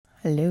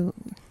Hello.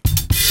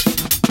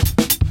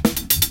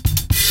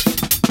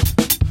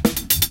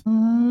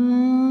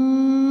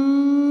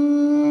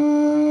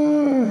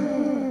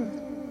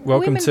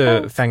 Welcome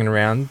to Fangin'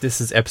 Around.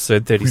 This is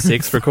episode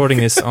 36. Recording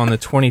this on the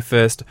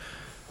 21st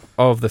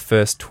of the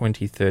 1st,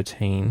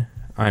 2013.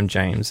 I'm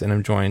James, and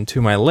I'm joined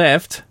to my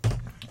left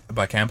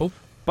by Campbell.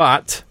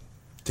 But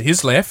to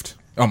his left.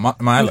 Oh,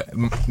 my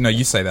left. No,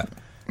 you say that.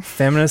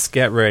 Feminists,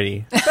 get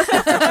ready.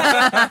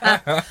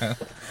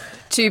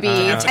 To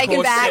be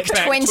taken back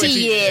 20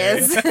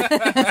 years.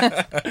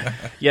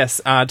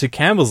 Yes, to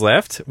Campbell's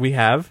left, we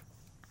have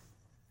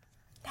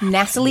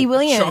Natalie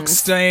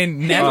Williams.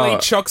 Natalie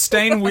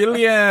Chockstain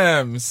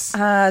Williams.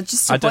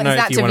 Just to I don't point know this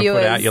if out you to want to put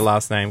viewers. out your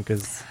last name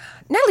because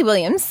Natalie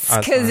Williams,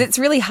 That's because fine. it's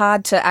really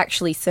hard to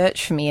actually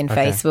search for me in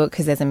Okay. Facebook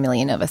because there's a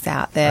million of us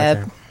out there.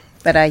 Okay.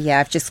 But yeah,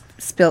 I've just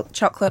spilt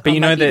chocolate But on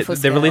you my know that beautiful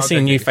they're skirt. releasing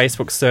a new Okay.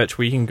 Facebook search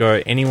where you can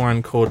go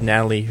anyone called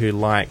Natalie who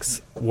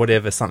likes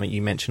whatever something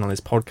you mention on this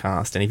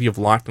podcast, and if you've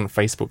liked on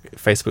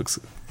Facebook's,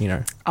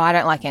 Oh, I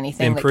don't like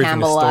anything that improving the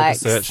Campbell stalker likes.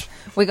 search.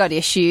 We got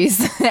issues.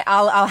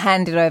 I'll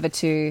hand it over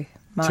to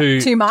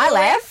my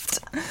left.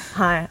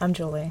 Hi, I'm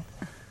Julie.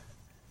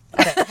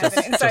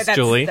 Just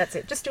Julie. That's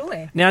it. Just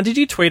Julie. Now, did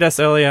you tweet us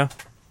earlier?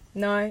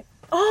 No.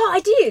 Oh, I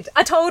did.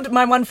 I told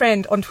my one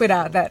friend on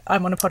Twitter that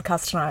I'm on a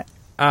podcast tonight.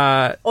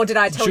 Or did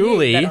I tell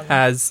Julie you? That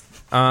has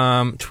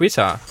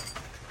Twitter.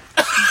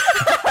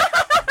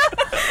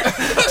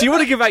 Do you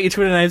want to give out your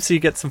Twitter name so you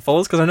get some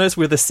followers? Because I noticed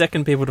we're the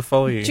second people to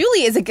follow you.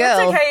 Julie is a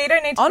girl. It's okay. You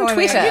don't need to on follow me.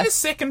 Twitter. Have you the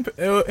second?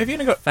 Have you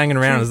only got Fanging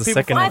around as the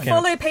people second I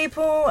account. follow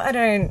people. I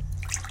don't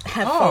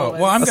have Oh,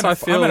 followers. well, I'm That's why I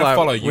feel gonna like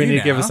follow you we need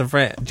now. to give us some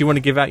friends. Do you want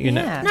to give out your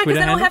Yeah. no, Twitter because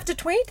then I'll handle? have to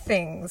tweet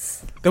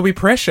things. There'll be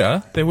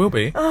pressure. There will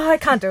be. Oh, I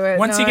can't do it.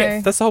 Once you no.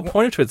 get That's the whole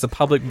point of Twitter. It's a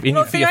public venue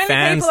Look, for the your only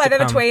fans people I've to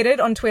ever come. tweeted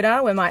on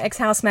Twitter were my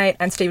ex-housemate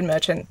and Stephen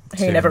Merchant, who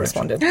Stephen never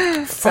Merchant.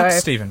 responded. Fuck So-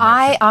 Stephen.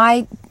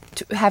 I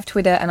have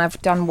Twitter and I've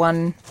done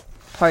one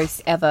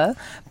post ever,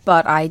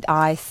 but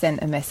I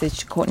sent a message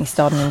to Courtney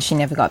Stodden and she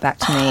never got back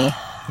to me.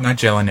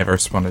 Nigella never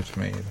responded to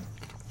me either.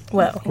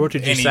 Well, What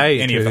did you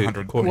say Any to of the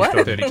 130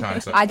 Courtney?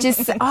 times. I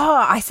just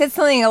I said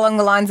something along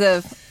the lines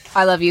of,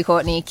 "I love you,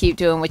 Courtney. Keep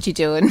doing what you're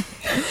doing.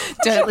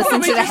 Don't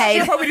listen to the You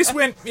hate." probably just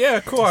went, yeah,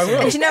 cool, I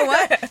will. And you know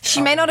what?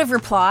 She may not have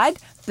replied,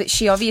 but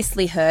she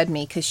obviously heard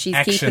me because she's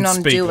keeping Actions on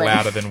speak doing.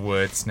 louder than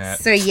words, Nat.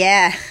 So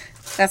yeah,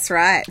 that's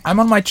right. I'm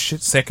on my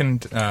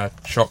second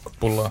choc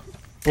bulla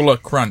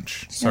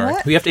crunch. Sorry.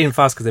 what? We have to eat them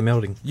fast because they're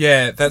melting.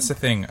 Yeah, that's the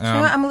thing. You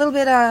know what? I'm a little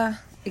bit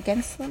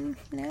against them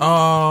now.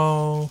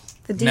 Oh,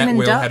 The Nat demon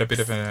Will ducks. had a bit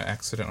of an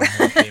accident on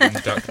her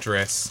demon duck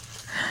dress.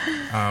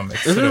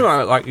 It's Isn't sort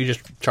it of- like you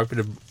just chuck a bit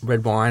of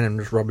red wine and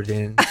just rub it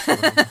in? just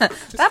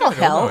That'll get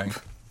it all help.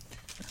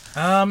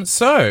 going.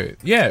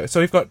 So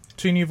we've got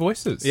two new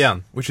voices. Yeah.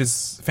 Which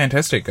is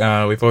fantastic.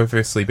 We've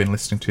obviously been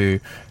listening to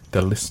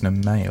the listener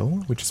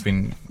mail, which has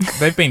been,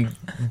 they've been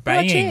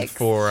baying chicks.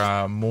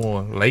 for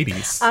more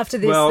ladies. after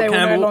this, Well, they will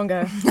no Campbell-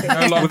 longer.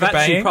 No longer We've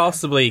actually baying.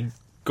 possibly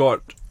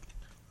got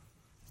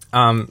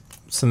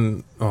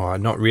some. Oh,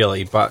 not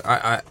really, but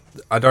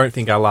I don't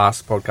think our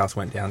last podcast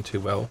went down too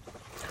well.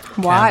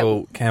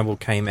 Why? Campbell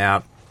came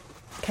out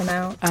Came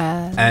out.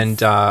 and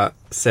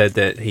said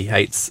that he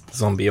hates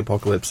zombie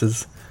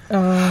apocalypses.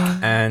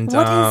 And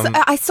What is?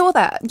 I saw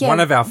that. Yeah. one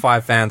of our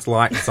 5 fans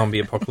liked zombie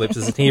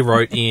apocalypses, and he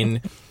wrote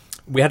in.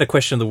 We had a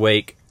question of the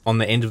week on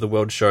the End of the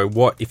World show.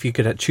 What if you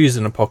could choose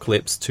an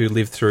apocalypse to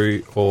live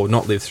through or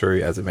not live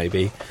through, as it may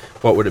be?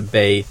 What would it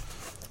be?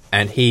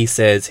 And he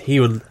says he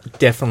would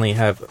definitely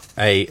have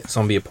a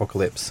zombie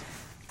apocalypse.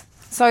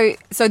 So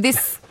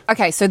this.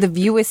 Okay, so the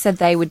viewers said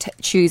they would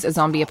choose a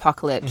zombie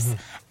apocalypse.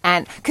 Mm-hmm.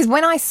 And because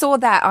when I saw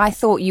that, I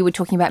thought you were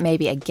talking about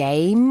maybe a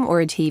game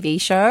or a TV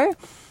show.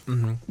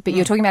 Mm-hmm. But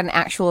you're talking about an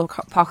actual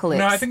apocalypse.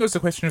 No, I think it was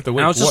the question of the week.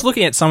 And I was just What-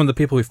 looking at some of the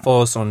people who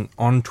follow us on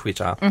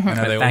Twitter, And are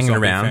they all banging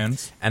zombie around,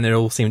 fans? and they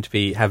all seem to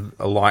be have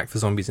a like for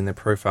zombies in their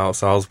profile.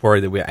 So I was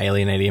worried that we're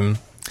alienating him.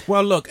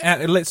 Well, look,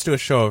 let's do a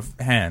show of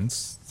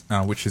hands,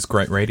 which is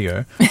great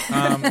radio.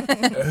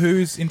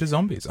 Who's into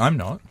zombies? I'm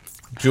not.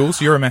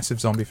 Jules, you're a massive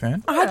zombie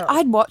fan.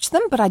 I'd watch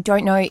them, but I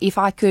don't know if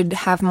I could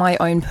have my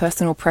own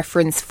personal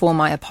preference for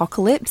my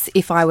apocalypse,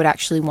 if I would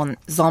actually want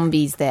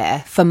zombies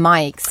there for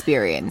my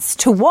experience.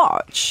 To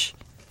watch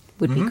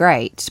would Mm-hmm. be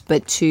great,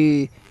 but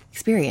to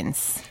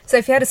experience. So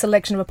if you had a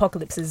selection of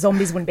apocalypses,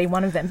 zombies wouldn't be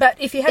one of them. But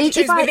if you had to If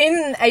choose I-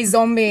 within a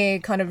zombie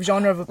kind of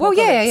genre of Well,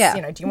 apocalypse, yeah.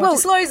 you know, do you want Well-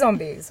 to slow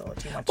zombies or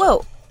do you want to...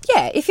 Well,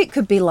 yeah, if it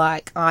could be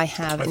like I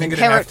have I an think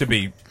it'd have to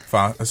be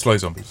slow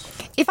zombies.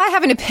 If I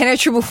have an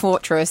impenetrable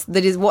fortress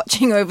that is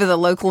watching over the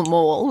local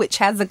mall, which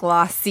has a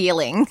glass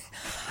ceiling,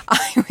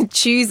 I would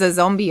choose a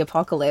zombie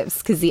apocalypse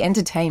because the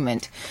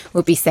entertainment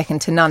would be second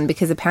to none,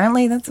 because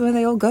apparently that's where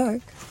they all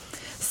go.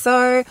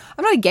 So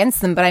I'm not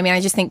against them, but I mean, I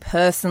just think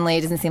personally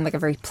it doesn't seem like a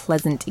very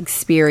pleasant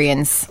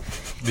experience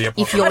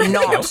if you're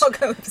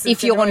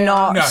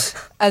not No.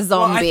 a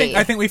zombie. Well,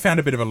 I think we found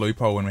a bit of a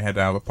loophole when we had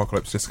our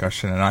apocalypse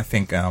discussion, and I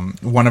think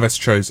one of us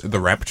chose The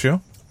Rapture.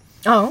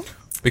 Oh.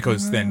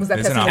 because then Was that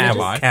there's an person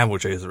afterlife. Campbell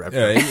chooses a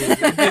rapture.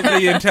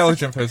 The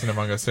intelligent person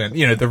among us, and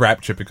the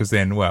rapture, because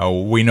then,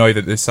 well, we know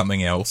that there's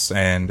something else,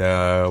 and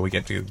we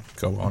get to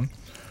go on.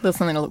 There's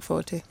something to look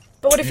forward to.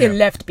 But what if you're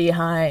left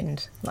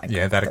behind? Like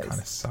Yeah, that'd kind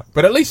of suck.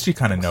 But at least you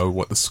kind of know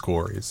what the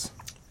score is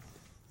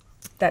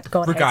that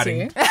God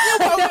regarding. hates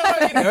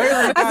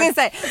I was going to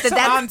say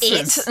that that's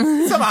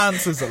it. Some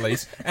answers, at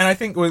least. And I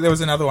think there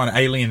was another one,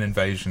 alien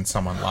invasion.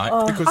 Someone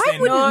liked because I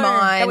then wouldn't you.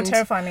 mind. That would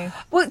terrify me.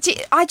 Well,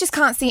 I just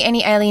can't see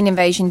any alien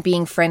invasion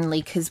being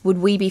friendly, because would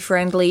we be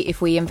friendly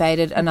if we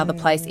invaded another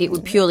place? It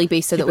would purely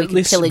be so that we At could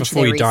least pillage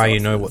before their you die, you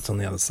resources. know what's on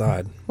the other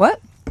side. What?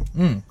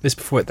 This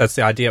before that's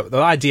the idea. The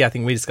idea I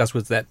think we discussed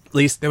was that at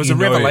least there was you a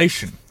know-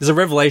 revelation There's a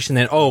revelation.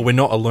 Then we're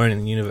not alone in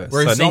the universe.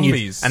 Whereas then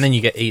zombies- and then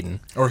you get eaten.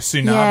 or a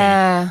tsunami.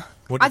 Yeah.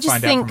 What did I you just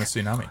find think, out from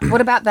a tsunami?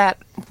 what about that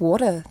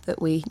water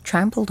that we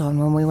trampled on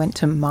when we went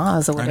to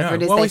Mars or I whatever know.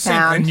 it is Well, they we seen a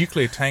found?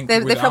 nuclear tank.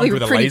 They're probably armed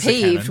with a pretty laser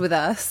peeved cannon. with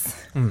us.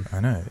 I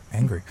know,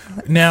 angry.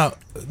 Now,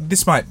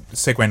 this might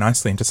segue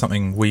nicely into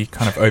something we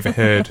kind of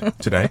overheard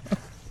today.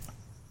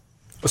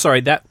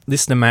 Sorry, that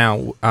listener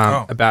mail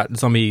Oh. about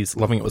zombies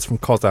loving it was from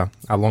Koza,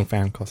 our long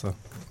fan Koza.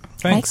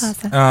 Thanks.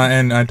 Hey, Koza.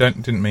 And I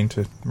didn't mean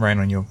to rain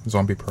on your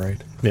zombie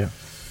parade. Yeah.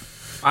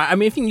 I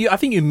mean, I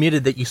think you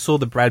admitted that you saw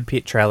the Brad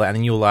Pitt trailer and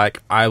then you were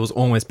like, I was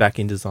almost back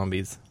into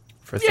zombies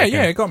for a second.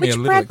 Yeah, it got me Which a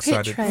little Brad Pitt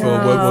excited trailer?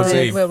 for World War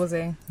Z. Where was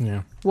he?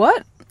 Yeah.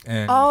 What?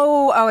 And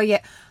Oh, yeah.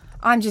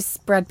 I'm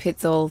just Brad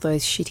Pitt's all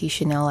those shitty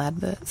Chanel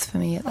adverts for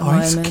me at the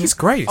moment. he's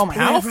great. Oh my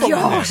powerful. in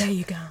God. there. There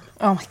you go.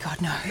 Oh my God,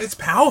 no. It's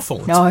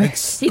powerful. No.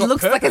 It's He got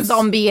looks like a purpose.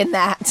 zombie in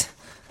that.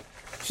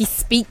 He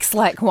speaks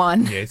like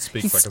one. Yeah, he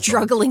speaks He's like a zombie.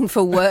 struggling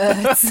for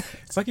words.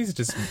 It's like he's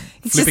just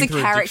He's just flipping a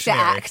through character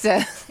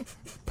dictionary. actor.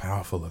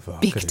 Powerful of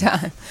Big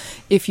time.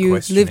 If you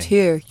Questioning. lived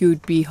here,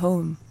 you'd be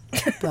home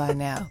by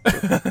now.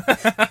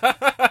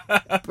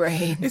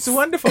 Brains. It's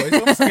wonderful. It's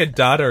almost like a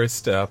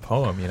Dadaist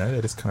poem,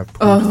 They just kind of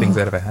pull things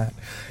out of a hat.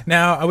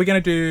 Now, are we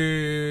going to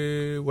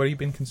do what have you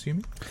been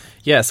consuming?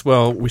 Yes,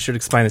 well, we should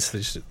explain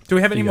this. Do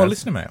we have any You more guys.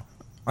 listener mail?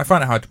 I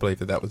find it hard to believe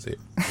that was it.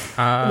 1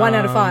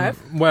 out of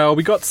 5. Well,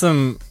 we got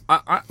some.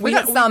 We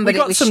got some, but we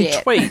it got was some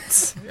shit.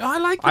 tweets. I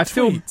like. I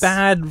feel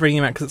bad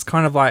bringing them out because it's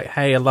kind of like,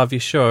 hey, I love your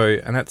show,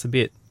 and that's a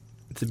bit.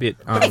 It's a bit.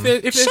 If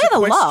there's Share a the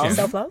love. question,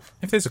 Self-love?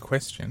 if there's a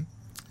question,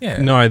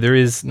 yeah. No, there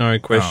is no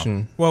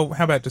question. Oh. Well,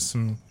 how about just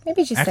some?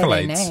 Maybe just say their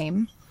Accolades.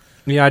 name.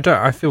 Yeah, I don't.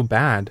 I feel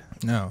bad.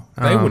 No,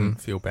 they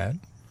wouldn't feel bad.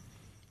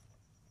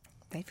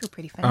 They feel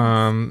pretty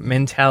famous.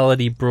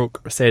 Mentality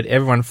Brooke said,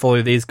 everyone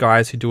follow these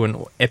guys who do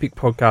an epic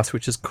podcast,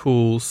 which is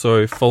cool.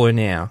 So follow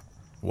now.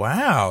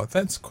 Wow,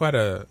 that's quite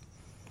a.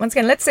 Once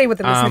again, let's see what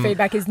the listener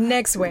feedback is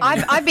next week.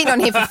 I've been on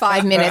here for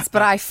 5 minutes,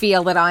 but I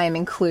feel that I am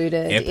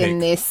included Epic. in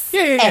this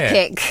Yeah.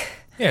 epic,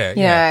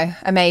 Yeah,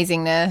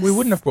 amazingness. We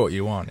wouldn't have brought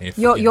you on if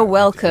You're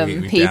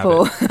welcome, we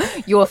people.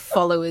 doubt Your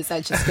followers are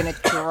just going to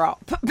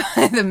drop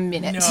by the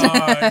minute.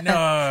 it.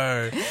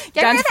 No.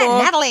 Get rid of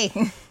that,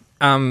 Natalie.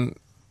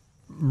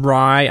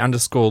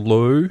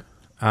 Rye_Lou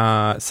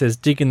says,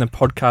 digging the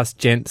podcast,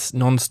 gents.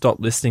 Non-stop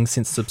listening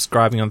since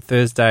subscribing on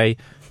Thursday.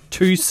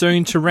 Too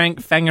soon to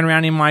rank Fanging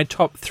Around in my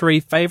top 3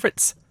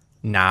 favourites?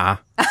 Nah.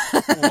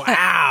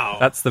 Wow.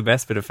 That's the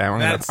best bit of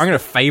Fanging. I'm going to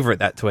favourite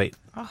that tweet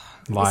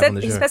live on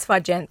the he show.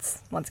 specified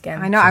gents, once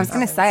again. I know, I was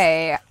going to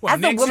say, Well, as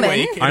a next woman,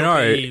 week, I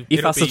know, it'll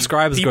if our be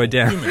subscribers go people,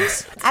 down.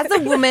 humans. as a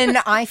woman,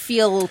 I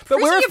feel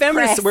But we're a pretty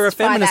feminist. oppressed We're a by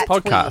feminist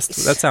that podcast.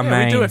 tweet. That's our Yeah,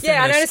 main. we do a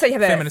Yeah, I noticed that you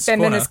have a Feminist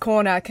feminist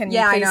corner. Can you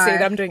Yeah, I please know. see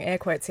that? I'm doing air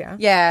quotes here.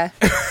 Yeah.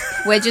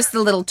 We're just the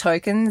little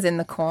tokens in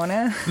the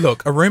corner.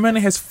 Look, a room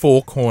only has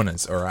 4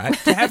 corners, all right?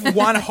 To have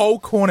one whole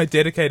corner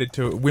dedicated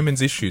to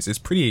women's issues is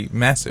pretty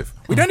massive.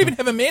 We don't even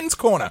have a men's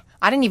corner.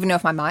 I don't even know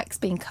if my mic's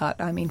being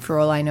cut. I mean, for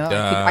all I know,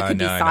 I could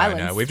be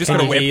silenced. No. We've just Can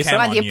got a you hear webcam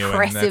by on the you. and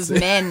that's oppressive it.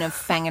 men of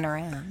fanging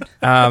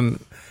around.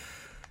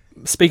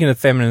 Speaking of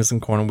Feminism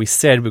Corner, we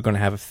said we're going to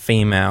have a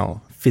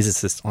female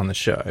physicist on the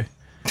show.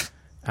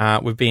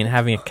 We've been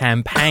having a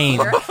campaign.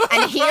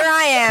 And here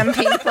I am,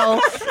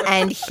 people.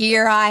 And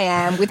here I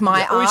am with my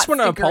We arts just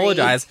want to degree.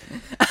 apologise.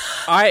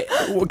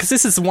 Because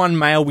this is one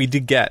mail we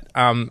did get.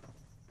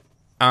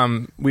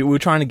 We were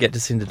trying to get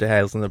Jacinda de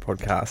Hales on the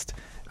podcast.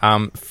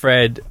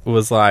 Fred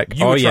was like,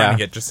 You "Oh were yeah, trying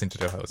to get Jacinta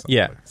de Hales.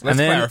 yeah." So let's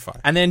clarify.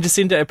 And then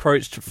Jacinda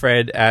approached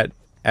Fred at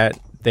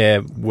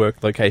their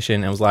work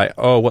location and was like,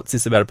 "Oh, what's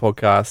this about a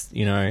podcast?"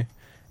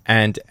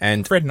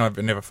 And Fred and I have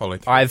never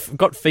followed through. I've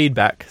got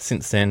feedback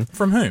since then.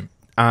 From whom?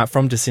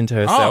 From Jacinta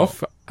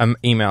herself,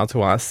 email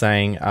to us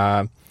saying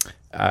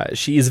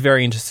she is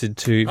very interested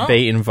to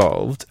be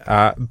involved,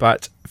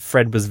 but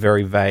Fred was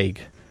very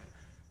vague.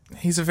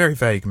 He's a very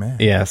vague man.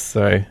 Yeah,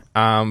 so,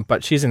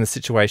 but she's in a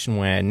situation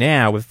where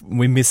now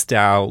we missed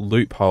our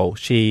loophole.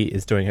 She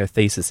is doing her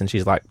thesis, and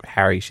she's like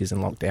Harry. She's in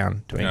lockdown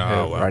doing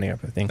writing up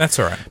her thing. That's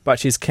all right. But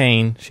she's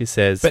keen. She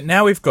says, But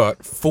now we've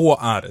got 4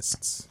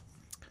 artists.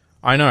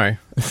 I know.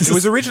 It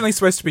was originally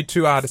supposed to be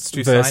 2 artists,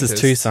 2 versus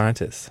scientists. 2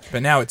 scientists.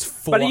 But now it's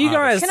 4 But are you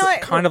guys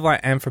artists. kind of like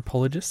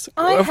anthropologists?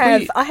 I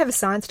Have we- have a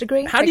science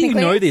degree. How do you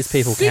technically. know these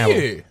people, Do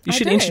Campbell? you? You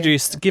should do.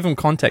 give them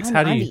context. How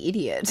I'm do you... the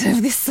idiot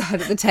of this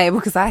side of the table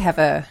because I have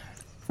a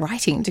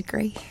writing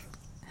degree.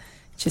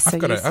 Just so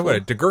I've got useful. a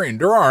degree in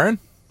drawing.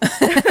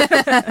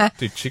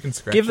 Do chicken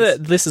scratches. Give the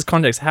listeners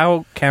context.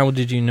 How, Campbell,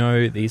 did you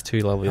know these 2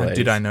 lovely How ladies?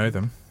 did I know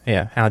them?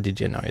 Yeah, how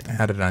did you know them?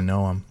 How did I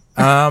know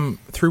them?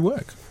 Through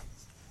work.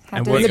 How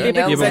And do what- you yeah,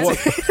 know but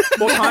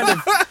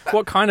that?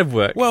 what kind of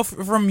work? Well,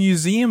 from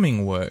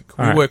museuming work.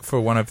 We Alright. work for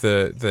one of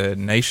the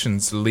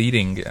nation's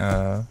leading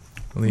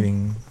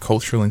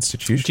cultural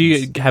institutions. Do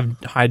you have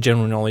high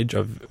general knowledge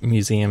of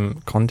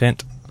museum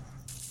content?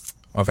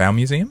 Of our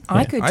museum?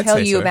 I could I'd tell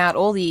say you so. about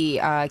all the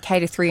K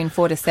to 3 and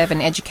 4 to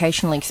 7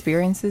 educational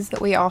experiences that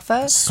we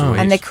offer Sweet.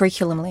 and their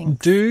curriculum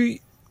links. Do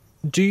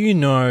you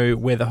know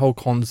where the whole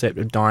concept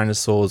of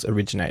dinosaurs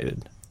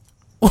originated?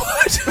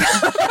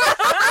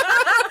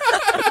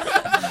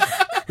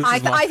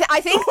 I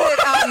think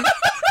that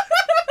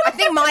I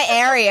think my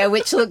area,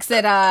 which looks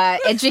at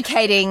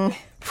educating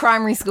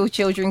primary school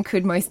children,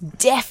 could most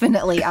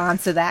definitely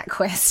answer that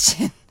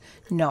question.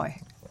 No.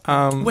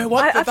 Where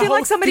what? I The feel whole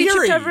like somebody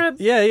theory. tripped over a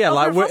Yeah, over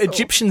like a were fossil.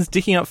 Egyptians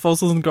digging up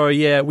fossils and go,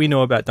 yeah, we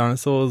know about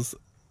dinosaurs?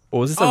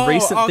 Or is this a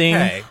recent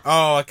thing?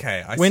 Oh,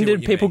 okay. I When see did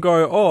what you people mean.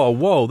 go, oh,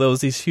 whoa, there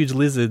was these huge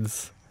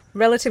lizards?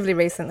 relatively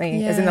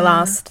recently, as in the Yeah.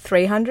 last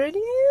 300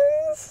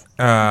 years.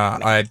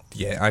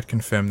 I'd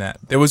confirm that.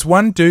 There was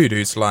one dude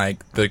who's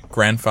like the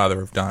grandfather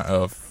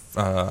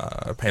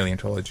of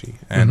paleontology,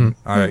 and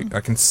I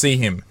can see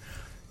him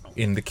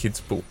in the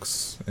kids'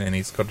 books, and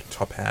he's got a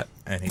top hat,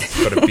 and he's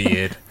got a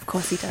beard, Of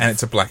course he does. and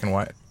it's a black and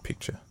white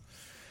picture.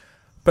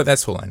 But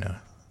that's all I know.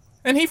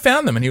 And he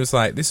found them, and he was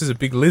like, "This is a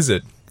big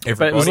lizard." But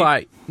Everybody. it was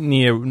like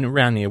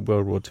around near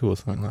World War II or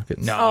something like it.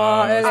 no,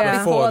 Oh, it was yeah.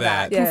 before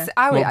that. Yeah.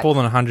 More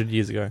than 100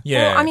 years ago.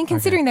 Yeah, Well, I mean,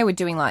 considering they were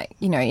doing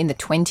in the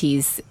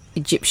 20s,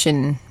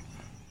 Egyptian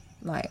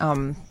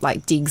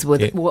digs were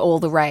all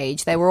the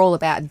rage. They were all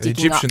about The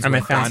digging Egyptians up. And they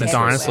were found some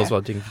everywhere. dinosaurs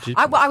while digging for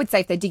I would say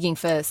if they're digging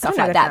for stuff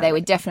know like they that, found they it.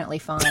 would definitely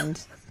find.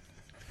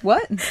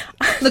 What?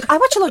 Look, I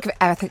watch a lot of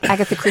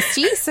Agatha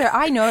Christie, so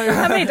I know.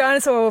 How many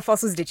dinosaur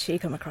fossils did she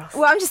come across?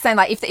 Well, I'm just saying,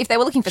 like, if they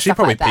were looking for She stuff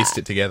probably like that, pieced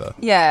it together.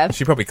 yeah.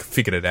 She probably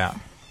figured it out.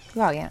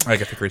 Well, yeah.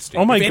 Agatha Christie.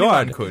 Oh my If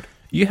anyone God. could.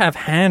 You have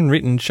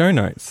handwritten show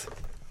notes.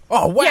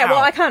 Oh wow! Yeah,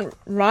 well, I can't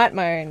read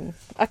my own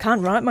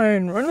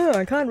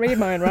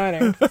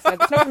writing. So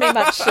it's not going to be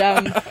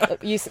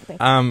much use of me.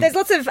 There's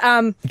lots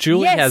of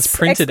Julie yes, has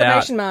printed out-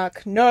 exclamation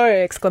mark, no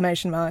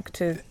exclamation mark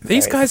to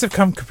These various- guys have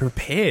come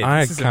prepared. I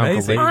This is can't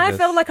amazing. believe I this.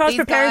 felt like I was These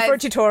preparing for a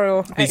guys-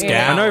 tutorial. These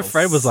Yeah. I know gals.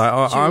 Fred was like,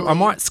 I Julie.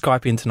 might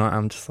Skype in tonight.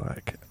 I'm just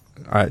like,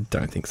 I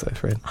don't think so,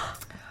 Fred.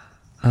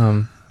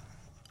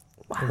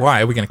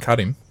 Why are we going to cut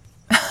him?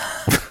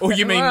 Or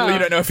you mean you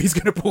don't know if he's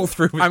going to pull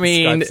through with I the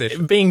mean, Skype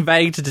session? being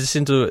vague to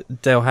Jacinta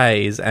Del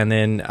Hayes and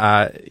then,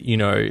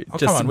 come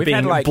just on, we've being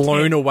had, like,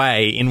 blown 10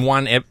 away in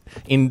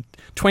in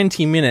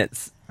 20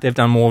 minutes. They've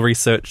done more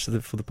research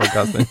for the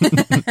podcast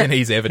than And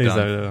he's ever He's done.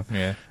 ever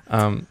done.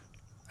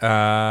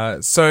 Yeah.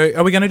 So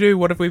are we going to do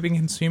what have we been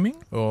consuming?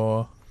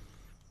 Or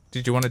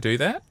did you want to do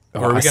that?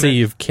 Or are I we see gonna...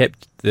 you've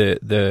kept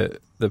the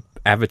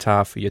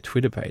avatar for your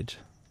Twitter page.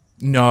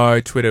 No,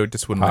 Twitter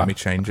just wouldn't let me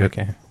change it.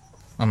 Okay.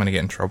 I'm going to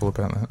get in trouble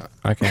about that.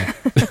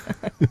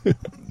 Okay.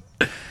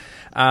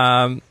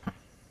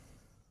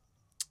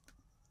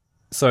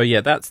 So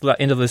yeah, that's the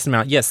end of this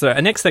amount. Yes. So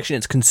our next section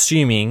is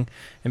consuming,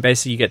 and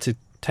basically you get to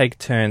take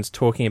turns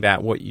talking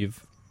about what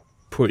you've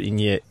put in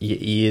your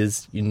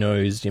ears, your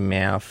nose, your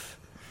mouth,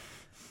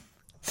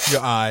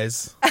 Your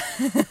eyes.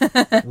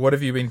 What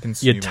have you been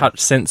consuming? your touch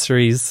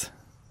sensories.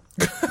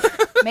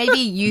 Maybe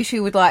you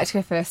two would like to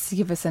go first to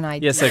give us an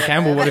idea. Yeah. So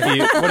Campbell, what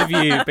have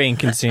you been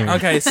consuming?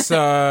 Okay,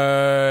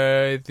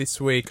 so this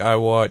week I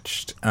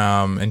watched,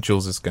 and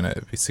Jules is going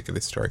to be sick of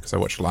this story because I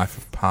watched Life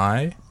of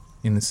Pi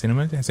in the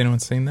cinema. Has anyone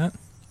seen that?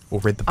 Or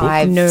read the book?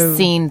 I've No.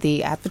 seen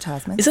the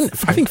advertisements.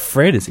 I think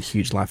Fred is a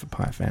huge Life of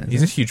Pi fan.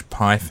 He's a Isn't huge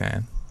Pi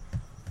fan.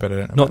 But I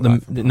don't know Not about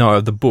Life of Pi.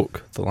 the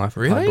book, the Life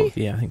of Pi Really? book.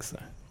 Yeah, I think so.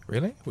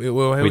 Really? We He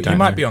don't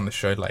might know. be on the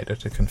show later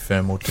to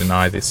confirm or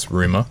deny this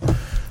rumor.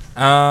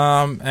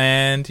 And,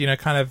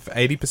 kind of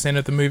 80%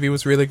 of the movie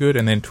was really good,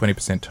 and then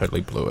 20%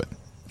 totally blew it.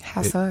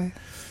 How so?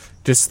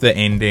 Just the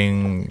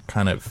ending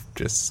kind of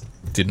just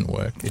didn't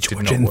work. It did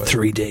not work.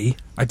 3D?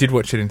 I did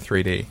watch it in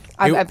 3D.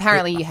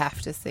 Apparently, you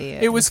have to see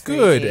it. It was in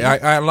 3D. good.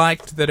 I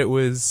liked that it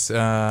was.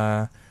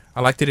 I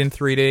liked it in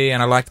 3D,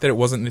 and I liked that it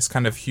wasn't this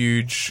kind of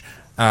huge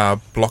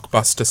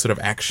blockbuster sort of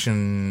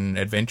action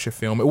adventure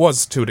film. It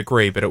was to a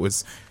degree, but it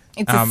was.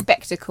 It's a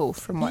spectacle,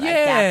 from what I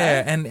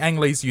gather. And Ang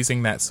Lee's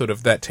using that sort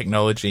of that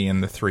technology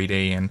and the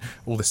 3D and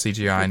all the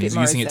CGI, and he's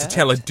more using it to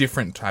tell a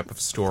different type of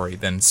story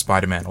than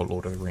Spider-Man or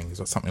Lord of the Rings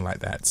or something like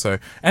that. So,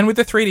 and with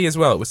the 3D as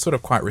well, it was sort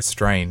of quite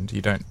restrained.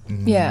 You don't.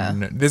 Yeah.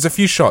 There's a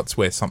few shots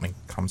where something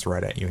comes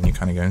right at you, and you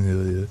kind of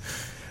go.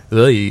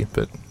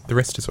 but the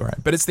rest is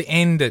alright. But it's the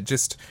end. It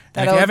just and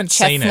That if you old haven't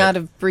seen chestnut it,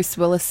 of Bruce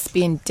Willis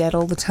being dead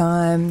all the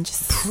time.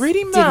 Just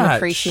pretty much didn't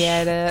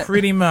appreciate it.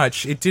 Pretty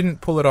much, it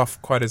didn't pull it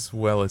off quite as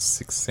well as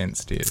Sixth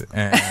Sense did,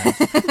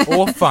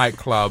 or Fight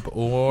Club,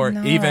 or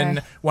No.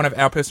 even one of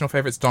our personal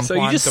favorites, Don So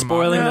Juan you're just de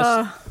spoiling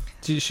Marco.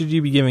 this. Should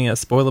you be giving a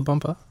spoiler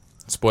bumper?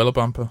 Spoiler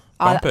bumper.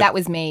 Oh, Bump it. that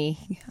was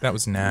me. That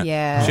was Nat.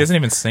 Yeah. She hasn't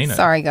even seen it.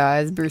 Sorry,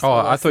 guys. Bruce Oh,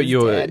 Willis I thought is you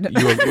were dead.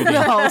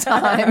 the whole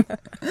time.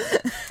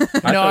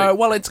 No,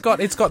 well, it's got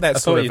that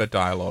thought sort of you- a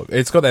dialogue.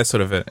 It's got that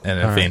sort of an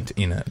event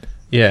in it.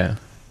 Yeah.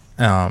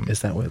 Um, Is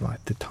that where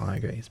like the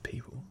tiger is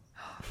people?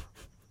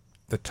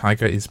 the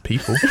tiger is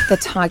people. The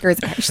tiger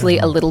is actually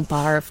a little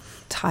bar of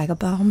Tiger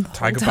Balm. the whole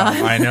Tiger time.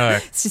 Balm, I know.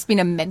 It's just been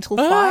a mental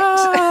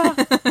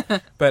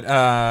fight. But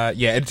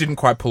yeah, it didn't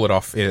quite pull it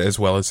off as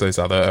well as those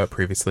other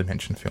previously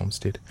mentioned films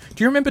did.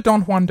 Do you remember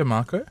Don Juan de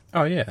Marco?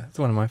 Oh yeah, it's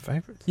one of my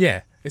favorites.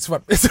 Yeah, it's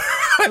what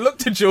I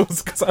looked at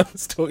Jules because I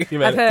was talking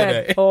about I've it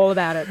heard today, all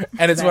about it.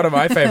 and it's one of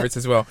my favorites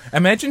as well.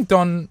 Imagine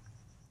Don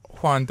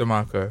Juan de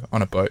Marco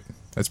on a boat.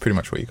 That's pretty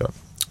much what you got.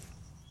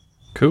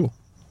 Cool.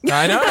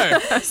 I know.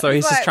 So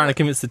he's just Like- trying to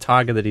convince the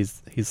tiger that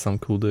he's some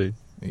cool dude.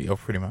 Yeah,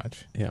 pretty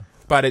much. Yeah.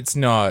 But it's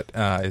not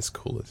as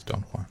cool as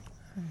Don Juan.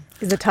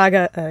 Is the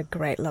tiger a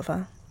great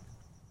lover?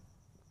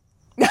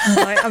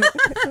 I'm-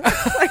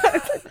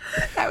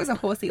 That was a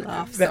horsey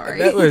laugh. That, Sorry.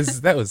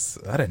 that was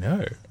I don't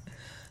know.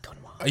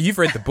 You've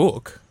read the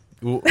book.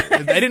 Well,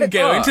 they didn't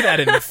go into that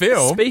in the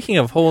film. Speaking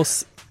of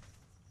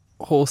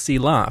horsey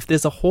laugh,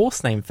 there's a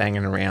horse named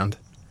Fangin' around.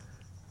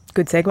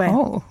 Good segue.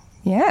 Oh,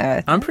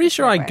 yeah. I'm pretty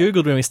sure I Segue.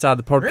 googled when we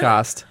started the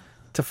podcast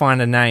to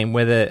find a name,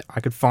 whether I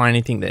could find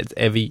anything that's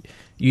ever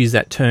used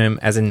that term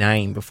as a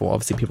name before.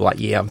 Obviously, people are like,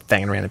 yeah, I'm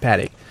fanging around a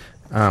paddock.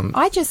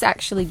 I just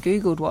actually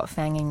Googled what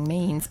fanging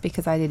means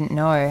because I didn't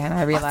know, and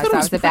I realised it I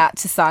was was about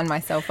to sign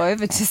myself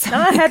over to something.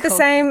 No, I had the called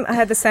same. I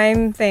had the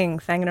same thing,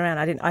 fanging around.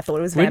 I thought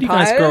it was Where do you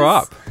vampires. guys grow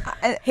up?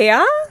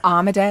 Here?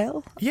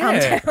 Armadale.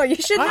 Yeah. Oh, you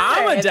should know.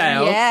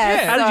 Armadale?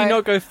 Yeah, How did you so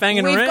not go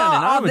fanging We've around got,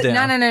 in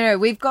Armadale? No.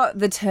 We've got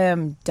the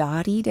term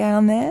Darty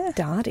down there.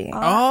 Darty.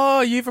 Oh,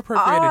 you've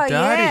appropriated Oh, Darty.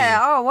 yeah.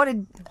 Oh, what a...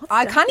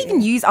 I can't Darty?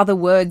 even use other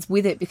words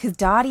with it because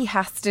Darty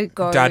has to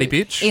go... Darty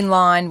bitch? In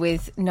line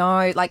with,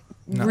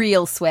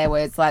 real swear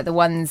words, like the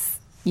ones,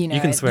 you know...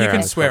 You can swear You can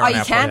on- swear Oh, on you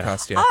our can?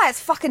 podcast, yeah. Oh, it's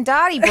fucking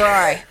Darty,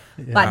 bro.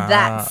 Like,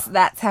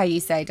 that's how you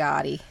say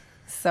Darty.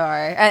 So,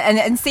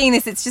 and seeing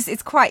this,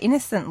 it's quite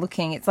innocent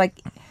looking. It's like,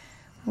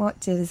 what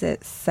does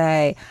it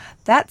say?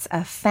 That's a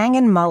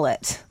fangin'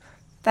 mullet.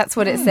 That's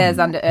what it says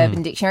under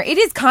Urban Dictionary. It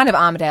is kind of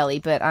Armadale-y,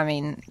 but I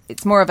mean,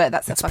 it's more of a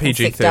It's fucking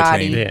sick PG-13,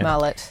 Darty yeah.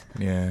 mullet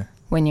Yeah.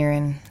 when you're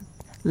in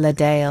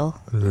Ladale.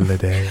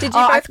 Did you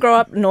Oh, both grow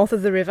up north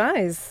of the river?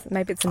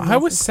 Maybe it's. I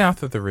was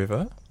south of the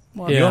river.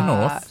 Yeah. You're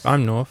north.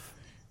 I'm north.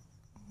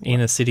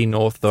 Inner city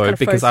north, though, kinda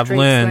because Faux I've Street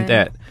learned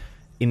slang. that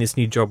in this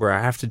new job where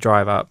I have to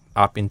drive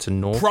up into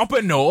north.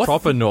 Proper north.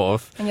 Proper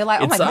north. And you're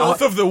like, oh my It's, God.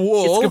 North of the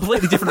wall. It's a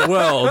completely different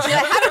world. You're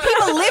like, how do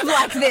people live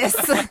like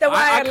this?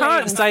 I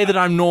can't say that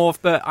I'm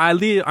north, but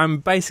I'm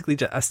basically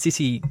just a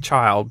city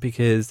child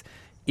because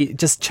it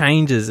just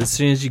changes as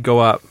soon as you go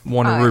up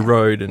Wanneroo Oh, yeah.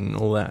 Road and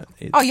all that.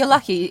 It's, Oh, you're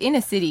lucky.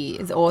 Inner city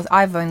is awesome.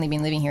 I've only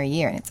been living here a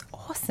year and it's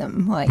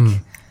awesome. Like,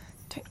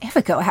 don't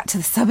ever go out to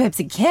the suburbs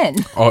again.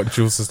 Oh,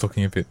 Jules is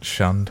looking a bit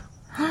shunned.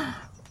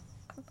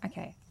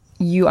 Okay.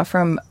 You are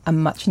from a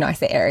much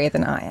nicer area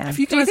than I am. Have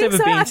you Do you guys think ever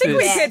so? been I think to?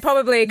 we could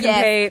probably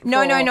compete.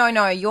 No, for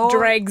no. You're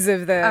Dregs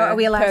of the. Are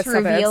we allowed Perth to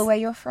reveal suburbs. where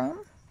you're from?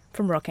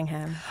 From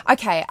Rockingham?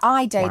 Okay,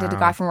 I dated a Wow.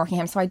 guy from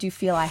Rockingham, so I do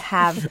feel I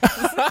have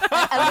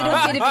a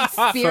little bit of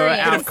For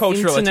experience. our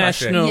cultural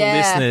international attaché.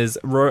 listeners,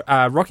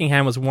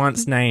 Rockingham was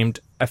once named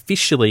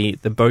officially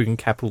the bogan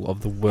capital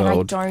of the and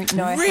world. I don't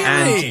know Really? how.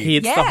 And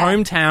it's the Yeah.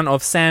 hometown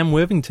of Sam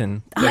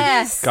Worthington, the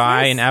Yes.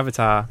 guy in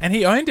Avatar. And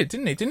he owned it,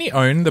 didn't he? Didn't he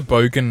own the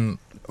bogan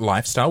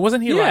lifestyle?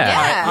 Wasn't he like,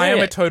 Yeah. I am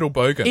Yeah. a total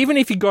bogan? Even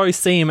if you go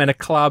see him at a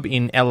club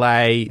in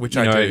LA, Which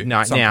you I know, do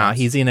now sometimes.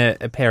 he's in a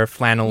pair of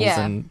flannels Yeah.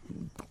 and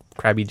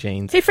crabby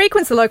jeans. He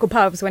frequents the local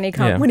pubs when he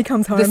Yeah.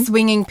 comes home. The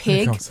swinging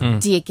pig. Awesome.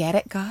 Do you get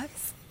it, guys?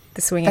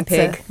 The swinging That's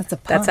pig. that's a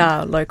pun. That's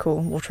our local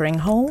watering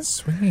hole.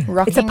 Swinging. It's a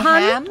Rockingham.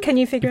 pun. Can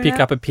you figure You pick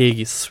it out? up a pig,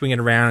 you swing it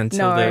around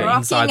until No. the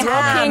insides come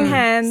out.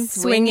 Rockingham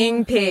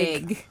swinging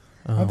pig.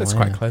 Oh, that's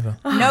quite clever.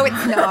 No,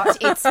 it's not.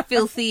 It's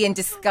filthy and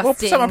Well,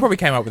 disgusting. someone probably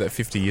came up with it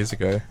 50 years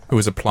ago who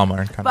was a plumber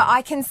and kind but of...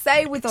 I can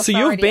say with So authority,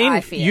 you've been,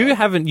 I feel. you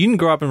didn't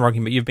grow up in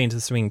Rockingham, but you've been to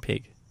the Swinging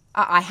Pig.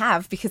 I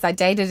have, because I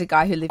dated a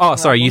guy who lived Oh, in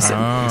sorry, you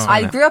Rockingham. said.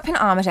 I grew up in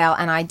Armadale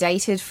and I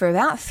dated for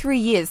about 3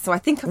 years, so I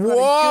think I've got a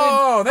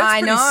Whoa, good... that's I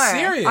pretty know.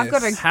 serious. I've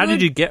got a How good...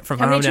 did you get from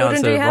How many Armadale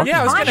children to do you have? Rockingham?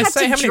 Yeah, I was I going to had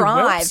say, to how many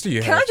drive. whelps do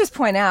you Can have? I just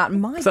point out,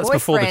 my So that's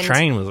before the boyfriend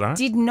train was, right?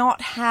 did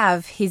not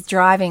have his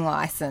driving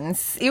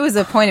license. It was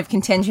a point of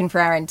contention for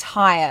our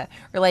entire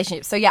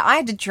relationship. So yeah, I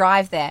had to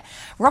drive there.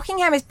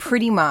 Rockingham is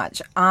pretty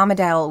much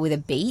Armadale with a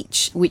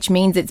beach, which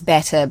means it's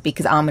better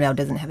because Armadale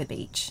doesn't have a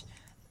beach.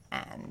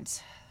 And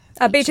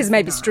Our beaches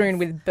may be strewn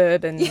with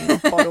bourbon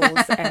bottles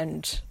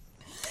and.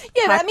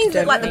 yeah, that means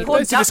that like the poor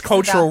Those are just ducks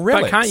cultural about-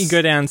 relics. But can't you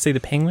go down and see the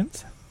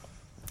penguins?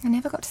 I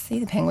never got to see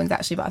the penguins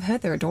actually, but I've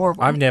heard they're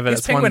adorable. I've never. Is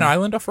That's Penguin one,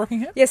 Island off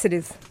Rockingham? Yes, it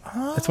is.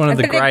 That's one of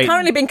the But they've great.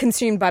 currently been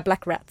consumed by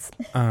black rats.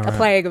 A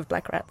plague of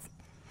black rats.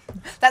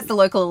 That's the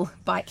local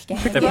bike gang.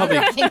 They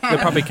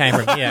probably came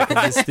from here.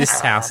 'Cause this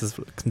house is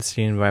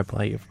consumed by a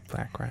plague of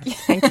black rats.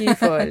 Thank you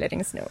for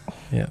letting us know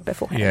Yeah.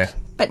 beforehand. Yeah.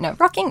 But no,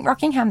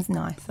 Rockingham's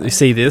nice. You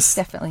see this?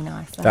 Definitely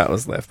nice. That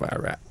was left by a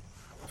rat.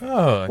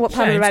 Oh, What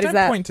part of the James, rat is don't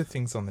that? point to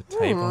things on the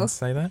table and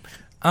say that.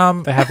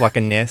 They have like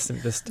a nest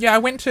and just. Yeah, I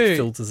went to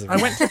Filters of- I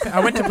went to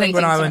Penguin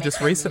Waiting Island to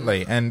just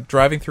recently, and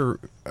driving through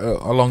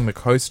along the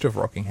coast of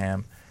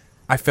Rockingham,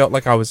 I felt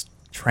like I was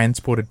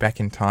transported back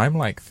in time,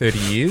 like 30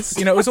 years.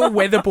 You know, it was all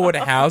weatherboard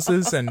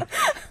houses, and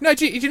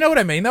do you know what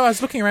I mean? Though I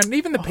was looking around, and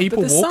even the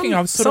people walking,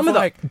 I was sort of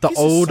like, the this is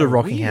older so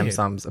Rockingham weird.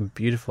 slums are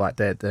beautiful, like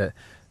the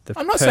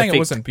I'm not saying it perfect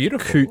wasn't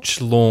beautiful. Cooch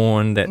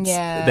lawn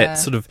that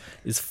sort of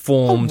is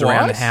formed Oh, what?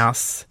 around the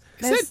house.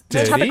 Is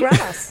There's that type of dirty?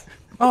 grass.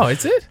 Oh,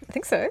 is it? I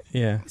think so.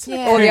 Yeah.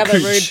 Yeah. Or the other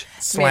Cooch. rude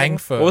Slang men.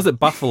 for... Or was it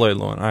buffalo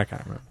lawn? I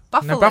can't remember.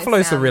 Buffalo No,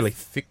 buffaloes are sounds- really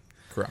thick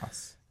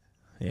grass.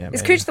 Yeah.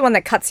 Is maybe. cooch the one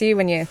that cuts you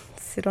when you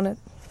sit on it?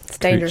 It's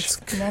dangerous.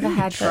 Never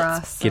had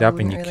grass. Get so I up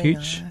in wouldn't your really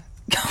cooch.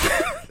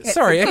 know.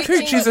 Sorry, a cooching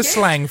cooch is a cooch.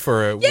 slang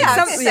for a... Yeah, I was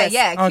Some- going to say,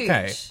 yes. yeah,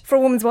 Okay. cooch. For a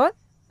woman's what?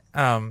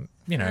 You For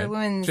a know,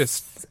 woman's-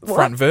 just What?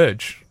 front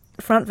verge.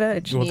 Front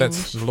verge. Well,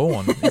 that's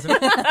lawn, isn't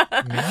it?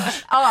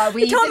 Minge. Oh,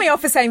 we You used told to- me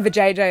off for saying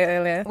vajayjay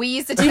earlier. We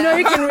used the You know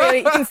you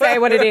can say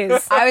what it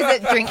is. I was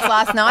at drinks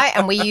last night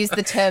and we used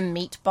the term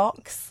meat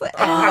box and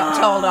got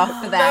told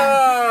off for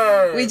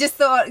that. We just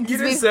thought You 'cause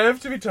we've- deserve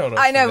to be told off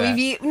I know for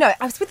that. no.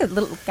 I was with a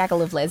little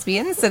gaggle of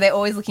lesbians, so they're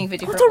always looking for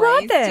different all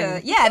right ways.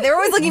 then. Yeah, they're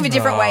always looking for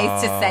different ways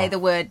to say the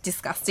word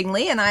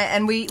disgustingly,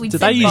 and we Did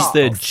said they use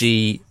box.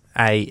 the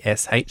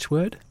GASH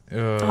word?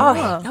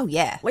 Oh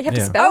yeah. Well, you have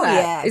to Yeah. spell Oh, that.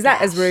 yeah, Is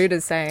that as gosh. rude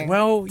as saying?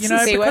 Well, It's you the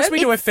know, C because word. we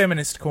do a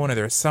feminist corner,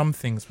 there are some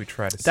things we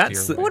try to steer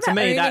That's away. What to about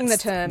me. owning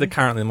That's the term? the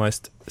currently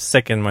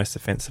second most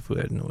offensive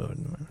word in the world.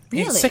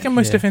 Really? Second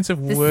most Yeah. offensive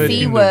The word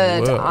C in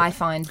word the world. I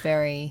find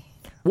very.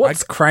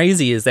 What's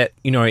crazy is that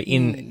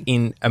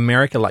in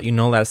America, like you're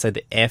not allowed to say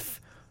the F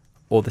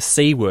or the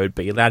C word,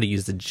 but you're allowed to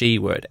use the G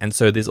word. And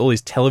so there's all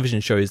these television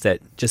shows that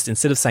just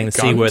instead of saying the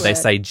C Guns. word, they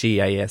say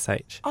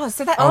GASH. Oh,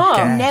 so that Oh, I've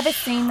gosh. never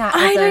seen that.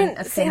 I as an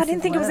don't see. I didn't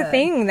offensive think it was a word.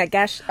 thing. That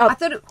gash. I Oh,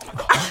 thought it,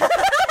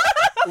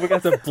 We're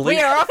going to we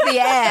are off the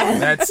air.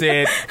 That's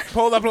it.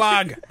 Pull the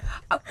plug.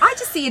 I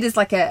just see it as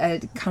like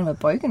a kind of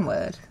a bogan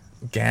word.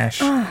 Gash.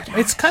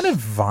 It's kind of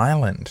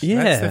violent.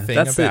 Yeah, that's the thing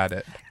that's it. about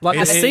it. Like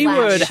the It- C slash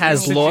word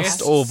has suggests-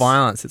 lost all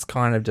violence. It's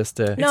kind of just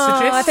a. no,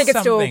 suggests I think it's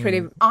still something-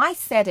 pretty I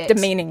said it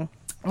demeaning.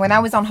 when I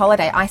was on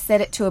holiday. I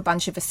said it to a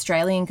bunch of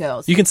Australian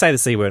girls. You can say the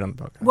C word on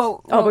the podcast.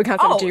 Well, Oh, we can't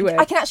say the G word.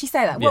 I can actually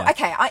say that. Well, Yeah.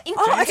 okay.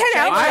 okay,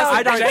 now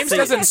I don't James see-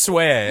 doesn't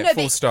swear. No,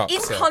 full but stop.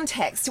 in so.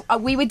 context,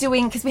 we were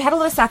doing because we had a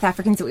lot of South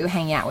Africans that we were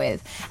hanging out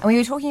with, and we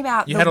were talking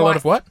about You the had a lot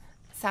of what?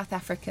 South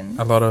Africans,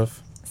 A lot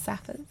of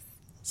Saffers.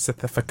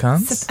 South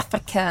Africans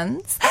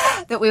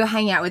that we were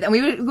hanging out with, and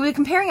we were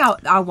comparing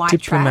our white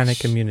Diplomatic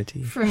trash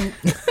immunity. from.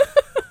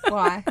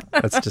 Why?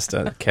 That's just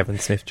a Kevin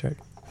Smith joke.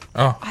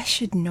 Oh, I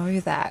should know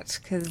that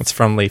because It's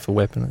from Lethal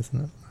Weapon,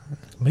 isn't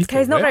it? Okay,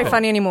 he's not very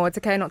funny anymore. It's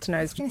okay not to know.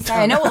 His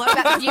I know a lot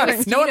about the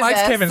US No one likes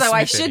universe, Kevin so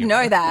I Smith should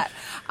anymore. know that.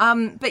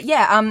 But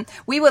yeah,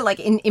 we were like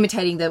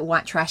imitating the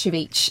white trash of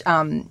each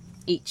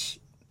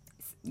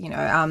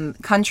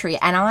country,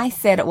 and I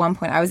said at one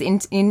point I was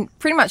in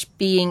pretty much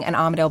being an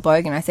Armidale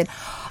bogan. I said,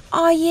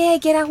 "Oh yeah,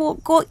 get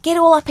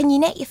all up in your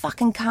net, you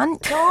fucking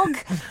cunt dog."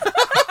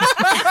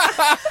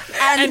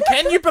 And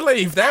can you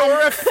believe they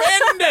were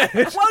offended?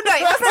 Well, no,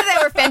 it wasn't that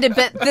they were offended,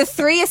 but the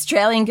three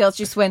Australian girls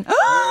just went,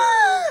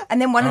 "Ah!" And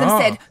then one of them Oh.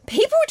 said,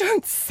 "People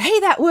don't say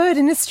that word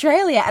in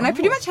Australia." And I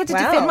pretty much had to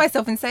wow. defend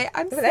myself and say,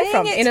 "I'm Where are they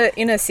saying from? it."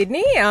 Inner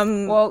Sydney?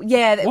 Well,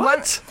 yeah,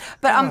 What?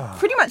 but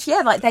pretty much,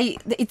 yeah. Like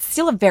it's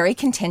still a very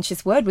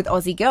contentious word with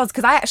Aussie girls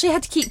because I actually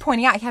had to keep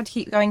pointing out. I had to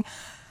keep going.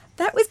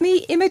 That was me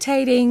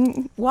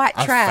imitating white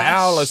A trash.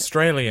 foul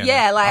Australian.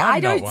 Yeah, like I'm I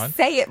not don't one.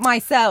 say it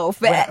myself.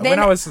 But When then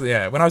I was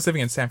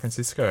living in San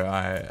Francisco,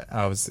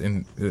 I was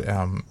in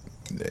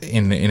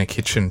a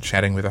kitchen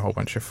chatting with a whole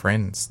bunch of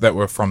friends that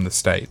were from the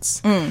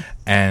States,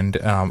 and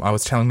I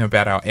was telling them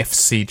about our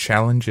FC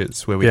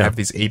challenges where we Yeah. have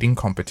these eating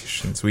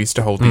competitions. We used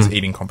to hold these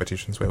eating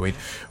competitions where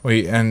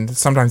we and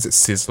sometimes it's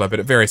Sizzler, but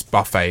at various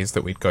buffets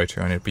that we'd go to,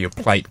 and it'd be a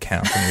plate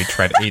count, and we'd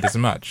try to eat as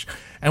much.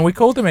 And we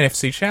called them an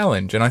FC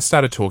challenge, and I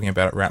started talking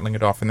about it, rattling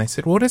it off, and they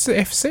said, "What is the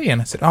FC?"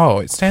 And I said, "Oh,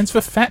 it stands for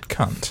fat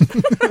cunt."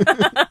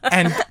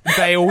 And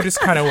they all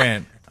just kind of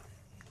went,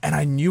 and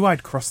I knew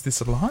I'd crossed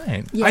this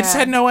line. I just Yeah.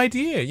 had no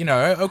idea,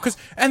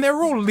 and they're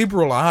all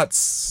liberal arts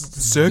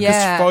circus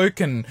Yeah.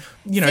 folk and,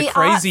 See,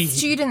 crazy art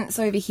students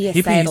over here say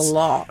it a hippies.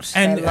 lot.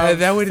 And love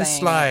they were just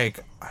saying it.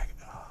 like,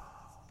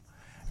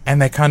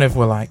 and they kind of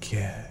were like,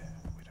 yeah,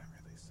 we don't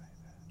really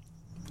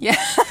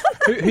say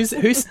that.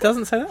 yeah. Who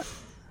doesn't say that?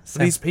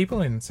 These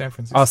people in San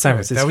Francisco. Oh, San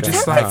Francisco. They were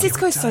just San like,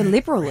 Francisco's so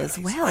liberal as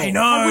well. I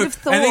know. I would have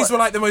thought. And these were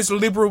like the most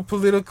liberal,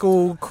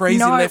 political, crazy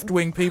No.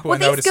 left-wing people. Well,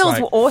 and they were these just girls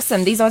like, were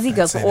awesome. These Aussie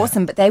girls were say that.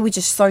 awesome, but they were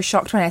just so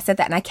shocked when I said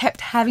that. And I kept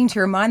having to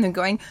remind them,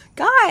 going,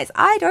 guys,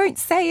 I don't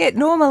say it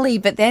normally.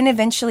 But then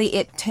eventually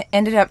it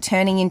ended up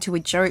turning into a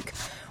joke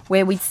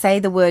where we'd say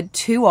the word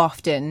too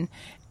often.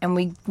 And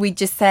we'd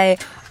just say,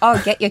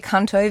 oh, get your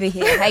cunt over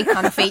here. Hey,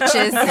 cunt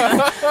features.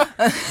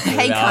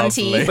 Hey,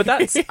 cunty. But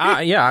that's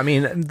yeah. I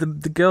mean,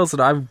 the girls that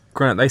I've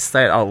grown up, they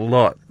say it a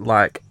lot,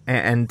 like,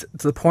 and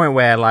to the point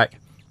where, like,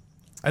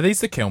 Are these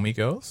the Kelmy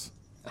girls?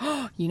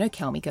 You know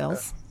Kelmy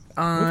girls. We've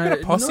got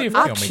a posse of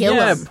I'll Kelmy kill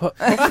girls. them.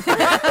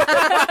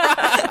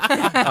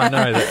 I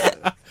know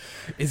that.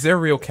 Is there a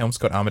real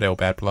Kelmscott Armadale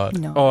bad blood?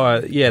 No. Or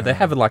yeah, they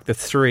have like the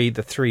three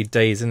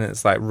Ds, and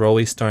it's like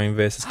Rolly Stone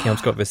versus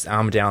Kelmscott versus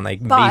Armadale, and they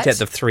But- meet at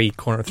the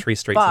corner of 3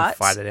 streets and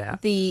fight it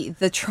out.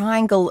 the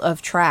triangle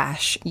of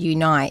trash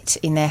unite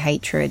in their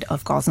hatred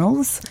of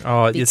Gosnells.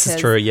 Oh, this is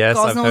because true. Yes,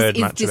 I've Gosnells heard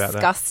is much about that.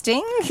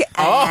 disgusting,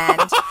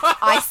 and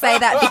I say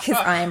that because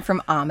I am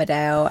from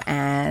Armadale,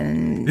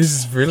 and This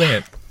is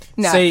brilliant.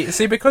 No.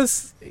 See,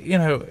 because, you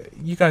know,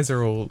 you guys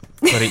are all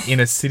bloody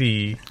inner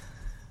city,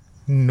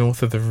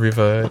 north of the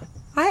river,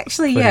 I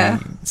actually, bloody yeah.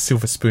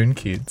 Silver Spoon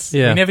kids.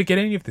 Yeah. You never get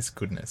any of this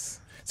goodness.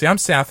 See, I'm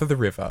south of the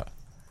river,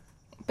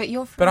 But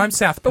you're from. but I'm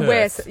South But Perth.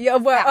 where's... Yeah,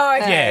 well, oh,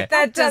 okay. Yeah.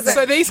 That doesn't...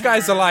 So these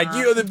guys are like,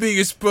 you're the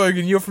biggest bug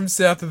and you're from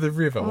south of the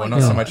river. Well,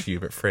 not so much you,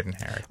 but Fred and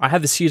Harry. I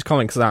have this huge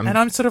comment because And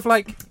I'm sort of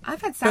like,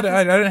 I've had but South.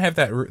 I don't have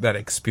that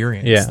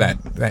experience, Yeah.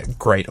 that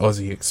great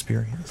Aussie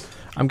experience.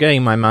 I'm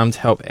getting my mum to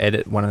help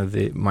edit one of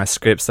my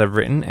scripts I've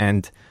written,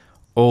 and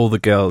all the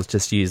girls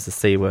just use the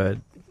C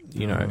word,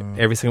 you know,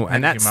 every single.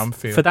 And How did that's your mum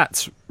feel? for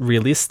that's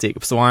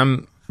realistic. So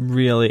I'm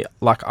really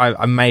like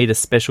I made a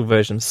special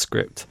version of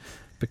script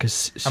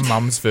because A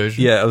mum's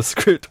version. yeah, a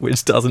script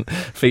which doesn't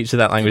feature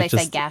that They language. say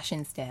Just gash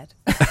instead.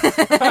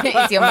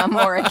 Is your mum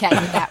more okay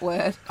with that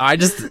word? I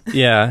just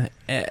yeah.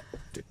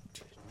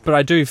 But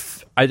I do.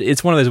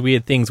 It's one of those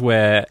weird things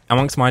where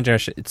amongst my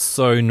generation, it's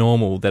so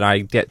normal that I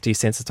get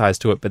desensitized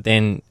to it. But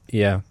then,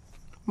 yeah,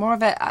 More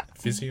of a.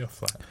 Fizzy or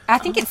flat? I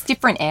think it's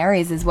different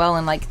areas as well,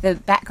 and like the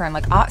background.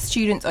 Like art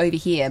students over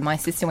here, my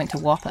sister went to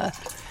Whopper.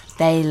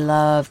 They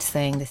loved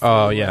saying this.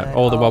 oh yeah,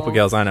 all the Whopper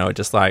girls I know are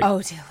just like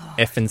Oh dear Lord.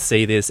 F and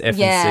C this, F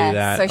Yeah, and C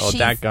that. so Oh, she's-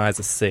 that guy's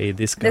a C.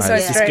 This They're guy, so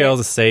this straight. girl's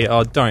a C.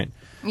 Oh, don't.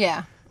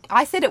 Yeah.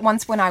 I said it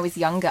once when I was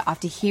younger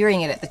after hearing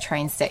it at the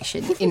train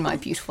station in my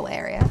beautiful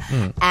area.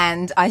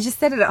 And I just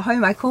said it at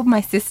home. I called my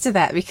sister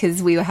that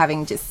because we were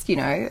having just, you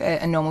know,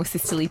 a normal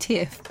sisterly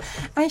tiff.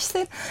 And she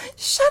said,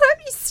 shut up,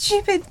 you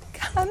stupid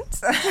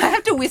cunt. I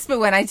have to whisper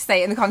when I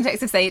say it in the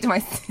context of saying it to my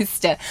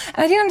sister. And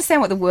I didn't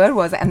understand what the word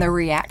was. And the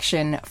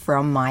reaction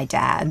from my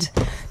dad,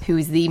 who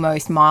is the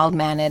most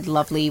mild-mannered,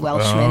 lovely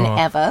Welshman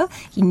ever.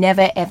 He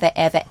never, ever,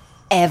 ever,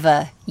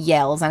 ever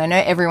yells. And I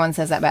know everyone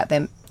says that about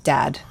them.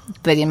 Dad,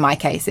 but in my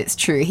case it's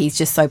true. He's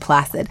just so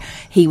placid.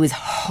 He was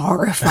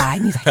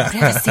horrified. He's like,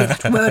 I'll never say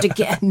that word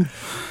again.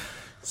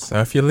 So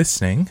if you're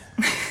listening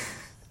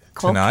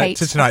Call Kate.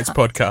 to tonight's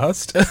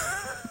podcast,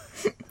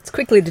 It's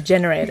quickly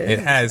degenerated. it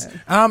has.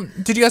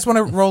 Did you guys want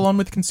to roll on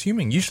with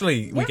consuming?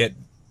 Usually we get.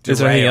 Is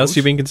there anything else derailed.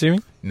 you've been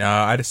consuming? No,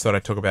 I just thought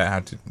I'd talk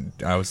about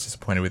I was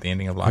disappointed with the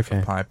ending of Life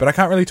Okay. of Pi, but I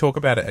can't really talk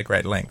about it at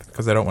great length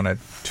because I don't want to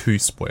too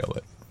spoil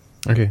it.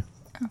 Okay.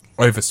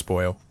 Over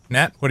spoil.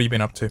 Nat, what have you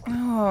been up to?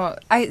 Oh,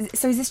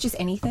 so is this just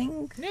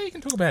anything? Yeah, you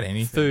can talk about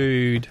anything.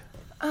 Food,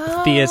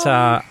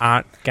 theatre,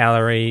 art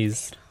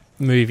galleries,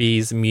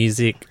 movies,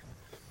 music.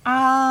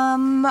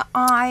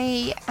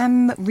 I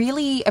am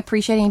really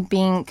appreciating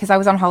because I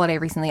was on holiday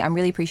recently. I'm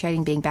really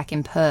appreciating being back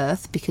in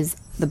Perth because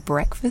the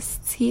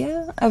breakfasts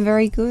here are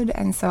very good,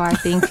 and so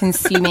I've been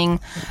consuming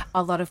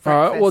a lot of All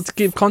breakfast. right. Well, to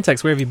give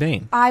context, where have you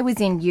been? I was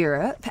in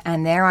Europe,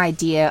 and their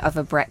idea of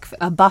a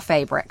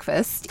buffet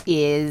breakfast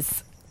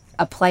is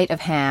a plate of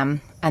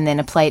ham, and then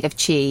a plate of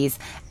cheese,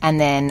 and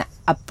then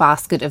a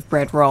basket of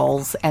bread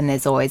rolls, and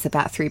there's always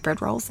about 3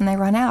 bread rolls, and they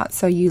run out.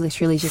 So you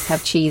literally just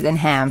have cheese and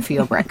ham for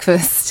your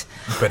breakfast.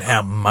 But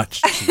how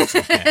much cheese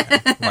you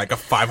have? Like a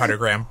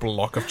 500-gram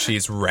block of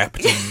cheese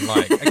wrapped in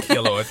like a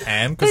kilo of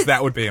ham? Because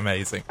that would be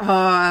amazing.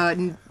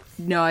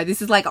 No,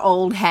 this is like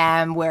old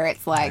ham where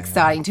it's like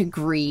starting to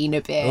green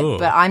a bit. Ooh.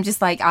 But I'm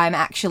just like, I'm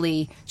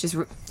actually just,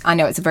 I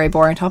know it's a very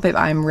boring topic, but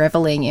I'm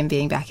reveling in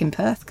being back in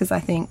Perth because I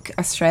think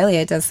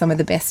Australia does some of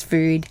the best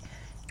food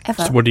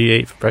ever. So what do you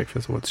eat for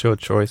breakfast? What's your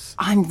choice?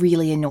 I'm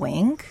really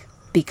annoying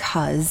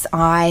because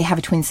I have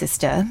a twin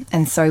sister,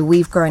 and so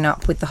we've grown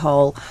up with the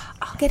whole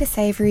I'll get a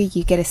savoury,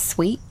 you get a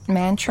sweet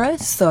mantra.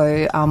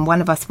 So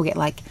one of us will get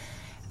like,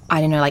 I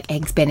don't know, like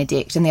eggs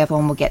Benedict, and the other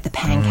one will get the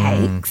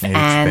pancakes. eggs and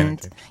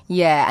Benedict.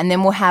 yeah, and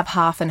then we'll have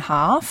half and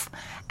half.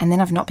 And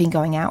then I've not been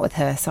going out with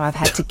her, so I've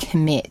had to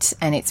commit,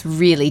 and it's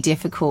really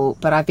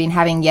difficult. But I've been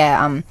having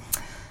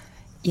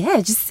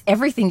just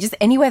everything, just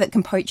anywhere that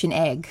can poach an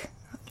egg.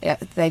 Yeah,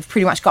 they've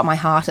pretty much got my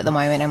heart at the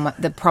moment, and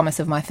the promise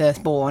of my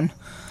firstborn.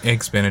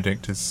 Eggs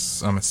Benedict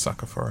is, I'm a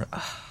sucker for it.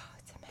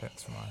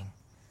 That's mine.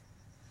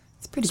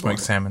 It's pretty Smoked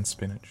good. salmon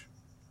spinach.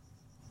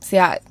 See,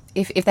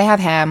 if they have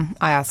ham,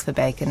 I ask for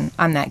bacon.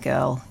 I'm that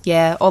girl.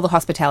 Yeah, all the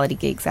hospitality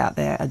geeks out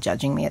there are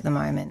judging me at the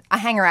moment. I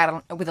hang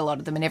around with a lot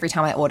of them, and every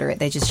time I order it,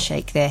 they just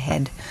shake their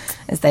head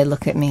as they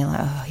look at me like,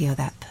 oh, you're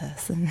that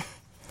person.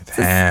 It's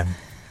ham.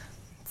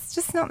 It's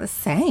just not the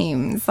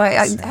same. It's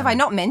like, have I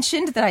not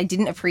mentioned that I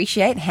didn't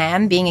appreciate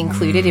ham being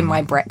included in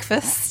my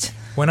breakfast?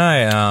 When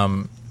I,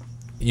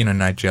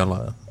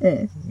 Nigella,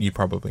 you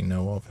probably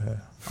know of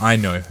her. I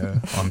know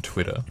her on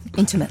Twitter.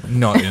 Intimately.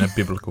 Not in a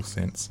biblical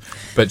sense.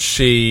 But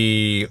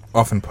she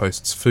often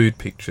posts food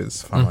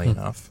pictures, funnily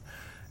enough,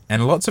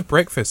 and lots of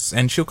breakfasts.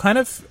 And she'll kind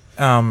of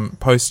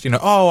post,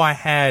 I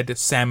had smoked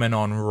salmon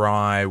on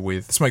rye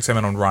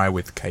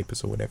with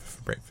capers or whatever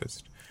for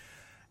breakfast.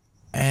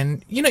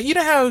 And, you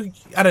know how,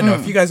 I don't know,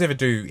 if you guys ever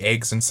do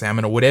eggs and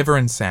salmon or whatever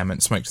in salmon,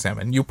 smoked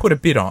salmon, you'll put a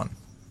bit on.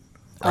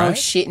 Right? Oh,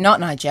 shit. Not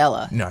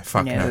Nigella. No,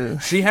 fuck no.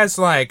 She has,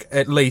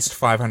 at least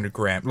 500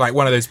 grams. Like,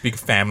 one of those big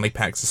family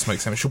packs of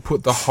smoked salmon. She'll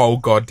put the whole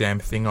goddamn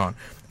thing on.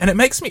 And it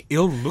makes me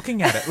ill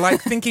looking at it.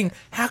 Like, thinking,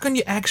 how can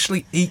you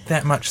actually eat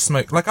that much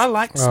smoked? Like, I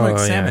like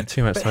smoked salmon.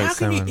 Too much smoked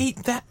salmon. How can you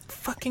eat that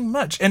fucking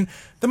much? And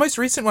the most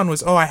recent one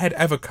was, I had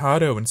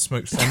avocado and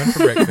smoked salmon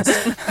for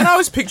breakfast. And I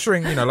was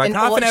picturing, half an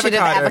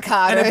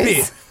avocado and a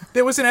bit.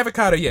 There was an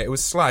avocado, it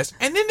was sliced,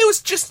 and then there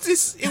was just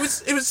this.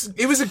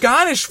 It was a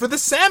garnish for the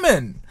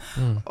salmon.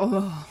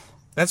 Oh,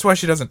 that's why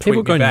she doesn't tweet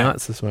People go me back.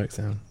 nuts for smoked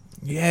salmon.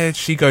 Yeah,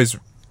 she goes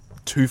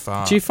too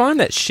far. Do you find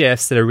that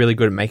chefs that are really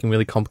good at making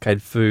really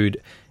complicated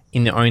food,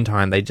 in their own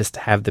time, they just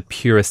have the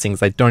purest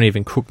things? They don't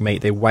even cook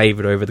meat; they wave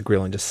it over the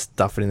grill and just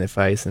stuff it in their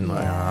face. And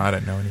I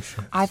don't know any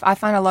chefs. I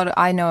find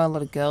I know a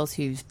lot of girls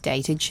who've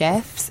dated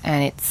chefs,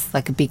 and it's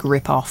like a big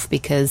rip off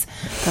because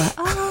they're like,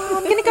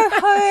 I'm going to go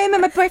home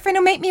and my boyfriend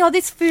will make me all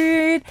this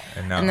food.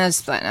 And they're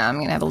just like, no, I'm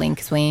going to have a lean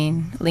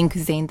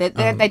cuisine.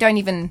 They don't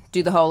even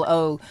do the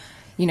whole,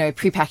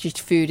 prepackaged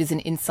food is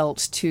an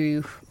insult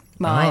to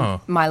my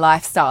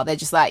lifestyle. They're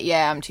just like,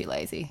 yeah, I'm too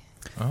lazy.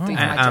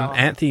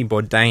 Anthony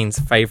Bourdain's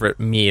favourite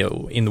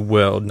meal in the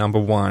world, number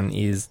one,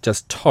 is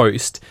just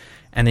toast,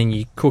 and then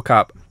you cook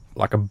up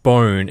like a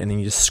bone, and then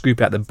you just scoop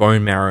out the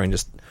bone marrow and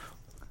just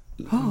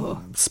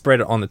spread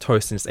it on the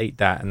toast and just eat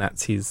that, and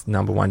that's his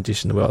number one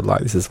dish in the world.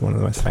 Like, this is one of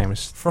the most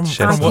famous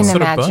chefs. I can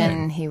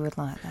imagine he would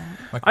like that.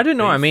 Like I don't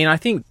know. I mean, I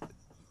think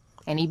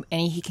any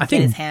he can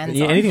get his hands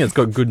on. Anything that's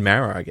got good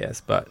marrow, I guess.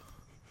 But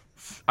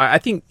I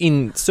think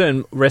in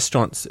certain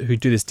restaurants who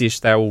do this dish,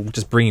 they will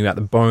just bring you out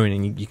the bone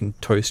and you can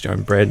toast your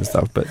own bread and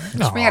stuff. But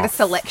just bring out a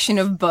selection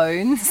of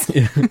bones.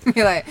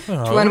 You're like, which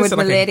one would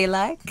my lady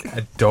like?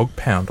 A dog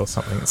pound or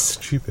something. It's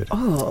stupid.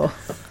 Oh.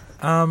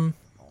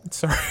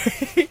 Sorry.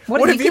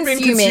 What have you been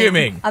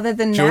consuming? Other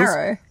than Jules?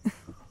 marrow?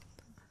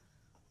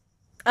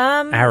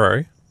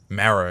 Arrow?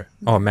 Marrow.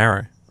 Oh,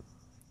 marrow.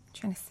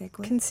 Trying to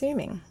segue.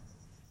 Consuming.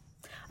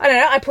 I don't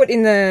know. I put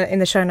in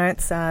the show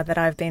notes that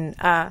I've been...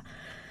 I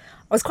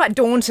was quite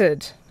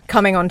daunted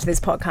coming onto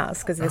this podcast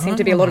because there seemed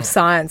to be a lot of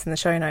science in the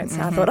show notes.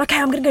 So I thought, okay,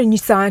 I'm going to go to New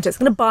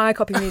Scientist. I'm going to buy a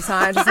copy of New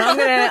Scientist. I'm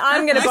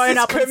going to bone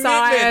up with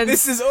science.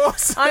 This is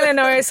awesome. I'm going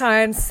to know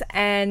science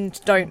and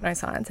don't know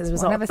science as a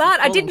result. But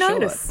I did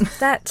notice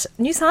that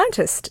New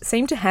Scientist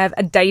seemed to have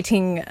a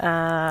dating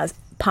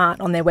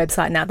part on their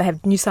website now. They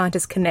have New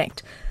Scientist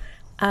Connect,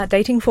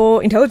 dating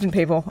for intelligent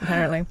people,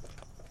 apparently.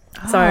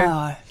 So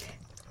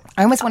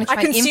I almost want to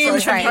try and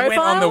infiltrate. Went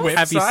on the website.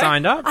 Have you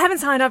signed up? I haven't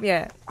signed up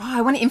yet. Oh,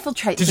 I want to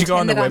infiltrate. Did you go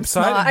on the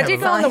website? I did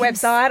go on the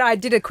website. I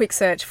did a quick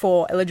search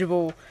for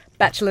eligible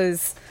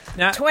bachelors,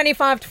 now,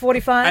 25 to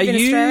 45 in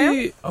Australia. Are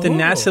you the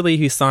Natalie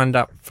who signed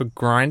up for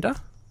Grindr?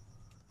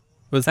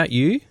 Was that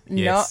you?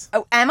 Yes.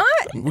 No. Oh, am I?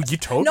 Well, you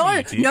told me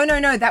you did.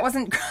 No. That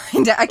wasn't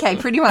Grindr. Okay,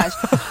 pretty much.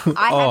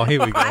 Here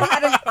we go.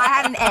 I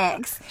had an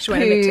ex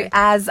who,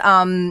 as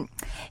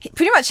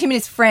pretty much him and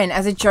his friend,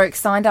 as a joke,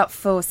 signed up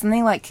for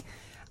something like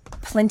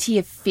Plenty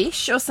of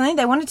Fish or something.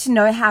 They wanted to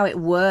know how it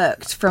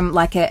worked from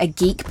like a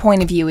geek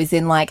point of view, as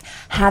in like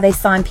how they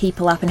sign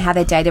people up and how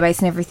their database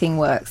and everything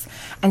works.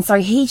 And so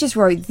he just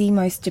wrote the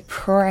most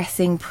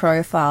depressing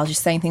profile,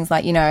 just saying things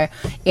like,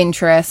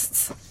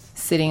 interests,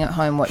 sitting at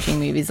home watching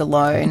movies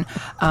alone.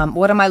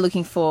 What am I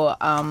looking for?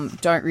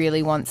 Don't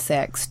really want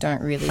sex,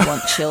 don't really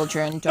want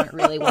children, don't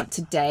really want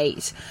to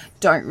date,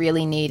 don't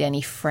really need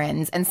any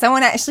friends. And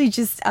someone actually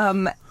just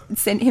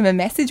sent him a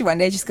message one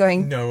day just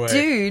going, no way.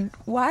 Dude,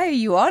 why are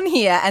you on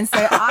here? And so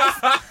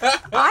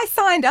I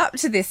signed up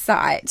to this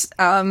site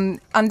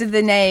under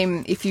the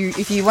name, if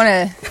you want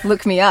to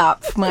look me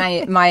up,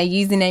 my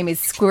username is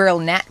Squirrel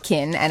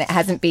Natkin, and it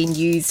hasn't been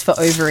used for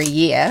over a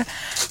year.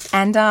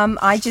 And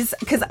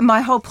because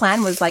my whole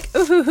plan was like,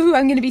 ooh,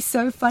 I'm going to be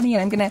so funny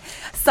and I'm going to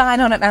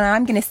sign on it and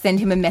I'm going to send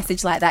him a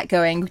message like that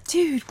going,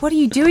 dude, what are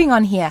you doing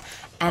on here?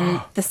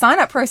 And the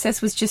sign-up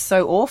process was just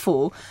so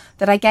awful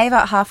that I gave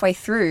up halfway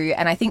through,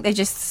 and I think they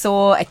just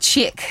saw a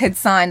chick had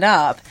signed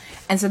up,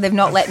 and so they've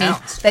not let me.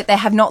 They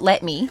have not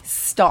let me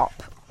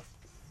stop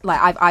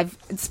like I've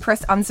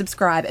pressed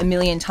unsubscribe a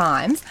million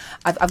times.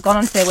 I've gone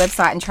onto their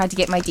website and tried to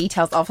get my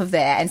details off of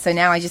there, and so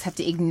now I just have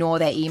to ignore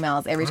their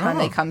emails every time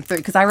they come through,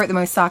 because I wrote the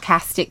most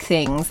sarcastic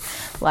things,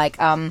 like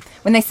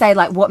when they say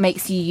like what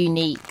makes you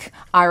unique,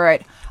 I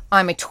wrote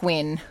I'm a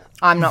twin.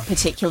 I'm not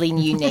particularly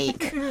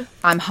unique.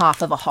 I'm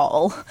half of a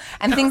whole.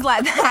 And things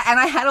like that. And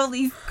I had all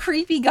these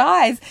creepy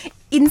guys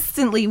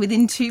instantly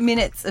within 2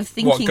 minutes of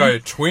thinking... What, go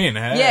twin,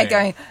 hey? Yeah,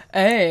 going,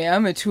 hey,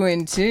 I'm a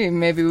twin too.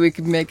 Maybe we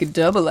could make a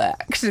double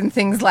act and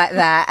things like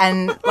that.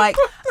 And, like,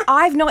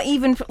 I've not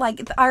even...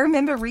 Like, I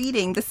remember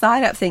reading the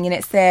sign-up thing and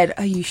it said,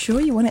 are you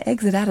sure you want to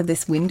exit out of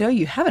this window?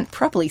 You haven't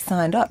properly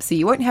signed up, so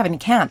you won't have an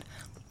account.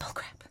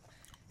 Bullcrap.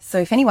 So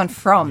if anyone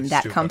from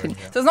that company...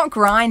 So it's not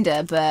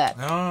Grindr, but...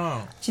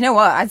 Oh. Do you know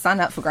what? I'd sign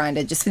up for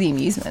Grindr just for the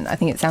amusement. I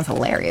think it sounds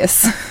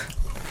hilarious.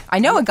 I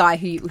know a guy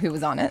who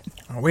was on it.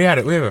 We have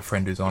a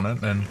friend who's on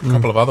it, and a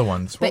couple of other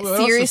ones. But What else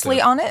is seriously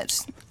there? on it?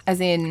 As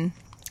in...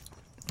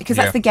 Because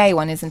Yeah. that's the gay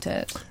one, isn't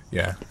it?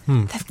 Yeah.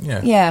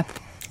 Yeah. Yeah.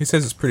 He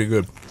says it's pretty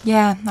good.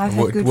 Yeah, I've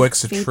had It good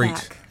works a feedback.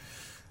 treat.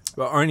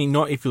 But only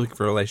not if you're looking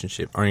for a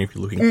relationship. Only if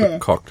you're looking for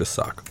cock to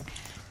suck.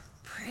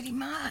 Pretty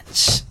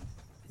much.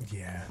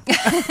 Yeah.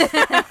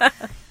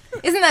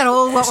 Isn't that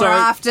all what we're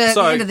after at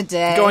the end of the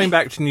day? Going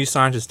back to New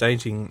Scientist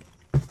dating,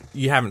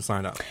 you haven't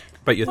signed up,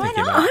 but you're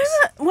thinking about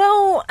it.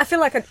 Well, I feel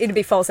like it'd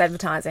be false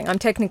advertising. I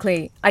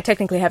technically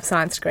have a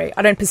science degree.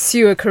 I don't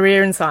pursue a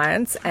career in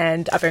science,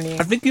 and I've only...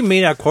 I think you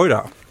meet our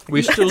quota.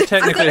 We're still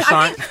technically a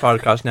science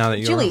podcast now that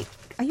you're... Julie,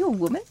 are you a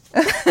woman?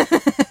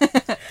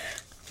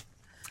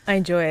 I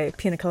enjoy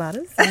pina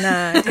coladas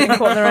and getting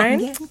caught in the rain.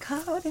 Getting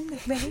caught in the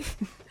rain.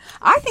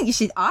 I think you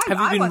should...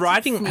 Have you been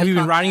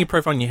writing your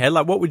profile in your head?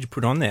 Like, what would you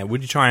put on there?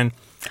 Would you try and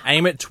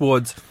aim it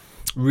towards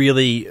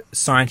really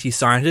sciencey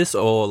scientists,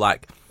 or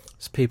like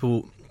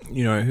people,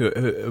 you know,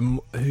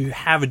 who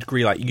have a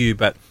degree like you,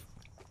 but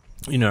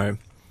you know,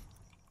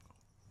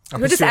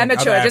 We're just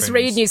amateur, just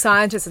read New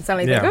Scientist and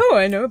suddenly think, oh,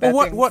 I know about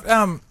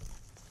things.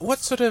 What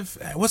sort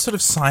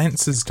of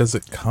sciences does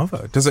it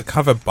cover? Does it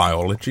cover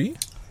biology?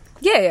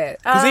 Yeah.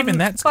 Because even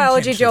that's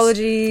biology, contentious.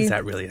 geology. is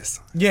that really a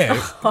Yeah,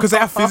 because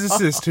our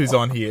physicist who's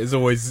on here is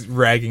always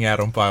ragging out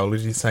on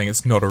biology, saying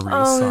it's not a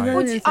real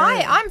science.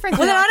 I'm friends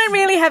Well, with... then I don't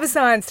really have a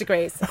science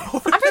degree. So.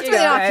 I'm friends with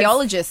an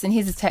archaeologist, and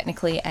his is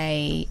technically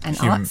an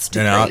arts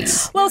degree.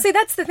 Well, see,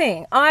 that's the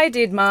thing. I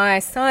did my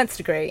science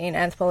degree in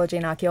anthropology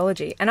and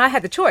archaeology, and I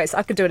had the choice.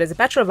 I could do it as a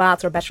Bachelor of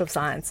Arts or a Bachelor of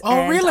Science. Oh,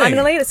 and really? I'm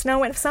an elitist, and I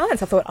went for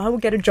science. I thought I would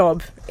get a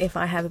job if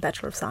I have a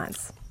Bachelor of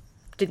Science.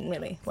 Didn't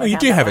really. Well, you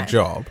do have a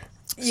job.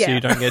 Yeah, so you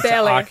don't get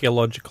barely. to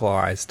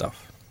archaeologicalize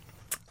stuff.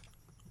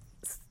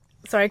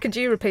 Sorry, could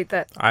you repeat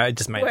that? I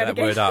just made Word that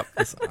again. word up.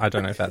 I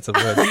don't know if that's a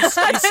word. You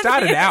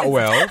started out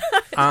well.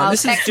 This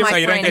is text Jim, my so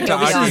you don't friend get to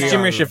who'll be argue. on this it. is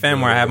Jimmerish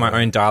FM, where I have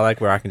my own dialect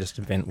where I can just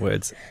invent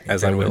words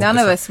as I will. None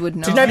of us would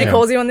know. Nobody Yeah.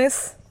 calls you on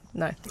this?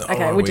 No.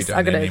 Okay, Oh, we we just. don't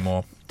I got to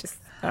anymore. just.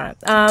 All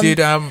right. Did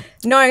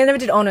No, I never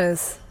did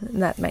honours,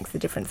 and that makes the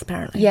difference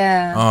apparently.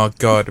 Yeah. oh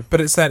god, but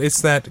it's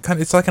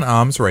like an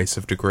arms race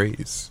of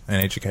degrees and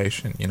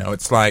education. You know,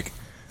 it's like,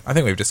 I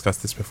think we've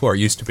discussed this before. It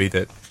used to be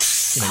that,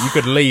 you know, you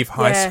could leave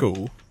high Yeah.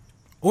 school,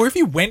 or if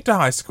you went to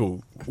high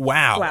school,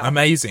 wow,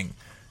 amazing.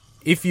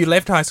 If you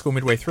left high school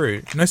midway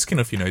through, no skin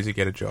off your nose, you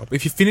get a job.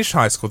 If you finished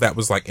high school, that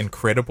was like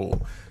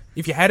incredible.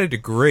 If you had a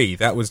degree,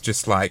 that was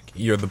just like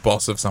you're the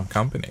boss of some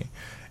company.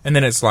 And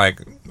then it's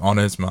like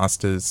honours,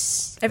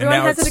 masters. and Everyone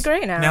now has a it's-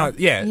 degree now.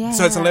 Yeah,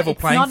 so it's a level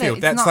it's playing not a- field.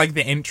 it's That's not- like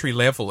the entry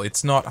level.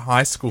 It's not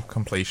high school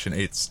completion.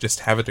 It's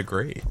just have a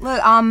degree.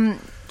 Look,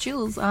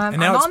 Jules, I'm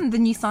now it's- on the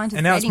New Scientist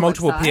And now it's dating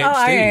multiple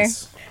website.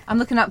 PhDs. I'm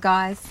looking up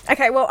guys.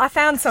 Okay, well, I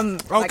found some.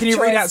 Oh, like, can you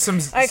read choice- out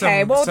some?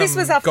 Okay, well, this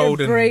was after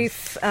golden... a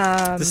brief.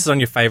 This is on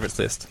your favourites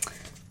list.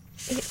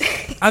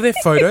 Are there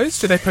photos?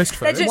 Do they post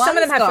photos? Some of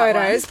them One's have got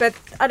photos, but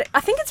I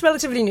think it's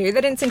relatively new.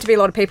 There didn't seem to be a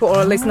lot of people, or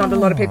at least not a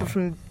lot of people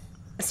from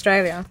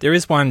Australia. There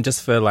is one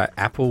just for like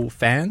Apple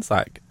fans,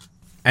 like,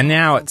 and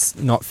now it's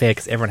not fair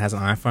because everyone has an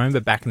iPhone.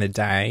 But back in the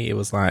day, it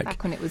was like,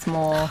 Back when it was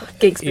more...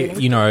 Geek speaking.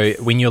 you know,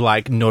 when you're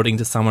like nodding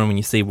to someone when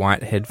you see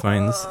white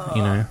headphones,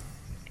 you know.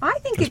 I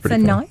think That's it's a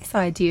pretty cool. nice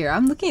idea.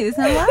 I'm looking at this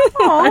and I'm like,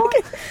 oh, I'm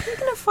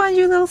going to find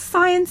you a little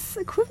science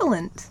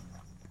equivalent.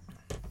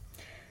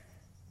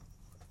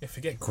 Yeah,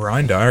 forget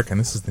Grindr. I reckon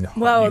this is the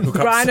Well, new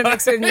hookup Grindr site.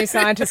 mixed with New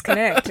Scientist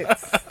Connect.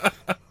 It's,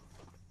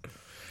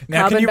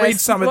 Now, can you read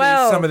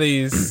carbon-based- some of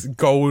these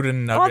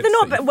golden nuggets? they're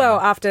not. that you Well,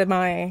 found? after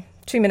my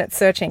 2 minutes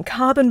searching,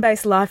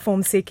 carbon-based life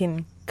form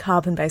seeking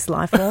carbon-based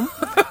life form.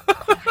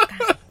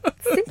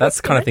 That's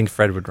the kind of thing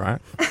Fred would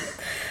write.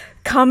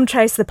 Come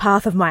trace the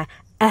path of my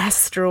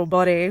astral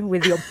body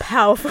with your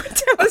powerful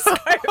telescope.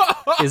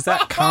 Is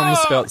that cum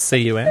spelled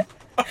C-U-M?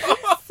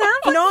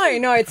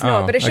 No, it's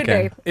not, but it should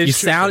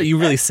be. You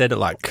really said it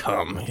like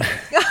cum.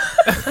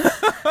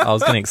 I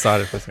was getting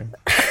excited for a second.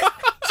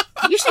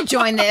 You should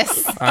join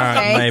this. All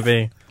right,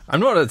 maybe. I'm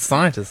not a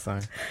scientist though.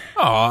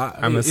 Oh,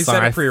 I'm a is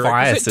that a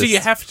prerequisite? Do you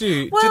scientist. have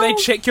to? do Well, they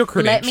check your Let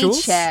credentials?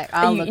 me check.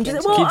 I'll look into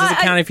it. Well, Does it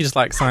I- count if you just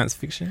like science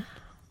fiction?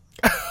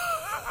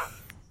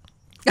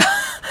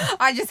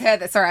 I just heard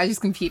that. Sorry, I just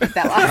computed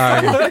that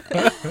last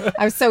time.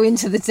 I was so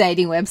into the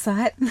dating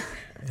website.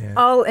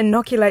 I'll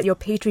inoculate your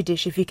petri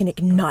dish if you can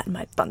ignite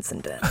my Bunsen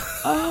burner.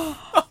 I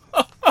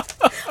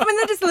mean,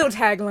 they're just little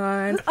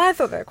taglines. I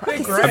thought they were quite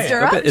They're great.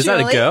 Sister up, Is that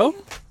a Julie. girl?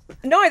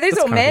 No, these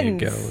are all men.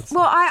 Well,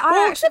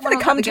 I actually except for the want to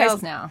look cum at the girls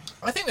chase- now.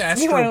 I think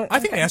the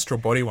wanna- astral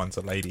body one's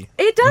a lady.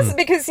 It does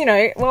because,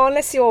 well,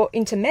 unless you're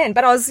into men.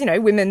 But I was,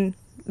 women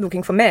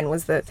looking for men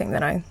was the thing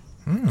that I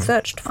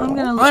searched for. I'm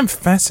gonna look. I'm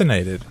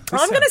fascinated.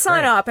 I'm going to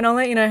sign up and I'll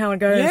let you know how it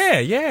goes.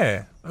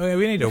 Yeah. We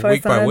need a If I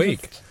week by sign,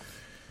 week. just-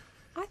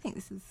 I think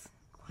this is.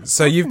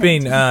 So you've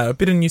been a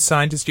bit of new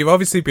scientist. You've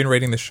obviously been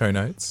reading the show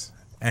notes.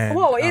 And,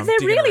 Whoa, they're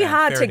digging really around,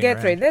 hard to ferreting get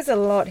through. around. There's a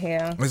lot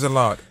here. There's a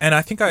lot, and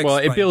I think I. Well, it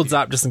explained builds to you-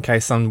 up just in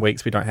case some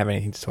weeks we don't have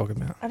anything to talk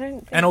about. I don't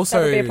think and that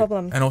also, would be a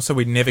problem. and also,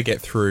 we never get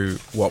through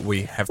what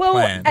we have Well,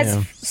 planned. as-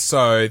 Yeah.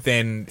 So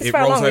then As it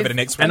far rolls along over we've- to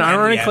next week. And we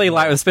ironically, have-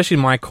 like especially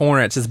in my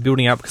corner, it's just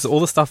building up because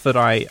all the stuff that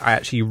I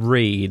actually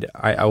read,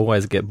 I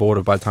always get bored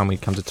of by the time we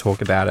come to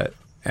talk about it.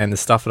 And the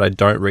stuff that I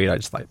don't read, I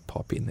just like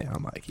pop in there.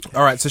 I'm like, yeah.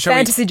 all right. So shall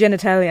Fantasy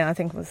genitalia, I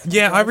think was. we?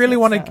 Yeah, I really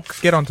want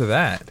to get onto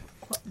that.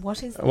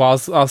 What is? Well, I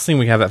was thinking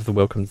we have that for the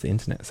welcome to the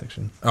internet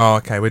section. Oh,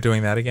 okay. We're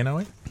doing that again, are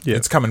we? Yeah.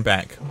 It's coming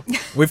back.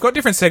 We've got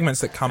different segments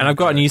that come. And I've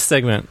got a go. new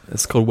segment.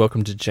 It's called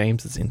Welcome to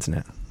James's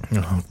Internet.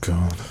 Oh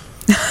God.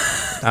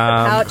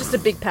 Just a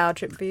big power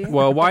trip for you.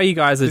 Well, while you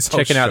guys are This whole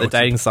checking out show the is-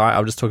 dating site,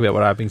 I'll just talk about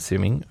what I've been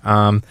consuming.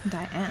 I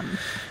am.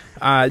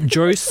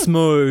 Joe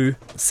Smo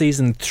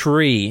season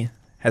 3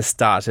 has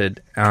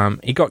started.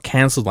 It got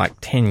cancelled like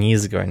 10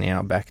 years ago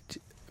now, back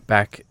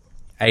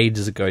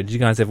ages ago. Did you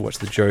guys ever watch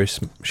the Joe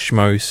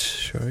Schmo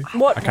show?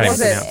 What I can't was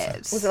even it?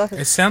 pronounce Was it like a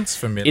It sounds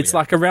familiar. It's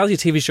like a reality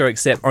TV show,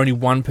 except only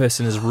one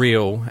person is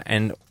real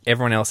and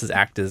everyone else is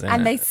actors.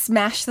 And they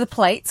smash the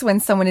plates when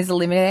someone is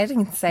eliminated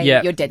and say,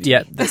 "You're dead to yeah,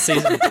 me." that's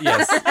season.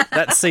 Yes,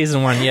 that's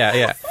season 1.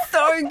 Yeah.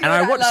 So good. And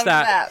I watched love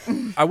that.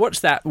 I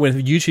watched that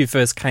when YouTube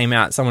first came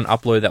out. Someone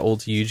uploaded that all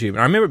to YouTube, and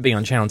I remember it being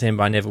on Channel 10,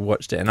 but I never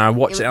watched it. And I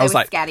watched it. And I was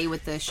like, scatty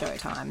with the show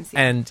times.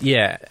 and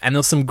there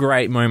was some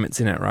great moments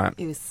in it, right?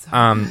 it was so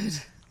good.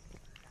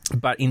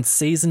 But in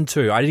season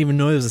 2, I didn't even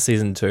know there was a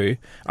season 2.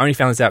 I only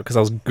found this out because I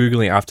was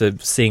Googling after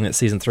seeing that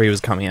season 3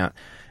 was coming out.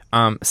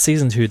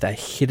 Season 2, they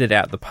hit it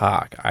out the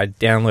park. I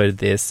downloaded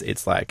this.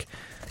 It's like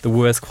the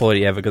worst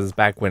quality ever because it's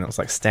back when it was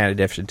like standard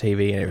definition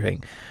TV and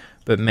everything.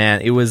 But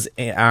man, it was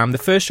the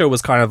first show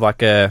was kind of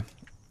like a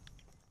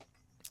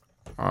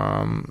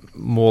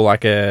more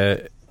like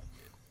a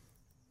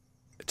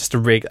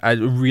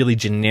really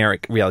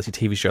generic reality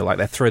TV show. Like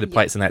they throw the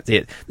plates and that's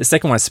it. The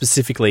second one is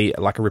specifically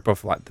like a rip-off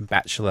of like The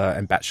Bachelor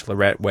and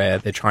Bachelorette, where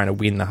they're trying to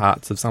win the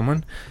hearts of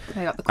someone.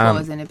 They got the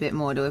claws in a bit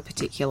more to a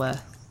particular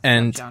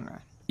And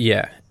genre.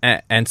 yeah,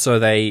 and so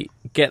they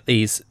get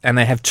these, and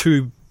they have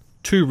two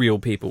real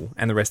people,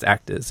 and the rest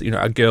actors.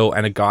 A girl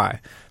and a guy.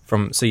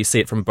 So you see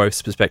it from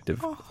both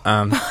perspectives.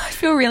 I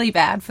feel really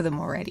bad for them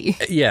already.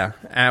 Yeah,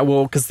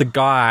 well, because the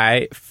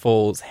guy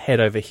falls head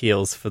over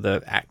heels for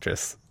the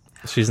actress.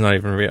 She's not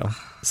even real.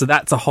 So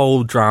that's a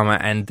whole drama,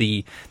 and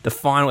the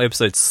final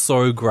episode's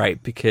so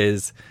great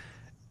because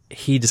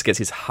he just gets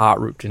his heart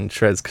ripped in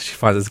shreds because she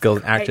finds this girl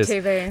an actress.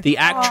 TV. The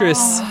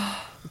actress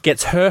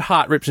gets her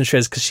heart ripped in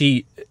shreds because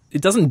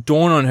it doesn't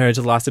dawn on her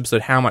until the last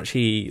episode how much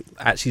he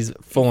actually's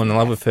fallen in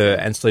love with her,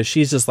 and so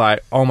she's just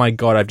like, oh my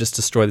God, I've just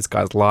destroyed this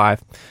guy's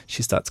life.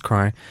 She starts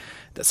crying.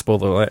 That's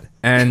spoiler alert.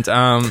 And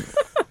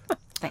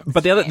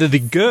but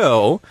the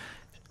girl,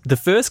 the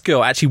first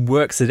girl actually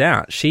works it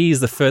out. She's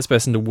the first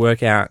person to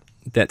work out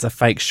that's a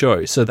fake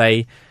show. So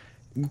they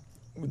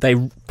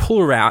pull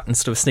her out and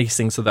sort of sneak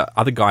things so the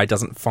other guy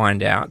doesn't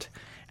find out.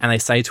 And they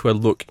say to her,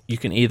 look, you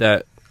can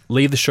either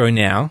leave the show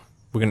now,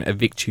 we're going to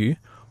evict you,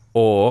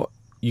 or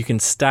you can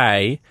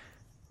stay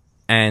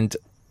and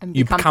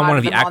you become become part one of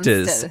of the the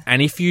actors. monster.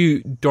 And if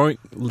you don't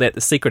let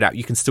the secret out,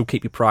 you can still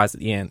keep your prize at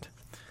the end.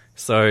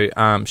 So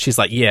she's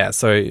like, yeah.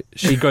 So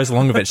she goes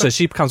along with it. So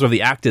she becomes one of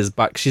the actors,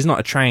 but she's not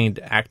a trained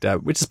actor,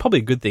 which is probably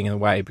a good thing in a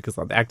way because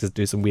like the actors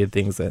do some weird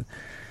things that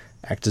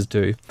actors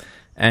do.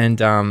 And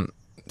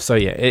so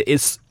yeah,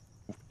 it's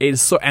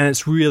so, and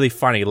it's really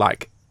funny.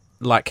 Like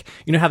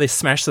how they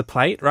smash the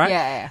plate, right?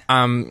 Yeah.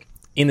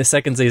 In the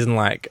second season,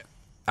 like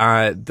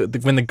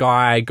when the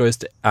guy goes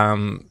to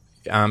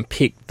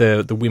pick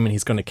the women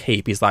he's going to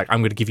keep, he's like, I'm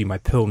going to give you my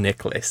pearl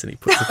necklace, and he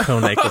puts the pearl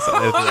necklace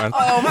on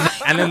everyone.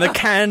 And then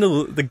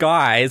the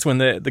guys, when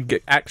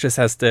the actress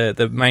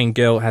the main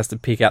girl has to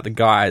pick out the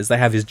guys, they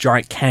have this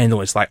giant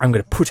candle. It's like, I'm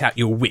going to put out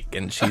your wick,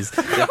 and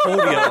they're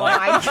holding it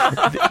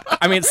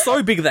like, I mean, it's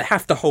so big they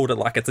have to hold it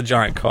like it's a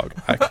giant cock.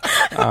 Like,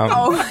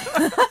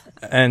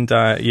 and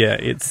yeah,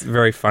 it's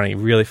very funny,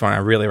 really funny. I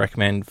really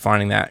recommend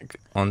finding that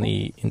on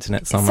the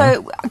internet somewhere.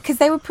 So, because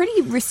they were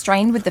pretty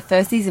restrained with the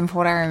first season, from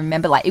what I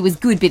remember, like it was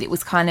good, but it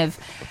was kind of,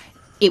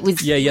 it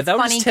was Yeah, they were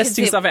funny just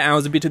testing 'cause stuff out. I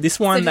was a bit. This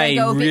one, they they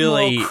go a bit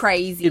really more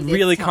crazy It this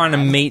really kind of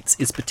time. meets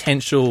its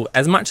potential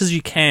as much as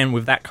you can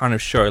with that kind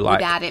of show. Like,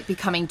 without it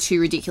becoming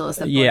too ridiculous.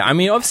 yeah, I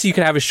mean, obviously you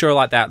could have a show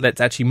like that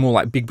that's actually more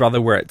like Big Brother,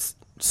 where it's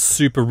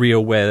super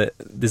real where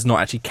there's not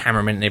actually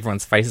cameramen in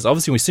everyone's faces.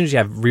 Obviously, as soon as you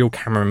have real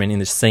cameramen in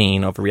the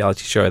scene of a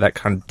reality show, that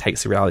kind of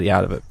takes the reality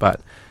out of it. But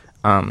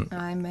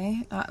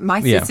my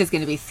Yeah. sister's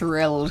going to be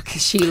thrilled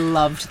because she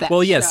loved that.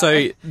 well, yeah. show.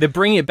 So they're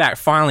bringing it back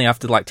finally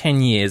after like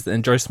 10 years,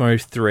 and Joe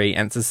Smo 3,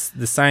 and it's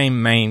the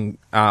same main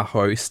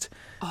host.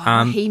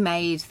 He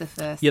made the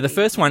first. Yeah, the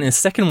first one and the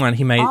second one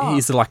he made.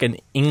 He's like an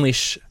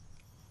English,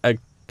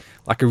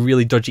 like a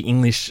really dodgy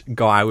English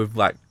guy with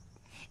like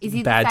Is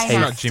he bad the same teeth.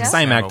 Not Jim actor?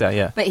 Same Savile. actor,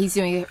 yeah. But he's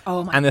doing it.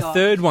 Oh my god! And the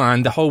third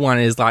one, the whole one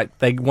is like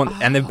they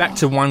want, and they're back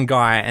to one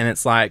guy, and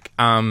it's like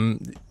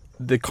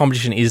the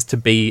competition is to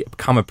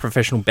become a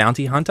professional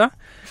bounty hunter,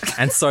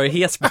 and so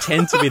he has to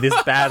pretend to be this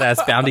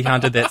badass bounty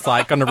hunter that's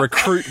like going to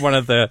recruit one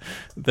of the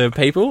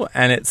people,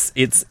 and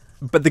it's.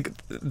 But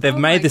they've made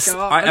my this.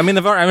 God. I mean,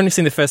 I've only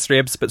seen the first 3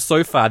 episodes, but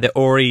so far they're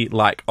already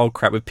like, "Oh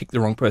crap, we've picked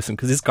the wrong person,"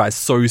 because this guy's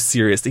so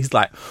serious. He's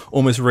like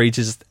almost ready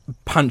to just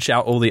punch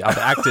out all the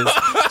other actors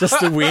just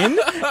to win,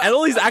 and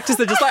all these actors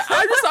are just like,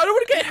 "I don't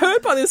want to get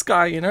hurt by this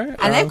guy," you know.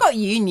 And they've got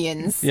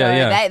unions, so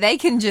yeah. they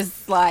can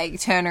just like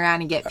turn around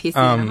and get pissy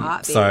in a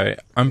heartbeat. So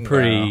I'm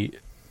pretty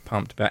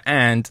pumped about.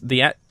 And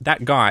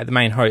that guy, the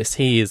main host,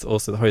 he is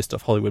also the host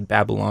of Hollywood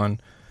Babylon,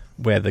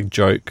 where the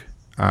joke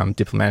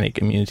diplomatic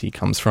immunity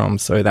comes from.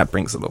 So that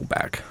brings it all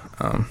back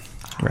There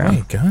around.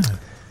 you go.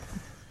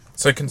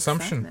 So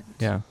consumption.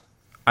 Yeah,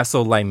 I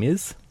saw Les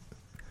Mis.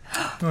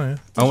 Oh, yeah.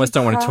 I almost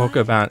don't want to talk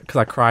about because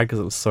I cried because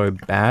it was so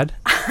bad.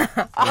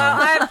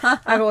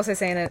 I've also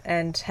seen it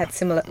and had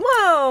similar.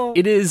 Whoa!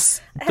 It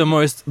is the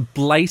most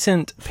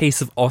blatant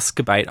piece of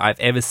Oscar bait I've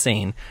ever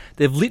seen.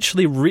 They've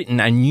literally written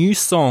a new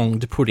song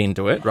to put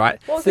into it, right?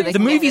 So they The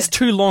can movie's get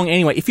too long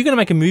anyway. If you're going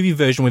to make a movie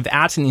version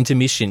without an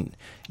intermission,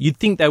 you'd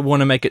think they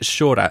want to make it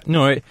shorter.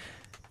 No,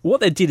 what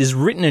they did is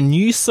written a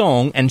new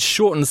song and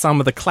shortened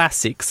some of the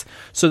classics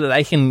so that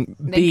they can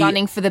They're be...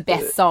 gunning for the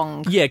best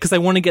song. Yeah, because they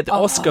want to get the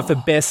Oscar for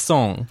best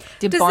song.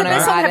 Did Does the Bono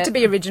best song write have it? to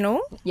be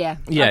original? Yeah.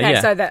 Yeah, okay,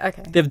 yeah. So that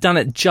okay. They've done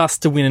it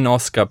just to win an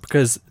Oscar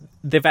because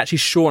they've actually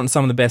shortened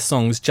some of the best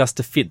songs just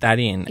to fit that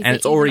in, Is and it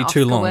it's already even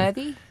too long.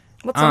 Oscar-worthy?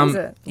 What song is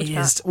it? Which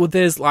part? Well,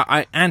 there's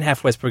like Anne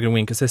Hathaway's probably going to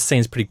win because her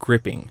scene's pretty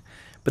gripping,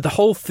 but the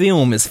whole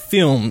film is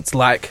filmed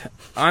like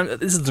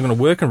this isn't going to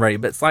work on radio,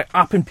 but it's like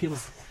up in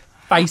people's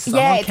faces.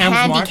 Yeah, on it's camera's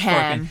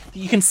handy-cam. microphone.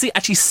 You can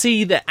actually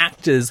see the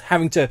actors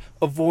having to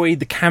avoid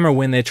the camera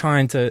when they're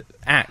trying to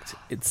act.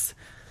 It's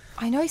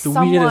I know the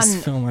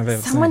weirdest film I've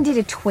ever someone seen.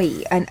 did a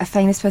tweet, and a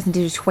famous person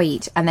did a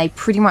tweet, and they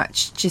pretty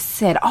much just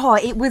said, "Oh,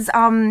 it was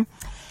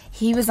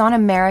he was on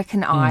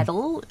American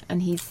Idol,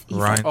 and he's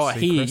Ryan Oh,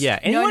 Seacrest.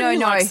 anyone no, who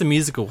no. likes the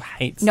musical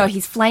hates no, it.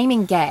 he's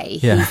flaming gay.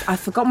 Yeah. I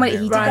forgot what he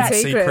did. Ryan That.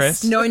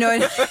 Seacrest. No.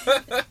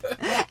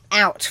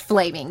 Out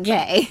flaming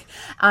gay.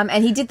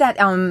 And he did that.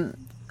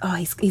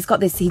 He's got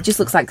this. He just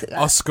looks like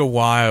Oscar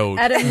Wilde.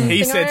 Adam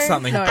he Thingo? said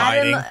something No.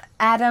 biting.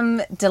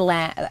 Adam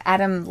Lambert.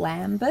 Adam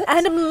Lambert.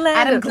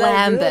 Adam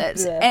Lambert.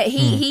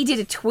 He did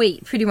a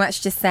tweet pretty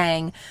much just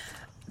saying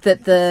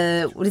that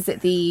the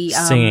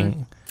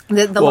Singing.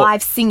 the Well,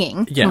 live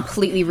singing yeah.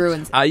 completely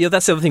ruins it. Yeah,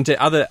 that's the other thing too.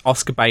 Other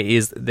Oscar bait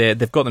is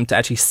they've got them to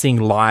actually sing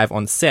live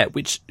on set,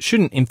 which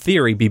shouldn't, in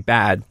theory, be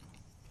bad.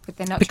 But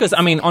they're not Because,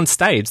 I mean, on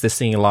stage, they're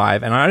singing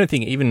live, and I don't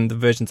think even the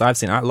versions I've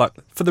seen,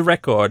 for the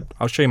record,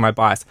 I'll show you my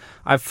bias,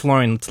 I've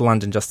flown to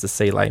London just to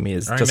see Les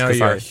Mis. I just know 'cause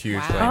you're a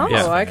huge Oh, Les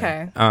Mis fan.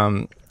 okay.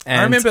 and,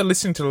 I remember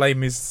listening to Les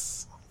Mis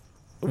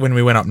when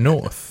we went up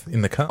north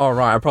in the car. Oh,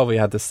 right, I probably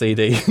had the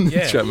CD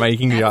Yeah.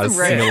 making you guys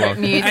That's sing road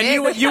along. music.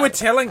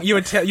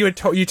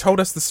 And you told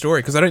us the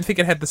story because I don't think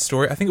it had the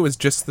story. I think it was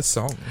just the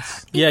songs.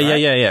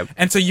 Yeah.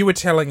 And so you were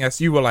telling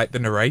us you were like the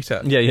narrator.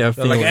 Yeah. Like,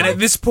 feeling and it. at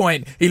this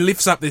point, he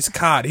lifts up this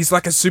cart. He's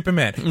like a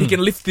Superman. He can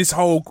lift this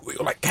whole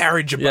like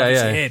carriage above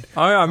his head.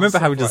 Oh, yeah, I remember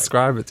how we like-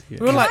 described it to you.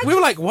 We were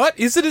like, what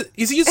is it?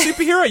 Is he a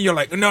superhero? You're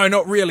like, no,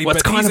 not really. Well,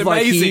 it's but kind he's of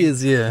like amazing. he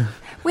is, yeah.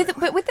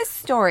 But with the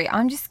story,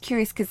 I'm just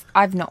curious because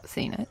I've not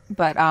seen it,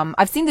 but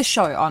I've seen the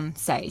show on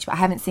stage, but I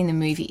haven't seen the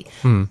movie.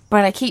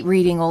 But I keep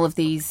reading all of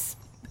these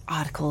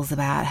articles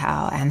about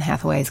how Anne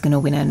Hathaway is going to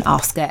win an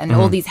Oscar and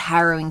all these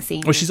harrowing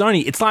scenes. Well,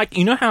 it's like,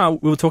 you know how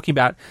we were talking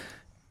about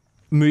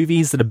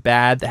movies that are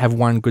bad that have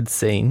one good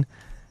scene?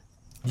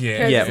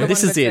 Yeah. Yeah, the well,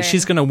 this one is good it. scene.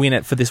 She's going to win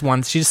it for this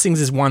one. She just sings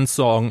this one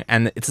song,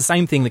 and it's the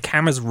same thing. The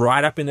camera's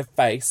right up in her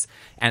face,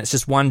 and it's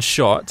just one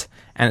shot,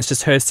 and it's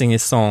just her singing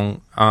this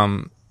song.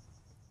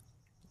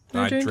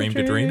 I dreamed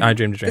a dream. I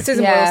dreamed a dream. The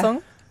Susan Yeah. Boyle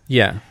song.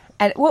 Yeah.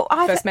 And well,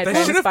 First made They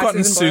famous should have by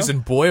gotten Susan Boyle. Susan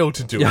Boyle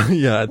to do it.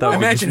 Yeah, that would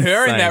be Imagine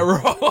her in insane. that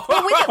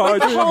role.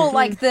 with the whole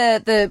like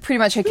the pretty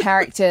much her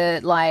character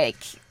like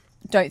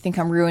don't think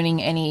I'm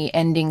ruining any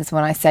endings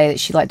when I say that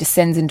she like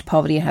descends into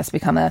poverty and has to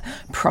become a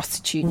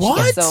prostitute. She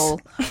What? gets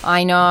all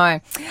I know.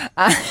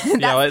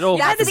 Yeah, it all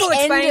That's happens. the all end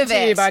explained of to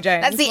you it. by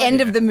James. That's the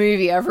end of the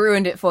movie. I've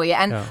ruined it for you.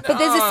 And but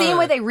there's a scene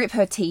where they rip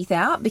her teeth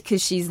out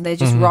because they're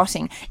just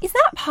rotting. Is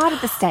that part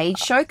of the stage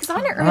show? Because I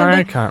don't remember.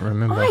 I can't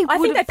remember. I think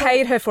would've they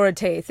paid her for her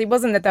teeth. It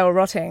wasn't that they were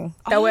rotting.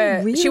 They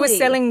Oh, She was really?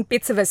 selling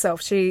bits of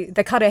herself. They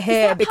cut her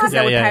hair that because part they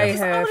of- would Yeah, pay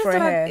yeah. I her would've for her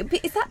thought hair. But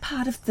is that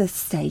part of the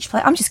stage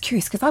play? I'm just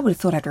curious because I would have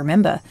thought I'd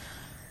remember.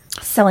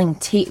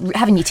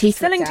 having your teeth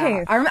Selling ripped out.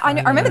 teeth. I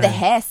remember the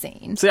hair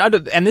scene. See,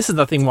 and this is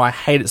the thing why I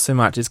hate it so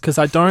much is because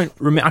I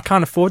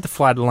can't afford to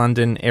fly to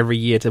London every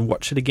year to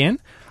watch it again.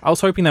 I was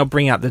hoping they'll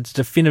bring out the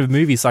definitive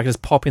movie so I can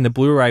just pop in the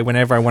Blu-ray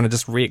whenever I want to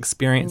just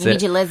re-experience You it.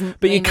 need your lesbian-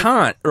 But you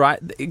can't, right?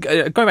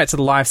 Going back to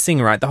the live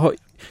sing, right?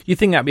 You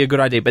think that'd be a good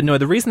idea, but no.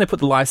 The reason they put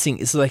the live sing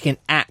is so they can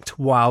act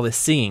while they're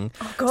singing.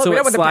 Oh, God, so we don't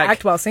it's want them like, to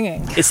act while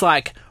singing. It's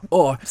like,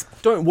 oh,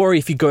 don't worry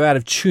if you go out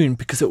of tune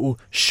because it will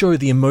show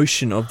the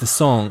emotion of the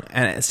song,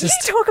 and it's You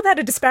just. talk about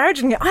it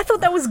disparagingly. I thought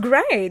that was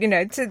great,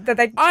 that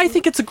they... I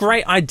think it's a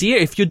great idea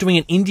if you're doing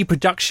an indie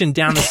production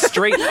down the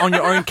street on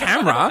your own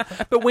camera,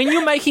 but when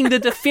you're making the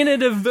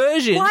definitive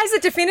version, Why is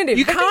it definitive?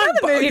 you But the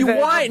can't. other movie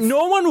Why? versions-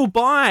 No one will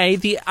buy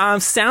the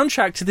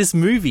soundtrack to this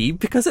movie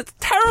because it's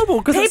terrible.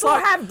 Because it's People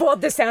like, have bought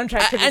the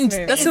soundtrack to this and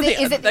movie. that's the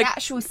thing. Is it the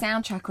actual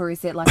soundtrack, or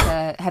is it like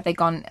have they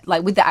gone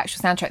like with the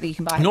actual soundtrack that you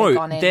can buy? Have they No,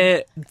 gone in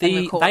they and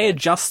recorded?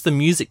 adjust the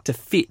music to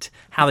fit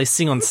how they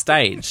sing on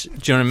stage.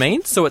 Do you know what I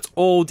mean? So it's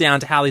all down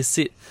to how they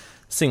sing.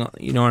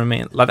 You know what I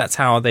mean? Like that's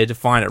how they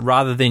define it,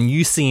 rather than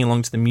you singing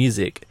along to the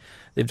music.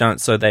 They've done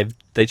it so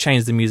they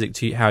changed the music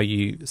to how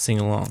you sing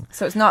along.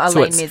 So it's not a So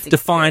lame it's music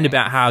defined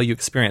experience. about how you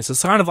experience.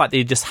 It's kind of like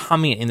they're just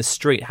humming it in the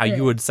street, how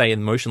you would say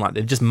in motion, like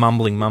they're just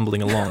mumbling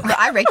along. But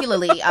I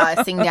regularly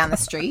sing down the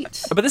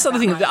street. But this other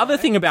thing, the other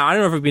thing about, I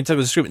don't know if we've been talking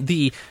about the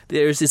script,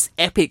 there's this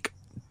epic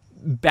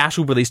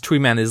battle with these two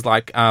men. There's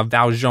like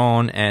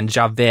Valjean and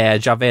Javert.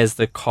 Javert's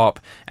the cop,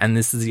 and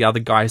this is the other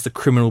guy who's the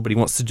criminal, but he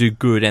wants to do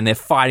good, and they're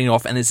fighting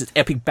off, and there's this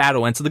epic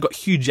battle, and so they've got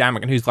Hugh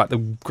Jackman, who's like the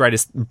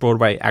greatest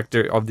Broadway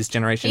actor of this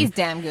generation. He's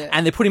damn good.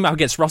 And they put him up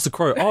against Russell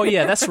Crowe. Oh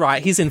yeah, that's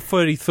right. He's in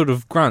 30 Foot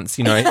of Grunts,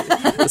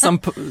 some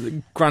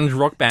grunge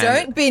rock band.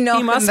 Don't be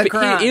knocking the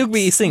grunts. He'll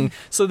be singing.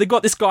 So they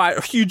got this guy,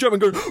 Hugh Jackman,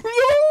 going, "No!"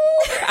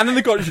 And then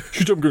they got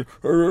Hugh Jackman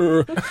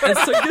going, and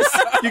so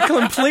you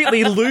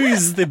completely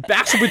lose the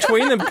battle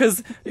between them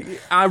because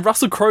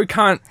Russell Crowe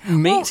can't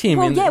meet him.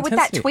 Well, in yeah, with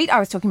that intensity. tweet I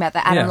was talking about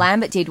that Adam Yeah.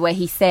 Lambert did, where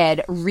he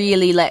said,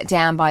 really let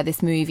down by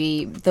this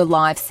movie, the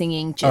live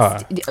singing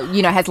just,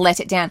 has let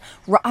it down.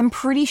 I'm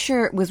pretty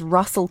sure it was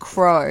Russell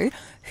Crowe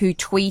who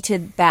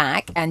tweeted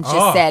back and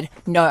just said,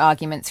 no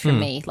arguments from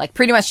me. Like,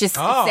 pretty much just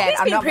said,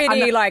 He's been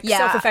pretty,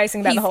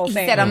 self-effacing about the whole he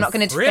thing. said, I'm not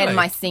going to defend Really?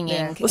 my singing.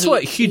 Yeah. That's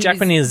what Hugh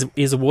Jackman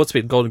is awards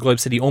with Golden Globe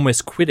said he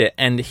almost quit it,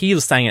 and he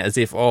was saying it as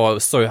if, it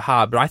was so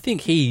hard. But I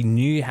think he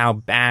knew how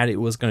bad it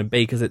was going to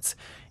be because it's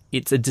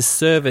a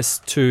disservice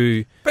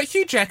to. But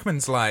Hugh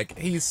Jackman's like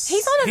he's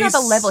on another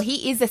level.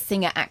 He is a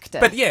singer-actor.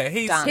 But yeah,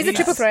 he's He's a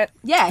triple threat.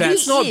 Yeah,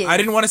 That's he not. is. I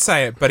didn't want to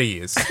say it, but he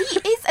is,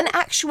 He is an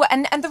actual,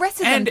 and the rest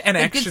of them, and an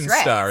they're good action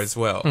threats. star as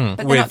well, But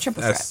they're with not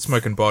triple a threats.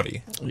 smoking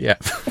body. Yeah.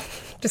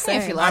 Just Yeah,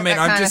 saying. if you like I mean,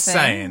 that I'm kind just of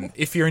thing. saying,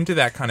 if you're into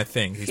that kind of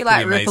thing, he's If you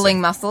like pretty rippling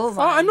amazing. muscles.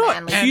 Oh, I'm not.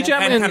 manly Hugh men.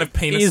 Jackman and kind of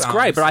penis is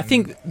great, but I arms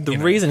think and, the you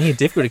know. reason he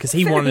difficult because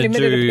he wanted to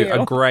Limited do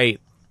appeal. a great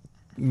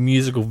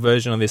musical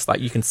version of this, like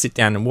you can sit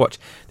down and watch.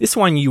 This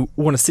one, you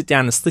want to sit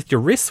down and slit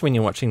your wrists when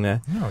you're watching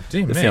the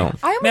dear me. film.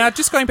 Now,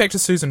 just going back to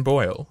Susan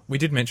Boyle, we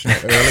did mention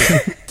it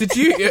earlier. Did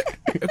you?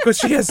 Because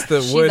she has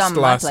the She's worst on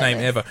my last name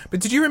playlist. ever. But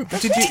did you?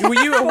 Were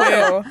you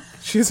aware?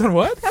 She was on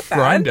what?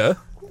 Grindr.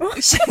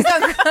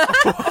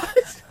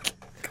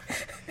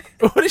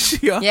 What is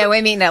she on? Yeah,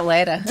 we're meeting that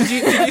later. Did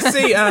you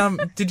see?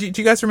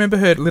 Do you guys remember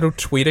her little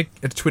Twitter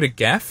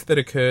gaffe that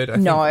occurred? I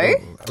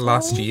think,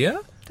 last year.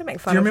 Don't make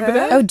fun Do you of remember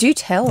her. that? Oh, do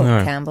tell,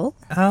 No. Campbell.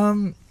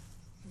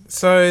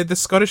 So the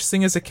Scottish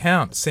singer's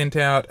account sent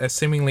out a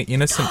seemingly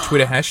innocent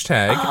Twitter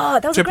hashtag Oh,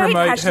 that was to a great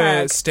promote her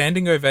hashtag.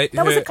 standing ovation.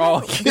 That was a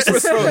great- This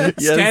was for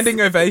Yes. standing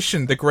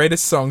ovation, the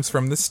greatest songs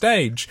from the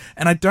stage.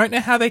 And I don't know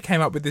how they came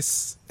up with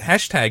this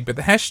hashtag, but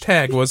the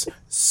hashtag was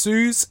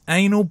Sue's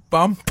Anal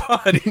Bum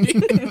Party.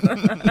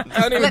 I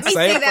can't even Let me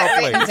say see it that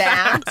written properly.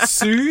 down.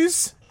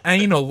 Sue's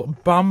Anal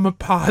Bum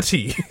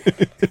Party.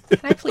 Can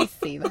I please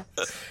see that?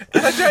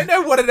 I don't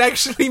know what it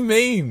actually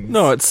means.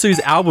 No, it's Sue's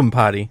album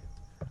party.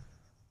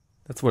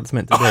 That's what it's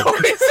meant to be.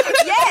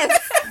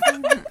 Yes.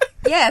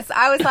 Yes,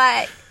 I was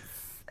like,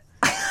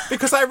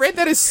 Because I read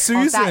that as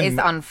oh, Susan. that is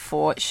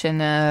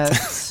unfortunate. I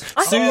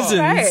think it's Susan's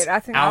great. I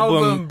think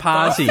album Album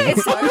party.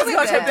 it's got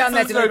to have done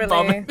that There's no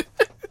deliberately.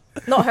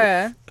 Not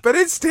her. But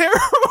it's terrible.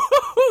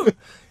 Wouldn't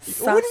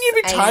you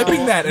be Sus typing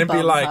anal that and be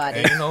bum like, party.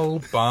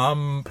 anal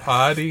bum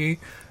party?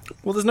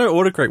 Well, there's no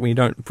autocorrect when you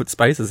don't put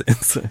spaces in.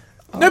 So.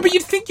 No, but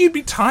you'd think you'd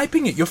be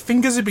typing it. Your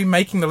fingers would be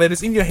making the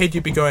letters. In your head,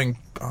 you'd be going,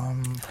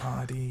 bum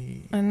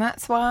party. And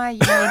that's why you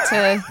need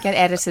to get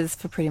editors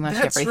for pretty much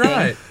That's everything.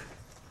 right.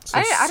 So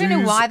I don't know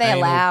Sue's why they anal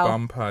allow-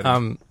 bum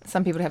party.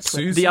 Some people have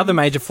Twitter. Susan The other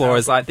major flaw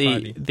is like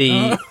Party.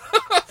 the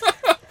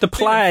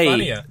play,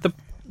 funnier.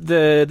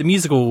 the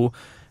musical,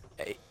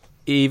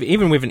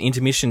 even with an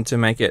intermission to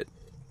make it,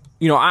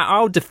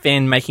 I'll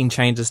defend making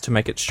changes to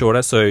make it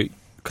shorter. So,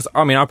 because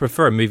I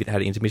prefer a movie that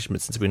had an intermission,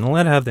 but since we're not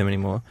allowed to have them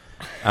anymore,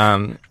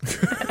 Happened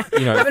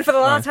for the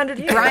last 100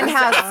 years.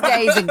 Grindhouse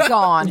days are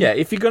gone. yeah,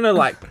 if you're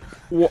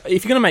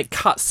gonna make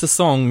cuts to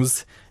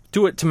songs,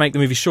 do it to make the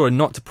movie shorter,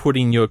 not to put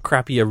in your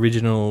crappy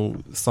original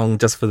song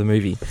just for the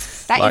movie.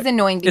 That is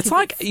annoying because It's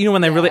like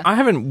when they yeah. I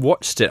haven't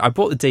watched it. I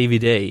bought the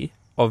DVD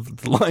of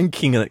The Lion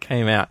King that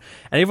came out,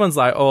 and everyone's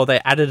like, "Oh, they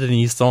added a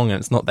new song and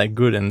it's not that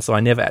good," and so I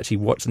never actually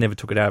watched, never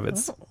took it out of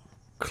its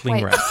cling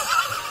Wait. wrap.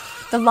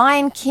 The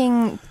Lion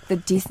King, the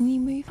Disney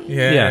movie?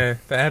 Yeah,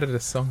 they added a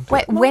song to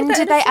Wait, it. when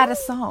did they add a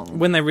song?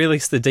 When they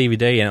released the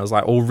DVD and it was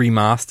like all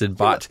remastered,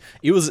 but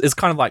it's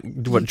kind of like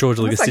what George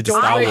Lucas like did to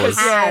George Star Lucas. Wars.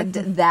 Yeah. Had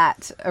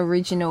that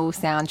original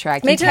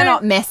soundtrack. Me You too.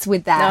 cannot mess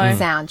with that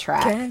No.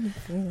 soundtrack.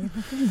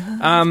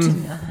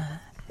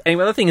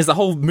 Anyway, the other thing is the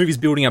whole movie's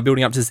building up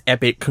to this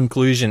epic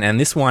conclusion, and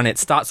this one, it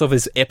starts off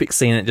as epic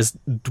scene, and it just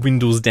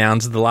dwindles down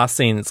to the last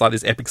scene. It's like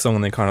this epic song,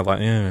 and they're kind of like,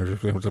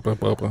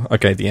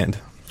 okay, the end.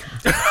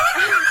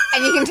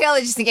 And you can tell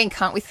they're just thinking,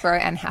 can't we throw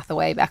Anne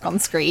Hathaway back on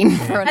screen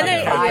for And another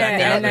they, 5 and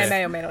minutes? they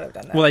may or may not have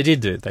done that. Well, they did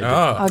do it. They did.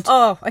 Oh,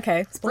 Oh,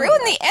 okay. Ruin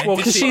the end. Well,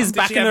 Did because she- she's did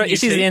back she in have the, new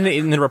she's teeth?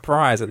 in the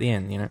reprise at the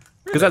end, you know.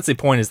 Because that's the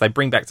point, is they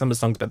bring back some of the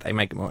songs, but they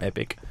make it more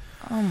epic.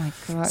 Oh my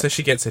god. so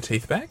she gets her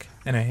teeth back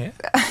and her hair.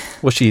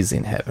 Well, she's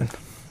in heaven.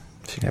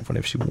 She can have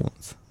whatever she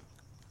wants.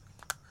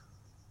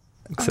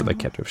 Except they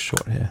kept her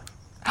short hair.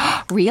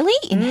 Really?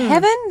 In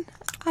heaven?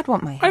 I'd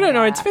want my hair I don't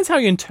know. It back. depends how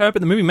you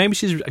interpret the movie. Maybe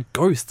she's a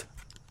ghost.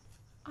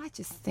 I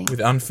just think. With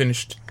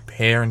unfinished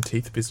hair and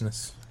teeth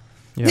business.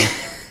 Yeah.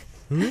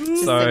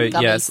 So, a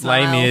gummy yes,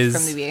 smile lame is...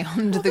 from the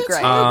beyond the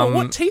grave. But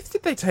what teeth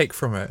did they take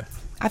from her?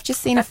 I've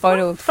just seen a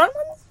photo of. Front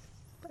ones?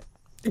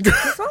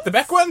 The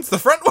back ones? The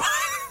front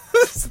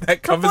ones?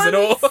 That covers it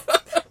all.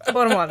 The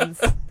bottom ones.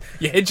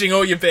 You're hedging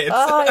all your bets.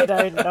 I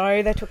don't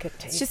know. They took her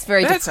teeth. It's just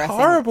very That's depressing.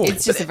 horrible.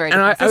 It's just a very. And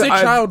I- depressing. Does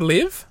her child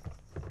live?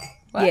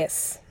 What?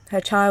 Yes.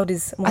 Her child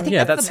is... I think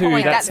Yeah, that's that's the who.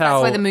 point. That's That's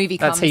how. where the movie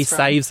That's comes he from.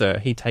 saves her.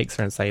 He takes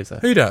her and saves her.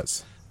 Who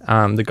does?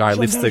 The guy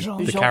who lifts the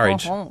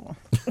carriage.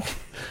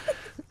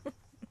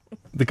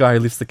 The guy who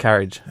lifts the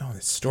carriage. Oh,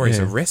 this story's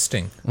Yeah.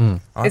 arresting. I'll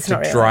have It's to not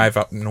really. drive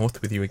up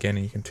north with you again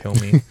and you can tell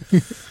me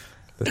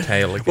the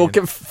tale again. Well,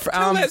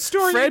 Tell that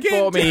story Fred again.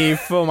 bought me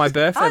for my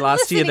birthday I'm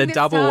last year the listening this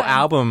double time.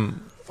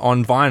 album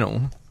on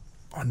vinyl.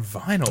 On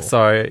vinyl.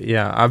 So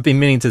yeah, I've been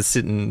meaning to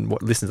sit and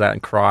listen to that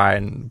and cry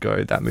and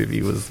go, that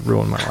movie was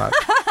ruined my life.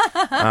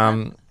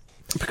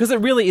 Because it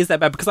really is that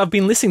bad. Because I've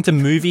been listening to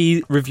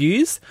movie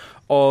reviews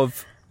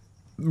of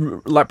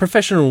like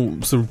professional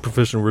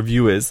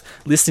reviewers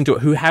listening to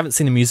it who haven't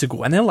seen a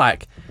musical, and they're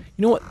like,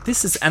 you know what,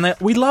 this is, and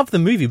we love the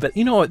movie, but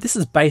you know what, this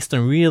is based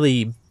on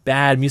really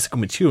bad musical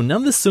material.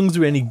 None of the songs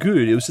were any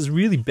good. It was just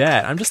really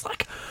bad. I'm just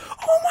like,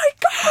 oh my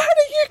god,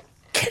 are you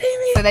kidding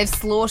me? So they've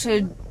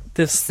slaughtered.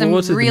 They've some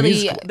slaughtered really the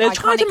musical. They're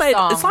trying to iconic make.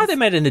 songs. It's like they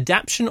made an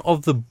adaptation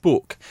of the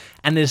book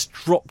and they just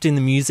dropped in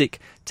the music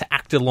to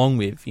act along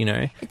with. You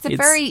know, It's a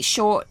very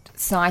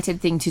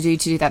short-sighted thing to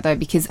do that though,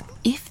 because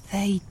if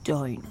they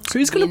don't, So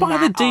who's gonna win buy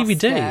the that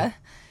DVD? Oscar,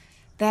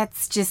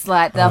 that's just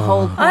like the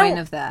whole point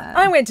of that.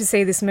 I went to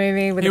see this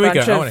movie with Here a we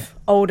bunch go. of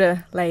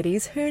older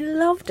ladies who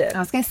loved it. I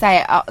was going to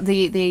say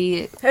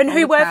the And who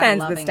older were crowd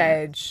fans of the loving it.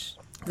 stage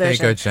There you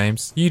version. go,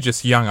 James. You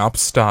just young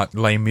upstart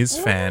Les Mis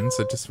fans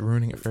are just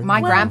ruining it for My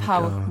everyone.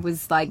 grandpa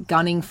was like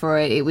gunning for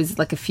it. It was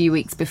like a few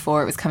weeks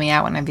before it was coming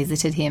out when I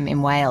visited him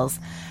in Wales.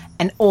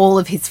 And all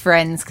of his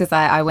friends, because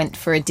I went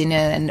for a dinner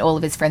and all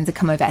of his friends had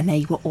come over and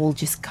they were all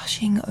just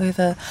gushing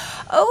over,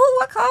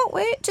 oh, I can't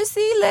wait to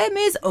see Les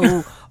Mis.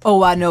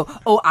 Oh, I know.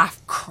 Oh,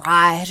 I've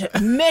cried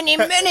at many,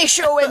 many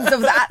showings of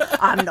that.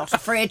 I'm not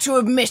afraid to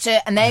admit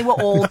it. And they were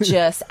all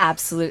just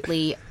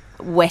absolutely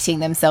wetting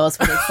themselves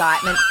with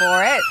excitement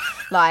for it.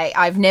 Like,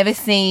 I've never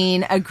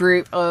seen a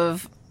group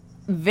of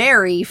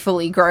very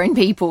fully grown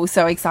people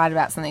so excited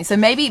about something. So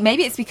maybe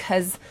it's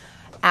because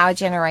our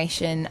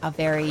generation are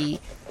very,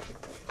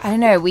 I don't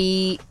know,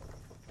 we're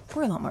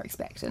a lot more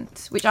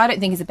expectant, which I don't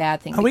think is a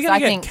bad thing. Are we because going I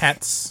to get think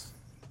Cats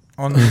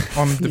on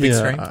the big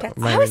screen?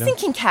 I was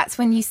thinking Cats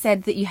when you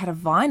said that you had a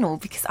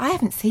vinyl, because I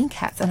haven't seen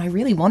Cats and I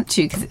really want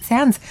to because it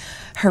sounds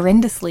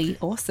horrendously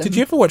awesome. Did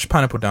you ever watch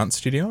Pineapple Dance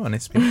Studio on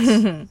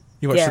SBS?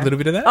 You watched Yeah. a little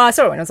bit of that? Oh, I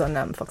saw it when I was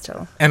on Fox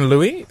Channel. And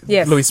Louis?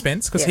 Yes. Louis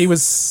Spence? Because he Yes.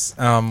 was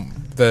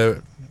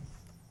the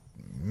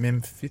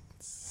Memphis...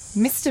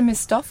 Mr.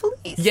 Mistopheles?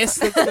 Yes,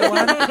 that's the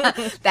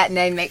one. That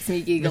name makes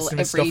me giggle Mr.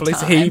 every Mistopheles.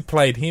 time. He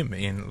played him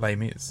in Les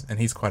Mis, and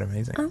he's quite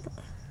amazing.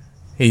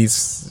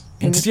 He's...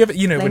 In Did you ever,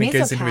 Les when he Mis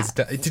goes or into his...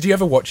 Cats? Did you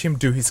ever watch him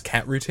do his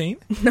cat routine?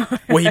 No.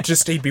 Where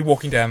he'd be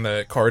walking down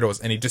the corridors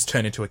and he'd just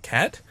turn into a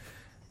cat.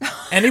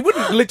 And he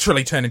wouldn't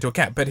literally turn into a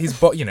cat, but his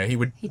he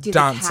would He'd do the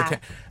dance a cat.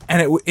 cat.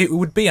 And it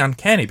would be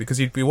uncanny because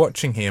you'd be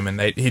watching him and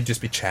he'd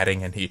just be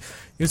chatting and he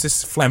was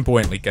this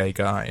flamboyantly gay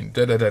guy and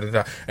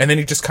da-da-da-da-da. And then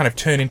he'd just kind of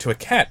turn into a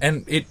cat.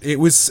 And it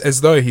was as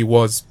though he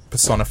was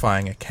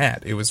personifying a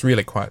cat. It was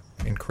really quite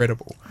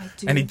incredible.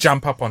 do. And he'd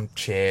jump up on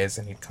chairs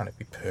and he'd kind of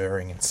be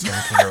purring and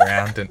slinking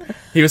around. And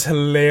he was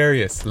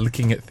hilarious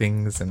looking at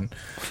things and...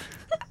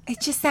 It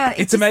just sounds...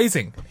 It's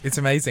amazing. It's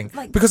amazing.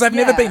 Like, Because I've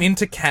never yeah. been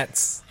into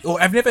Cats, or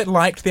I've never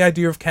liked the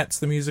idea of Cats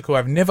the musical.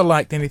 I've never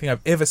liked anything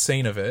I've ever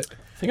seen of it.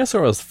 I think I saw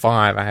it was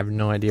 5. I have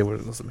no idea what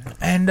it was about.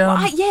 And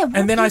yeah, what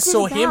and then I is it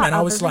saw him about and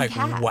I was other than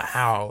like, Cats?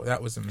 wow,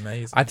 that was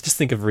amazing. I just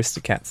think of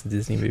Aristocats, the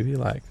Disney movie,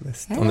 like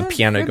this, on the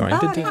piano going.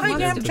 Everybody "I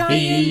wants am to to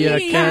be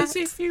a cat."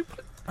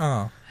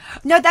 Oh.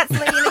 No, that's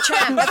Lady in the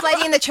Tramp. That's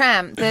Lady in the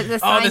Tramp. The Oh,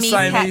 the Siamese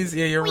cat. Siamese.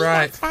 Yeah, you're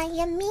right.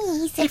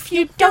 Siamese. If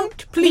you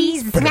don't,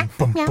 please. Bum,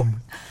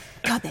 bum.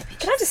 God, that bitch.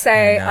 Can I just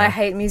say I know. I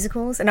hate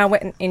musicals, and I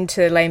went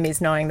into Les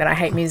Mis knowing that I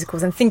hate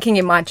musicals and thinking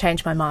it might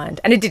change my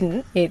mind, and it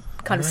didn't. It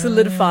kind of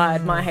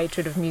solidified my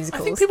hatred of I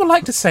musicals. think people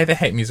like to say they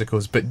hate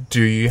musicals, but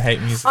do you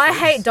hate musicals? I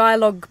hate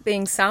dialogue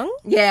being sung,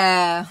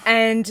 Yeah.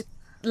 and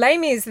Les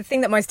Mis, the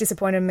thing that most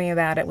disappointed me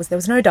about it was there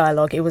was no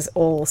dialogue; it was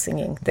all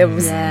singing. There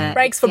was Yeah,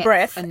 breaks it for gets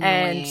breath, annoying.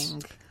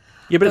 and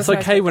Yeah, but it's Those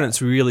okay most- when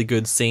it's really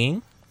good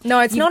singing. no,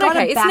 it's You've not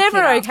gotta okay. It's back never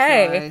it up,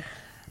 okay.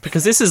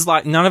 Because this is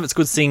like, none of it's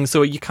good singing,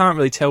 so you can't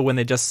really tell when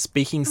they're just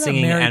speaking, What about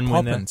singing, Mary and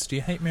when they're... Poppins. Do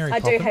you hate Mary I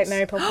Poppins? do hate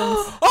Mary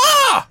Poppins.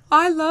 Ah!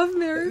 I love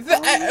Mary.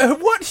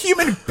 What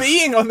human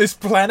being on this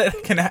planet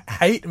can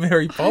hate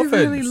Mary Poppins? I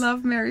really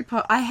love Mary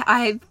Poppins.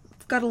 I've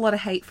got a lot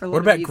of hate for a lot What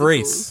of about musicals.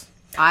 Grease?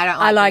 I don't.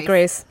 I like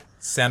Grease.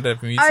 Sound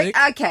of Music?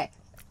 Okay,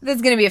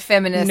 there's going to be a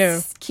feminist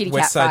No. kitty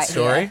West cat Side fight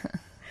Story? here.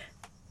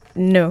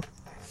 No,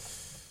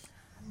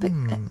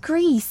 But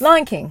Grease,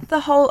 Lion King. the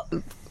whole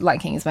Lion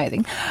King is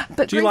amazing.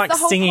 But Do you Grease, like the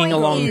whole singing point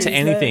along is- to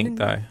anything,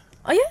 though?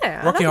 Oh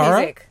yeah, Rocky I love Horror?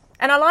 music,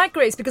 and I like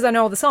Grease because I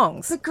know all the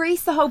songs. But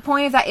Grease, the whole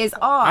point of that is,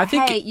 I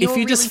think hey, if you're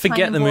you just really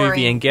forget plain the boring,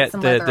 movie and put get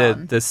some leather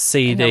on. the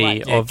CD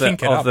like, Yeah, of the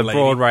kink it up, lady.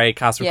 Broadway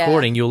cast Yeah.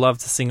 recording, you'll love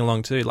to sing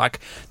along too. Like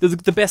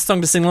the best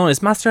song to sing along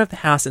is "Master of the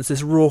House." And it's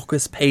this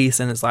raucous piece,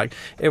 and it's like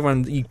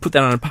everyone, you put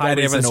that on a party, That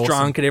is everyone's an awesome-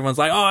 drunk, and everyone's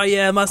like, "Oh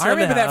yeah, Master I of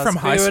the remember House." that from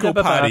high school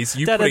parties,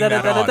 you putting that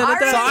on. So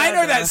I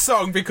know that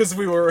song because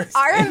we were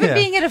I remember Yeah.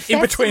 being at a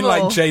festival. in between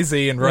like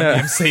Jay-Z and Run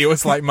Yeah. DMC. It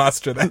was like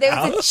Master of the There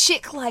House. was a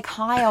chick like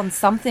high on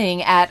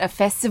something at a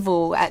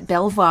festival at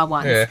Belvoir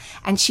once, Yeah.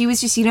 and she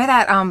was just, you know,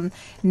 that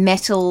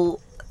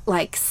metal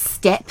like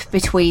step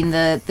between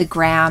the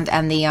ground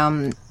and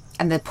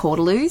the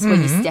portaloos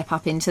when you step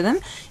up into them.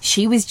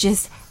 She was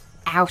just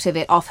out of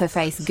it, off her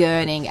face,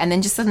 gurning, and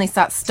then just suddenly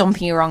starts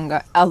stomping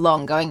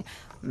along, going,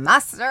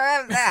 "Master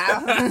of the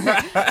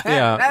House."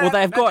 Yeah, well,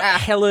 they've got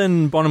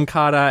Helen Bonham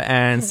Carter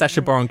and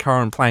Sacha Baron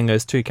Cohen playing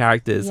those two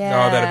characters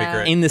Yeah. Oh, that'd be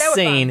great. in the They were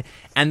scene,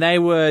 and they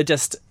were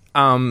just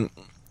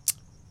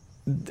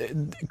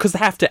because they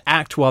have to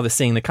act while they're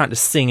singing. They can't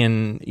just sing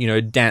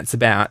and dance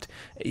about.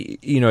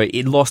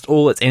 It lost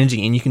all its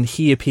energy, and you can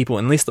hear people,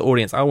 and at least the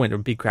audience. I went to a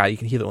big crowd. You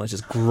can hear the audience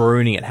just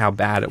groaning at how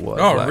bad it was.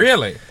 Oh, Like,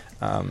 really?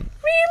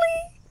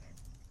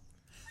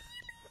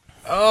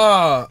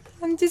 Oh,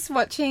 I'm just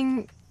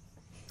watching.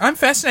 I'm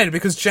fascinated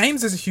because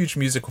James is a huge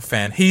musical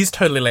fan. He's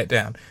totally let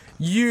down.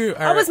 You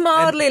are. I was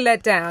mildly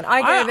let down.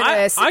 I gave it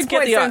a I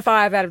get the-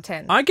 6.75 out of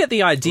 10. I get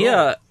the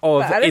idea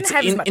of But I didn't it's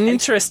have as much an patience.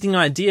 interesting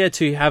idea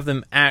to have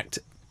them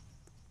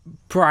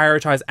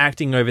prioritize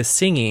acting over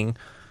singing,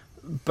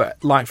 but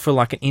like for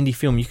like an indie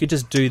film, you could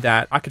just do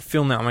that. I could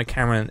film that on my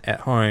camera at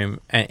home,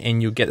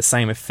 and you'll get the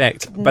same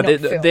effect. But Not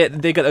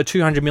film. they got a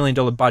 $200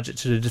 million budget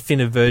to the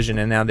definitive version,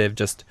 and now they've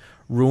just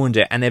ruined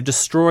it, and they've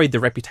destroyed the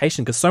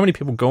reputation because so many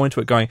people go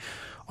into it going,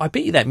 I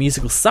bet you that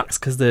musical sucks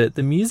because the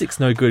music's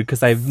no good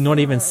because they're not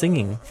even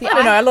singing. See, I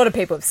don't know. A lot of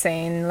people have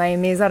seen Les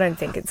Mis. I don't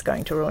think it's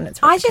going to ruin its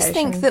I reputation. just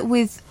think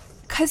that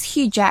because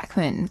Hugh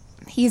Jackman,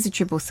 he is a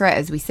triple threat,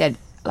 as we said.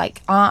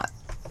 Like,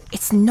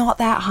 it's not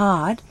that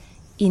hard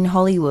in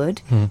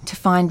Hollywood to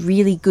find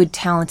really good,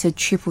 talented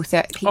triple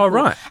threat people. Oh,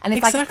 right. And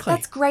it's Exactly. like,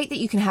 that's great that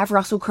you can have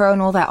Russell Crowe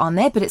and all that on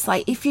there, but it's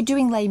like, if you're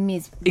doing Les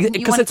Mis,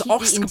 Because it's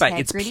Oscar bait.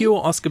 It's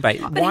pure Oscar bait.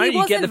 But Why he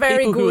don't you get the wasn't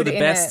very people who are good the in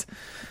best? it.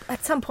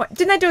 At some point,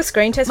 didn't they do a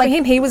screen test for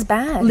him? He was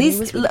bad. He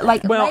was really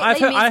bad. Well, Les I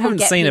Mis will haven't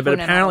get seen it, people but no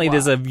matter apparently what.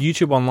 there's a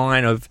YouTube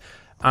online of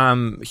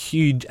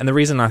Hugh, and the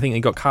reason I think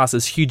it got cast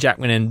is Hugh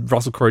Jackman and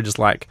Russell Crowe just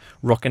like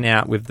rocking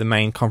out with the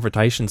main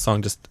confrontation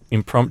song, just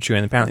impromptu,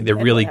 and apparently they're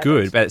really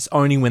Everyone good. But it's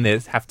only when they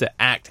have to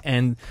act,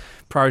 and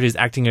priority is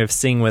acting over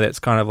sing, where it's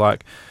kind of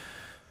like,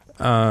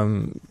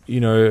 I'm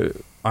Jean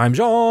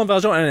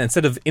Valjean, and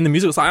instead of in the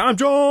music it's like I'm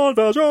Jean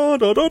Valjean,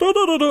 da, da, da,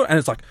 da, da, da, and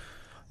it's like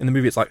in the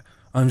movie it's like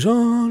I'm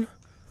Jean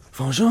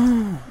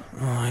Valjean,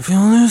 I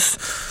feel this.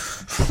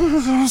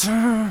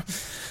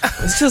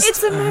 It's just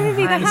It's a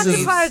movie. They I'm have to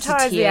used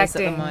prioritize the tears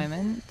acting. at the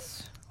moment.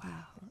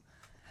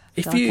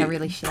 if feel like you I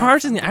really should have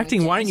prioritizing the something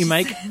acting, why don't you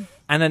against make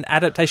an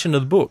adaptation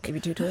of the book? Maybe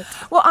do it.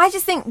 Well, I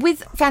just think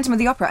with Phantom of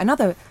the Opera,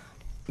 another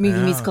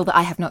movie musical that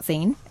I have not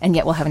seen and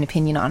yet will have an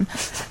opinion on,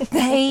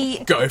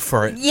 they... Go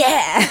for it.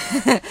 Yeah.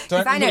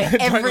 Don't, I know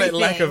don't let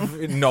lack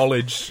everything. of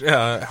knowledge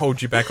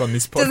hold you back on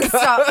this Doesn't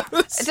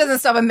podcast. it doesn't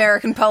stop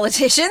American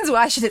politicians.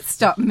 Why should it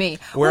stop me?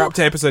 We're up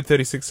to episode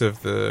 36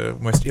 of the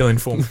most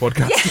ill-informed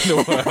podcast in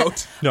the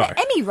world. No.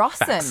 Emmy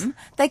Rossum,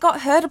 they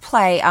got her to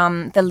play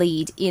the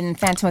lead in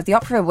Phantom of the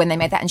Opera when they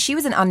made that, and she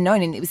was an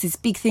unknown, and it was this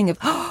big thing of,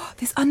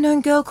 this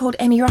unknown girl called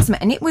Emmy Rossum,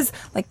 and it was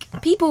like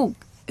people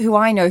who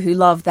I know who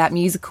love that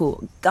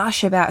musical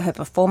gush about her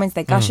performance,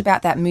 they gush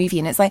about that movie,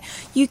 and it's like,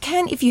 you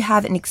can, if you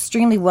have an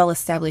extremely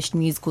well-established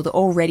musical that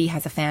already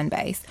has a fan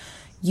base,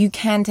 you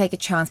can take a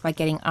chance by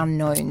getting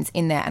unknowns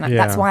in there, and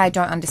that's why I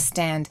don't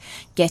understand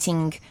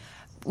getting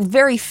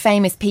very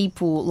famous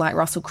people like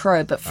Russell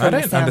Crowe, but from I the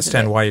don't sounds of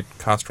understand it- why you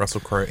cast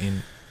Russell Crowe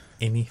in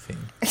anything.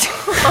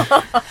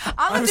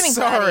 I'm doing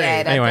sorry.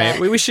 Gladiator. Anyway,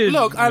 but- we should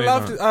Look, I move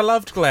loved on. I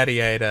loved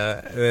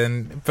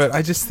Gladiator, but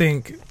I just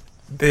think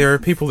there are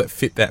people that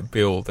fit that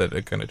bill that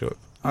are going to do it.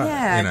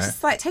 yeah, you know.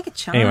 just like take a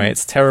chance. Anyway,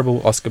 it's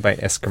terrible Oscar bait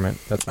excrement.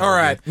 That's my All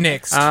right, review.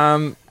 next.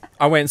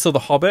 I went and saw The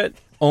Hobbit.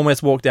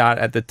 Almost walked out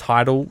at the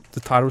title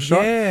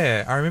shot.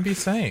 Yeah, I remember you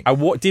saying. I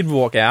did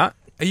walk out.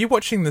 Are you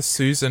watching the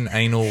Susan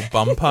Anal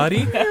bum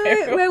party?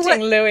 We're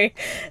watching Louis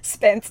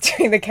Spence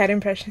doing the cat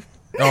impression.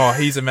 Oh,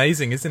 he's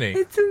amazing, isn't he?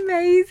 It's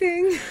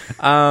amazing.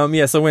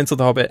 Yeah, so I went to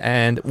The Hobbit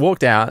and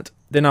walked out.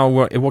 Then it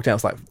walked out. It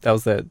was like that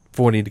was the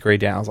 40-degree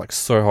down. I was like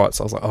so hot.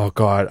 So I was like, oh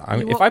god, if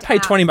I walked paid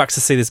out. $20 to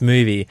see this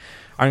movie,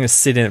 I'm going to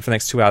sit in it for the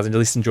next 2 hours and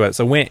just enjoy it.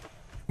 So I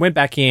went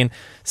back in,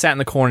 sat in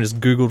the corner, and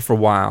just Googled for a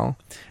while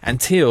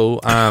until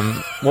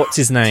what's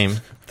his name?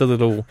 The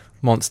little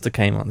monster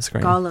came on the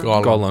screen.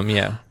 Gollum.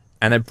 Yeah.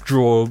 And it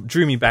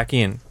drew me back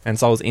in, and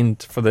so I was in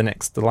for the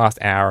last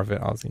hour of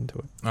it. I was into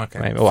it, Okay.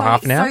 maybe, or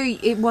half an hour. So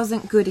it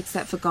wasn't good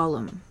except for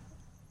Gollum.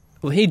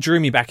 Well, he drew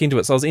me back into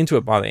it, so I was into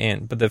it by the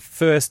end. But the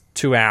first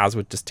 2 hours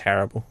were just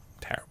terrible.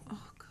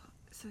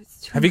 So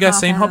it's Have you guys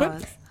seen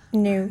Hobbit?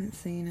 No.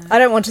 Seen it. I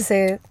don't want to see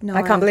it. No.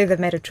 I can't believe they've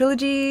made a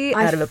trilogy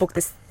out of a book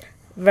this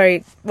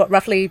very,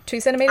 roughly 2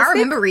 centimetres I thick?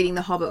 remember reading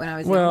The Hobbit when I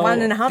was Well, young.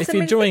 1.5 if you're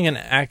centimetres? doing an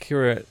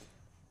accurate,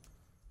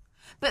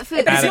 But for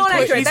It's not Adequate.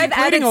 accurate. He's They've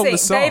including added all the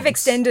scenes. They've songs.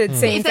 extended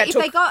scenes that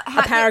took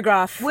a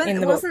paragraph in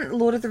the book. wasn't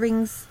Lord of the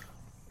Rings.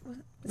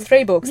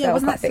 3 books. Yeah, that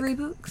was wasn't quite that thick.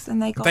 3 books? And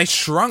they got. They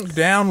shrunk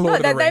down Lord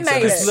of No, the they Rings. made so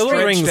it. they Little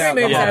stretched Rings, out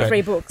three the movies out of Hobbit.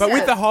 3 books. But with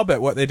Yeah. The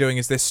Hobbit, what they're doing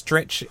is they're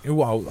stretching.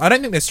 Well, I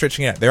don't think they're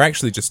stretching it out. They're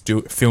actually just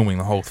filming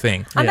the whole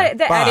thing. And Yeah.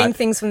 they're But adding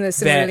things from the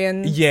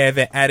Silmarillion.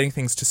 they're adding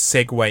things to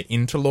segue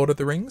into Lord of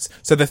the Rings.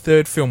 So the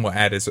third film will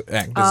act as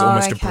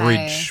almost okay. a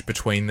bridge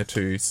between the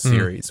two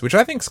series, which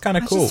I think is kind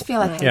of I cool. just feel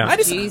like Yeah. I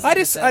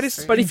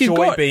just but if you've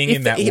enjoy got, being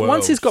in that world.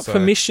 once he's got so-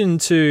 permission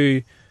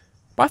to,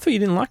 but I thought you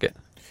didn't like it,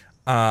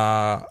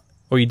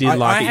 or you did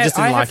like it, you just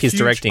didn't like his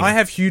directing. I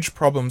have huge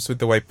problems with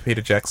the way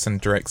Peter Jackson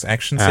directs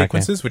action Okay.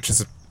 sequences, which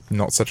is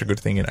not such a good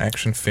thing in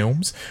action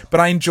films.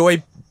 But I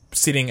enjoy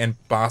sitting and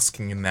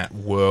basking in that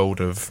world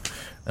of,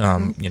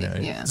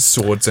 Yeah.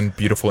 swords and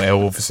beautiful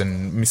elves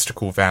and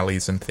mystical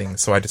valleys and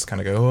things. So I just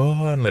kind of go,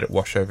 oh, and let it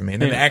wash over me.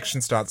 And then the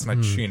action starts and I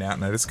tune out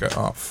and I just go,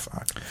 oh,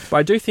 fuck. But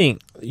I do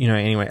think,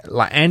 anyway,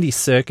 like Andy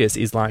Serkis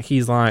is like,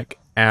 he's like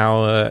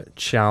our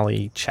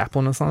Charlie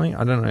Chaplin or something.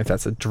 I don't know if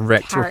that's a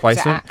direct Character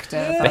replacement.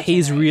 actor, But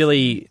he's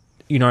really,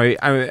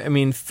 I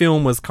mean,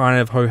 film was kind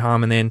of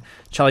ho-hum, and then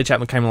Charlie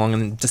Chaplin came along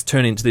and just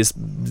turned into this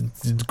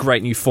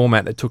great new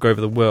format that took over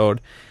the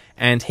world.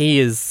 And he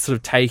is sort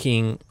of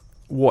taking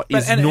what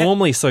is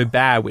normally so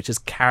bad, which is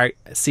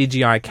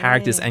CGI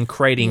characters, and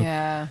creating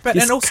Yeah. But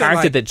this and also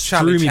character like that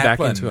Charlie drew me back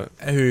Chaplin, into it.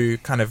 who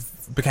kind of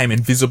became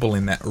invisible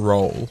in that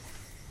role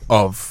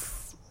of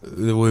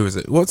who was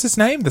it? What's his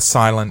name? The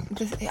silent.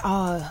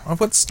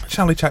 What's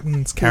Charlie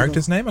Chaplin's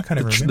character's name? I can't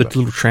even the remember.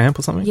 little tramp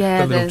or something.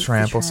 Yeah, The Little the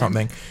Tramp or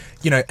something.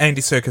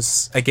 Andy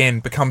Serkis again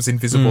becomes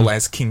invisible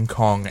as King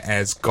Kong,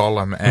 as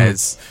Gollum,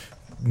 as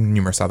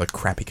numerous other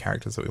crappy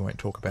characters that we won't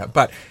talk about.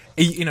 But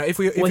if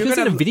Well, you're he was in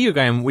gonna a video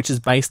game which is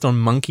based on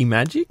Monkey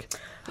Magic.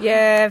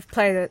 Yeah, I've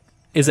played it.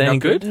 Is it any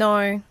Not good? good?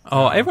 No.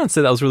 Oh, everyone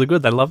said that was really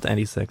good. They loved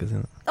Andy Serkis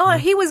in it. Oh,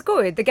 he was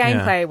good. The Yeah.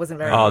 gameplay wasn't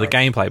very Oh, good. the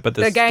gameplay, but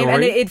the game, story.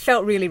 and it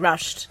felt really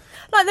rushed.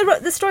 Like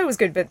the story was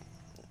good, but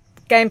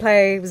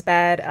gameplay was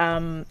bad.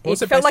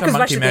 was it it felt based like it on was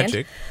rushed Monkey at the Magic?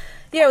 end.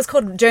 Yeah, it was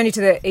called Journey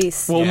to the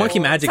East. Well, Monkey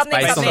Magic's Something,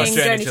 based on something,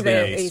 the Journey to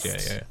the East.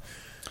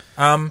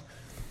 Yeah.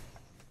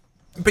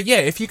 But yeah,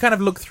 if you kind of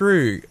look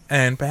through,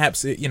 and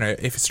perhaps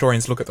if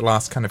historians look at the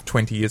last kind of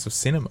 20 years of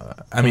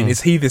cinema, I mean,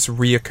 is he this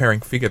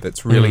reoccurring figure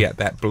that's really at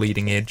that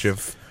bleeding edge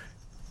of,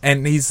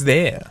 and he's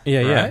there,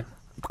 Yeah. right?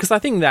 Because I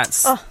think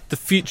that's the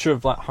future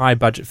of like high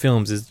budget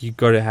films is you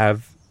got to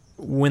have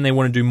when they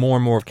want to do more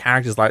and more of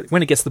characters. Like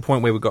when it gets to the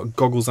point where we've got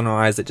goggles on our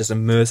eyes that just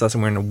immerse us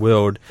and we're in a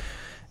world,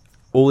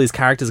 all these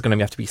characters are going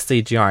to have to be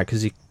CGI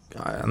because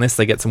unless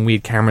they get some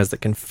weird cameras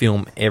that can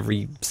film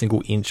every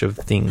single inch of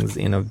things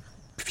in a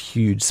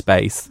huge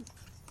space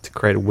to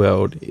create a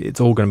world,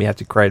 it's all going to have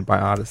to be created by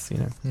artists.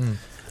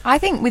 I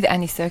think with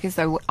Andy Serkis,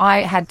 though,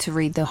 I had to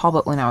read The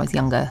Hobbit when I was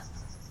younger,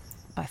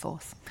 by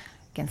force,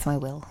 against my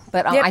will.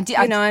 But Yep, I did.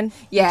 you're 9.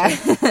 Yeah,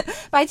 but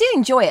I did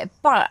enjoy it.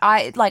 But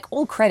I like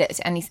all credit,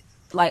 and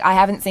I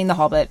haven't seen The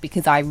Hobbit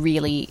because I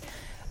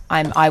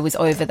was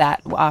over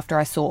that after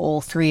I saw all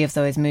 3 of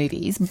those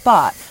movies.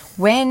 But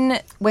when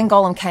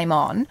Gollum came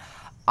on,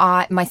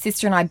 my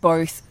sister and I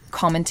both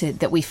commented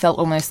that we felt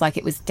almost like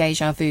it was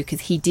deja vu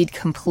because he did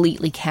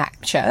completely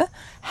capture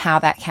how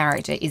that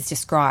character is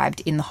described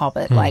in The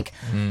Hobbit.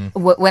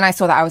 When I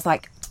saw that, I was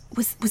like,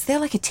 was there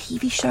like a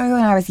TV show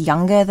when I was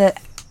younger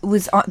that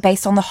was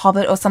based on The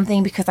Hobbit or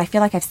something? Because I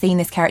feel like I've seen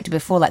this character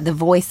before, like the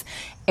voice,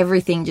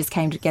 everything just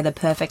came together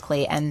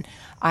perfectly. And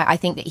I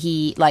think that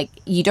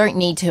you don't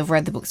need to have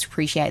read the books to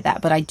appreciate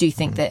that, but I do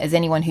think that as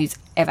anyone who's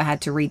ever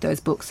had to read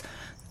those books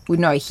would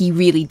know, he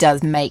really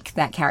does make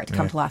that character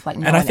come to life like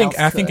no And I one think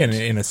else in could.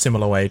 a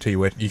similar way to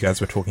what you guys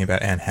were talking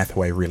about Anne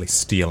Hathaway really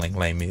stealing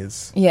Les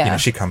Mis. Yeah. You know,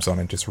 she comes on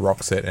and just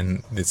rocks it,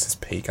 and this is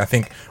peak. I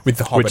think with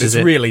The Hobbit, Which is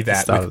it's it? really The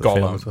that start with of the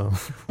film Gollum. as well.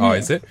 Oh,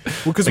 is it? Well,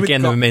 because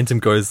Again, the momentum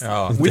goes.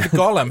 with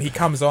Gollum, he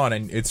comes on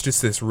and it's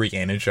just this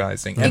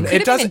re-energizing. And It could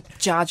have doesn't. been a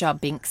Jar Jar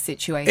Binks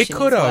situation. It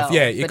could as have, well,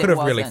 yeah. It but could have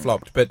really wasn't.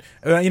 flopped, but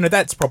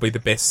that's probably the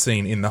best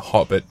scene in The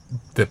Hobbit,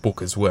 the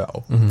book as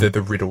well.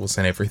 The riddles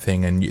and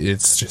everything, and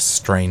it's just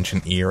strange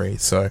and eerie.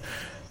 So,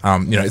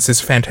 it's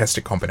this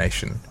fantastic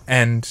combination.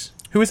 And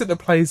who is it that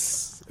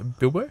plays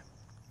Bilbo?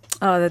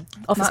 Oh, the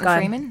office Martin guy.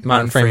 Freeman?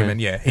 Martin Freeman.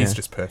 Yeah, he's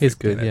just perfect. He's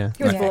good, in it. yeah.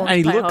 He was born And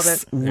he to play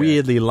looks Hobbit.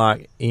 weirdly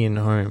like Ian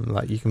Holm.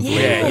 Like, you can believe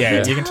Yeah, it. yeah,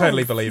 He you can does.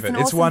 totally believe He's it.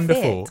 an It's awesome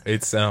wonderful.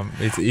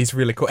 fit. He's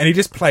really cool, and he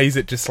just plays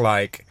it just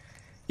like,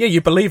 yeah, you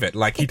believe it.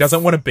 Like he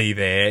doesn't want to be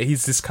there.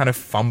 He's this kind of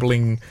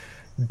fumbling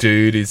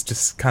dude who's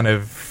just kind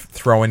of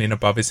throwing in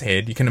above his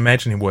head. You can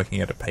imagine him working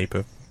at a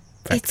paper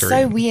factory. It's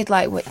so weird,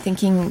 like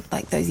thinking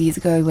like those years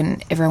ago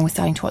when everyone was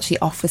starting to watch The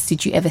Office.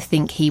 Did you ever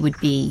think he would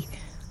be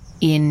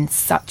in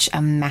such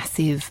a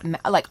massive,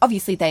 like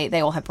obviously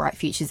they all have bright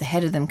futures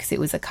ahead of them because it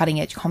was a cutting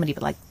edge comedy,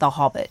 but like The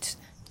Hobbit,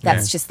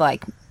 that's Yeah. just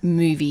like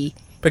movie.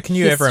 But can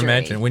you ever history.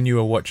 imagine when you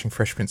were watching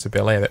Fresh Prince of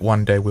Bel-Air that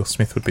one day Will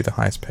Smith would be the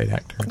highest paid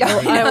actor?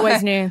 I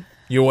always knew.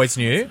 You always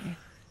knew?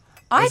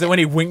 I Was it when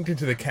he winked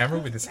into the camera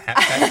with his hat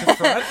back to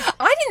front?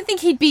 I didn't think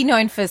he'd be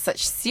known for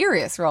such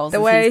serious roles. The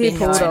as way he's he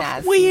been pulled known off.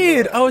 as.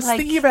 Weird. I was Like,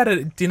 thinking about it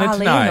at dinner Ali and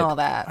tonight. all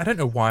that. I don't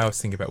know why I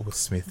was thinking about Will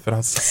Smith, but I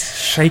was just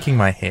shaking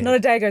my head. Not a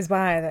day goes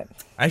by that.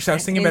 Actually, I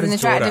was thinking He's about an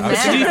his daughter. attractive I was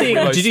man. Did you thinking think?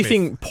 about Did you Smith.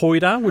 think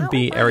Poiter would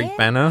be Eric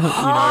Banner? You know,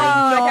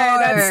 Oh,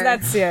 okay, No.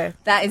 that's yeah.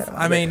 That is.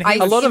 I mean, I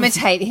a lot of-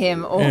 imitate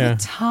him all Yeah.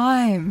 the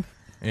time.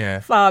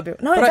 Yeah. Fabio.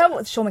 No, But that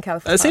was Sean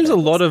McAuliffe. it seems a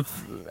lot of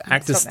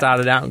actors Stop that.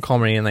 started out in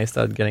comedy and they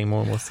started getting more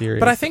and more serious.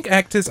 But I think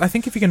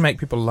if you can make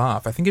people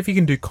laugh, I think if you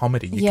can do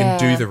comedy, you Yeah.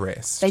 can do the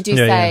rest. They do Yeah,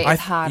 say yeah.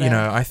 it's harder.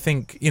 I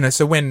think,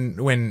 so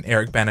when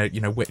Eric Banner,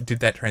 did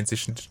that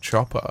transition to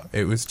Chopper,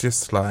 it was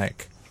just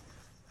like,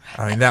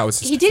 I mean, that was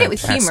just he a did it with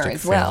fantastic humour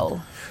as film.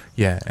 well,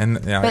 Yeah,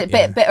 and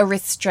but a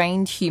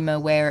restrained humour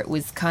where it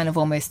was kind of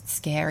almost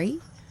scary,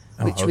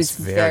 which it was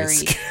was very very.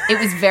 scary. It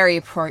was very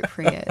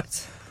appropriate.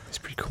 it's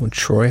pretty cool. And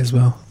Troy as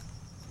well.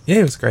 yeah,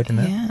 it was great in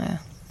that. Yeah.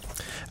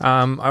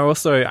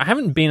 I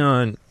haven't been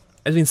on.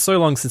 It's been so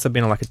long since I've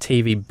been on like a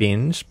TV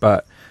binge,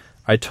 but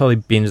I totally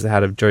binged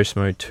out of Joe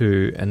Schmo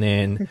 2 and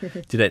then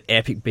did an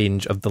epic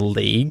binge of The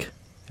League.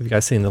 Have you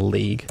guys seen The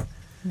League?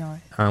 No.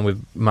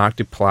 With Mark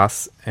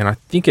Duplass, and I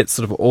think it's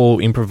sort of all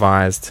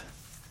improvised.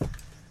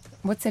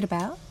 What's it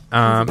about?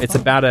 It's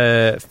about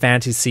a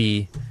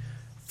fantasy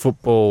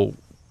football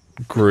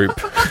group.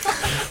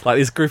 Like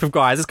this group of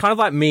guys. It's kind of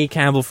like me,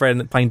 Campbell,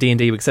 Fred, playing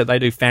D&D, except they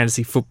do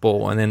fantasy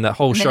football, and then the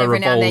whole And then show every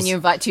now and revolves. then you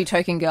invite two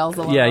token girls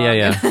along.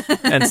 Yeah.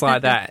 And it's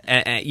like that.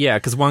 And yeah,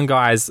 because one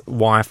guy's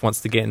wife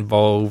wants to get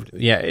involved.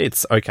 Yeah,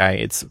 it's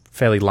okay. It's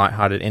fairly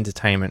lighthearted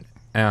entertainment.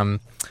 And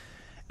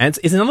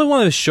it's another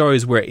one of those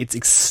shows where it's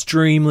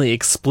extremely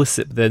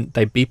explicit. Then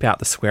they beep out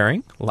the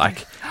swearing.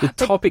 Like the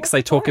topics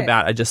they talk point?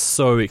 about are just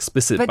so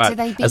explicit. But But, do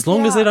they beep as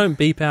long it as they out? don't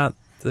beep out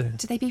the...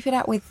 Do they beep it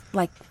out with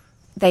like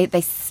they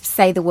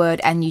say the word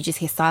and you just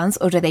hear silence,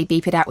 or do they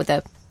beep it out with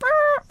a?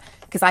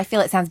 Because I feel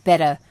it sounds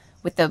better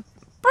with the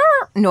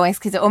noise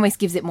because it almost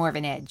gives it more of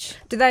an edge.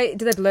 Do they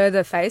blur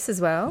the face as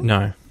well?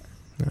 No.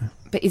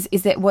 But is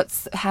it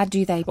how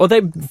do they? Well,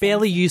 they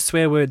barely use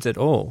swear words at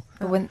all.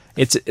 When,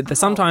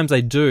 Sometimes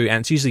they do,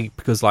 and it's usually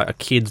because like a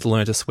kid's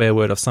learnt a swear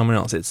word of someone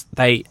else. It's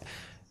like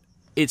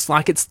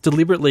it's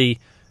deliberately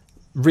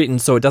written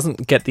so it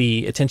doesn't get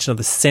the attention of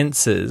the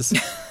censors,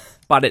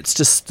 but it's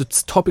just the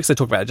topics they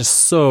talk about are just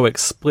so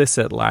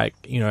explicit, like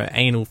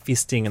anal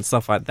fisting and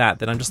stuff like that.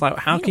 That I'm just like,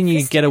 how can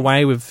you get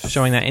away with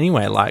showing that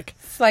anyway? Like,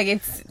 it's like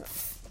it's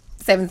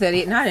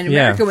 7:30 at night in Yeah.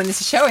 America when this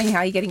is showing. How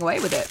are you getting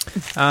away with it?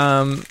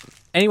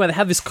 anyway, they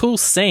have this cool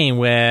scene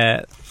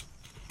where.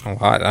 Oh,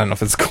 I don't know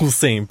if it's a cool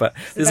scene, but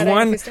there's that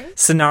one interesting?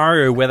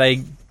 scenario where they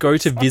go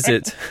to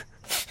visit.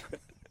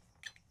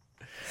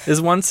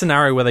 There's one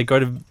scenario where they go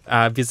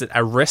to visit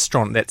a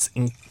restaurant that's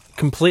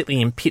completely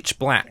in pitch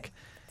black,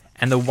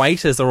 and the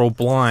waiters are all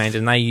blind,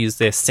 and they use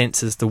their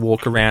senses to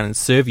walk around and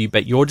serve you,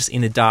 but you're just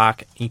in the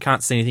dark, you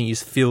can't see anything, you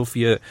just feel for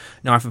your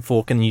knife and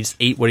fork, and you just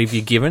eat whatever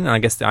you're given. And I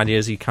guess the idea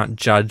is you can't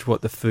judge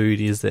what the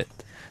food is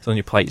that's on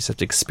your plate, you just have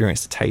to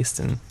experience the taste,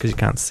 and because you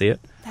can't see it.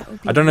 That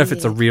would be I don't know if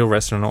it's a weird. real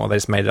restaurant or they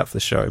just made it up for the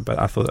show, but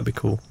I thought that'd be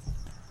cool.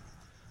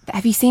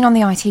 Have you seen on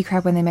the IT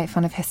Crowd when they make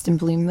fun of Heston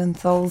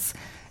Blumenthal's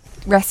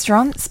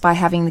restaurants by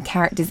having the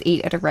characters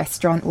eat at a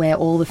restaurant where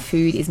all the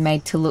food is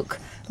made to look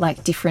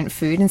like different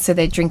food, and so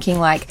they're drinking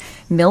like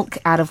milk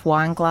out of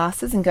wine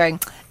glasses and going,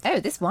 "Oh,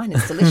 this wine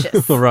is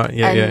delicious." Right,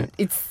 yeah, and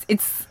yeah.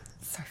 It's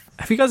so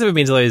Have you guys ever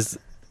been to those,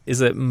 is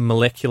it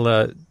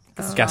molecular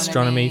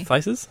gastronomy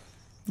places?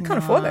 Can't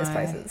afford those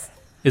places.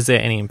 Is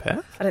there any in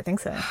Perth? I don't think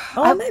so.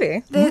 Oh,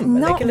 maybe. They're not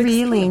Molecular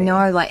really, gastronomy.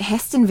 no. Like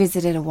Heston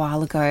visited a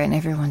while ago and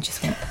everyone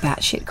just went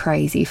batshit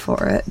crazy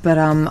for it. But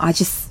I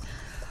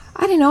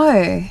don't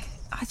know.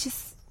 I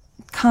just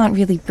can't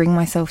really bring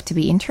myself to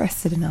be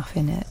interested enough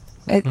in it.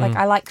 Like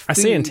I like food. I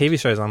see it in TV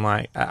shows. I'm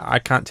like, I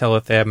can't tell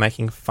if they're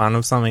making fun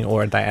of something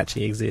or they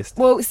actually exist.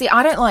 Well, see,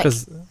 I don't like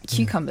 'Cause-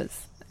 cucumbers.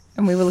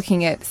 And we were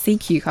looking at sea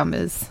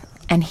cucumbers.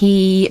 And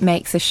he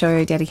makes a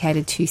show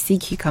dedicated to sea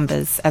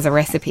cucumbers as a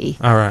recipe.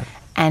 All right.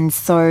 And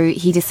so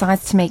he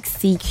decides to make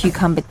sea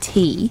cucumber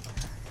tea.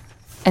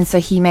 And so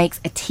he makes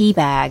a tea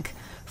bag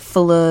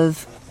full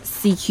of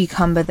sea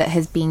cucumber that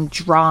has been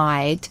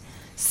dried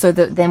so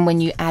that then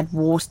when you add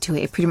water to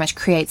it, it pretty much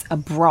creates a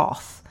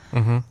broth.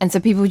 Mm-hmm. And so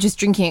people were just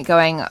drinking it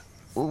going,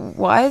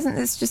 why isn't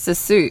this just a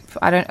soup?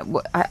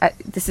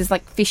 This is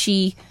like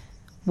fishy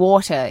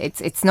water.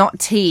 It's not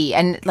tea.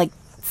 And like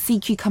sea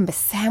cucumber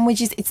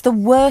sandwiches, it's the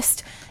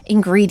worst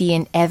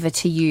ingredient ever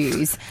to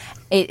use.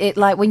 It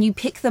like when you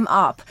pick them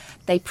up,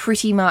 they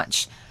pretty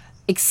much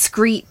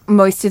excrete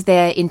most of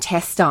their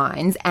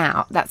intestines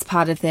out. That's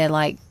part of their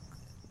like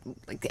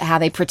how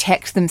they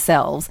protect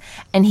themselves.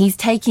 And he's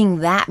taking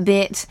that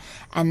bit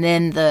and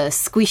then the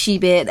squishy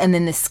bit and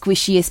then the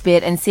squishiest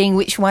bit and seeing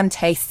which one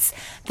tastes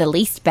the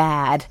least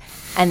bad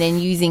and then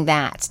using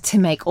that to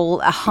make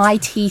a high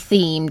tea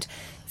themed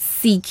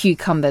sea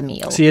cucumber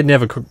meal. So you had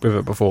never cooked with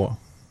it before?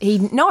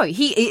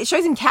 It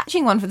shows him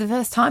catching one for the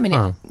first time and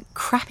it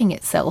crapping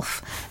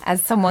itself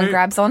as someone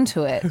grabs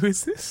onto it. Who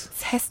is this?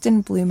 It's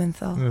Heston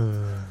Blumenthal.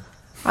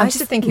 I used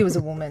to think he was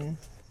a woman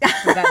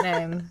with that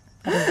name.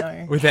 I don't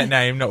know. With that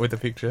name, not with the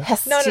picture.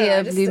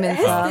 Hestia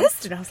Blumenthal.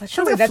 Heston. I was like,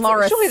 surely a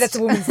florist. that's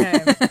a woman's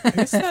name.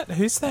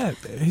 Who's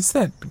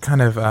that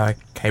kind of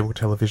cable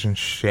television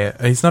chef?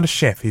 He's not a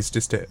chef. He's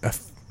just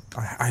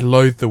I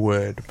loathe the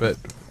word, but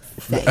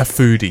a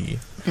foodie.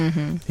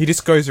 Mm-hmm. He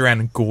just goes around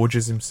and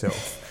gorges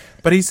himself.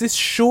 But he's this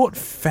short,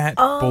 fat,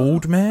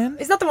 bald man.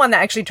 He's not the one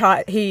that actually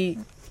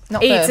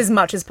eats as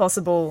much as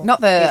possible.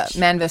 Not the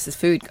man versus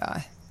food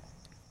guy.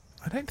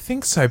 I don't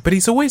think so, but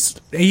he's always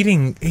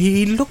eating.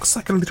 He looks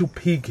like a little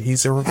pig.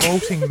 He's a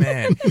revolting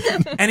man.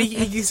 And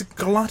he's a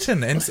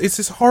glutton. And it's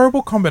this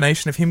horrible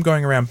combination of him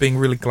going around being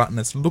really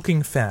gluttonous,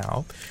 looking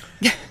foul,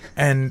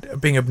 and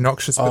being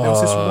obnoxious. But there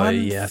was this one I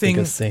thing. think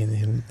I've seen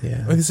him.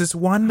 Yeah. There's this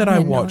one that I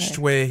don't know watched it.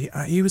 where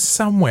he was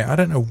somewhere. I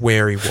don't know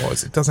where he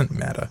was. It doesn't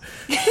matter.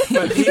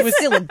 But he was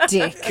Still a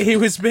dick. he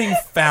was being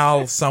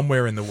foul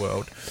somewhere in the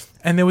world.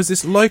 And there was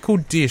this local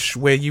dish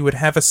where you would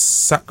have a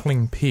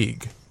suckling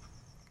pig.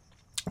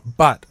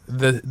 But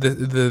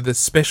the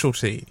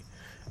specialty,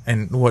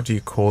 and what do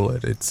you call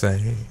it?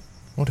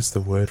 What is the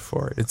word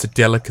for it? It's a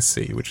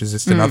delicacy, which is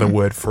just another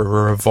word for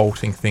a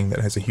revolting thing that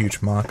has a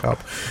huge markup.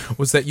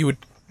 Was that you would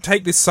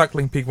take this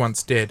suckling pig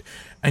once dead,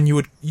 and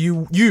you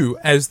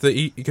as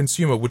the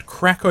consumer would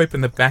crack open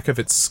the back of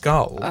its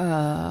skull,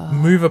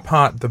 move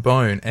apart the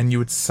bone, and you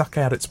would suck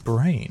out its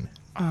brain.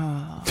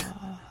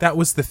 That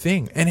was the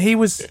thing. And he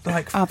was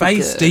like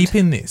face deep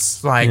in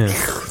this. Like,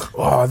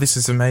 this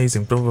is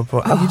amazing, blah, blah,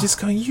 blah. And you're just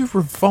going, you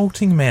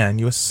revolting man.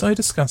 You are so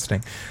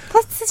disgusting.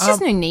 There's just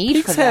no need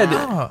for Pig's head.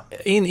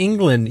 that. In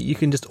England, you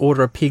can just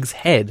order a pig's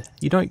head.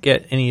 You don't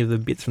get any of the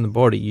bits from the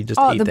body. You just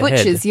eat The the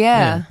butchers, head.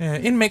 yeah. Yeah,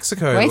 in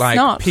Mexico, Waste like,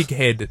 not. pig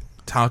head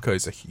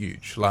tacos are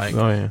huge. Like,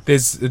 Oh, yeah.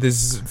 there's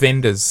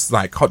vendors,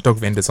 like hot dog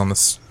vendors on the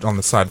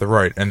side of the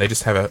road, and they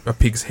just have a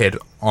pig's head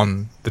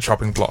on the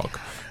chopping block,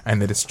 and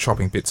they're just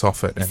chopping bits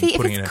off it and See, if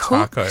putting it in a it's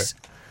taco. cooked,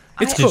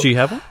 It's Did you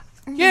have it?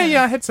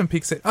 Yeah, I had some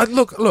pig's head.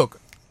 Look.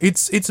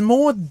 It's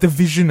more the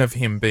vision of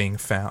him being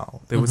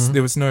foul. There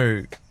was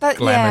no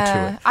glamour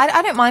to it.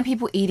 I don't mind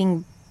people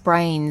eating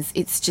brains.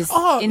 It's just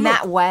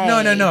that way.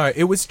 No.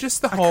 It was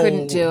just the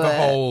couldn't do it.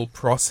 whole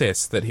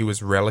process that he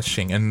was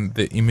relishing and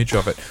the image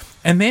of it.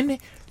 And then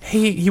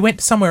he went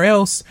somewhere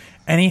else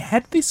and he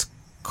had this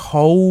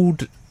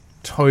cold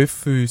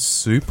tofu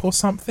soup or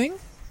something.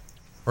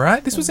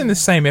 Right? This was in the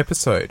same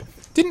episode.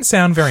 Didn't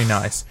sound very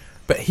nice,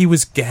 but he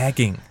was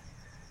gagging.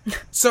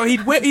 So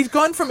he'd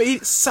gone from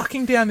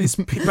sucking down this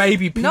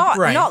baby pig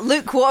brain. Not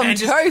lukewarm and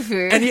just-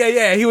 tofu. And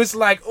he was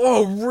like,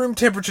 room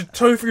temperature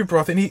tofu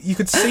broth, and you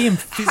could see him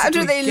physically How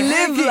do they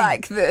live gagging.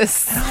 like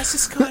this? And I was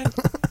just going,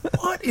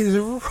 what is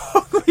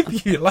wrong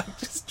with you? Like,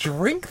 just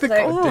drink the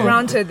goddamn...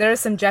 Granted, there are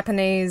some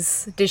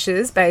Japanese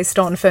dishes based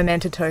on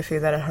fermented tofu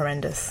that are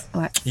horrendous.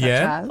 Like, such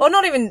Yeah. as- Or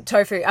not even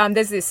tofu.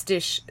 There's this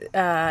dish,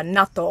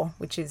 natto,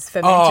 which is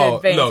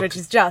fermented beans, look. which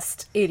is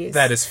just, it is.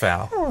 That is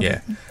foul.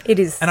 Yeah. It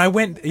is. And I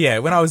went,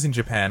 when I was in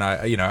Japan,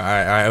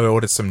 I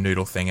ordered some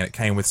noodle thing and it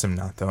came with some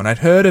natto, and I'd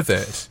heard of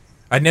it.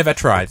 I'd never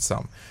tried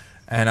some.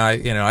 And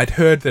I'd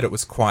heard that it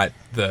was quite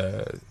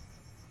the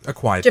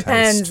acquired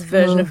Japan's taste.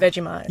 version of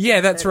Vegemite.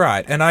 Yeah, that's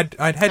right. And I'd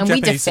had And we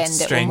Japanese defend it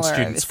when exchange we're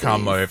students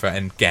come overseas. over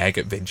and gag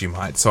at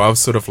Vegemite. So I was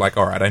sort of like,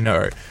 all right, I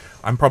know.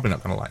 I'm probably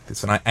not going to like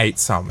this. And I ate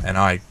some and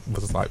I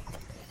was like...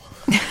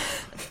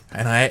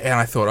 and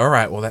I thought, all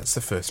right, well, that's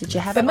the first. Did you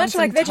have But it much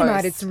on like some Vegemite,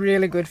 toast? it's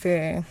really good for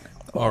you.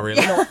 Oh,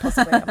 really?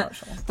 Possibly, I'm not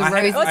sure. The I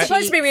had- rose Oh, it's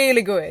supposed to be cheeks.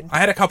 really good. I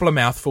had a couple of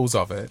mouthfuls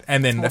of it,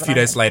 and then a More few than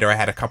I days later, I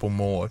had a couple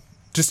more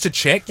just to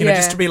check, Yeah.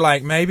 just to be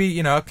like,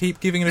 maybe, I'll keep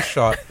giving it a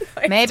shot.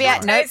 Maybe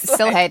nope,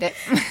 still hate it.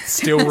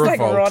 Still It's like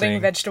revolting.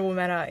 rotting vegetable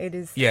matter. It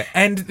is. Yeah,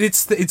 and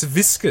it's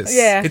viscous.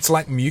 Yeah. It's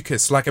like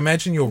mucus. Like,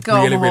 imagine you're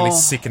Go. really, really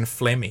sick and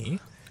phlegmy.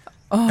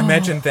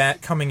 Imagine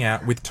that coming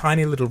out with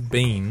tiny little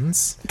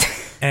beans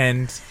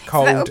and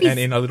cold would be- and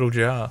in a little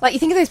jar. Like, you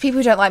think of those people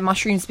who don't like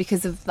mushrooms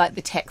because of, like,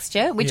 the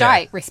texture, which Yeah.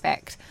 I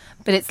respect.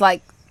 But it's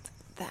like,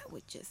 that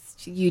would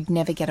just... You'd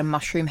never get a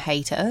mushroom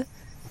hater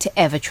to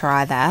ever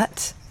try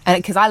that. And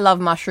because I love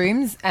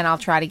mushrooms, and I'll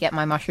try to get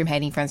my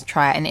mushroom-hating friends to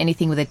try it, and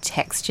anything with a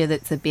texture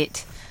that's a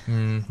bit...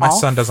 My off.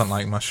 son doesn't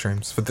like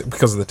mushrooms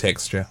because of the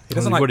texture. He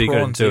doesn't like what you got to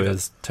prawns do either.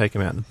 is take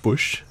them out in the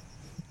bush,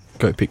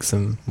 go pick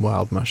some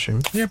wild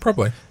mushrooms, Yeah,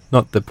 probably.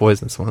 not the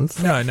poisonous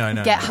ones. No.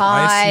 Get I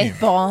high, assume.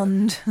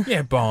 bond.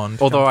 Yeah, bond.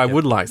 Although Come I together.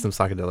 would like some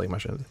psychedelic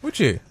mushrooms. Would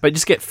you? But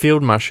just get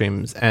field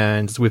mushrooms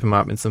and just whip them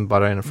up in some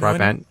butter in a fry No,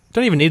 pan.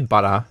 Don't even need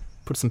butter.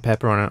 Put some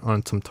pepper on it,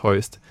 on some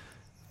toast.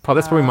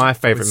 That's probably my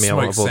favourite With meal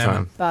smoked of all salmon.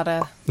 time.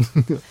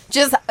 Butter.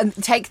 Just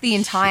take the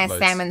entire Shitloads.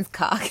 salmon's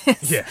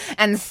carcass Yeah.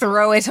 and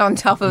throw it on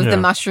top of Yeah. the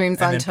mushrooms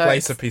And on then toast.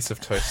 place a piece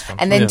of toast on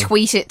And top. then Yeah.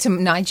 tweet it to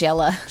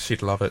Nigella.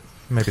 She'd love it.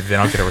 Maybe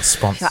then I'll get a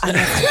response.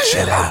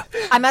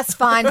 I must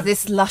find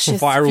this luscious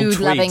Viral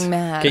food-loving tweet.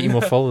 man. Get you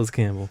more followers,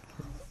 Campbell.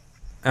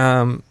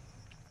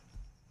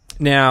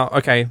 Now,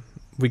 okay,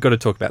 we got to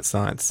talk about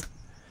science.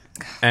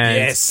 And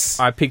Yes.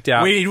 I picked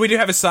out... We do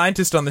have a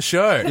scientist on the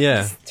show.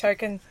 yeah.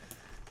 Token.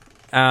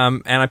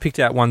 And I picked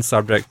out one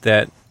subject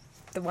that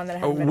The one that I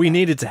haven't read we about.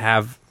 needed to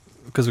have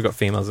because we've got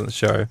females on the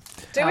show.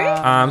 Do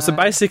we? So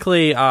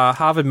basically,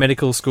 Harvard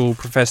Medical School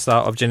professor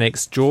of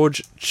genetics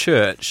George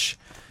Church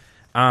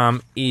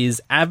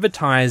is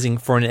advertising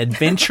for an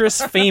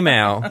adventurous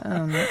female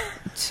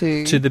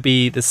to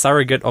be the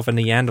surrogate of a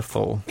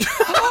Neanderthal.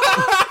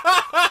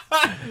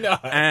 No.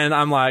 And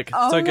I'm like,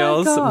 Oh so my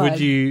girls, God. would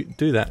you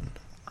do that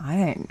I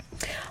don't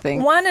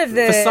think. One of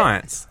the for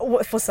science?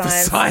 For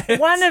science. science.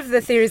 One of the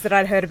theories that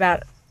I'd heard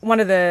about, one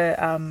of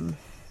the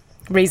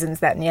reasons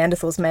that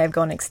Neanderthals may have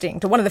gone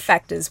extinct, or one of the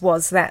factors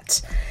was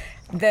that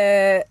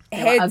the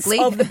heads ugly.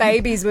 of the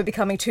babies were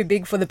becoming too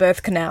big for the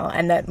birth canal,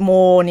 and that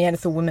more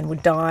Neanderthal women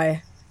would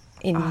die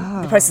in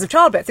the process of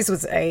childbirth. This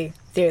was a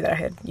theory that I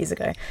heard years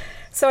ago.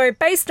 So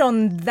based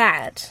on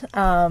that,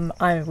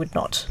 I would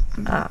not.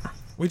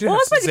 We do Well, I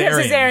have suppose you have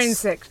cesarean cesareans.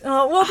 section.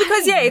 Oh, well,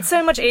 because it's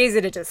so much easier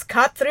to just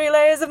cut 3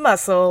 layers of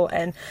muscle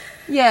and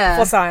Yeah.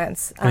 for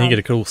science. And you get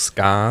a cool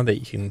scar that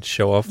you can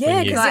show off Yeah,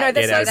 when you because Like,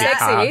 they're get out so of your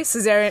car. sexy.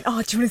 Cesarean.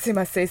 Oh, do you want to see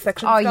my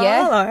C-section? Oh, scar?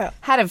 yeah? Like,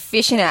 Had a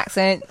fishing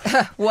accent.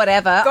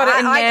 Whatever. Got it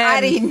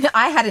in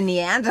I had a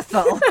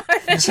Neanderthal.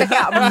 Check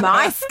out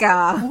my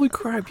scar. Holy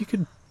crap!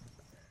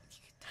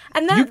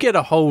 and that You get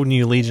a whole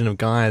new legion of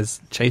guys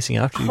chasing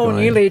after you. whole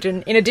going, new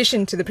legion, in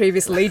addition to the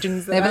previous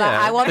legions. That They'd be like,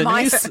 I want the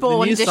my new, spawn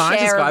the new to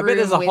scientist share a guy. I bet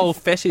there's a room whole with-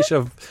 fetish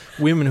of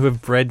women who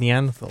have bred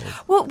Neanderthals.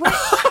 Well,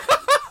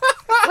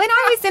 when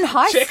I was in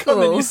high Check on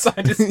the school, new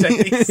scientist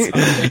dating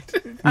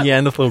site.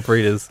 Neanderthal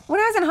breeders. when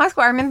I was in high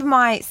school, I remember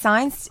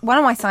one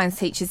of my science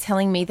teachers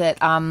telling me that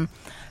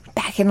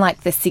back in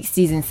like the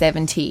 60s and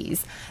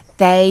 70s,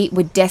 they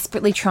were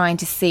desperately trying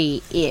to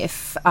see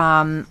if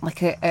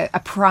like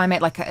a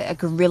primate, like a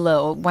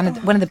gorilla or one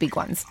of the big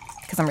ones,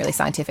 because I'm really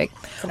scientific,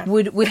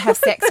 would have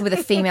sex with a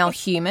female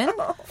human,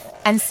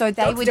 and so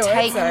they would do it,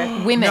 take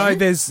so. women. No,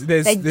 there's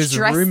They'd dress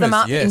rumors, them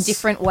up yes. in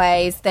different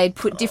ways. They'd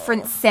put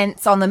different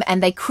scents on them,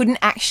 and they couldn't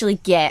actually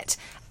get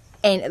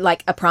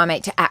like a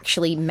primate to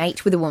actually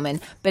mate with a woman.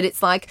 But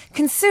it's like,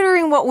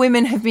 considering what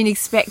women have been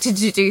expected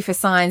to do for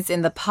science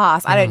in the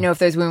past, I don't know if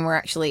those women were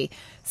actually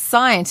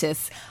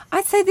scientists.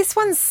 I'd say this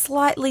one's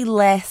slightly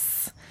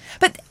less.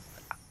 But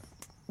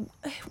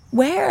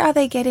where are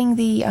they getting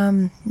the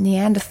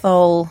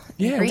Neanderthal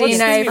Yeah,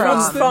 ingredients DNA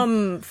what's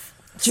from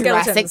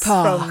Jurassic skeletons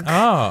Park. from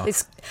Oh.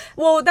 this.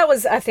 Well, that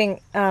was, I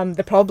think,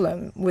 the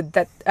problem with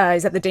that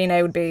is that the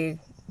DNA would be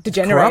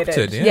degenerated.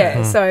 Corrupted,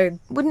 yeah. So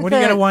Wouldn't What are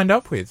you the- going to wind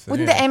up with?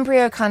 Wouldn't Yeah. the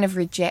embryo kind of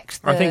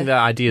reject the I think the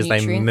idea is they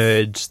nutrients?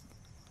 merge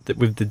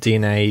with the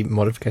DNA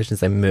modifications.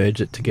 They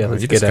merge it together Well,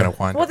 to you're get just a. going to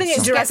wind Well, up then with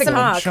it's some Jurassic born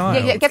Park.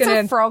 child. Yeah, get some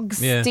gonna-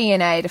 frog's Yeah.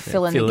 DNA to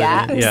fill in the fill it in,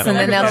 gaps, yeah. and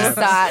then they'll Yeah. just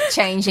start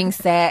changing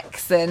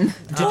sex and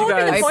Did you Well,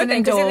 guys- the point opening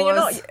then, 'cause then you're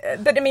doors.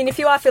 not, but I mean, if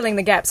you are filling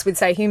the gaps with,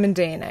 say, human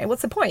DNA,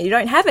 what's the point? You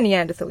don't have a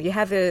Neanderthal. You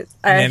have a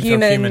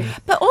Neanderthal human.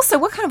 But also,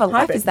 what kind of a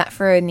life Hybrid. is that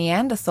for a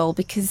Neanderthal?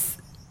 Because,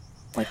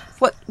 like,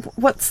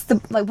 what's the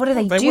like? What do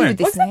they They do weren't. with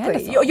this Exactly.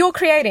 Neanderthal? You're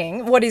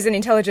creating what is an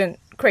intelligent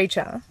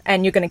creature,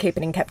 and you're going to keep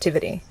it in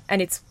captivity,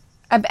 and it's.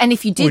 And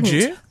if you Would didn't,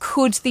 you?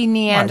 could the work in an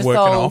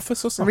Neanderthal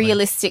office or something?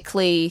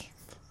 realistically?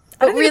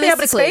 I don't think they'll be able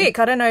to realistically- speak.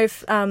 I don't know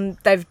if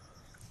they've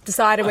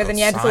decided whether Oh,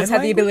 Neanderthals sign have the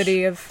language?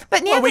 ability of.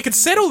 But Well, Neanderthals, we could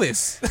settle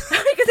this.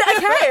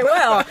 Okay,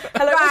 well,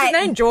 hello, what's right? his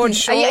name? George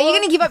Shaw. Are you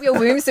going to give up your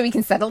womb so we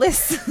can settle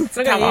this? It's not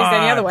going Come to use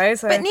any on. other way.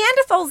 So. But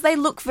Neanderthals, they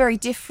look very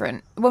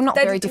different. Well, not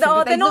They- very different, no,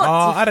 but they they're look.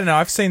 not. Oh, I don't know.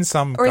 I've seen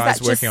some Or is guys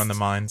that working just- on the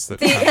mines that.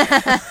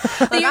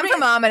 Like, I'm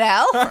from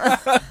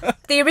Armidale.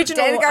 the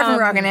original. David guy from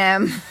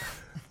Rockingham.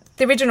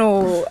 the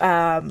original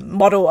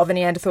model of a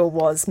Neanderthal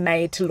was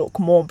made to look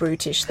more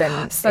brutish than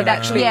it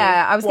actually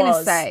I was going to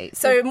was. say.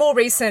 So more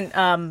recent,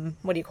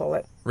 what do you call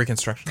it?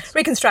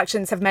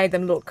 Reconstructions Have made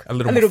them look a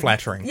little more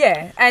flattering.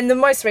 Yeah, and the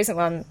most recent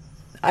one,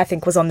 I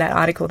think, was on that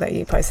article that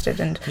you posted,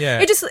 and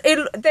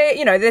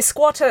they're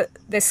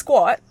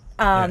squat.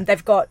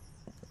 They've got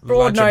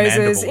broad Larger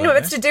noses. mandible,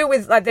 It's to do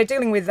with they're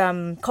dealing with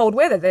cold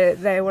weather.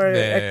 They were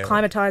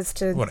acclimatized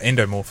to. What,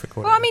 endomorphic?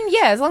 Well, I mean,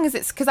 yeah, as long as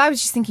it's because I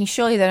was just thinking,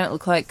 surely they don't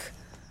look like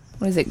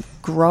what is it,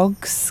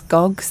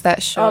 Gogs?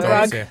 That show. Oh,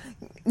 Grog. Yeah.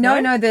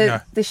 No,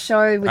 the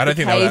show with I don't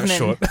the think they were that caveman.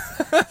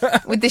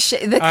 short. With the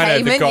I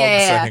know, the caveman, Gogs,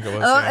 yeah. I think it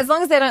was, Oh, yeah. as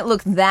long as they don't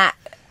look that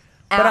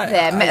out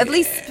there, at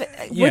least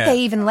would yeah. they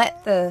even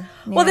let the?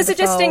 Well, they're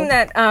suggesting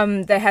Neanderthal-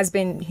 that there has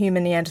been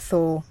human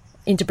Neanderthal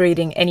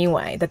interbreeding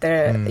anyway. That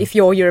if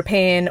you're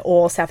European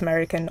or South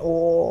American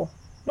or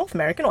North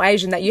American or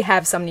Asian, that you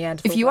have some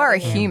Neanderthal. if you are a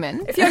blood.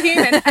 human, If you're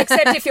human,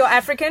 except if you're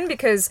African,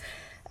 because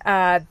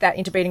that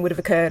interbreeding would have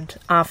occurred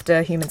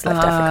after humans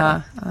left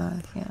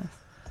Africa. yeah.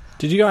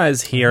 Did you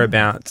guys hear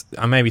about?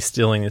 I may be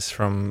stealing this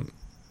from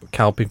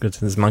Carl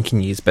Pilkington's Monkey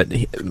News, but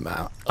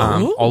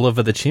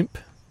Oliver the chimp.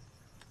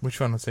 Which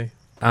one was he?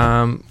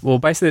 Well,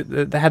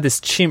 basically, they had this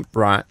chimp,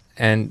 right,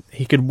 and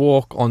he could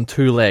walk on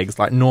two legs,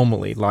 like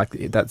normally, like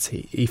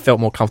he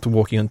felt more comfortable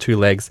walking on two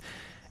legs,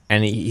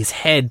 and his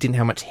head didn't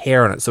have much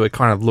hair on it, so it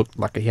kind of looked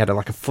like he had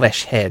a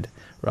flesh head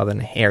rather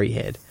than a hairy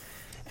head.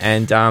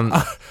 And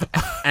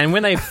and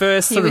when they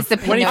first was the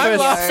when he I'm Pinocchio. first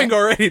laughing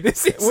already.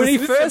 This is When he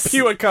this is first- a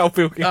pure Carl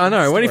Pilkington. I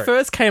know when he story.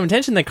 first came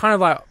attention,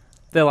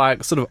 they're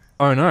like sort of,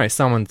 oh no,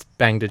 someone's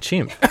banged a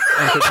chimp.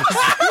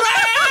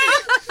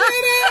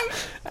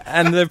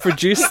 And they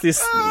produced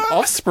this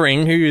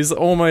offspring who's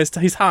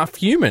he's half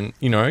human,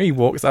 he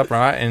walks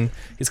upright and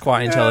he's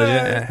quite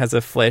intelligent and has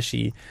a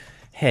fleshy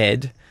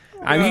head.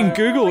 You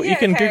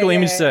can Google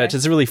image search.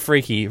 It's really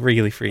freaky,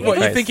 really freaky. What,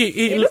 you face. think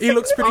he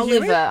looks pretty Oliver,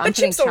 human? I'm But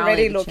putting chimps already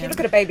Charlie the look. You chimp. look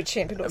at a baby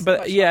chimp. It looks But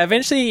much yeah, like-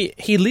 eventually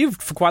he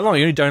lived for quite long.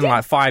 He only died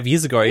like 5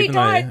 years ago. He even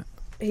died.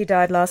 though, He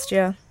died last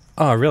year.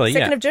 oh really? 2nd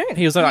Yeah, of June.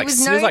 He was like was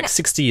he was known- like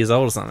 60 years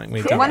old or something.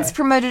 when he died. Once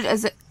promoted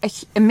as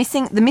the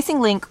missing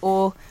link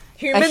or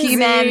a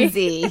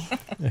Humanzy.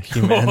 humanzy.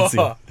 Humanity.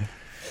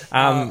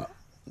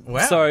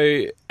 Wow.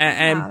 So,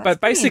 Wow, but that's pretty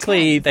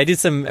basically, they did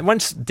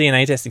once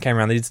DNA testing came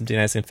around, they did some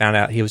DNA testing and found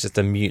out he was just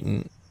a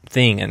mutant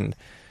thing, and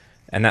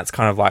that's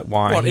kind of like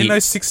why. in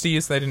those 60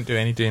 years they didn't do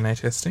any DNA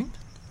testing?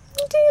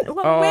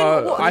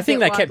 I think it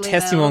they kept widely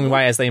testing along the available?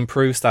 way as they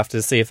improved stuff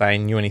to see if they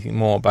knew anything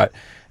more. But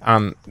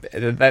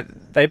that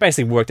they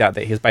basically worked out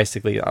that he was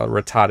basically a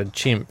retarded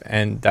chimp,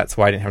 and that's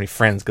why he didn't have any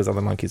friends because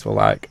other monkeys were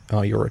like,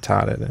 "Oh, you're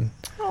retarded," and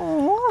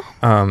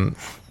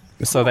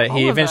so that he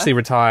Oliver. eventually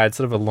retired,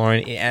 sort of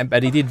alone.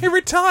 But he did, He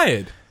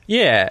retired.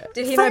 yeah.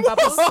 Did he know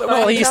Bubbles?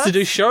 Well, he used to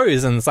do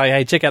shows and say,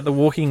 "Hey, check out the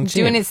walking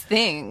chimp." Doing his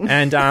thing.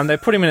 And they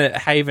put him in a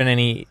haven,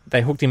 and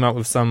they hooked him up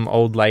with some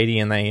old lady,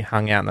 and they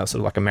hung out, and they were sort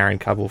of like a married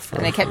couple.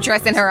 And they kept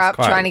dressing her up,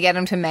 quite- trying to get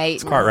him to mate.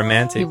 It's quite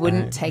romantic. He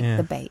wouldn't right? take Yeah.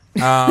 the bait.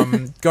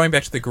 Going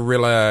back to the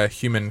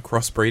gorilla-human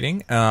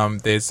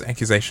crossbreeding, there's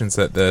accusations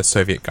that the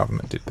Soviet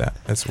government did that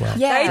as well.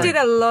 Yeah. They did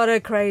a lot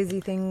of crazy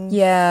things.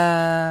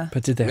 Yeah.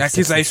 But did they have sex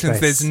in Accusations.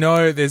 space? There's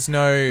no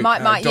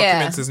Yeah.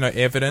 documents. There's no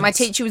evidence. My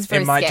teacher was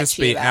very It might just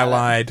sketchy be about it.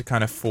 allied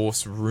kind of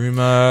force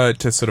rumor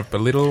to sort of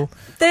belittle.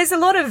 There's a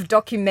lot of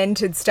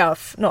documented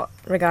stuff, not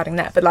regarding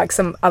that, but like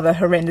some other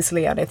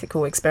horrendously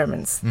unethical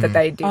experiments that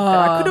they did.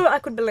 That I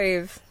could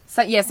believe.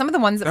 So yeah, some of the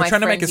ones that They're my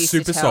trying to friends make a used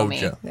super to tell me.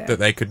 soldier Yeah. that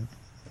they could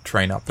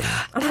train up. And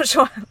I'm not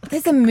sure.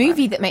 There's a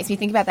movie that makes me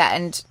think about that,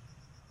 and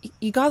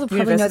you guys will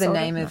probably know the Universal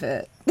name Soldier?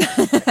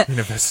 of it.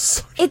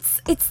 universal soldier.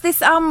 It's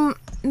this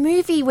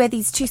movie where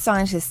these two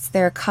scientists,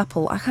 they're a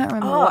couple. I can't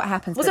remember what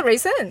happens. Was but- it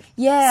recent?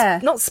 Yeah.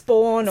 Not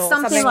Spawn or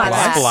something, like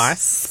that.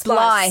 Splice.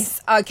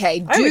 Splice.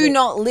 Okay, Oh, do really?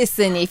 not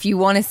listen if you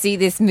want to see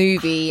this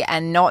movie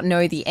and not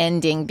know the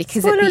ending,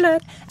 because Spoiler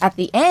alert. at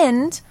the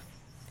end,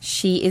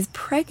 she is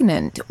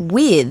pregnant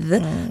with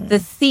the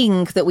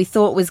thing that we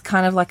thought was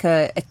kind of like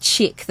a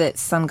chick that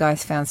some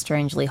guys found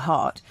strangely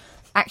hot.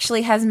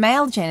 Actually has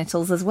male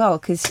genitals as well,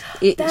 because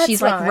That's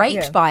she's like right,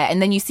 raped yeah. by it,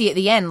 and then you see at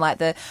the end like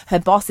her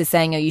boss is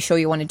saying, "Are you sure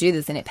you want to do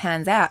this?" And it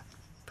pans out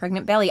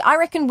pregnant belly. I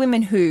reckon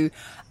women who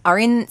are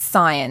in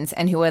science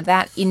and who are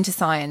that into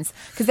science,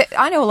 because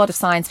I know a lot of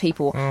science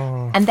people,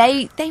 and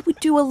they would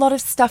do a lot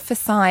of stuff for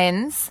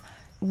science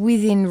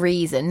within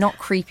reason, not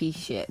creepy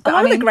shit. A But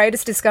lot of the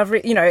greatest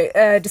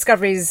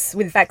discoveries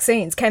with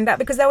vaccines came back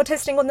because they were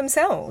testing on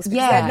themselves.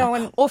 because they had no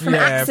one. or from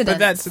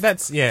accidents. but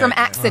that's yeah. From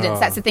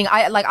accidents, that's the thing.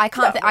 I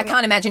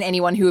can't imagine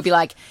anyone who would be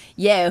like,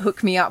 yeah,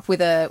 hook me up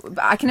with a.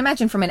 I can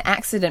imagine from an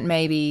accident,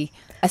 maybe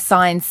a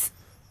science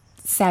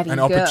savvy An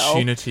girl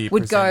opportunity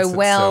would go, presents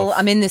well, itself.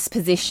 I'm in this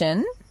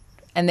position,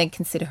 and then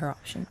consider her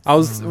options. I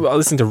was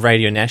listening to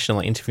Radio National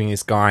interviewing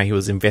this guy who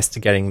was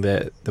investigating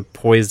the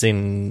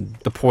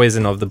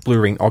poison of the blue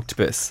ring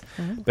octopus,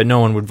 but no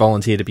one would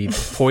volunteer to be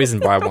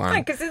poisoned by one.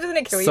 Because doesn't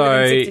it kill you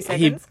So within 60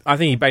 seconds? I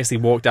think he basically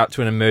walked up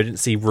to an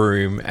emergency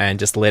room and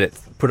just put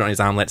it on his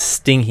arm, let it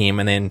sting him,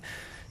 and then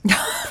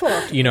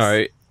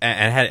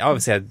and had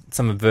obviously had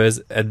some observers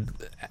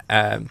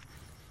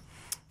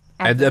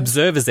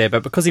there,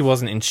 but because he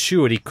wasn't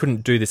insured, he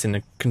couldn't do this in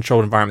a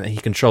controlled environment that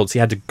he controlled. So he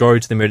had to go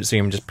to the emergency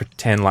room and just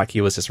pretend like he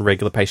was just a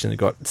regular patient that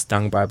got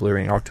stung by a blue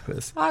ring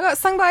octopus. I got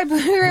stung by a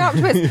blue ring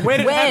octopus.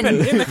 When it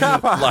happened in the car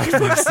park. Like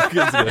 5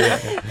 seconds ago.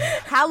 Yeah.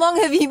 How long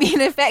have you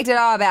been affected?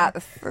 Oh,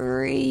 about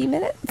 3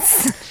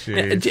 minutes.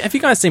 Have you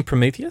guys seen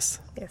Prometheus?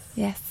 Yes.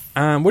 Yes.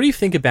 What do you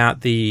think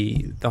about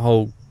the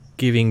whole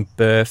giving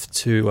birth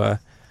to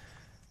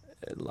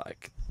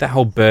like that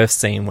whole birth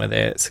scene where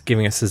they're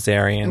giving a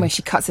cesarean? Where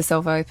she cuts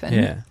herself open.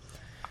 Yeah.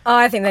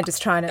 I think they're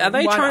just trying to. Are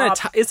they trying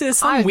to? Is there I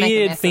some would make a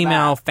weird mess of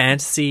female that.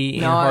 fantasy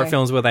in No. horror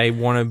films where they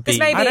want to be? This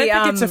may I don't be,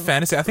 think it's a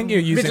fantasy. I think you're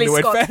using Ridley the word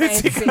Scott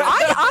fantasy.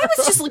 I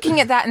was just looking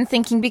at that and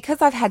thinking,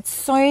 because I've had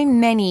so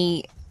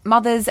many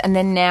mothers, and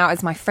then now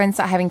as my friends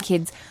start having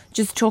kids,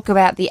 just talk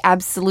about the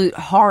absolute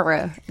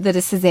horror that a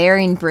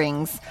cesarean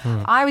brings.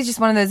 I was just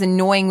one of those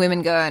annoying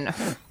women going,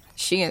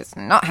 she has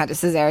not had a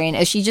cesarean,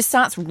 as she just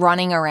starts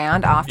running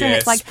around after, and Yeah,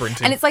 it's like,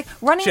 sprinting. and it's like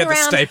running She had the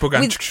around staple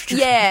gun.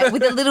 with,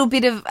 with a little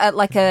bit of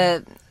like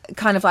a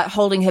kind of like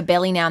holding her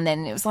belly now and then.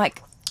 And it was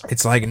like,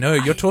 It's like, no,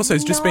 your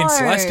torso's just been No.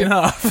 sliced in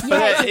half.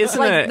 yeah, isn't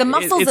like it- the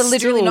muscles it's are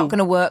literally still- not going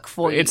to work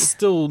for you. It's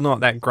still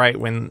not that great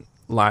when,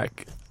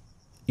 like,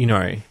 you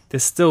know,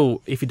 there's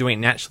still, if you're doing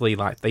it naturally,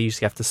 like they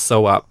usually have to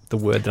sew up the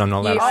word that I'm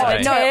not allowed You-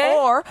 to say. no,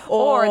 or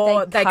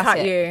Or they, they cut cut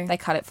it. you. They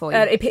cut it for you.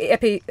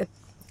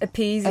 Episiotomy.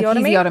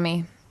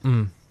 Episiotomy.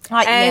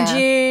 Like, And yeah.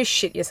 you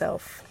shit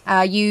yourself.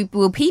 You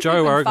will pee. Joe poop,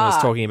 and Rogan was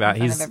fart talking about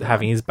in front he's of everyone.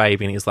 having his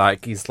baby, and he's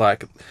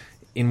like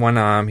in one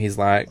arm he's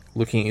like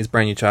looking at his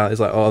brand new child. He's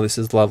like, oh, this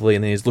is lovely,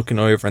 and then he's looking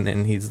over, and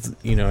then he's,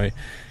 you know,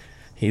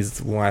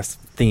 his wife's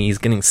thing, he's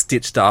getting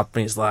stitched up,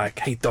 and he's like,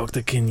 hey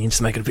doctor, can you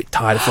just make it a bit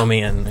tighter for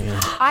me? And you know.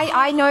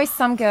 I know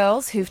some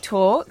girls who've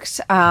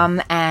talked,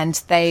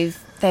 and they've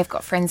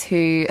got friends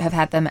who have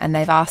had them, and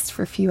they've asked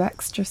for a few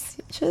extra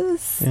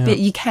stitches. Yeah. But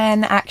you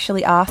can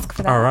actually ask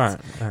for that. All right.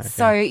 Okay.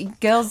 So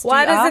girls,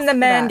 Why do doesn't ask the for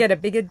man that. get a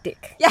bigger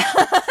dick?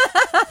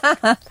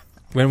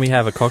 When we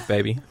have a cock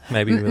baby,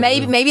 maybe we'll-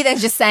 Maybe they're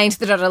just saying to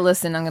the doctor,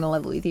 listen, I'm going to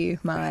level with you.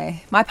 My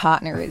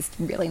partner is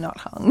really not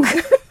hung.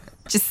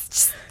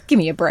 just give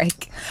me a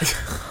break.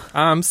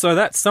 So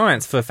that's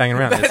science for fanging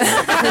around.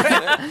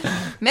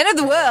 Men of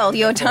the world,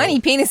 your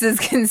tiny penises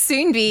can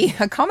soon be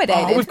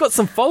accommodated. Oh, we've got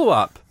some follow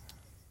up.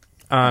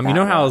 You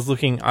know how I was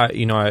looking.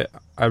 I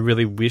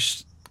really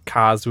wish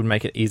cars would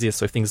make it easier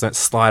so things don't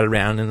slide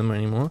around in them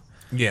anymore.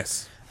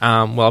 Yes.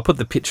 Well, I'll put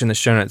the picture in the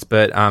show notes,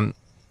 but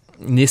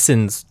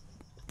Nissan's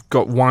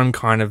got one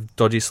kind of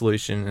dodgy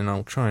solution, and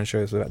I'll try and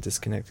show us without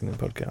disconnecting the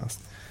podcast.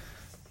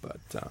 But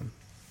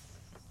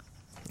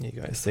you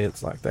guys see,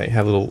 it's like they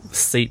have a little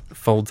seat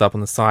folds up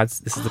on the sides.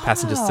 This is the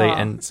passenger seat,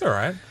 and It's all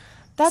right.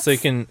 That's, so you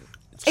can.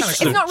 it's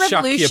sort of not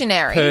chuck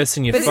revolutionary. Your purse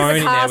and your but it's phone a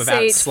in car there without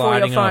seat for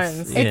sliding your off.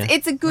 phones. Yeah.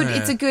 It's a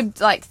good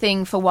like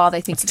thing for while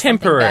they think it's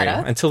temporary something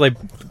better. until they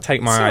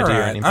take my It's all idea right.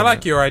 and I implement like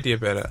it. your idea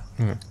better.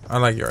 I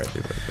like your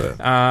idea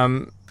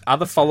better.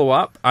 Other follow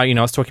up, I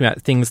was talking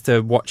about things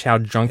to watch how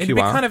drunk It'd you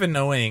be are. kind of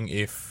annoying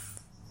if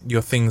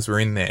your things were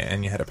in there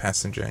and you had a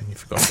passenger and you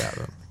forgot about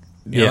them.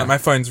 You know, Yeah. like my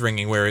phone's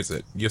ringing. Where is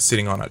it? You're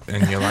sitting on it,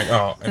 and you're like,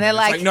 oh. And they're it's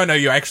like- no,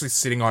 you're actually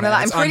sitting on it. They're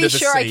like, It's I'm pretty under the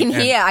sure I seat can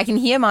and- hear. I can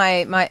hear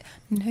my.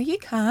 No, you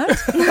can't.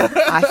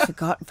 I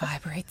forgot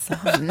vibrates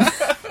on.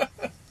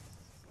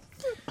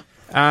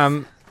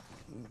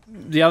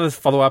 The other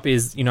follow up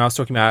is, I was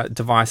talking about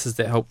devices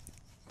that help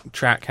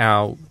track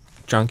how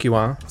drunk you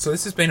are. So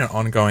this has been an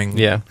ongoing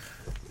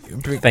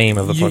Theme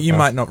of the You podcast.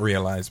 might not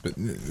realize, but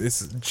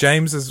this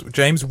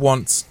James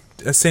wants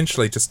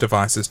essentially just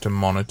devices to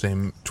monitor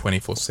him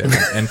 24/7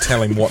 and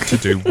tell him what to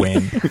do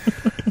when.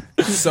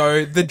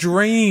 So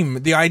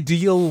the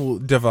ideal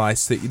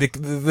device,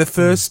 the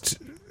first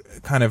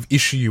kind of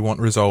issue you want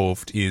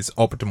resolved is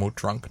optimal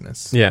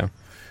drunkenness. Yeah.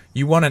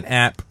 You want an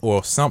app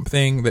or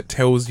something that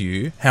tells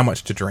you how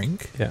much to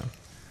drink, Yeah.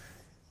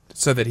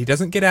 so that he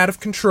doesn't get out of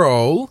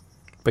control,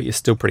 But you're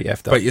still pretty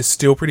effed up. but you're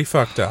still pretty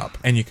fucked up,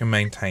 and you can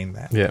maintain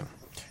that. yeah.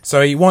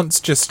 So he wants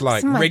just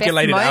like Some of my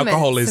regulated best moments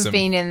alcoholism. have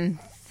been in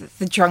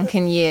the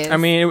drunken years. I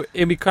mean,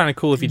 it'd be kind of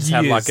cool if you just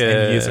had like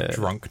years a... of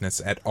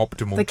drunkenness at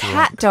optimal the drunk.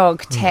 cat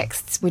dog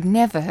texts would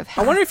never have I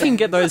happened. wonder if you can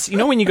get those... You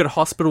know when you go to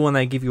hospital and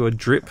they give you a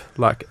drip?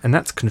 Like, and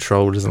that's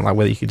controlled, isn't it? Like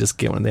whether you could just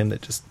get one of them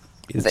that just...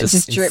 Is That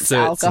just drips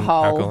inserts some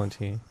alcohol.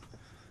 into you.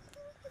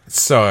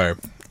 So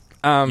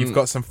you've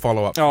got some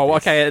follow up. Oh,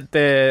 okay. At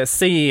the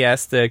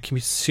CES, the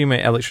Consumer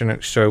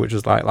Electronics Show, which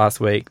was like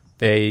last week,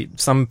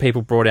 some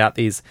people brought out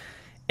these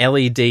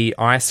LED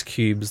ice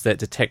cubes that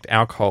detect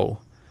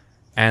alcohol,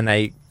 and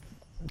they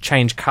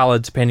change colour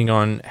depending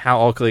on how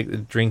alcoholic the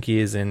drink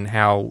is and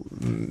how...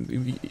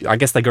 I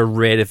guess they go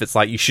red if it's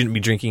like you shouldn't be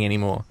drinking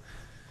anymore.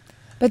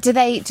 But do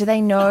they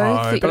know?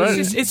 No, that but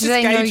you- it's do just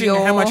they know gauging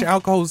your- how much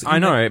alcohol's in I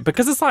know,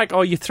 because it's like,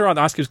 you throw out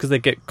the ice cubes because they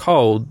get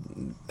cold.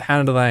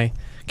 How do they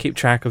keep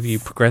track of you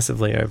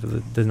progressively over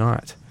the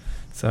night?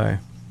 So...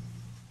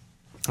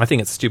 I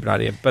think it's a stupid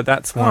idea, but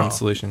that's one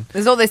solution.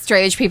 There's all these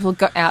straight edge people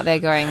out there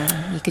going,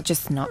 you could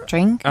just not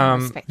drink.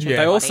 and respect your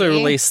They also body."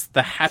 released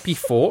the Happy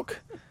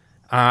Fork,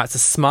 It's a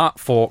smart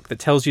fork that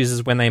tells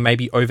users when they may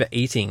be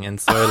overeating, and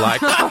so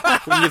like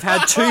when you've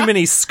had too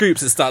many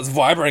scoops, it starts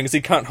vibrating, so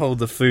you can't hold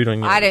the food on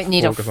your. I don't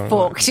need a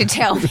fork to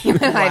tell me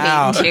when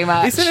I've eaten too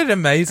much. Isn't it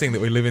amazing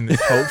that we live in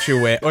this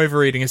culture where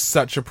overeating is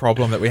such a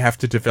problem that we have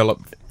to develop?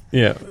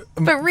 Yeah,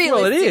 But realistically,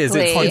 well, it is.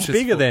 It's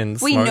bigger than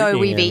we know smoking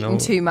we've and eaten all-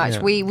 too much.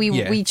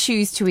 yeah. We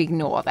choose to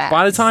ignore that.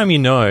 By the time you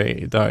know,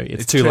 though,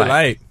 it's too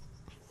late.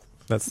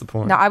 That's the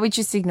point. No, I would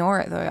just ignore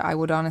it, though. I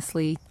would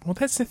honestly. Well,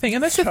 that's the thing.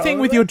 And that's the thing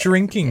with your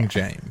drinking,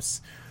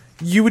 James.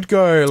 You would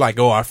go like,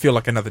 oh, I feel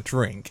like another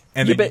drink.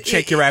 And Yeah, then you but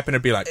check your app and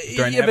it'd be like,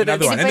 don't have but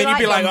another it'd one. be And then you'd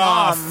be like like, your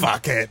oh, mum.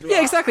 fuck it.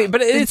 Yeah, exactly.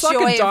 But it's like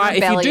joy a of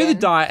diet. If you do the rebellion.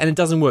 diet and it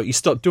doesn't work, you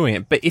stop doing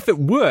it. But if it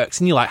works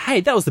and you're like,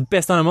 hey, that was the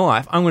best night of my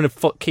life, I'm going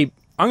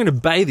to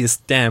bay this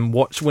damn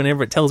watch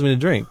whenever it tells me to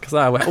drink, because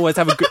I always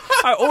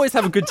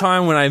have a good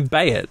time when I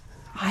bay it.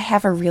 I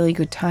have a really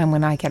good time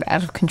when I get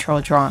out of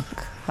control drunk.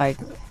 Like,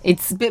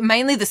 it's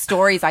mainly the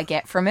stories I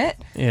get from it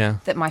Yeah.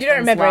 that my You don't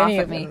friends remember laugh any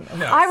at of me. them.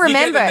 No, I You get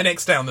remember them the it.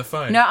 next day on the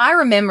phone. No, I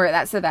remember it.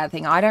 That's the bad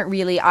thing. I don't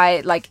really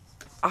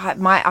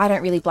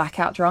black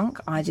out drunk.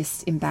 I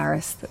just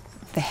embarrass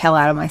the hell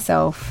out of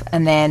myself,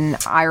 and then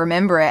I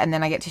remember it, and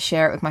then I get to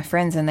share it with my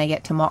friends, and they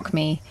get to mock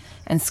me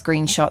and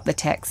screenshot the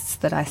texts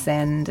that I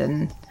send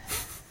and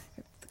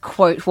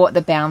quote what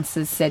the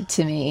bouncers said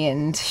to me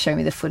and show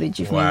me the footage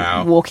of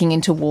Wow. me walking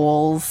into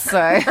walls. So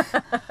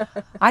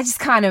I just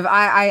kind of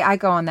I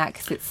go on that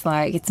because it's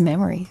like it's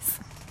memories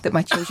that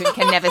my children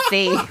can never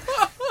see.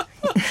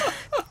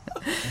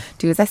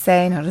 Do as I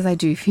say, not as I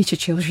do, future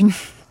children.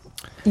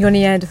 Your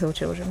Neanderthal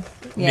children.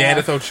 Yeah.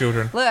 Neanderthal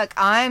children. Look,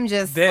 I'm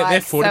just Their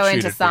like, so fortitude into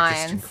is just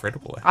science.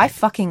 incredible. I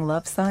fucking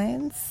love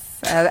science.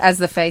 As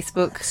the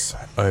Facebook. so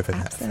over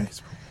that Absolutely.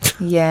 Facebook.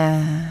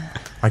 Yeah.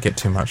 I get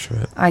too much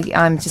of it.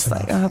 I'm just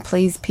That's like, oh,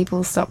 please,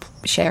 people stop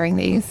sharing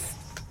these.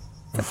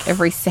 It's like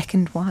every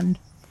second one.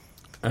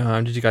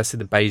 Did you guys see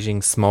the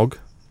Beijing smog?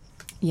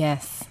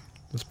 Yes.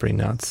 It was pretty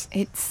nuts.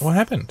 It's What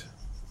happened?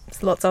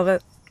 There's lots of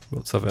it.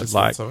 Lots of it. Just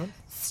Like lots of it?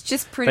 it's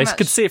just pretty they much.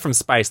 could see it from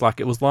space. Like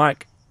it was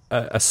like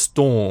a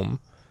storm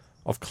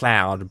of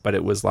cloud, but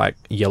it was like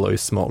yellow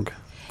smog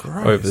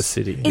Gross. over the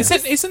city.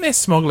 Isn't their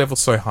smog level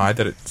so high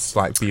that it's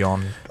like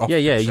beyond? Off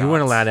Yeah, the you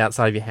weren't charts? allowed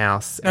outside of your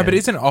house. No, but and-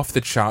 isn't it off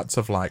the charts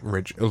of like yeah,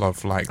 the way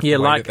that they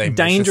like measure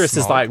dangerous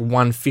is smog? like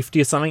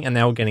 150 or something, and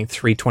they were getting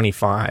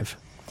 325.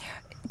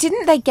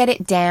 Didn't they get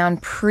it down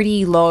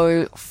pretty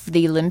low for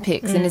the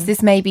Olympics? And is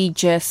this maybe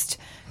just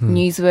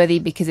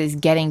newsworthy because it's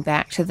getting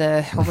back to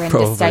the horrendous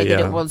Probably, state that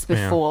yeah. it was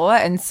before?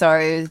 And so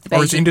the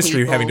or is Beijing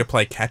industry people- having to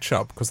play catch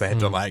up because they had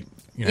to like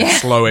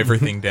slow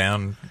everything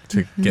down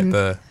to get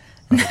the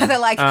They're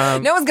like,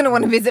 no one's going to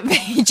want to visit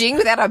Beijing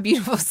without our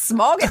beautiful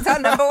smog. It's our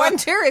number one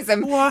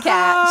tourism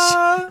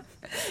catch.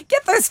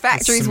 Get those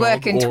factories smog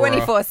working aura.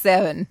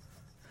 24/7.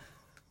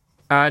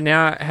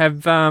 Now,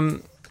 have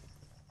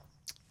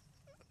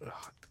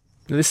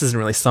this isn't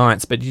really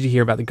science, but did you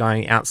hear about the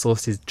guy who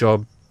outsourced his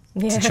job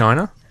Yeah. to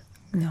China?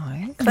 No.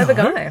 Clever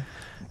guy.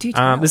 Do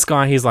tell. This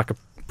guy, he's like a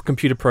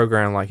computer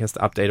programmer, like he has to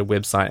update a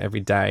website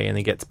every day, and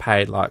he gets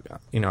paid like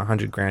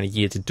 $100,000 a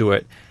year to do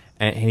it.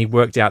 And he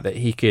worked out that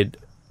he could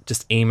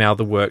just email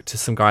the work to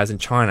some guys in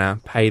China,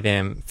 pay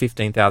them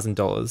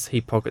 $15,000. He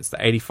pockets the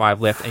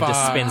 85 left and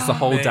just spends the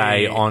whole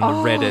day on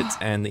Reddit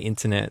and the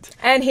internet.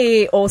 And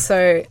he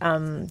also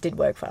did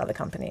work for other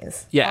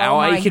companies. Yeah, Oh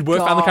he my could work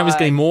for other companies God.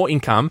 getting more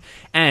income,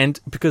 and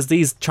because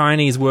these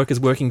Chinese workers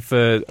working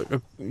for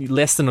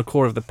less than a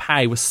quarter of the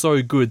pay was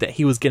so good that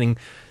he was getting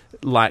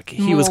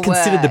he was More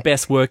considered the work.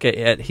 best worker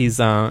at his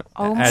my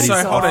at his So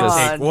hold on,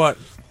 office. Nick,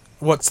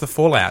 what's the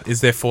fallout?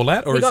 Is there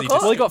fallout or He is got he caught.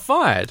 just Well, he got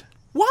fired.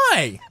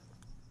 why?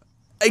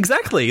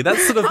 Exactly.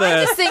 That's sort of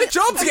I just the. think The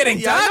job's getting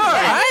done,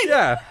 right?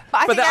 Yeah.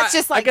 But I think that's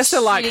just I like guess they're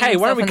like, shooting hey,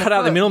 why don't we himself in cut the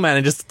out the foot. middleman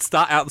and just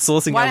start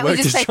outsourcing Why our don't we work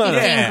just to take China?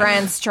 15 Yeah.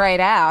 grand straight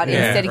out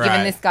Yeah, instead of giving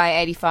right. this guy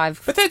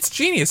 85? But that's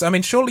genius. I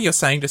mean, surely you're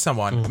saying to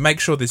someone, make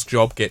sure this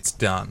job gets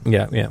done,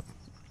 Yeah, yeah.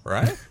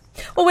 right?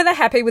 Well, were they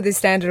happy with his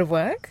standard of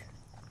work?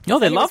 No,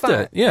 they he was loved fine.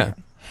 it. Yeah.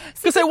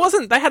 Because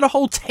they had a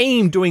whole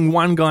team doing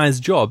one guy's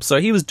job,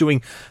 so he was doing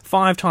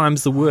 5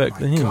 times the work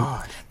than him.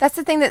 God. That's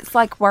the thing that's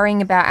like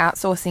worrying about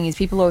outsourcing is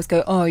people always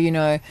go, oh,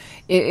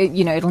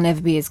 it'll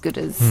never be as good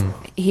as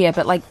here.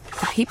 But like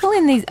the people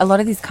in a lot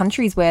of these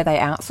countries where they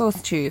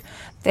outsource to,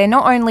 they're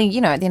not only,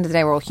 at the end of the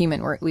day, we're all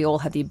human. We all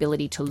have the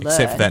ability to learn.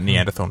 Except for that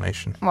Neanderthal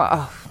nation.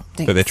 Well,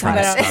 But they're trying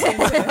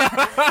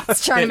to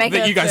it's trying to make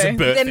that it. you guys are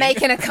birthing. They're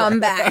making a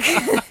comeback.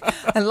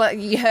 And look,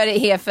 you heard it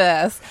here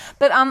first.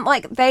 But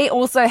they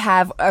also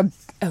have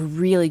a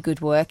really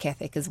good work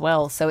ethic as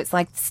well. So it's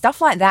like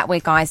stuff like that where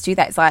guys do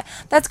that. It's like,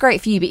 that's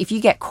great for you, but if you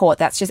get caught,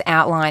 that's just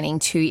outlining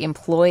to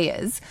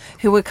employers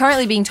who are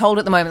currently being told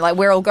at the moment, like,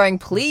 we're all going,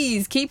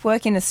 please keep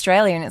working in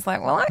Australia. And it's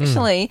like, well,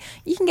 actually,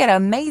 you can get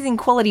amazing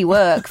quality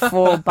work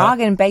for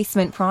bargain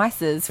basement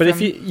prices. But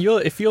from-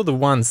 if you're the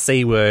one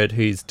C word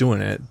who's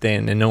doing it,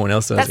 then and no one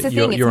else does That's it, the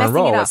thing, it's you're on a messing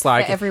it roll. up It's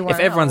like for everyone if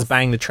everyone's else.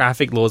 banging the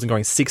traffic laws and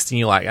going 60, and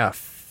you're like,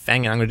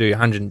 bang it, I'm going to do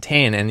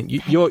 110, and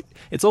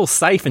it's all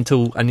safe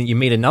until you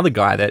meet another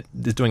guy that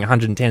is doing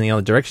 110 in the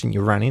other direction.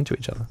 You run into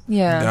each other.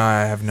 Yeah.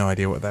 I have no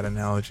idea what that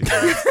analogy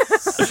is.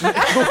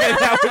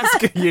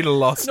 You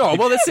lost. No,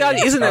 well, that's the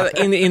idea, isn't it?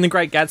 In the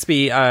Great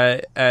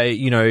Gatsby,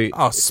 you know.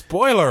 Oh,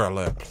 spoiler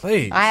alert,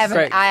 please. I've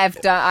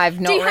not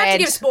Do you have to read.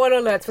 give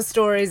spoiler alerts for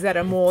stories that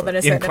are more than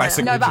a certain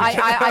classic amount? No, but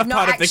I've not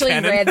Part of the actually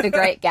canon. read The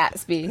Great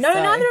Gatsby. No,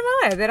 so. neither am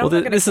I. They're not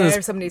going to care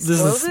if somebody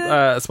spoils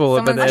it.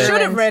 Spoiler, but Someone's I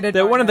should have read it.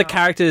 one by of the now.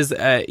 characters,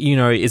 you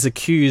know, is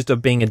accused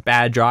of being a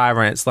bad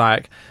driver, and it's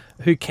like,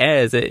 who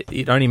cares?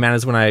 It only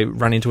matters when I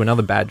run into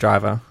another bad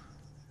driver.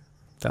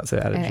 That's her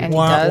attitude. And he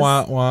does.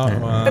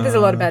 But there's a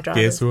lot of bad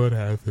drivers. Guess what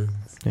happens?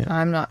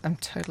 I'm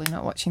totally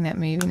not watching that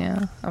movie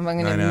now. I'm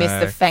going I to know. miss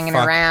the Fanging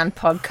Fuck. Around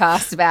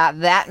podcast about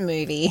that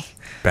movie.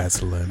 Baz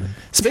Luhrmann.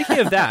 Speaking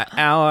of that,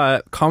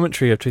 our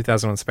commentary of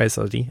 2001: Space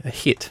Odyssey, a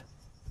hit.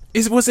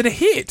 Was it a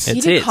hit? It's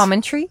You do hit.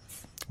 commentary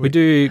We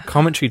do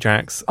commentary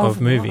tracks of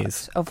what?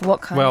 movies. Of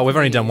what kind? Well, of we've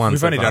only done movies? one. We've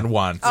so only far. done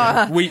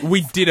one.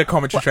 We did a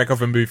commentary track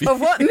of a movie.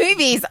 Of what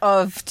movies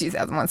of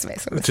 2001: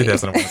 Space Odyssey?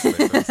 2001.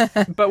 Space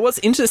Odyssey. But what's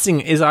interesting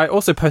is I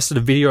also posted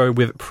a video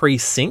with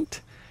pre-synced,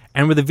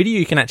 and with the video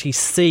you can actually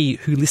see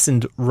who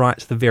listened right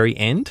to the very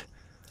end.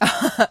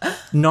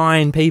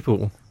 9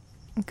 people.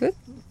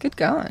 Good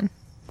going.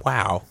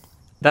 Wow.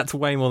 That's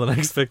way more than I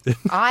expected.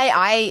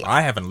 I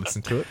I haven't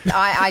listened to it.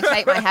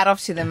 take my hat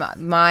off to them.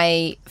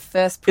 My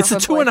first proper It's a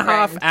 2.5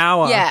 boyfriend-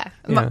 hour. Yeah,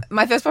 Yeah.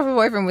 My first proper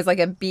boyfriend was like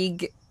a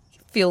big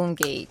film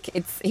geek.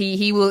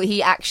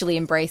 He actually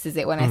embraces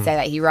it when I say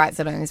that. He writes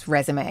it on his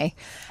resume,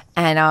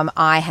 and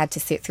I had to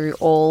sit through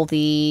all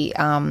the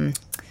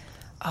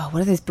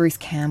what are those Bruce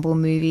Campbell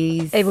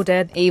movies? Evil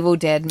Dead.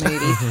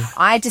 Movies.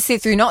 I had to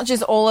sit through not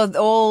just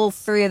all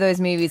 3 of those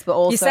movies, but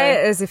also You say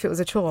it as if it was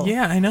a chore.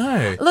 Yeah, I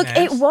know. Look,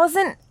 Yes. it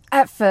wasn't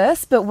at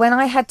first, but when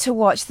I had to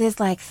watch, there's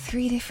like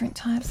 3 different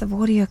types of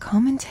audio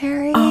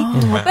commentary.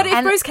 But if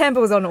And- Bruce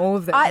Campbell was on all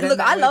of them, I then look,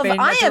 that I would love. have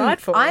been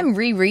delightful. I'm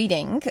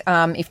rereading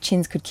If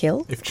Chins Could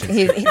Kill. If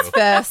Chins Could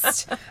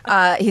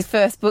Kill. His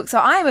first book. So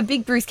I am a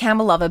big Bruce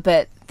Campbell lover,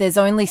 but there's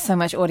only so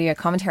much audio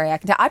commentary I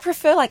can do. I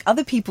prefer like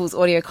other people's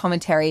audio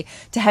commentary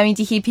to having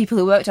to hear people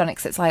who worked on it.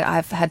 Because it's like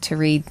I've had to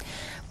read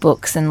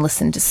books and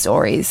listen to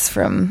stories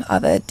from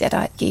other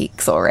Deadite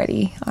geeks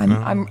already.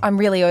 I'm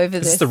really over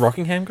Is this. this the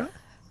Rockingham guy?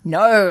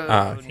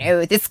 No, okay.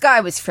 no. This guy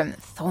was from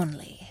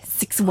Thornley,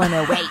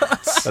 6108.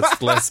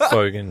 That's Les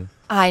Fogan.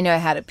 I know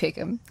how to pick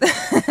him.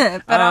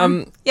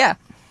 But yeah.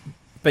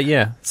 But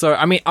yeah, so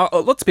I mean,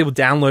 lots of people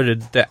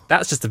downloaded that.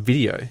 That's just a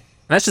video. And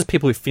that's just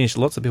people who finished.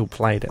 Lots of people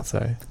played it.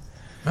 So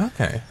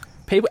Okay.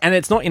 people, and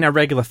it's not in our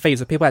regular feed,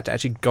 so people have to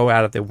actually go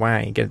out of their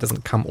way and get it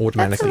doesn't come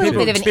automatically. That's a little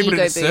to bit them. of an People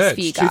ego did a boost search.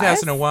 for you guys.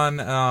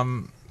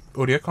 2001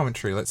 audio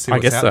commentary. Let's see I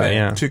what's guess out so, there.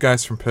 yeah. 2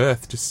 guys from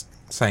Perth just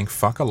saying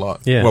fuck a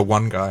lot. Yeah. Well,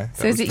 one guy.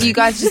 So is it you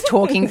guys just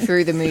talking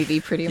through the movie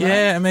pretty much?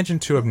 Yeah, imagine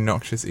 2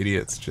 obnoxious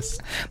idiots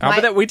just...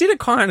 But we did it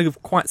kind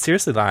of quite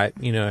seriously, like,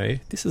 you know,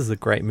 this is a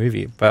great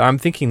movie. But I'm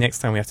thinking next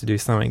time we have to do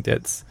something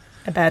that's...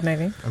 a bad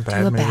movie. A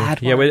bad Do a movie.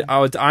 bad Yeah,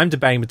 one. I'm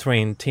debating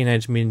between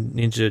Teenage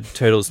Ninja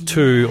Turtles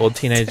 2 or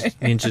Teenage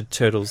Ninja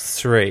Turtles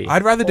 3.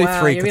 I'd rather do Wow,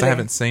 3 you because really- I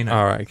haven't seen it.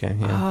 All right, okay,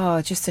 yeah.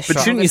 Oh, just a But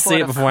shot shouldn't you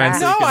see it before I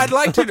crack. answer?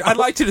 No, I'd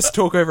like to just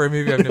talk over a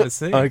movie I've never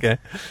seen. Okay.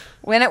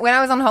 When I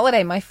was on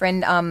holiday, my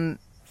friend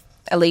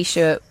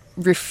Alicia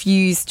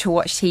refused to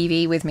watch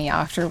TV with me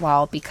after a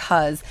while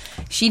because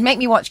she'd make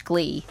me watch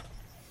Glee.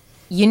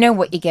 You know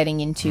what you're getting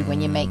into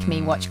when you make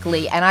me watch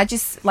Glee. And I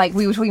just, like,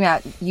 we were talking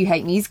about You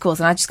Hate Musicals,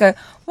 and I just go,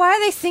 why are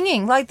they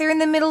singing? Like, they're in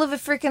the middle of a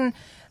freaking,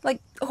 like,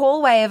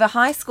 hallway of a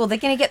high school. They're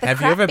going to get the Have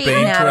you crap ever beaten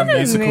been out to of a them.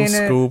 musical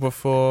minute. school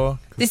before?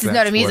 'Cause This is not a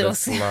that's what musical it's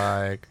school.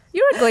 like.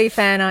 You're a Glee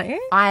fan, aren't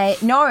you? I hate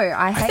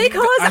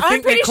Because I I'm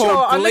think they're pretty sure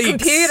called on the Gleeks.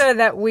 computer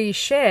that we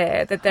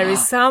share that there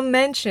is some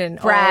mention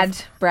Brad of...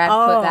 put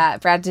Oh,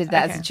 that. Brad did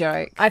that as okay. a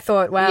joke. I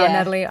thought, wow, Yeah.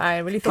 Natalie, I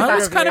really thought I that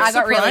was of kind you. of I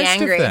got really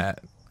surprised angry.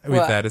 with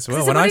What? that as well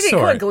So when what I did it saw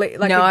call it. Glee?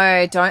 Like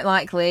No, don't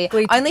like Glee.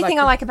 Glee- Only like thing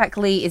the- I like about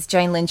Glee is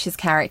Jane Lynch's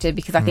character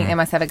because I think they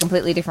must have a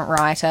completely different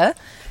writer.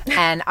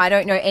 And I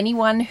don't know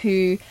anyone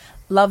who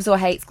loves or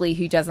hates Glee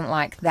who doesn't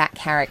like that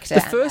character.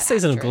 The and first that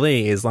season of actress.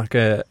 Glee is like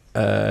a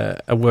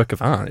work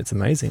of art. It's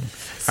amazing.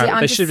 I'm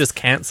They just- should have just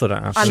cancelled it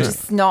after I'm that.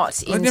 just not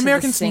into Like, the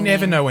Americans singing.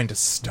 never know when to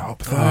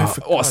stop, though.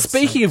 for Oh, God's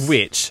speaking of sakes.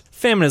 which,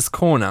 Feminist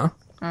Corner.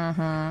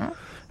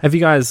 Have you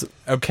guys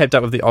kept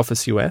up with The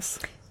Office US?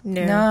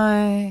 No.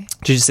 No.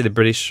 Did you see the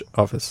British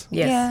Office?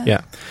 Yes. Yeah.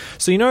 Yeah.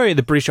 So you know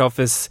the British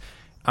Office.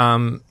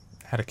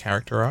 Had a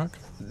character arc.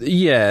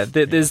 Yeah.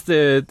 There's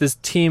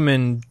Tim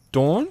and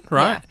Dawn,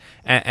 right?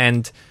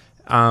 And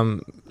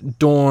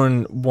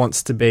Dawn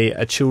wants to be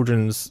a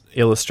children's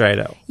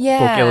illustrator, Yeah.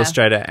 book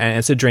illustrator, and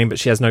it's a dream, but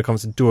she has no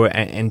confidence to do it.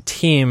 And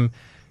Tim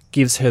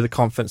gives her the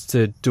confidence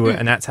to do it,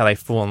 and that's how they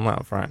fall in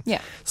love, right? Yeah.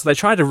 So they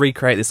tried to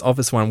recreate this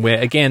Office one where,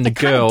 again, the It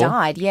kind girl of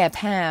died. Yeah,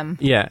 Pam.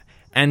 yeah,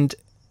 and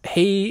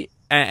he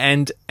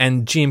and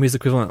Jim, who's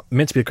equivalent,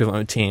 meant to be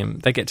equivalent to Tim,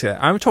 they get together.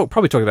 I'm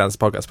probably talked about this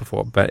podcast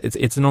before, but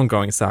it's an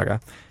ongoing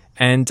saga,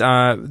 and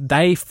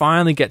they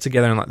finally get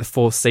together in like the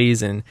 4th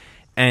season,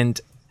 and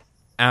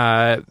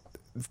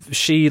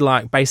she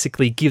like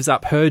basically gives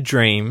up her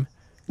dream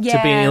to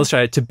be an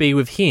illustrator to be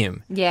with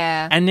him.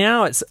 Yeah. And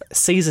now it's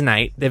season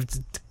 8. They've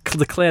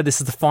declared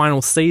this is the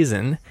final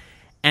season,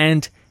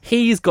 and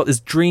he's got this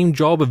dream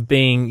job of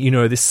being,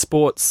 this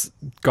sports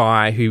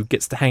guy who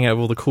gets to hang out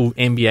with all the cool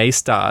NBA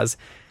stars,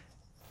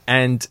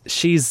 and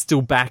she's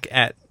still back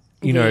at,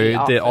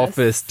 the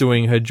office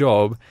doing her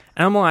job.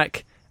 And I'm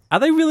like, are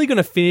they really going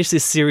to finish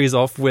this series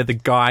off where the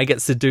guy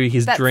gets to do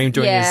his dream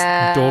doing his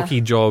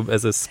dorky job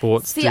as a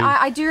sports dude?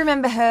 I do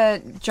remember her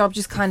job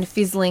just kind of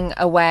fizzling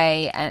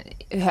away and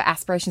her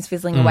aspirations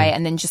fizzling away,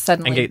 and then just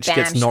suddenly, she bam,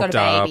 gets she's knocked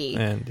got a up. baby.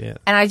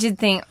 And I did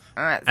think...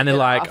 and they're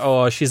like,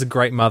 oh, she's a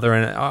great mother,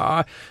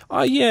 and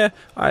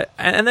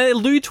and they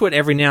allude to it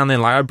every now and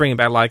then. Like, I bring it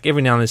back, like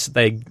every now and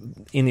then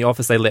in the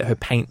office they let her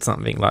paint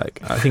something.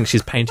 Like, I think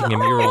she's painting a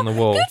mural on the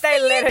wall.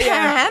 They let her.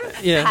 Pam,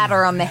 pat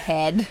her on the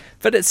head.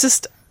 But it's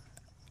just,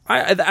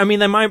 I mean,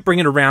 they might bring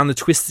it around the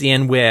twist at the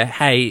end where,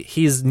 hey,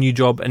 his new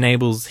job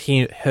enables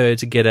her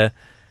to get a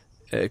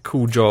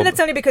cool job. But that's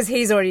only because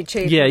he's already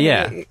achieved.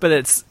 Yeah. But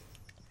it's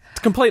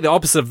completely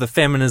opposite of the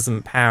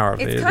feminism power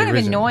of it. It's kind of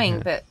annoying,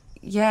 but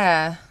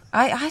yeah.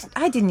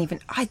 I didn't even...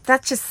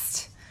 that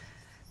just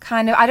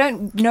kind of... I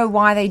don't know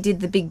why they did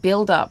the big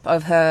build-up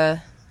of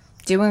her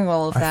doing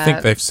all of that. I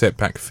think they've set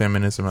back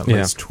feminism at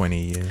least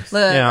 20 years.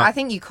 Look, I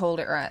think you called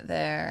it right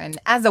there. And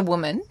as a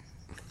woman,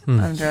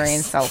 I'm very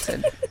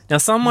insulted. Now,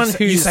 someone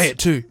who's... You say it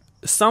too.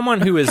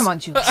 Someone who is Come on,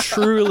 Jules.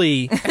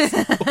 truly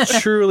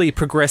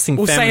progressing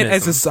We'll feminism. say it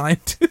as a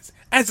scientist.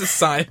 As a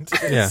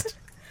scientist. Yeah.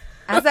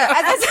 As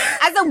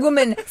a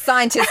woman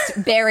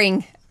scientist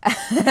bearing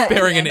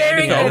Bearing a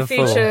Neanderthal.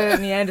 future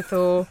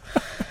Neanderthal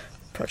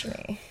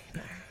progeny.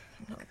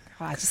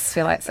 I just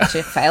feel like such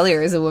a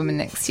failure as a woman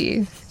next to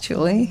you,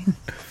 Julie.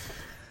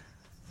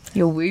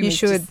 Your womb. You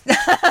should.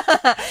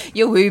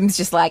 Your womb's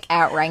just like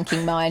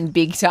outranking mine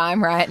big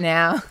time right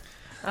now.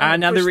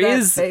 Now there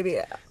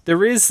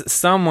is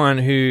someone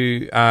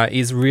who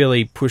is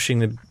really pushing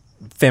the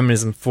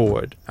feminism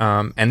forward,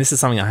 and this is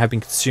something I have been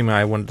consuming.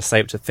 I wanted to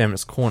save it to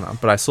Feminist Corner,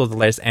 but I saw the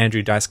latest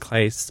Andrew Dice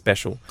Clay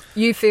special.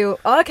 You feel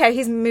okay?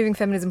 He's moving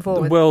feminism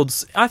forward.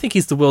 I think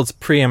he's the world's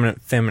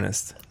preeminent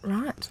feminist.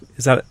 Right?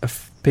 Is that a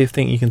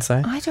thing you can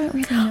say? I don't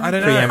really know. I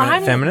don't know.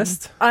 Preeminent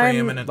feminist.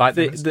 Preeminent Like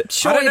feminist.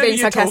 Sure, I don't you're know being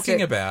who you're sarcastic.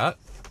 talking about.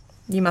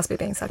 You must be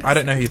being sarcastic. I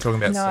don't know who you're talking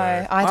about. No,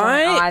 so. I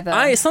don't either.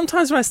 I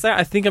sometimes when I say it,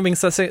 I think I'm being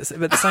sarcastic,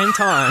 but at the same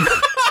time,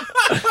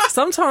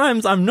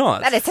 sometimes I'm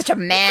not. That is such a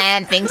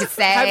man thing to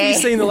say. Have you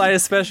seen the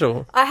latest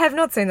special? I have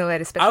not seen the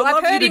latest special. I'd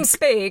love I've heard you him to-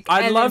 speak.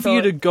 I'd and love then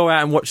you to thought, go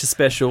out and watch the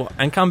special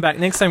and come back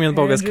next time you're on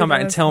the podcast. Andrew Come back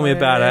and Dice tell me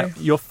about Clay. it.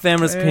 Your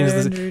feminist opinions,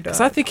 Andrew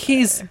because I think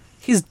he's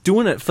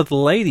doing it for the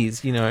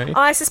ladies.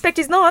 I suspect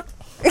he's not.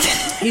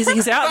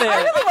 He's out I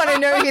there. really want to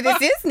know who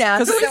this is now.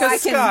 Because so I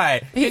This can-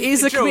 guy.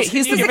 He's a Jules,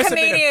 he's can you the give He's us a a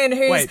bit of-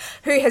 comedian wait.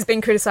 who has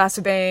been criticised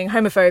for being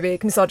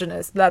homophobic,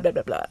 misogynist, blah blah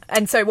blah blah.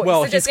 And so what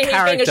well, you're his suggesting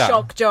he's being character. a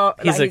shock jock.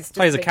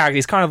 Plays a character.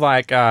 He's kind of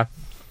like a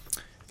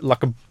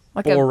Like a-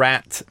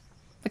 Borat.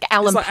 like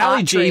Alan It's like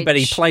Ali G, but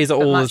he Partridge, plays it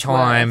but all the much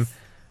time. worse.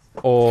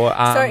 Or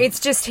So it's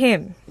just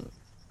him.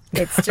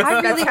 It's just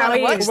I really that's how want to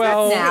he watch is. that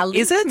well, now.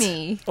 is Link it?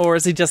 me. Or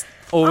has he just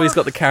always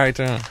got the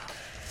character?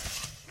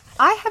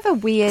 I have a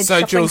weird. So,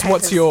 shopping Jules,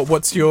 what's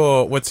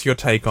papers. your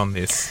take on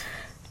this?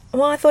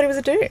 Well, I thought he was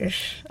a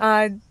douche.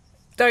 I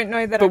don't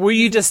know that. But were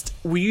you just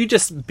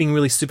being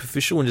really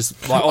superficial and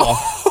just like,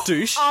 oh,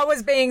 douche? I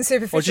was being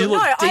superficial. Or did you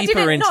look no, I deeper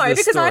didn't. into No, the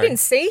because I story? didn't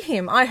see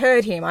him. I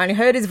heard him. I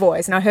heard his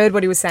voice, and I heard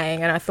what he was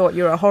saying, and I thought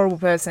you're a horrible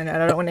person,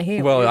 and I don't want to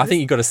hear. Well, what I he think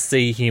you've got to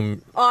see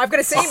him. Oh, I've got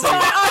to see him.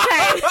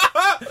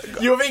 Oh,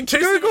 okay. You're being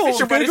too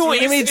superficial, but Google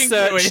it's image listening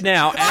to search it.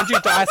 now, Andrew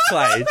Dice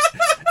Clay,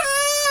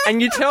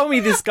 and you tell me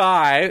this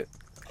guy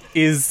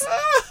is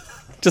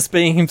just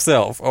being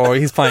himself or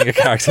he's playing a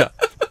character.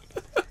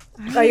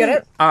 Oh, you got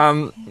it.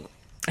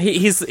 He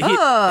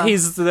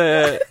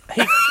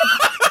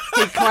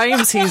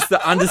claims he's the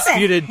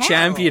undisputed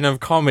champion of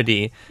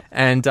comedy,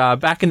 and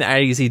back in the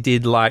 80s he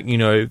did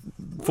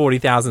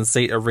 40,000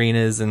 seat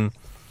arenas and.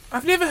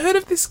 I've never heard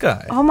of this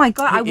guy. Oh my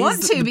god, I He's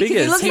want the to because he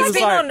biggest. looks He like was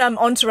He's been like- on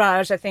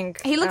Entourage, I think.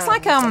 he looks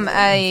like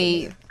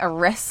a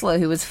wrestler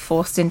who was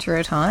forced into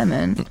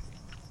retirement.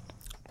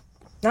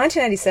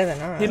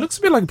 1987. All right. He looks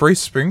a bit like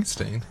Bruce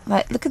Springsteen.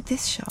 Like, look at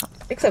this shot.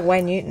 looks like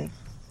Wayne Newton.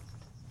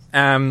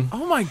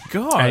 Oh my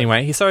god.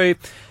 Anyway,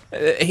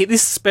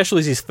 this special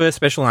is his first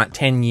special in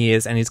 10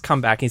 years, and he's come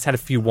back. He's had a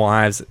few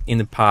wives in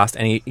the past,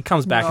 and he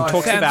comes back and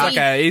talks about.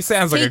 he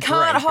sounds like He a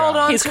can't great hold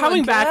guy. on. He's to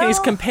coming a back and he's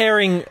girl.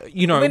 comparing,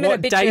 Women are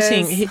what bitches.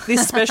 dating.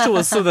 This special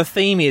is sort of the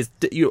theme is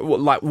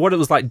like what it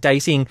was like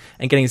dating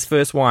and getting his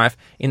first wife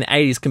in the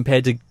 80s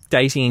compared to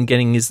dating and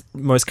getting his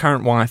most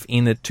current wife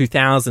in the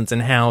 2000s,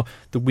 and how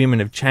the women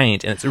have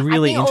changed. And it's a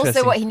really I think interesting.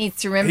 also what he needs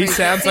to remember. He is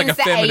sounds like since a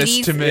the feminist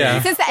 80s to me.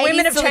 Yeah. Since the 80s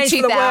Women have to the changed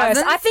for the worse.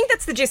 2000s, I think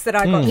that's the gist that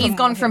I got. he's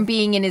gone from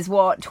being in his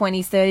 20s,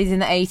 30s in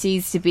the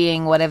 80s to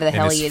being whatever the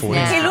hell his he is 40s.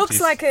 now. He Yeah.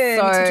 looks like a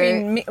So- mix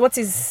between what's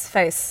his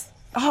face?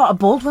 Oh, a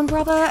Baldwin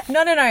brother.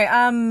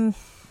 No.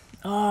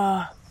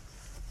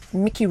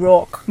 Mickey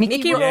Rourke.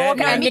 Mickey Rourke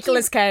Yeah. and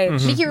Nicolas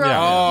Cage. Mickey Rourke,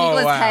 Oh,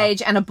 Nicolas wow.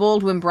 Cage, and a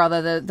Baldwin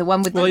brother, the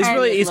one with Well,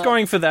 the he's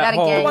going for that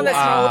again. whole, The one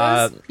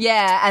that's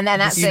Yeah, and then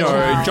that's you it.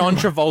 know, John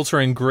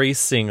Travolta in Grease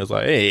sing was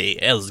like, "Hey,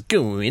 how's it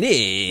going?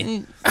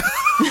 Mm.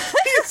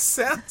 It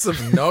sounds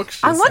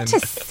obnoxious. I want to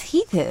and-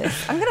 see this.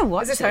 I'm going to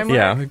watch Is this it. homework?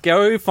 Yeah,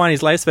 go find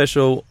his latest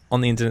special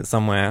on the internet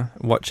somewhere.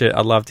 Watch it.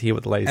 I'd love to hear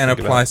what the ladies and think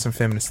apply about some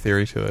feminist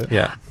theory to it. it.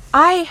 Yeah.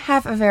 I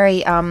have a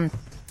very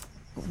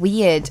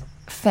weird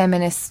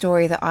feminist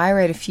story that I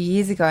read a few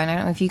years ago, and I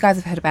don't know if you guys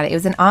have heard about it. It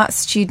was an art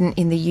student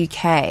in the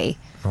UK,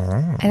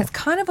 and it's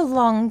kind of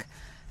along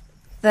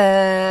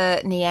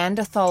the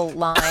Neanderthal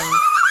lines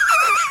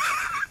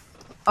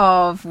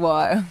of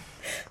what?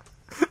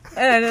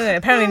 No.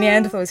 Apparently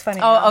Neanderthal is funny.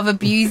 Oh, of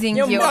abusing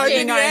your... No, the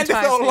Mocking our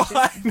entire Neanderthal species.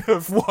 line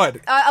of what?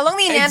 along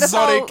the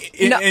Neanderthal... Exotic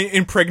No.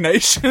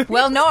 impregnation.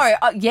 Well, no,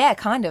 yeah,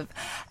 kind of.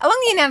 Along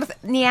the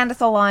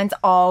Neanderthal lines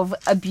of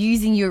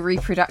abusing your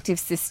reproductive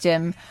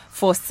system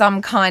for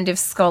some kind of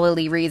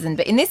scholarly reason.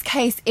 But in this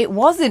case, it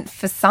wasn't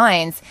for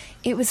science.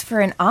 It was for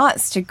an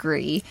arts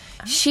degree.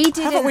 She did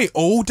Haven't we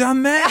all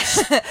done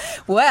that?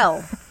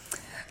 Well,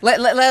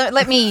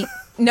 let me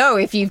know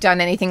if you've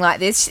done anything like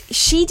this.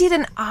 She did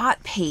an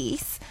art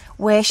piece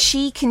where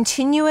she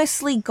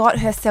continuously got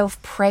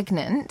herself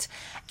pregnant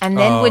and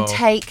then would Oh.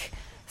 take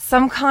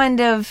some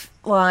kind of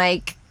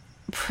like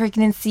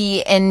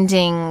pregnancy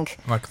ending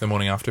Like the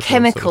morning after pill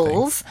sort of thing.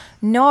 chemicals.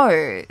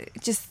 No,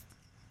 just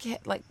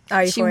get like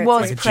Oh, she for it.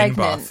 was Like a gin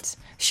pregnant. bath.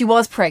 She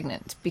was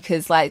pregnant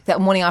because like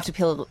that morning after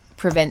pill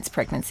prevents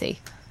pregnancy.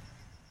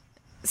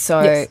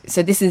 So Yes.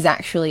 so this is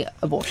actually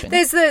abortion.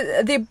 There's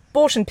the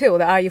abortion pill,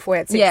 the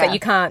RU486, Yeah. that you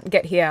can't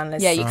get here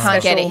unless Yeah, you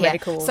can't get it special here.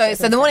 medical So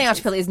the morning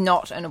after circumstances. pill is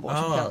not an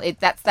abortion Oh.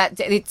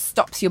 pill. It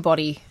stops your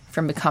body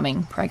from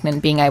becoming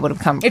pregnant, being able to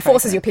become. It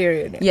forces your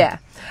period. Yeah,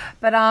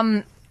 but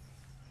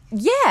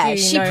yeah, Do you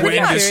she know pretty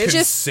When much does just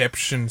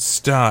conception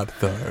start,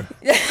 though?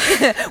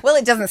 well,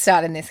 it doesn't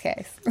start in this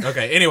case.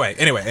 Okay. Anyway.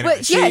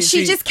 But yeah,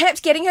 she just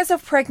kept getting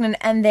herself pregnant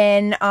and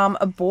then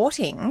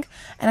aborting,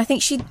 and I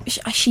think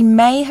she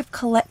may have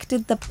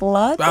collected the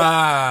blood.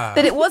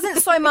 But it wasn't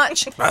so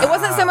much. It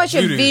wasn't so much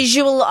a voodoo.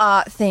 visual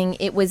art thing.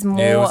 It was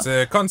more. It was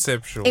a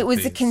conceptual. It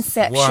was a piece.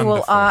 conceptual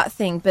Wonderful. art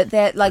thing, but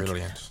that like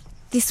Brilliant.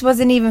 this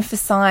wasn't even for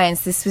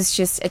science. This was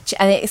just,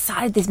 and it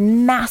started this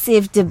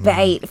massive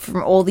debate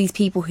from all these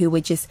people who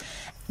were just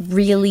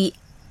really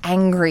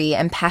angry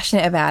and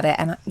passionate about it.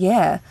 And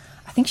yeah,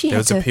 I think she There had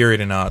was to. a period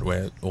in art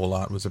where all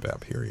art was about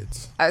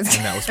periods. I was-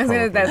 And that was I probably...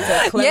 think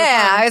that's a clever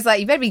yeah, pun. I was like,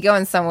 you better be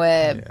going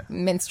somewhere Yeah.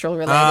 menstrual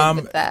related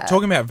with that.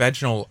 Talking about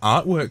vaginal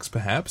artworks,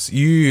 perhaps,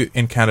 you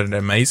encountered an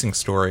amazing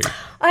story.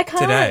 I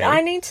can't. today.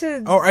 I need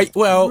to All right,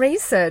 well,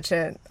 research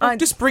it.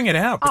 just bring it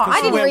out. Oh, because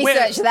I didn't we're-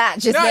 research that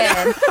just No,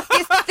 no.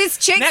 then. This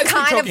chick Nan's been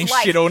kind of talking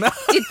like shit all night.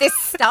 did this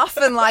stuff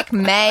and like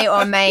may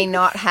or may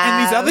not have.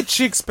 And these other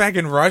chicks back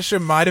in Russia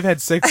might have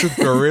had sex with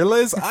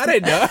gorillas. I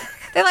don't know.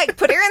 They like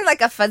put her in like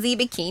a fuzzy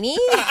bikini,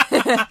 and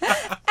he didn't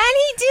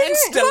And want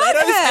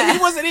stilettos, and he her.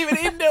 wasn't even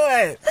into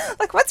it.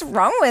 Like, what's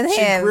wrong with She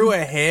him? grew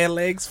her hair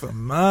legs for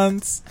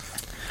months.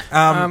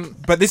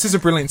 But this is a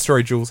brilliant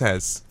story Jules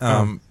has,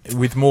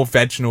 with more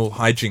vaginal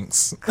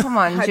hijinks. Come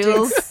on, Hijinks.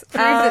 Jules. Prove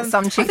that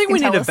some chick I think can we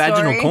need tell a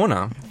vaginal story.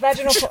 corner.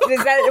 Vaginal.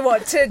 Is that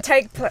what to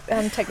take the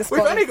spot?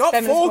 We've only of got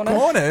feminist 4 corner?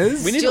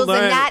 corners. We need Jules to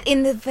and learn. Nat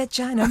in the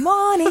vagina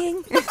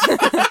morning.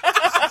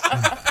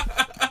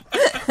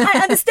 I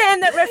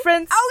understand that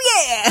reference.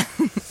 Oh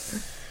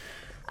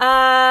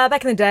yeah.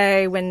 Back in the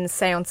day when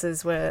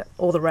seances were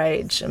all the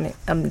rage, I mean,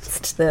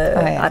 amidst the,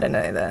 yeah. I don't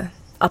know, the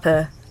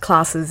upper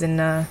classes in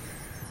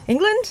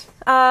England,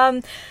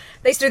 they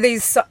used to do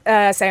these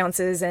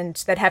seances and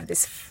they'd have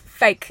this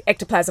fake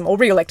ectoplasm, or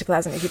real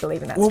ectoplasm if you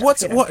believe in that Well,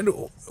 stuff. you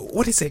know.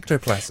 what is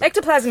ectoplasm?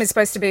 Ectoplasm is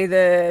supposed to be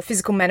the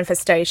physical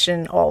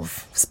manifestation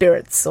of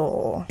spirits,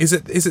 or Is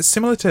it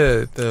similar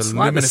to the like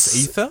luminous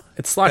this- ether?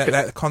 It's like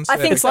that concept.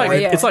 I think it's so, like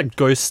yeah. it's like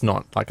ghost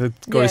snot, like a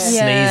ghost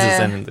Yeah.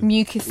 sneezes and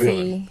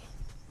Mucusy.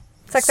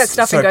 it's like that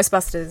stuff So- in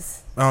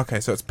Ghostbusters.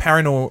 Okay, so it's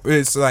paranormal.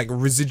 It's like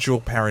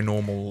residual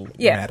paranormal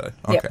Yeah. matter.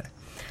 Yep. Okay.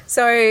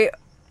 So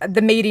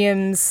the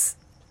mediums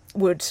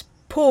would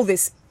pull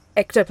this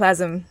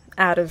ectoplasm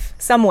out of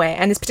somewhere,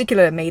 and this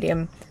particular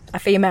medium, a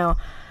female,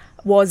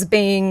 was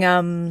being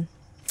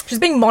she was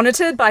being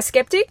monitored by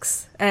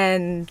skeptics,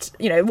 and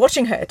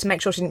watching her to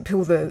make sure she didn't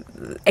pull the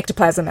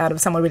ectoplasm out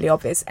of somewhere really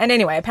obvious. And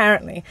anyway,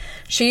 apparently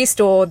she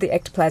stored the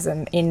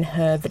ectoplasm in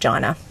her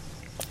vagina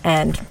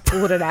and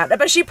pulled it out,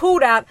 but she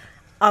pulled out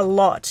a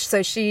lot. So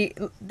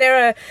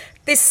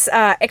this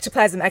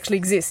ectoplasm actually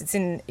exists. It's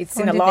in Or a did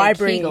they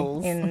library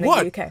Kegels? in the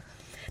What? UK.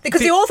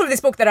 Because the author of this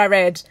book that I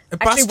read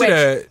actually Busted went.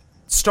 her,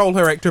 stole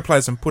her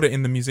ectoplasm, put it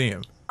in the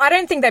museum. I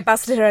don't think they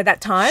busted her at that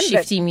time. But,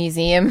 Shifty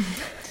museum.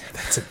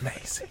 That's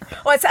amazing.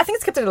 well, I think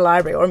it's kept at a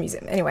library or a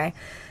museum. Anyway.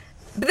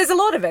 But there's a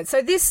lot of it.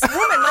 So this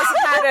woman must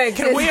have had a...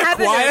 Can we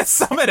acquire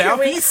some at our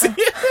we- museum?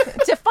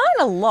 To find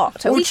a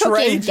lot. Are We'll we talking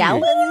trade you.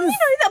 gallons?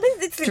 I mean,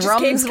 it just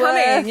Drums keeps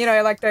coming.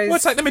 worth. Like those... Well,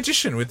 it's like the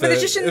magician with The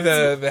magician's-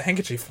 the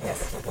handkerchief.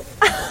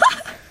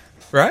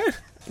 Right?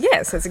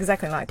 Yes, it's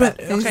exactly like But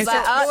that. It was okay, just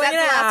like, oh, that's the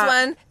last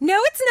one. No,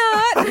 it's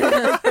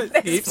not.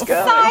 it's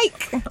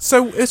Psych.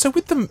 so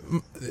with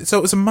the so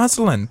it was a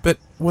muslin, but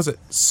was it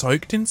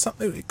soaked in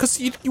something? Because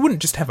you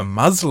wouldn't just have a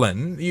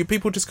muslin.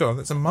 People just go, oh,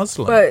 that's a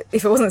muslin. But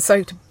if it wasn't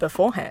soaked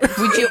beforehand,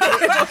 Would you?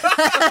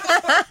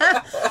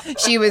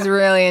 She was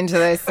really into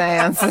those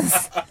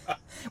seances.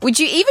 Would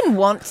you even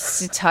want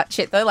to touch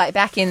it though? Like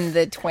back in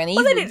the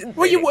 20s?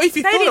 well, if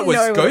you they thought didn't it was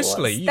know what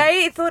ghostly, was.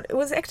 They thought it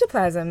was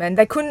ectoplasm, and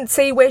they couldn't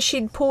see where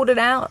she'd pulled it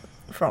out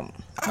from.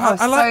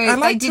 I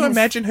like to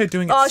imagine her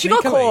doing it. Oh, she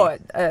got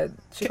sneakily. caught.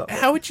 She got caught.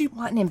 How would you?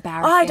 What an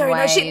embarrassing I don't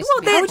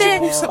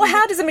know. way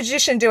How does a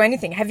magician do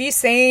anything? Have you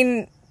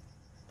seen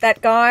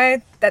that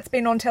guy that's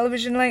been on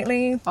television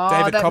lately? Oh,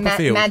 David the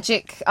Copperfield.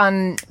 Magic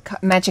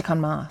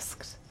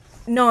Unmasked.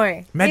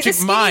 No. Magic He's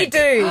a skinny Mike.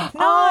 dude. No.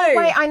 Oh,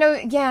 wait, I know.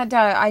 Yeah, no,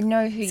 I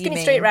know who you Skinny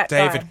mean. street rat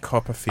David guy.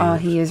 Copperfield. Oh,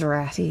 he is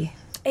ratty.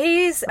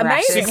 He's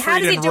amazing. How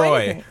does he Siegfried do and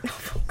Roy. anything?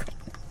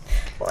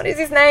 What is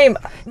his name?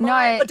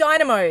 No.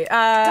 Dynamo.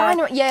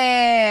 Dino,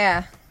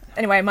 yeah.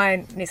 Anyway,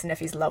 my niece and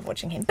nephews love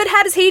watching him. But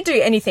how does he do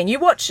anything? You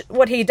watch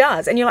what he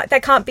does, and you're like,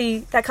 that can't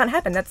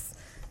happen.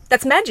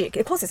 That's magic.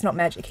 Of course, it's not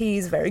magic.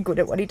 He's very good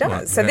at what he does.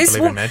 What, you so don't this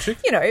believe in magic?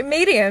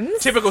 mediums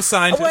Typical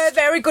scientist. were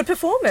very good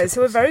performers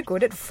who were very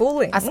good at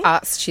fooling Us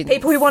art students.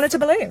 people who wanted to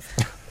believe.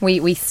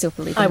 We still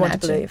believe in I want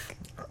magic. to believe.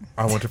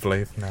 I want to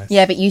believe. Nice.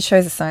 Yeah, but you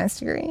chose a science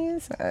degree,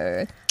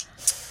 so...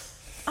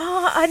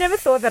 Oh, I never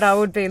thought that I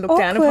would be looked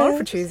down upon Awkward.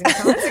 for choosing a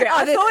science degree.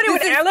 I thought it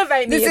would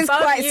elevate me. This is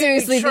above quite you,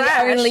 seriously the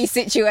trash. only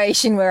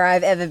situation where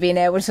I've ever been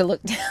able to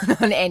look down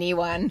on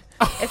anyone,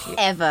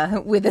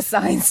 ever, with a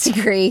science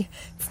degree.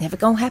 It's never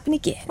going to happen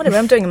again. Whatever,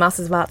 I'm doing a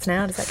Masters of Arts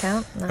now. Does that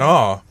count?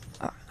 No.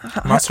 Oh,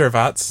 Master of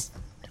Arts.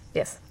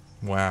 Yes.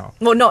 Wow.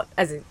 Well, not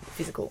as a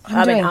physical. I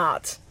mean doing-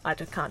 art. I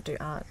just can't do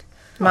art.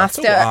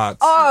 Master. all arts.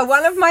 Oh,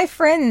 one of my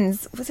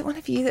friends, was it one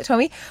of you that told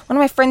me? One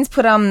of my friends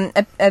put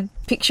a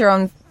picture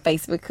on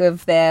Facebook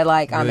of their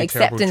Really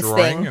acceptance terrible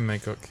drawing, thing. and they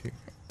got kicked.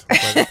 By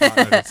the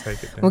partner to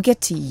take it down. We'll get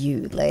to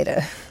you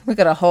later. We've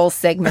got a whole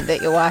segment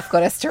that your wife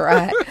got us to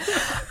write.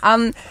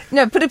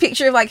 No, put a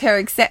picture of her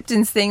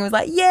acceptance thing. It was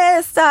like,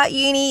 yeah, start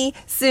uni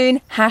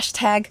soon.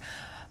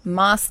 #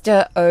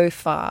 Master O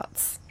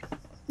Farts.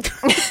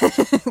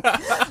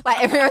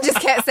 Everyone just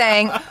kept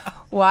saying,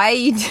 why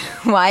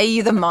are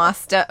you the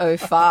Master O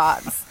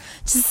Farts?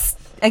 Just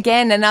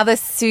again another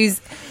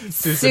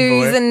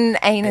Susan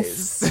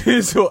anus.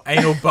 Susan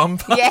anal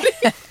bumper. Yeah.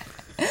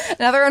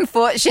 Another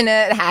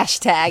unfortunate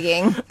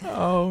hashtagging.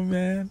 Oh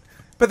man.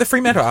 But the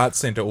Fremantle Arts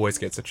Centre always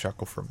gets a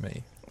chuckle from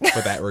me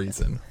for that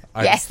reason.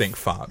 I Yes. just think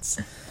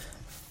farts.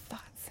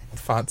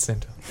 Fart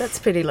Centre. That's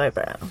pretty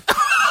lowbrow.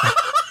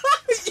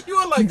 You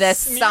are like The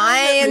sneering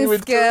at me science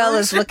with girl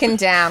is derision. looking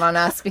down on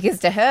us because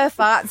to her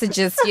farts are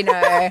just,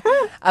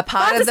 a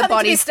part of the Something to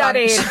body be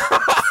studied.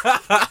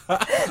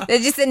 function. They're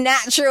just a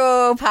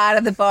natural part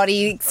of the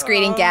body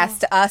excreting gas.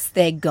 To us,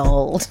 they're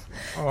gold.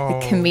 Oh,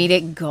 The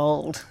comedic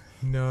gold.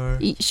 no.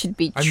 It should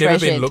be I've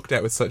treasured. never been looked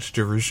at with such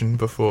derision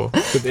before.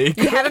 But there you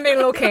go. You haven't been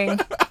looking.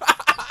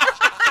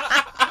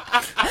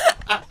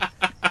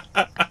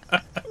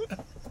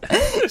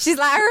 She's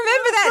like, I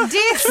remember that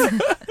diss.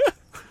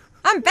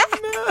 I'm back.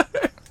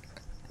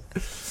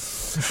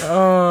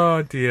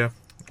 Oh dear.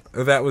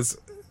 That was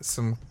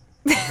some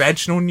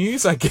vaginal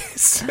news, I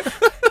guess.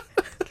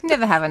 Can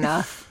never have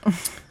enough.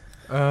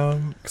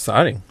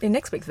 Exciting. In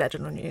next week's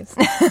vaginal news.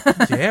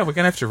 Yeah, we're going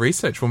to have to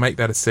research. We'll make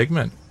that a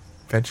segment.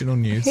 Vaginal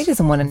news. Who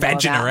doesn't want to know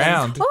Vagin about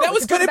around. them? That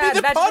was we going to talk be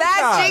the about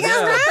podcast.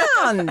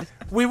 Vaging around.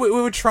 We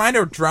were trying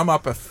to drum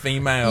up a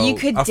female, You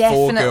could a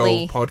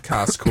definitely- 4-girl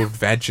podcast called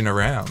Vagin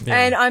Around.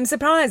 And I'm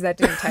surprised that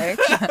didn't take.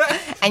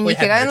 And We you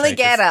can had no only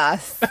get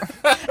us.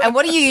 And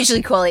what do you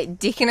usually call it?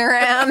 Dicking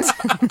around?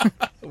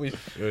 We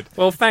should.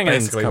 Well,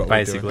 Fangin's Basically what we're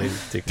basically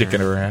Dicking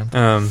around.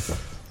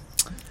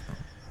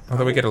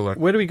 Although we get a lot of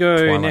where do we go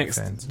Twilight next?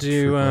 fans,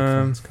 Do football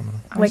fans coming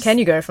on. Where can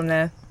you go from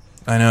there?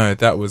 I know,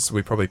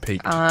 we probably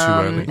peaked too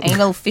early.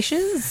 Anal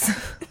fishes?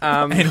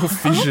 Anal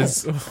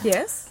fissures.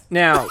 Yes.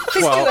 now,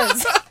 well,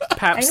 Fistulas. Anal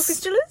perhaps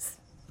fistulas?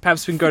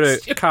 we can go to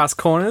Cast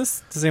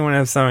Corners. Does anyone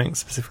have something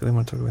specifically they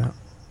want to talk about?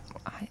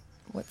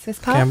 What's this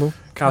part? Campbell,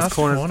 Cast Cast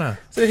Corners. Corner.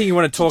 Is there anything you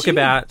want to talk Did you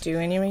about? do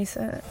any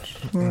research?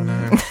 I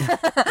know.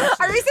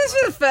 I researched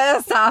for the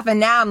first half and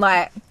now I'm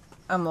like,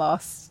 I'm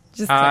lost.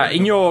 Just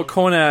In your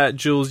corner,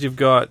 Jules, you've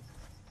got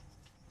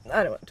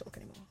I don't want to talk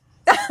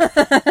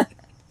anymore.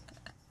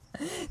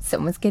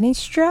 someone's getting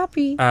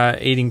strappy.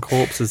 eating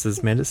corpses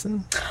as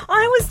medicine.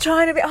 I was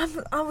trying to be.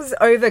 I was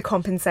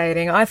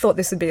overcompensating. I thought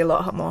this would be a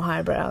lot more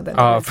highbrow than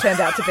Oh. it turned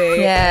out to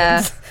be.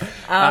 Yeah.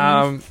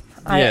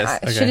 Yes.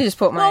 I should have just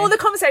put my... Well, the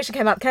conversation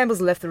came up.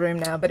 Campbell's left the room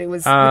now, but it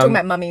was we're Um, talking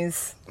about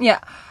mummies Yeah.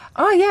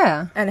 Oh,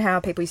 yeah. and how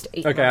people used to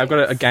eat. Okay, I've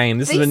got a game.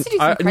 This They is used to do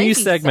some a new crazy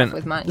stuff segment.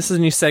 with money. This is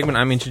a new segment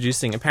I'm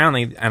introducing.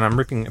 Apparently, I'm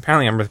ripping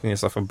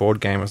this off a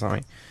board game or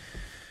something.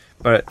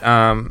 But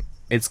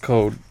it's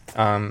called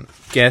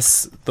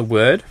Guess the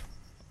Word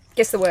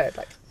Guess the word,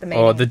 like the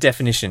meaning. or the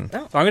definition.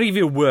 Oh. So I'm going to give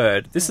you a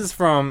word. This is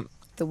from.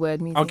 The word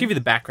music. I'll give you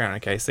the background.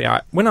 Okay, see,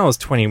 when I was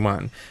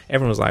 21,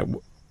 everyone was like,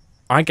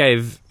 I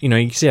gave, you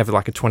used to have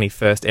like a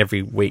 21st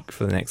every week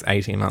for the next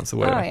 18 months or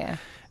whatever. Oh, yeah.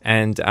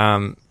 And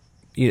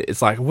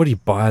it's like, what do you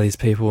buy these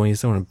people? You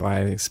still want to buy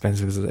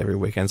expensive every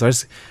weekend. So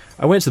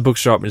I went to the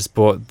bookshop and just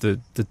bought the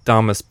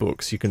dumbest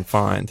books you can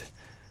find.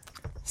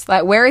 It's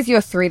like, where is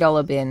your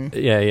 $3 bin?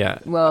 Yeah.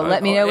 Well,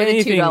 let me know where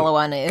the $2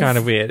 one is. Kind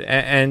of weird.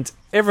 And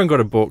everyone got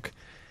a book.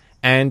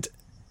 And,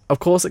 of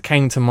course, it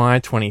came to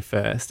my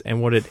 21st.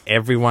 And what did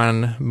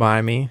everyone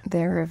buy me?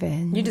 The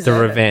Revenge. You The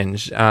deserve it.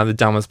 Revenge, the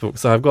dumbest book.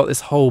 So I've got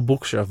this whole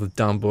bookshelf of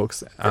dumb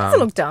books. That doesn't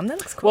look dumb. That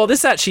looks cool. Well,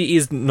 this actually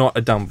is not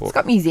a dumb book. It's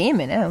got museum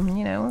in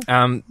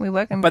it, We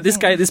work in But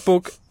museums. this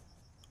book,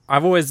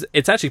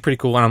 it's actually pretty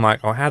cool. And I'm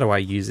like, how do I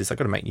use this? I've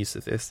got to make use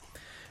of this.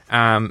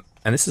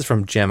 And this is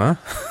from Gemma.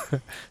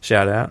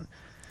 Shout out.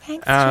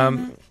 Thanks,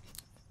 Gemma.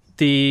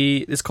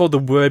 It's called The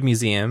Word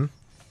Museum.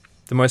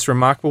 The most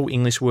remarkable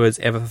English words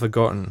ever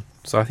forgotten.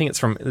 So I think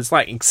it's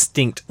like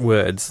extinct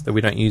words that we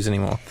don't use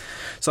anymore.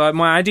 So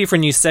my idea for a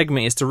new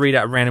segment is to read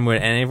out a random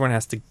word and everyone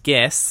has to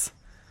guess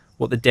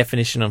what the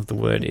definition of the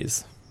word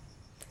is.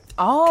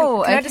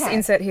 Oh, Can I okay. just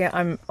insert here?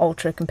 I'm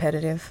ultra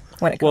competitive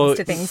when it comes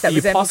to things that you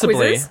resemble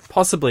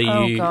possibly quizzes.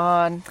 Oh, you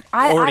God.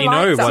 I already like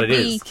know to what it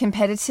be is.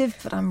 competitive,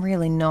 but I'm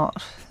really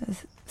not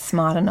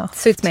smart enough.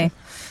 Suits me.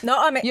 No,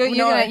 I mean,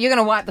 You're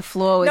gonna wipe the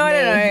floor with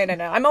me.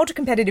 No. I'm ultra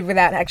competitive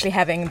without actually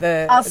having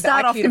the. I'll the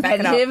start IQ off to back it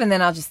up. competitive, and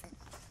then I'll just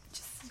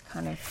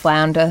kind of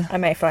flounder, I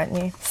may frighten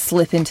you.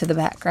 slip into the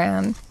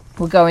background.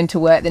 We'll go into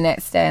work the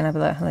next day, and I'll be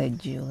like, "Hello,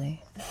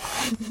 Julie.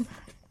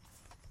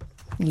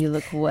 You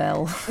look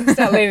well.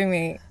 Start leaving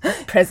me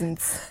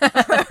presents.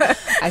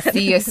 I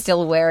see you're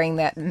still wearing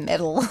that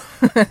medal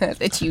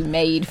that you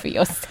made for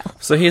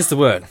yourself." So here's the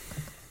word.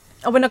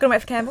 Oh, we're not going to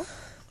wait for Campbell?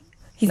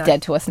 He's No.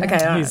 dead to us now.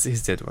 Okay, all right.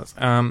 He's dead to us.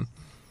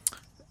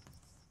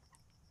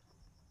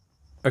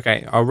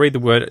 Okay, I'll read the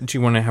word. Do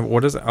you want to have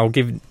orders? I'll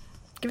Give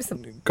us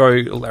some. go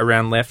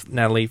around left.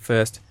 Natalie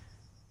first.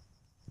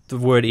 The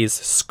word is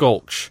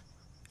sculch.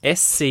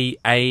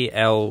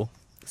 SCALCH.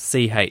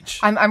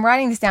 I'm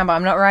writing this down, but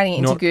I'm not writing it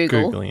into Not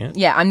Google. Googling it.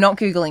 Yeah, I'm not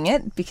Googling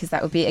it because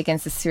that would be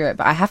against the spirit,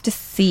 but I have to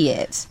see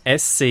it.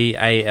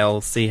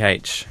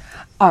 SCALCH.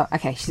 Oh,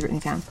 okay, she's written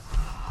it down.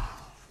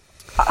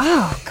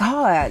 Oh,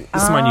 God.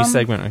 This is my new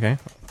segment, okay?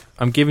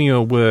 I'm giving you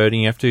a word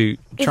and you have to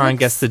try and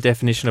guess looks- the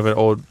definition of it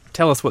or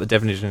tell us what the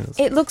definition is.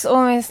 It looks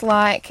almost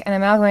like an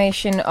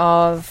amalgamation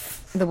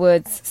of the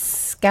words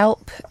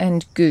scalp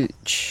and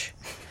gooch.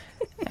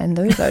 And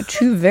those are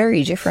two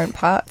very different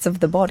parts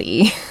of the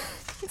body.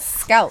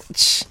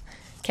 Sculch.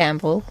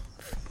 Campbell,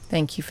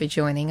 thank you for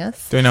joining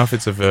us. Do you know if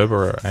it's a verb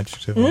or an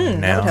adjective or a that would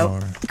noun?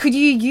 help. Or Could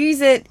you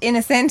use it in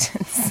a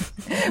sentence?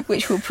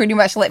 Which will pretty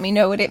much let me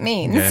know what it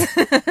means.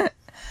 yeah.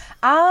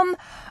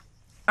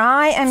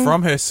 I am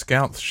From her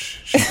scalp,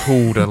 she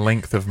pulled a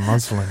length of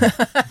muslin.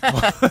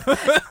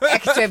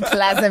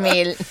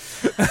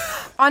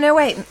 ectoplasmil. Oh, no,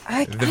 wait.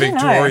 I The don't know.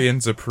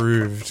 Victorians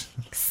approved.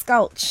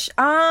 Sculch.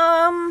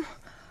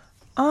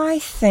 I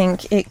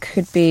think it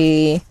could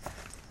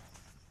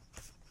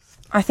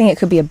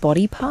be a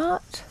body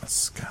part. A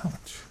scalp.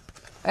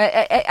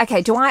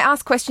 Okay, do I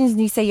ask questions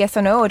and you say yes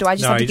or no, or do I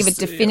just have to you give a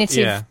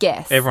definitive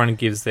guess? Everyone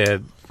gives their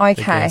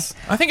Okay. guess.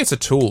 I think it's a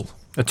tool.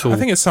 A tool. I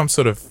think it's some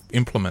sort of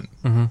implement.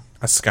 Mm-hmm.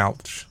 A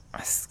sculch.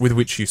 With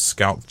which you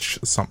sculch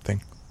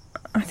something.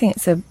 I think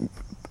it's a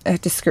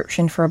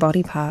description for a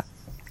body part.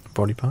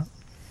 Body part.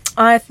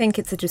 I think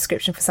it's a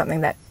description for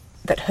something that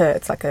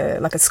hurts, like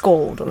a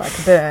scald or like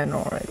a burn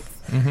or a,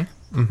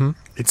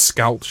 It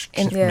sculched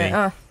me.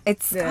 yeah.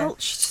 It's Yeah.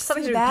 sculched.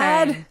 Something so to do with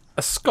bad. pain.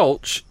 A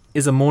sculch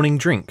is a morning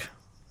drink.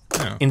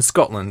 Oh. In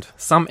Scotland,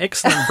 some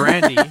excellent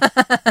brandy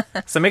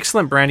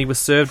was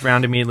served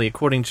round immediately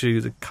according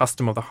to the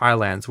custom of the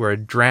Highlands, where a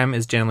dram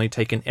is generally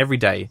taken every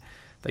day.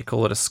 They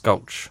call it a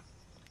sculch.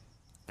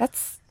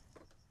 That's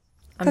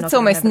I'm not gonna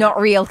almost remember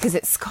not real because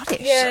it's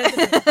Scottish. Yeah.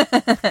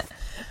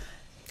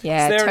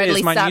 Yeah, So there it totally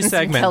is, my new starting some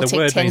segment, the Celtic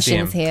Word tensions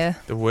Museum. here.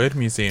 The word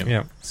museum.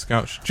 Yeah.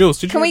 Sculch. Jules,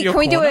 did you Can read we your can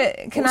we do corner?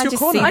 it? Can What I was just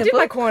your see corner? I the did my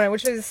book? corner,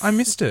 which is. I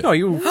missed it. No,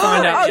 you'll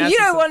find out. Oh, the you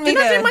don't answers. want me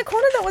Did I do to. my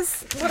corner? That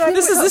was what I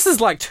This is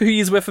like 2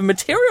 years worth of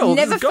material.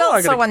 Never This is felt I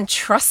so gotta-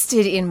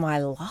 untrusted in my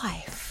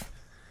life.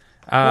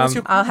 What was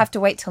your I'll have to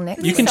wait till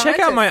next. You can week. check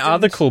out my Scientist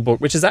other and- cool book,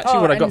 which is actually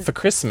Oh, what I got and for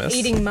Christmas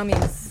eating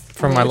mummies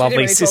from my which we didn't lovely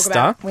really talk sister.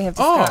 about. We have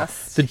Oh.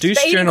 discussed. The Douche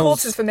They're eating Journals.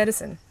 corpses for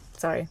medicine.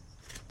 Sorry.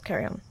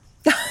 Carry on.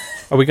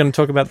 Are we going to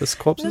talk about this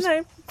corpses?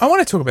 No. I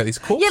want to talk about these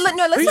corpses. Yeah,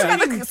 let's Who's talk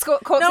about eating- the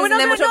corpses No, we're and not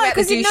then we'll going to talk know about the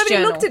because douche nobody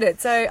journal. looked at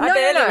it, so I No,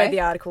 barely no. read the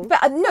article.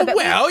 But no, but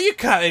Well, you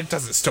can't. It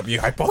doesn't stop you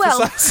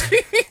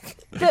hypothesizing.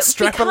 But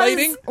Extrapolating.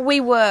 because we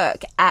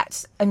work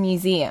at a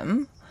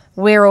museum,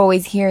 we're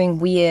always hearing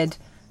weird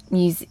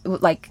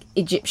like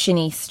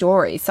Egyptian-y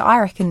stories. So I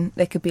reckon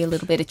there could be a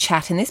little bit of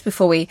chat in this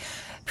before we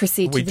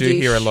proceed We to the do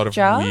hear a lot of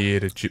jar.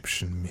 weird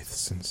Egyptian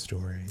myths and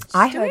stories.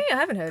 I Do heard. we? I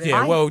haven't heard it.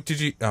 Yeah, well, did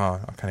you... Oh,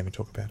 I can't even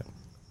talk about it.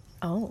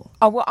 Oh.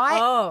 Oh well,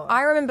 Oh.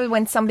 I remember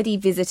when somebody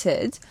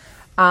visited,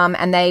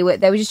 and they were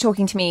just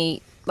talking to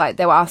me. Like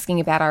they were asking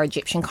about our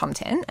Egyptian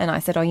content, and I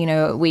said,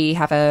 "Oh, we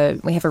have a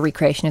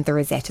recreation of the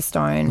Rosetta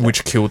Stone."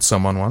 Which killed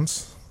someone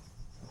once.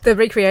 The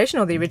recreation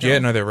or the original? Yeah,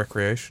 no, they're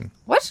recreation.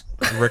 What?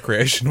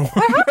 Recreational.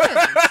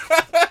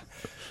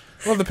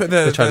 Well, tried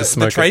to the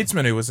smoke it.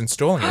 tradesman who was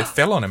installing it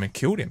fell on him and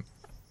killed him.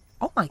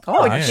 Oh my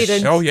god! Yeah.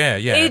 didn't. Oh, yeah,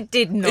 yeah. It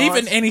did not.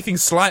 Even anything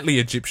slightly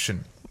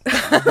Egyptian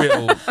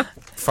will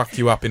fuck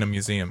you up in a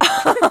museum.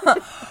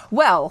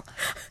 Well,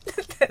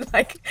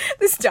 Like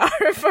the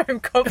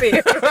styrofoam copy.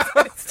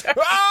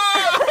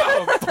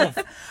 Oh!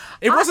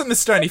 It wasn't the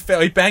stone he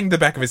fell. He banged the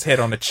back of his head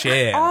on a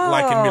chair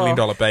like in $1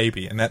 Million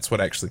Baby, and that's what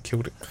actually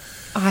killed him.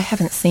 I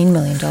haven't seen $1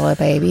 Million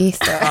Baby,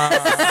 so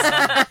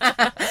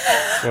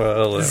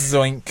Well,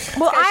 Zoink.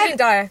 well, She didn't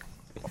die.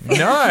 No.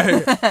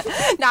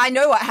 no, I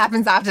know what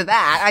happens after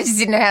that. I just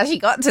didn't know how she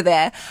got to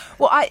there.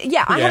 Well, I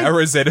had A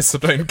Rosetta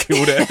Stone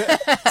killed her.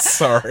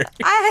 Sorry.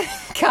 I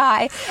had a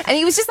guy, and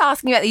he was just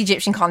asking about the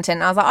Egyptian content.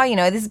 And I was like,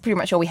 oh, this is pretty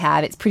much all we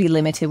have. It's pretty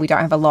limited. We don't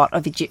have a lot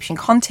of Egyptian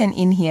content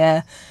in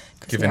here.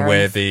 Given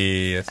where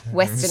the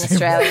Western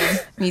Australian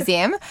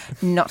Museum,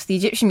 not the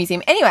Egyptian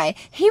Museum. Anyway,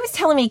 he was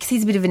telling me, because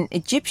he's a bit of an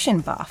Egyptian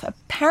buff,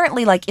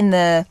 apparently, like in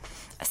the...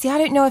 See, I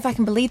don't know if I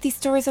can believe these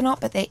stories or not,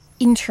 but they're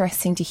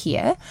interesting to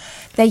hear.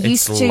 They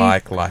used It's to...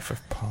 like Life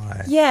of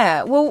Pi.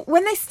 Yeah, well,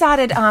 when they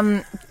started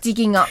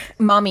digging up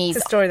mummies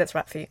It's a story that's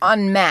right for you.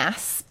 en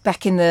masse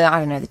back in the, I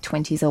don't know, the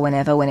 20s or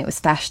whenever, when it was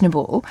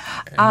fashionable,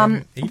 And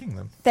then eating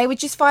them. they were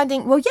just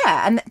finding... Well,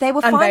 yeah, and they were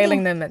Unveiling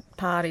finding... them at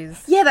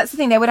parties. Yeah, that's the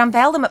thing. They would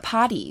unveil them at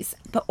parties,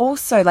 but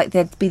also, like,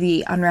 there'd be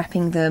the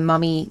unwrapping the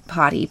mummy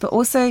party, but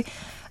also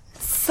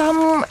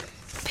some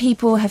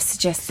people have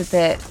suggested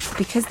that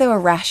because there were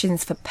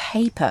rations for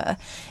paper,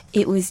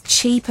 it was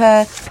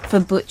cheaper for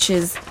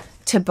butchers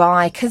to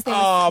buy because they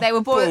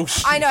were bought.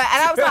 bullshit. I know, and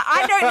I was like,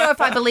 I don't know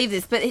if I believe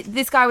this, but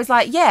this guy was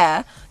like,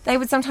 yeah, they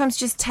would sometimes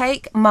just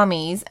take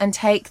mummies and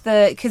take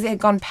because it had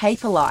gone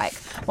paper-like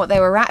what they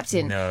were wrapped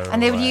in, No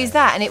and they would use way.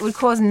 that, and it would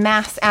cause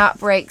mass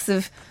outbreaks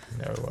of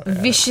No way.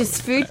 vicious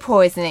food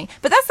poisoning.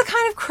 But that's the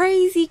kind of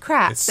crazy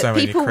crap There's that so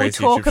many people will crazy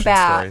talk Egyptian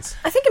about. stories.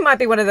 I think it might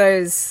be one of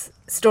those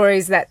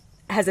stories that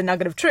has a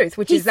nugget of truth,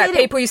 which He is that said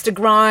it- people used to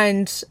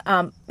grind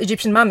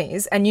Egyptian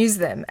mummies and use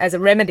them as a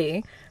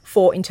remedy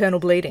for internal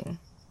bleeding.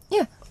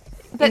 Yeah.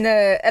 But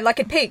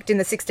It peaked in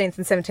the 16th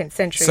and 17th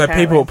century. So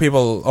apparently.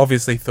 people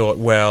obviously thought,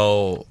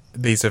 well,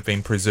 these have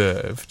been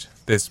preserved.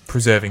 There's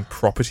preserving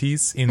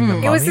properties in the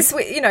mummy. It was this,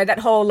 that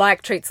whole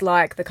like treats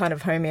like, the kind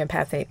of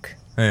homeopathic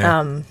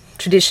Yeah.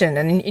 tradition.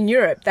 And in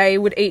Europe, they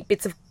would eat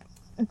bits of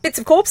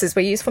corpses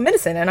were used for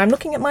medicine. And I'm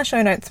looking at my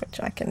show notes, which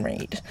I can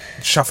read.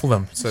 Shuffle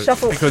them. So,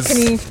 Shuffle. Because Can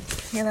you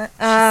hear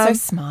that? so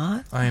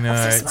smart. I know.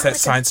 so It's smart that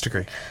with science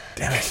degree.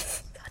 Damn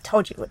it. I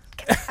told you it would.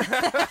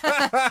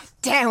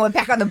 Damn, we're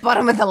back on the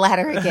bottom of the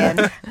ladder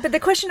again. But the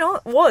question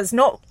was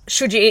not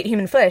should you eat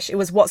human flesh, it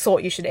was what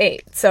sort you should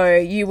eat. So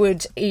you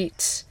would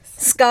eat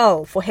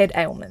skull for head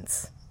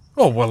ailments.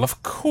 Oh, well,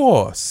 of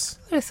course.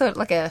 I would have thought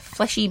like a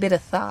fleshy bit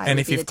of thigh. And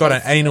would if be you've the got an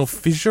taste. anal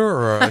fissure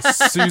or a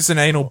Susan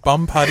anal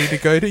bum party to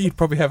go to, you'd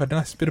probably have a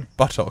nice bit of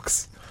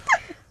buttocks.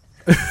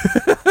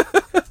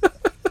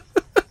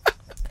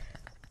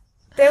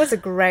 There was a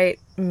great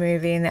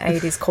movie in the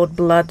 80s called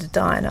Blood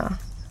Diner,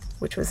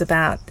 which was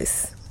about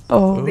these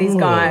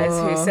guys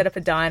who set up a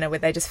diner where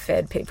they just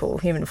fed people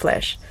human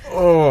flesh.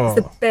 Oh.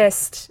 The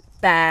best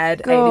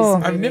bad 80s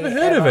movie I've never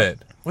heard of ever. it.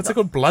 What's it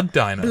called? Blood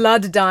Diner.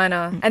 Blood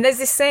Diner. And there's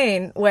this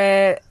scene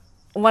where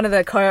one of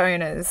the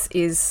co-owners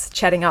is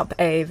chatting up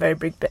a very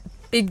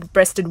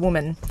big-breasted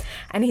woman,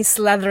 and he's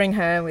slathering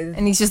her with...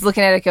 And he's just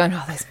looking at it going,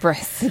 oh, those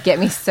breasts get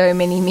me so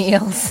many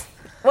meals.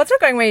 Well, it's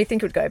not going where you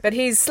think it would go, but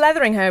he's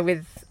slathering her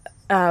with,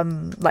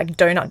 like,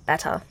 donut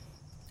batter.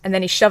 And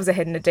then he shoves her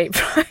head in a deep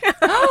fryer.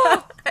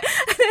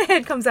 And her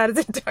head comes out as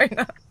a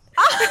donut.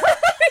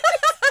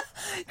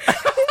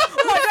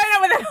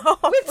 Donut with a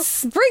hole. With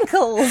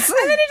sprinkles.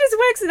 And then he just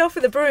works it off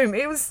with a broom.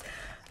 It was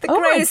the Oh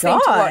my greatest thing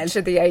to God. watch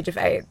at the age of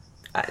 8.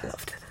 I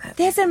loved it.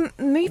 There's a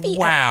movie.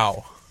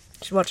 Wow.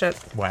 You should watch it.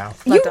 Wow.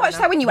 You Blood watched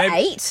Diner. that when you were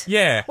Maybe- 8?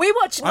 Yeah. We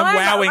watched... I'm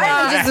wowing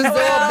I you. just absorbed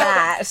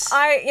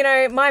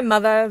that. My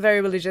mother,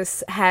 very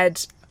religious,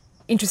 had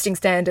interesting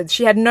standards.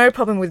 She had no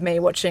problem with me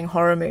watching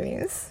horror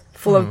movies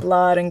full of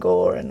blood and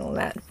gore and all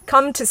that.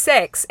 Come to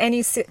sex,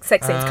 any sex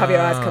scenes, cover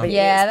your eyes, cover your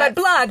Yeah, ears. But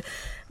blood,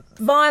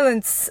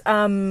 violence,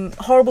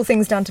 horrible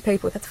things done to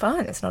people, that's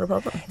fine. It's not a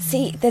problem.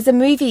 See, there's a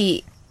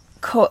movie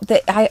called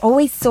that I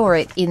always saw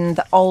it in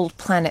the old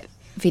Planet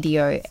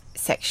video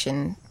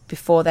section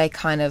before they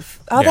kind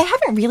of Yeah. they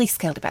haven't really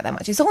scaled it back that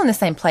much. It's all in the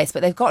same place,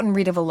 but they've gotten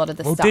rid of a lot of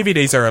the Well, stuff.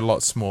 DVDs are a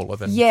lot smaller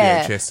than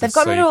Yeah, VHSs. they've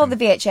gotten rid of all the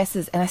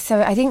VHSs, and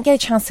so I didn't get a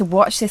chance to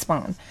watch this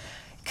one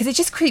because it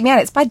just creeped me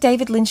out. It's by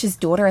David Lynch's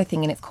daughter, I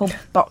think, and it's called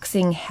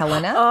Boxing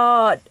Helena.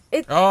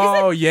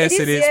 Oh, yes,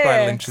 it is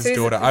by yeah. Lynch's Susan-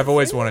 daughter. I've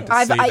always wanted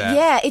to see that.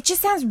 Yeah, it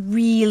just sounds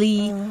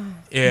really,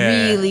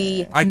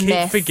 really. I keep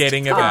messed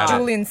forgetting up. about it.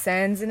 Julian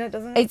Sands in it,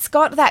 doesn't it? It's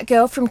got that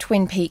girl from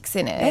Twin Peaks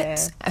in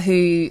it,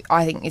 who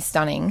I think is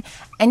stunning.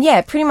 And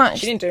yeah, pretty much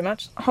She didn't do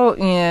much. whole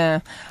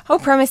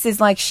premise is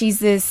like she's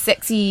this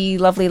sexy,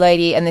 lovely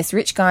lady, and this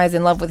rich guy is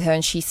in love with her,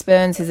 and she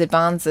spurns his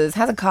advances,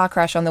 has a car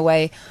crash on the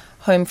way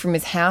home from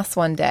his house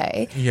one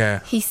day. Yeah.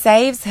 He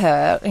saves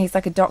her, and he's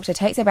like a doctor,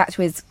 takes her back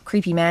to his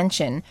creepy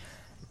mansion,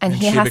 and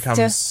he she has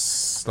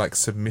becomes like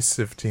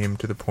submissive to him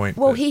to the point.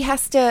 well, that, he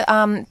has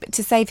to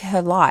save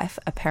her life,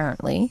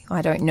 apparently.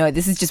 I don't know.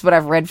 This is just what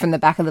I've read from the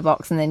back of the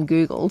box and then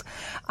Googled.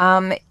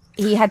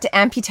 He had to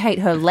amputate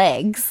her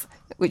legs,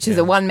 which is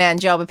a one-man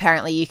job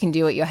apparently you can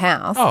do at your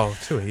house. Oh,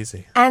 too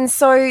easy. And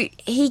so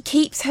he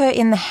keeps her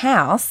in the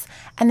house,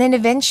 and then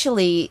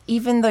eventually,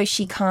 even though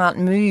she can't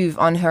move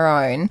on her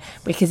own,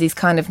 because he's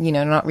kind of,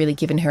 not really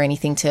given her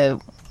anything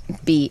to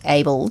be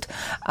abled,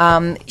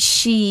 for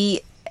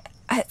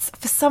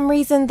some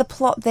reason, the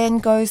plot then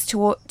goes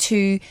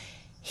to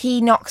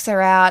he knocks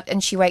her out,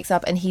 and she wakes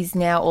up, and he's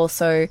now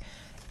also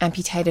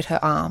amputated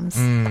her arms.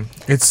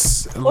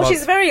 It's Well,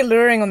 she's very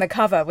alluring on the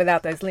cover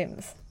without those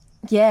limbs.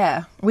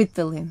 Yeah, with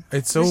the limb.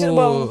 It's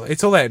Well-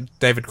 all that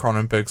David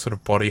Cronenberg sort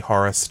of body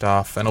horror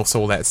stuff, and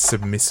also all that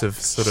submissive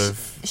sort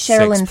of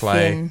Sherilyn sex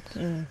play.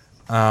 Finn.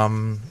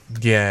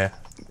 Yeah.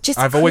 Just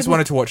I've always couldn't-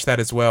 wanted to watch that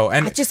as well.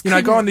 And, I just I go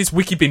couldn't- on these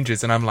wiki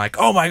binges and I'm like,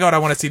 oh my God, I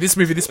want to see this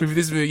movie,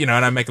 and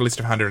I make a list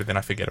of 100 and then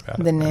I forget about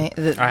it. The movie I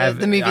that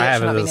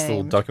have should not be this little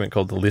named. document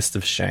called The List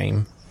of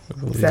Shame.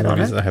 These that on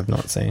movies it? I have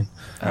not seen.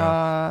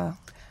 I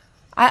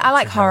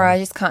like horror. I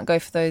just can't go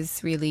for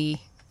those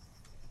really,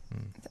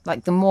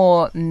 like the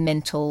more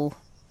mental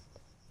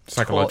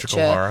Psychological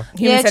torture. horror.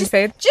 Human just,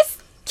 Centipede?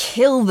 just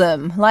kill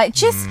them. Like,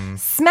 just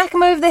smack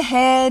them over the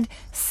head,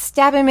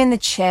 stab him in the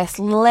chest,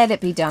 let it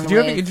be done with.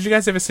 Did you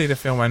guys ever see the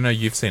film? I know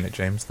you've seen it,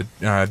 James.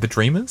 The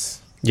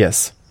Dreamers.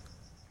 Yes.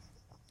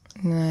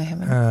 No, I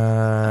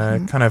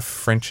haven't. Kind of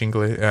French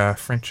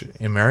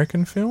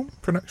American film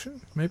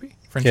production, maybe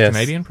French Yes.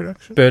 Canadian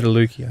production.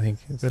 Bertolucci, I think.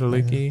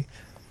 Bertolucci,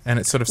 and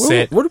it's sort of Well,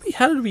 set.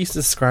 how did we used to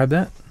describe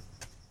that?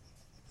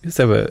 We used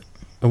to have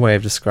a way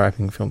of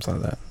describing films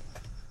like that.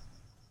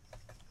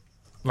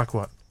 Like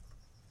what?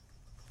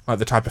 Like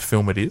the type of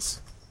film it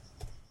is.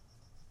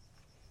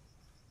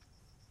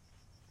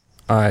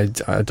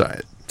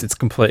 It's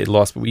completely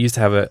lost, but we used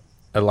to have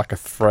a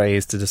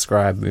phrase to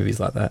describe movies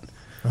like that.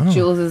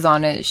 Jules is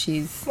on it.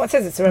 She's. What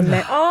says it's a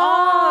romantic?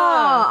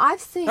 Oh, I've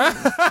seen.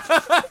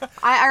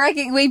 I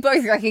reckon we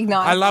both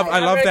recognise. I love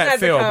recognize that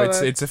the film.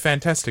 cover. It's a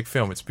fantastic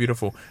film. It's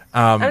beautiful.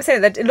 I'm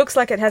saying that it looks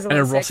like it has a An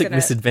lot of sex erotic in it.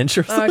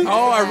 misadventure or something?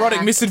 Oh,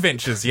 erotic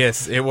misadventures.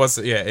 Yes, it was.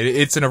 Yeah,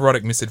 it's an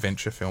erotic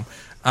misadventure film.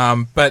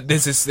 But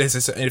there's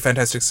this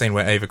fantastic scene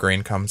where Ava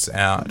Green comes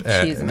out,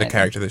 She is the amazing.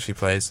 character that she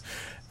plays.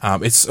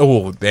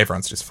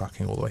 Everyone's just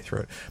fucking all the way through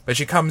it. But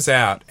she comes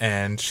out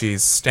and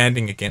she's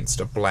standing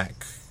against a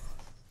black.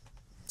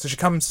 So she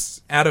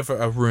comes out of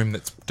a room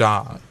that's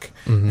dark,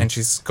 and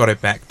she's got her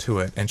back to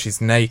it, and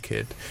she's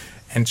naked,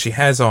 and she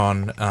has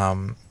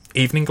on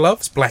evening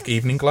gloves, black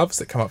evening gloves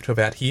that come up to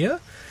about here.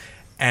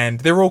 And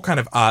they're all kind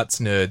of arts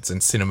nerds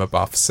and cinema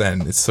buffs,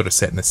 and it's sort of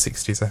set in the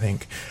 60s, I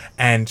think.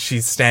 And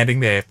she's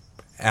standing there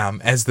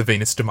as the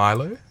Venus de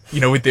Milo,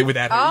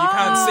 without her. You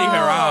can't see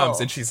her arms,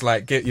 and she's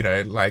like,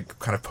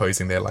 kind of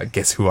posing there, like,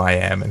 guess who I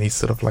am? And he's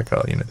sort of like,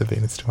 the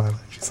Venus de Milo.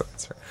 She's like,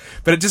 that's right.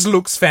 But it just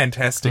looks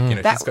fantastic,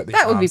 she's got these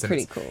that would be arms, and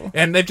pretty it's- cool.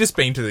 And they've just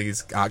been to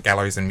these art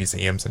galleries and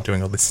museums and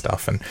doing all this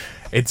stuff, and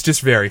it's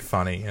just very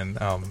funny, and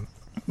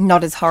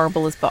Not as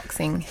horrible as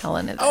boxing,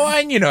 Helena. though.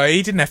 and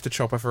he didn't have to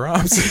chop off her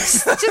arms.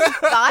 Just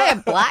buy a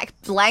black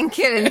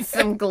blanket and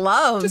some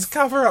gloves. Just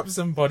cover up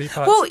some body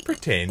parts. Well,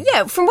 Pretend.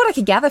 Yeah, from what I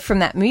could gather from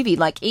that movie,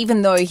 like,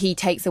 even though he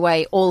takes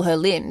away all her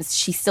limbs,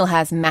 she still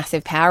has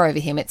massive power over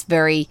him. It's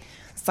very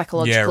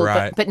psychological, Yeah,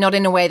 right. but not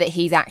in a way that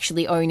he's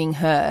actually owning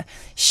her.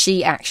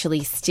 She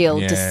actually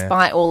still, Yeah.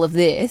 despite all of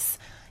this,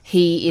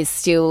 he is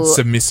still...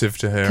 Submissive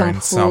to her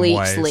in some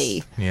ways.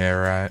 Completely. Yeah,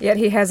 right. Yet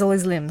he has all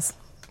his limbs.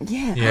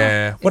 Yeah.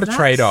 Yeah, what a That's-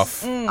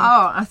 trade-off. Oh,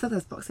 I thought that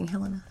was boxing,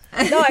 Helena.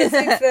 No,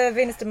 it's the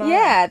Venus de Milo.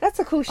 Yeah, that's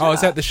a cool shot. Oh,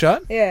 is that the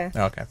shot? Yeah.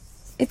 Oh, okay,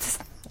 It's...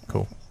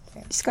 cool.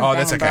 Just got Oh,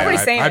 that's down, okay. bro. already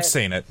seen I've it.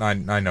 seen it. I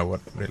know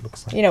what it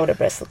looks like. You know what her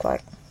breasts look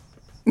like.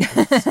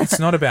 It's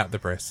not about the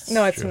breasts.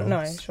 No, it's Jules.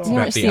 no, sure. It's You about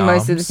might the see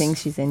most of the arms. things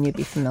she's in, you'd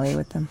be familiar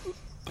with them.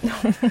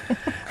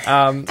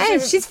 Hey,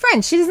 she's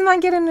French. She doesn't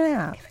mind getting it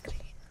out.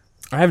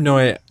 I have no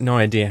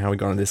idea how we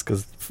got on this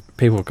because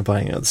people were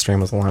complaining that the stream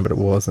was online, but it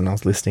was, and I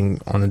was listening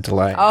on a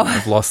delay. Oh.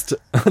 I've lost.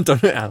 I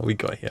don't know how we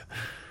got here.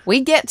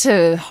 We get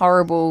to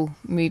horrible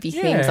movie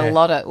themes Yeah. a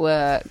lot at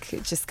work.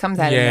 It just comes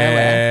out of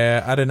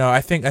nowhere. Yeah, I don't know. I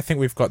think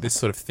we've got this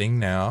sort of thing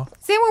now.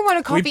 Does anyone want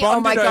a copy?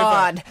 Oh my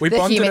god! We the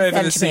bonded human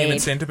over the centipede. Human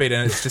Centipede,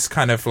 and it's just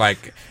kind of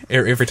like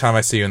every time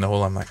I see you in the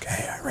hall, I'm like,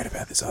 hey, I read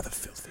about this other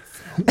filthy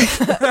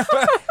film.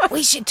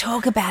 We should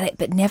talk about it,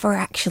 but never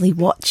actually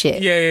watch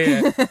it.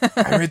 Yeah.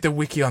 I read the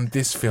wiki on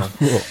this film.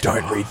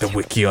 Don't read the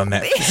wiki on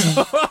that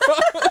film.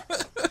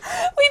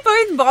 We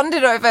both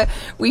bonded over.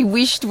 We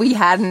wished we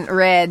hadn't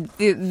read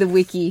the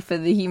wiki for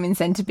the Human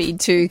Centipede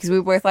 2 because we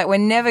were both like, we're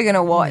never going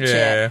to watch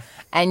Yeah. it,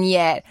 and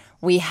yet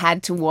we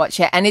had to watch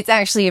it. And it's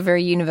actually a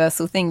very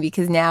universal thing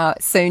because now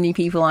so many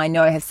people I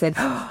know have said,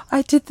 oh,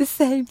 I did the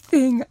same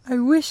thing. I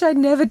wish I'd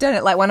never done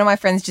it. Like one of my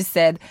friends just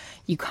said,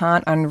 you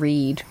can't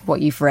unread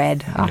what you've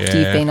read after Yeah.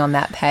 you've been on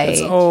that page.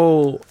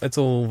 It's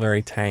all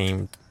very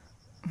tame.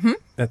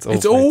 That's all.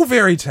 It's all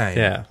very tame.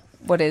 Yeah.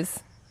 What is?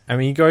 I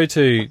mean, you go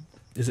to,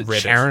 is it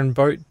Reddit.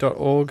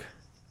 SharonBoat.org?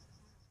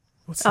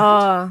 What's that?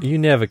 Oh, You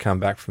never come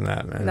back from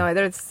that, man. no,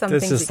 there's some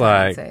There's things you just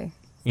can't like- see.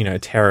 You know,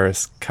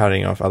 terrorists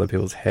cutting off other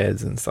people's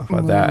heads and stuff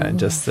like that. And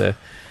just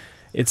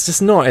it's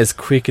just not as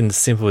quick and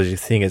simple as you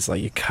think. It's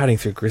like you're cutting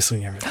through gristle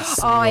and everything.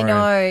 Oh, I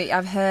know.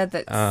 I've heard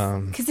that.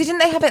 Because didn't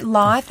they have it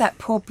live, that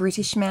poor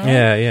British man?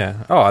 Yeah,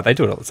 yeah. Oh, they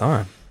do it all the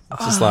time.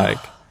 It's just like,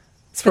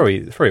 it's probably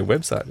a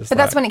website. Just But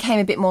that's when it came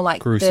a bit more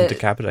like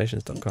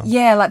gruesomedecapitations.com.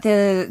 Yeah, like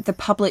the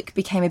public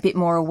became a bit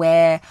more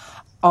aware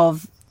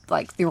of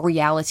like the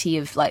reality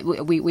of like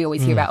we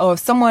always hear about, if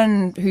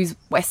someone who's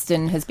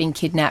Western has been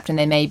kidnapped and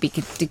they may be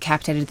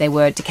decapitated, they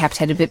were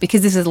decapitated, but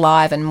because this is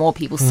live and more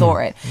people saw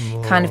it,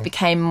 kind of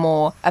became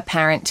more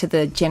apparent to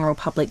the general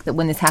public that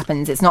when this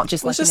happens, it's not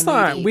just Well, like it's just in a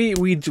like movie.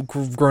 we'd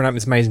grown up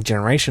this amazing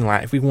generation.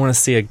 Like if we want to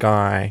see a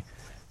guy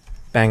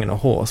banging a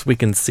horse, we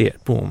can see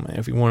it. Boom.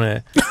 If we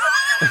want to,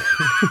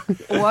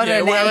 What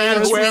an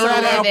age we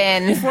live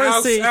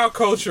in. Our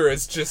culture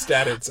is just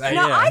at its age.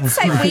 No, I'd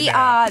say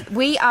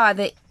we are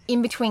the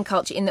in-between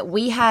culture in that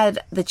we had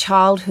the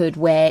childhood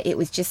where it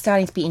was just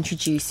starting to be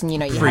introduced, and you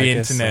know, you had,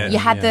 Pre-internet. you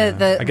had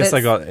the I guess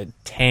I the- got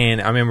 10.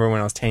 I remember when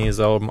I was 10 years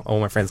old, all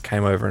my friends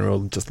came over and we were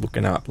all just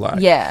looking up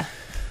like, yeah.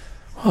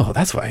 oh,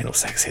 that's what anal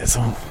sex is.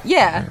 Oh.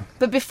 Yeah,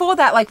 but before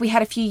that, like we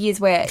had a few years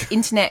where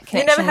internet You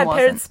connection never had wasn't.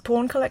 parents'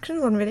 porn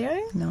collections on video?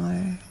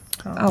 No.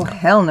 Oh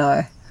hell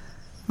no.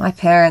 My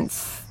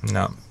parents.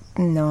 No.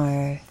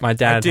 No. My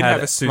dad did have a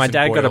my Susan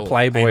dad got a Boyle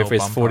Playboy anal for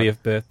his bumper.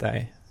 40th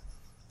birthday.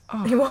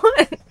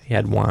 What? He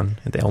had one,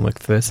 the Elle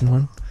Macpherson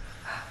one,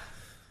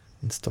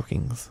 in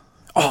stockings.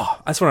 Oh,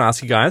 I just want to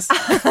ask you guys,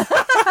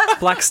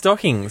 black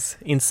stockings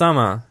in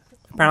summer.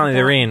 Apparently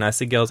they're in. I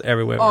see girls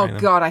everywhere Oh wearing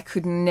them. god, I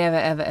could never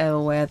ever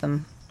wear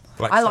them.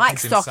 Black I like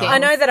stockings in stockings. summer. I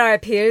know that I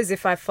appear as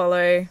if I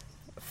follow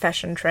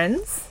fashion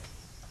trends.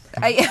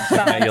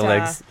 I, Your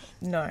legs.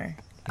 No.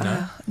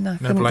 no, No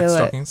couldn't black do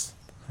stockings.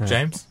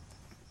 James?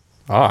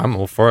 Oh, I'm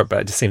all for it,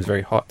 but it just seems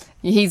very hot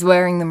it. He's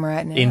wearing them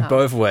right now. in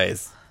both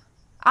ways.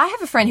 I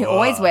have a friend who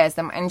always wears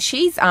them, and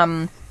she's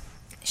been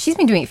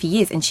doing it for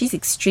years, and she's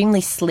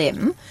extremely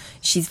slim.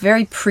 She's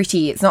very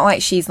pretty. It's not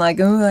like she's like,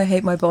 oh, I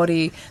hate my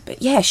body.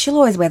 But yeah, she'll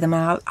always wear them.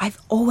 And I've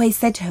always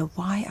said to her,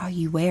 why are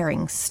you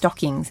wearing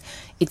stockings?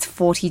 It's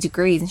 40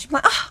 degrees. And she's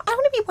like, I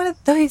want to be one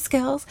of those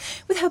girls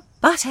with her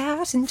butt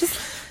out and just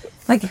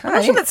like, I'm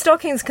not sure that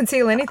stockings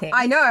conceal anything.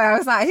 I know. I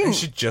was like, I And didn't.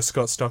 she just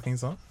got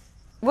stockings on?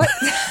 What?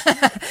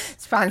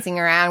 She's prancing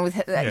around with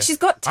her. Yeah. She's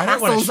got I don't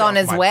wanna tassels show on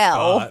off as my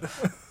well.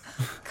 butt.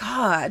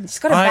 God, she's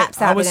got a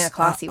baps out, but in a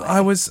classy way.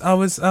 I was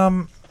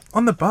on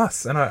the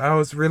bus, and I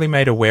was really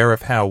made aware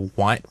of how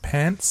white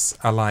pants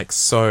are like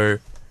so.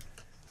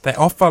 They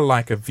offer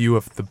like a view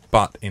of the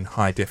butt in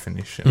high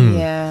definition.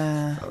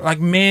 Yeah. Like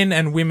men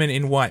and women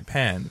in white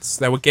pants,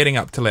 they were getting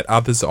up to let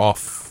others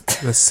off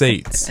the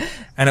seats,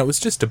 and it was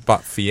just a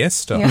butt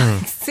fiesta. Yeah.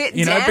 Sit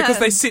You know, down. because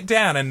they sit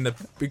down and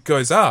it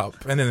goes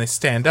up, and then they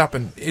stand up,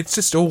 and it's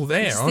just all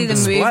there on see the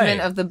display.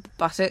 movement of the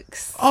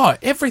buttocks. Oh,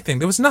 everything.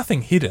 There was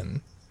nothing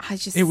hidden. I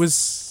just. It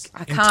was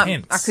I can't.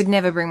 intense. I could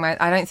never bring my.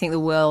 I don't think the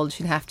world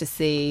should have to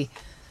see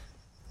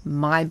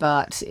my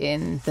butt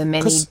in the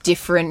many 'Cause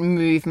different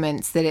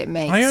movements that it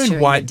makes. I own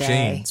during white the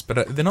day. jeans,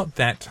 but they're not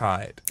that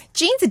tight.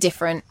 Jeans are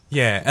different.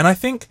 Yeah, and I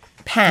think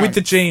Pants. with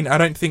the jean, I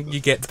don't think you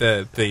get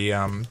the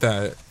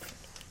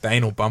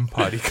anal bum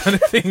party kind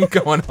of thing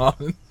going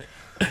on.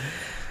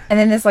 And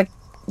then there's like,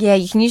 yeah,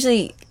 you can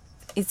usually.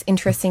 It's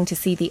interesting to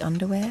see the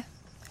underwear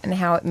and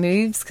how it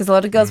moves because a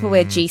lot of girls will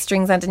wear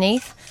G-strings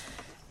underneath,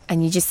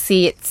 and you just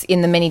see it's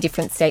in the many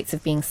different states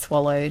of being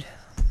swallowed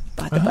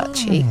by the butt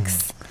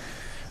cheeks.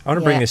 I want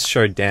to bring Yeah. this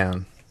show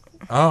down.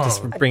 Oh,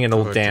 Just bring it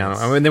all goodness. down.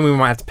 I mean, then we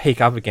might have to peak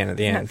up again at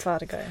the Not end. far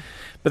to go.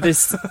 But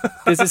there's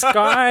this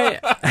guy.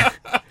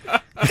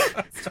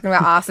 Talking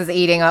about asses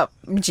eating up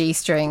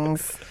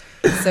G-strings.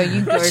 So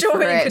you go Not sure for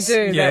what you it. could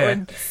do. Yeah. That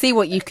would See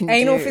what you can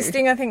anal do.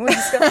 fisting. I think we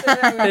discussed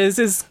it. There's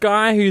this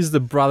guy who's the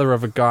brother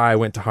of a guy I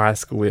went to high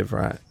school with,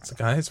 right? It's a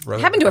guy who's a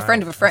brother. Happened to a guy.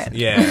 friend of a friend.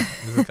 Yeah,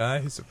 there's a guy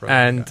who's a brother.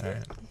 And- of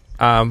a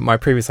guy. My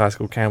previous high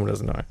school, Campbell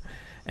doesn't know.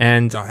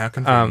 And Oh, how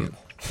convenient.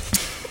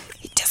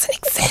 It doesn't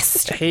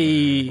exist.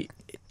 he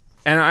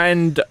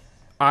and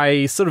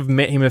I sort of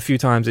met him a few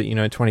times at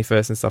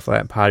 21st and stuff like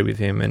that, and partied with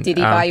him. And Did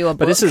he buy you a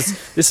But this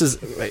book? is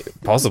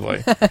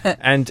possibly, but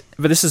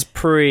this is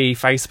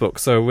pre-Facebook,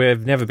 so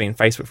we've never been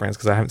Facebook friends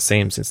because I haven't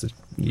seen him since the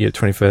year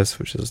 21st,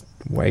 which is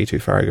way too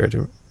far ago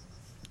to.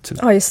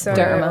 Oh, you're so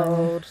Don't remember.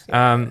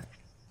 old.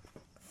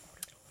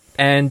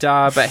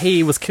 But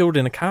he was killed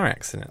in a car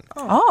accident.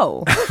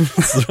 Oh.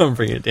 So I'm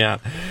bringing it down.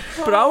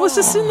 But I was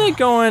just sitting there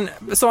going,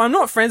 so I'm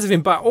not friends with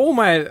him, but a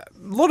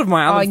lot of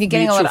my other you're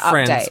getting a mutual lot of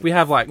friends, update. we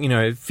have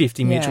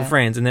 50 mutual Yeah.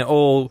 friends, and they're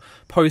all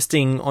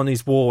posting on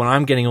his wall, and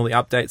I'm getting all the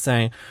updates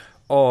saying,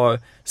 oh,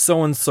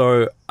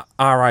 so-and-so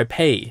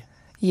RIP.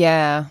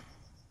 Yeah.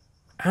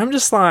 And I'm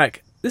just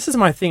like, this is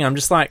my thing. I'm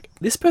just like,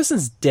 this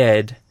person's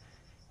dead,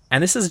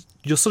 and this is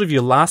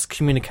your last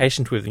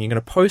communication with them. You're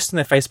going to post in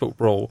their Facebook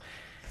wall,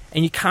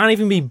 and you can't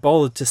even be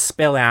bothered to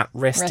spell out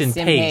rest in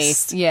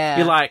peace. Yeah.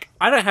 You're like,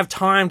 I don't have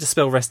time to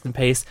spell rest in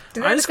peace.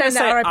 Do they I'm just going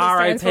understand to that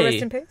say RIP stands for rest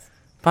in RIP. peace?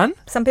 Pardon?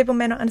 Some people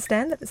may not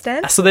understand that it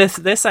stands. So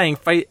they're saying,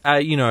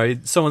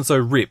 so and so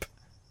rip.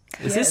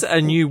 Is this a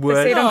new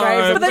word? see it on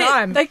graves all But the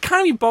time. they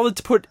can't be bothered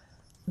to put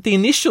the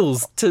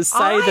initials to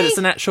say that it's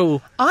an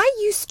actual. I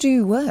used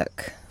to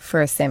work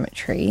for a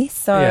cemetery,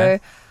 so Yeah.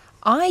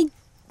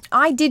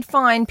 I did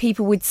find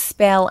people would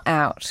spell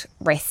out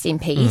rest in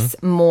peace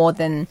more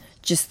than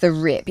just the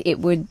rip. It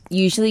would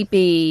usually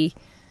be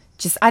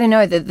just, I don't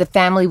know, the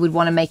family would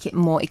want to make it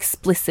more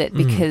explicit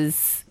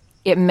because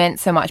it meant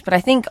so much. But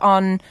I think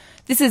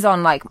this is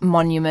on like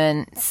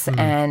monuments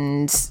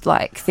and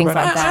like things But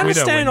like I that.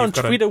 understand when on you've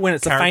got a Twitter when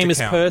it's a character famous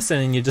count. person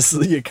and you're just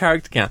your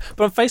character count.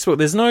 But on Facebook,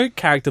 there's no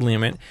character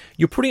limit.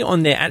 You're putting it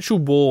on their actual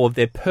wall of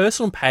their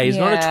personal page,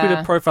 not a Yeah.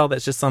 Twitter profile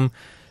that's just some,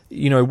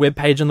 web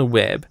page on the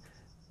web.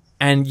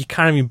 And you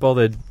can't even be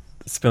bothered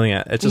spelling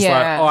it. It's just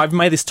Yeah. like, I've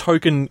made this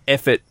token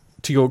effort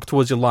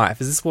towards your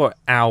life. Is this what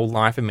our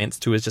life amounts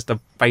to? Is just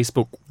a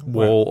Facebook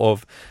wall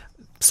of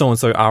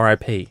so-and-so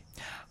RIP?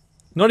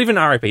 Not even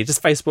RIP,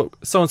 just Facebook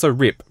so-and-so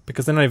RIP,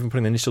 because they're not even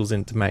putting the initials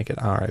in to make it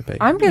RIP.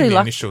 I'm You really mean the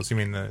lucky. initials? You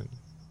mean the?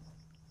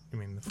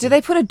 Do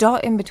they put a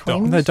dot in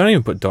between? No, don't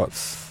even put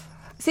dots.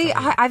 See,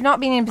 I've not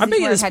been in a I position bet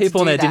you where there's I've had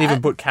people to in do there didn't even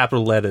that. put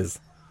capital letters.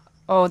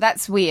 Oh,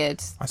 that's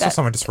weird. I saw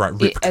someone just write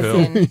rip as curl.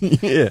 in-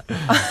 Yeah.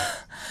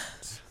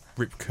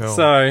 Rip curl.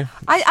 So,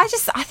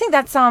 I think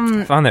that's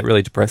I find that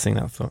really depressing,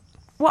 that thought.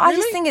 well, I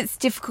just think it's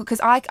difficult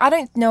because I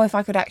don't know if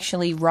I could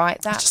actually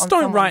write that. Just on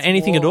don't write someone's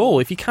anything at wall. all.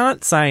 If you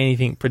can't say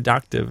anything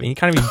productive and you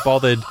can't even be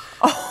bothered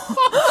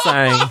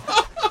saying,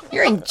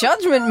 You're in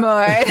judgment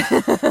mode.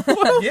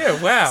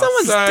 yeah, wow.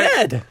 someone's so,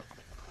 dead.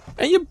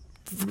 And you're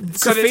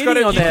So there's graffitiing got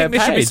to. on You their think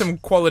there should be page. some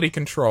quality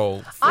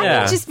control. I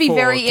Yeah. would just be for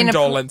very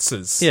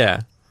condolences.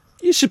 Yeah.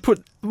 You should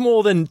put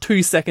more than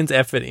 2 seconds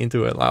effort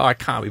into it. Like, I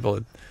can't be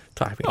bothered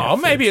typing. Oh,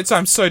 maybe it's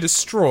I'm so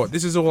distraught.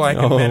 This is all I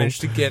can Oh. manage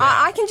to get.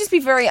 out. I can just be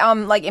very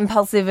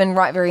impulsive and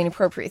write very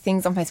inappropriate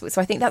things on Facebook.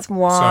 So I think that's So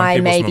why on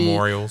people's maybe.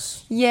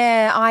 memorials.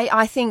 Yeah,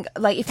 I think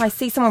like if I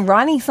see someone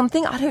writing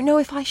something, I don't know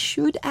if I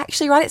should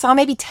actually write it. So I'll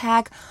maybe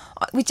tag,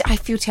 which I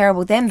feel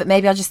terrible then, but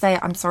maybe I'll just say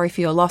I'm sorry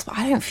for your loss. But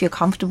I don't feel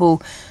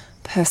comfortable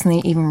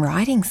personally even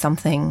writing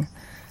something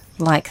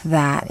like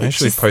that. I It's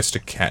actually just- post a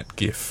cat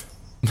gif.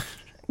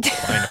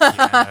 Playing a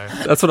piano.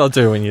 That's what I'll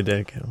do when you're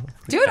dead.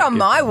 do it on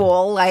my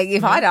wall. Like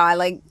if I die,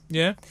 like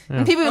Yeah.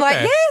 and people be like,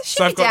 Okay. yeah, So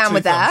she'd I've be got down 2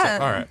 with thumbs that.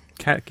 up. All right.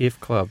 Cat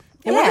gift club.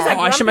 Yeah. what is that? Oh,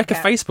 I should make Grumpy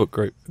a cat? Facebook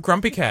group.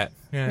 Grumpy cat.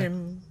 Yeah.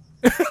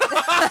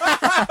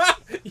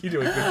 You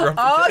do a good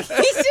grumpy Oh, cat.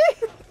 you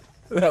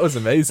do. That was I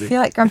amazing. feel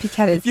like Grumpy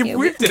Cat is. You yeah,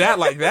 whipped it out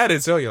like that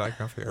as well. You're like,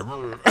 I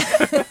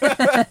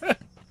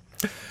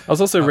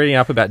was also reading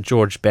up about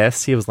George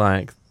Best. He was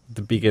like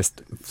the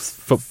biggest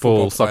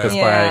football soccer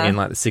player. player Yeah. in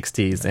like the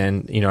 60s,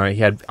 and he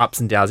had ups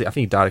and downs. I think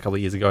he died a couple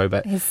of years ago,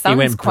 but His he son's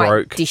went quite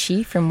broke.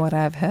 dishy, from what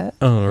I've heard.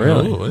 Oh,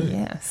 really? Oh,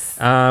 Yes.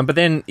 But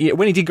then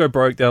when he did go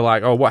broke, they're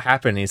like, "Oh, what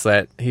happened?" Is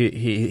that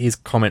his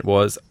comment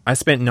was, "I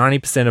spent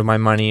 90% of my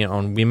money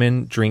on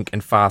women, drink,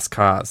 and fast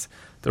cars.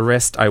 The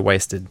rest I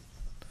wasted."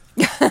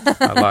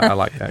 I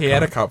like that. He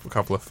had a comment.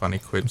 couple of funny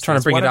quips. trying to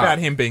There's bring one it up. about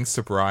him being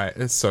sober,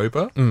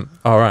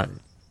 All right.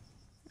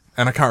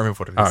 and I can't remember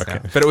what it is Oh, okay.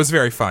 now. But it was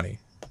very funny.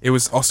 It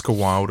was Oscar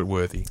Wilde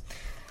worthy.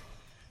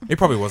 It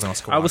probably wasn't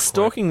Oscar I Wilde. was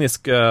stalking this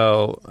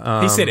girl.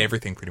 He said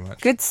everything pretty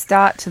much. Good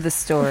start to the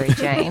story,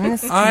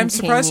 James. I'm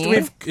surprised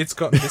Continue. it's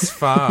gotten this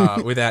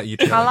far without you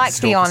telling I like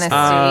the stalker story.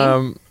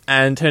 honesty.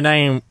 And her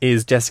name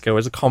is Jessica,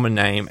 which is a common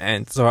name.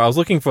 And so I was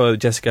looking for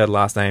Jessica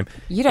last name.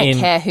 You don't in-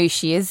 care who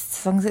she is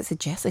as long as it's a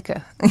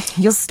Jessica.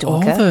 You're All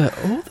stalker.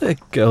 the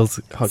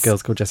hot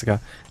girls called Jessica.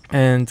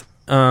 And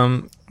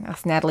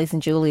Us Natalie's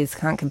and Julie's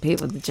can't compete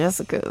with the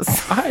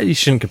Jessicas. you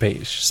shouldn't compete.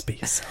 You should just be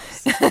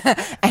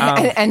yourself.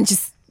 and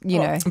just, you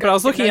know. But I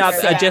was looking up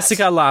Go out.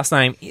 Jessica last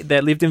name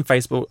that lived in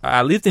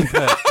lived in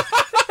Perth.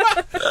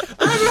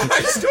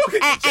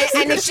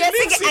 And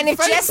if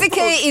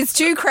Jessica is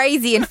too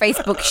crazy in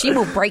Facebook, she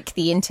will break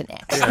the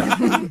internet.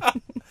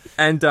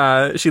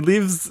 And she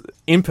lives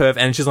in Perth,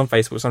 and she's on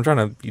Facebook. So I'm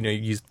trying to,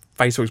 use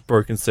Facebook's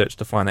broken search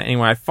to find that.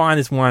 Anyway, I find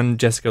this one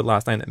Jessica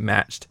last name that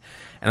matched,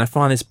 and I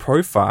find this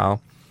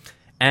profile,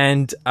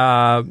 and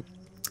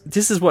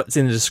this is what's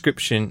in the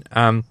description.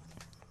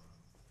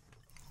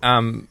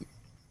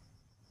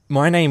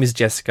 My name is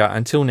Jessica.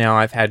 Until now,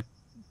 I've had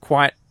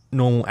quite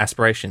normal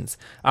aspirations.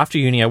 After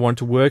uni, I wanted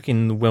to work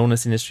in the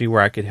wellness industry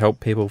where I could help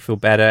people feel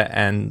better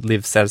and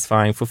live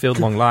satisfying, fulfilled,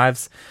 long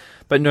lives.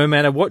 But no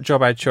matter what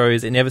job I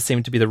chose, it never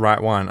seemed to be the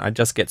right one. I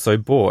just get so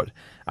bored.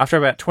 After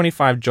about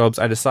 25 jobs,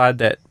 I decided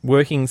that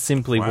working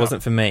simply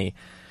wasn't for me.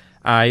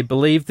 I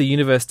believe the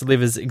universe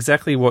delivers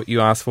exactly what you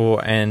ask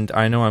for, and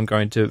I know I'm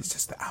going to It's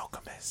just the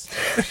alchemist.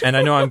 and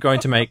I know I'm going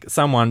to make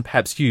someone,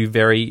 perhaps you,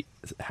 very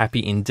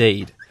happy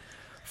indeed.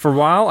 For a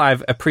while,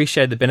 I've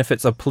appreciated the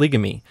benefits of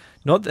polygamy.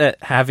 Not that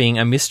having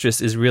a mistress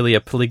is really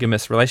a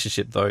polygamous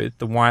relationship, though.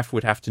 The wife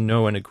would have to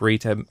know and agree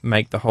to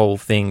make the whole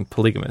thing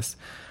polygamous.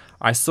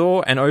 I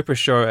saw an Oprah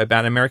show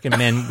about American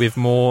men with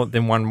more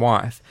than one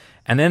wife.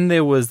 And then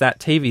there was that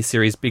TV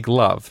series Big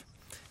Love.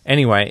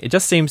 Anyway, it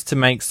just seems to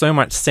make so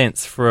much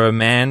sense for a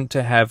man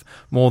to have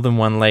more than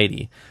one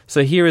lady.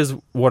 So here is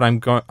what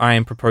I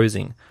am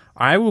proposing.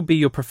 I will be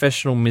your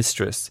professional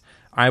mistress.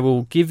 I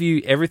will give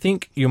you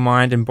everything your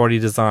mind and body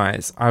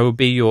desires. I will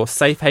be your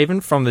safe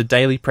haven from the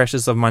daily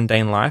pressures of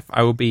mundane life.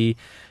 I will be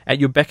at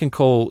your beck and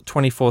call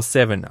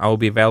 24/7. I will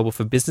be available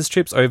for business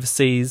trips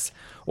overseas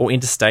or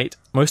interstate.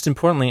 Most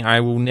importantly, I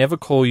will never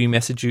call you,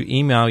 message you,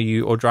 email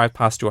you, or drive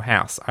past your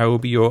house. I will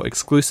be your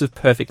exclusive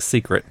perfect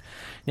secret.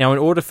 Now, in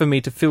order for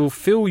me to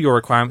fulfill your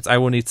requirements, I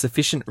will need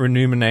sufficient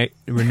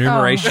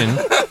remuneration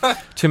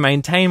to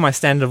maintain my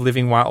standard of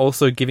living while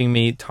also giving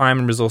me time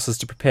and resources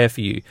to prepare for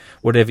you,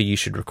 whatever you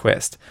should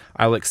request.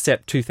 I will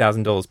accept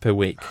 $2,000 per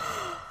week.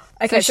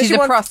 Okay, so she's a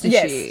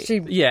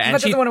prostitute. Yes, And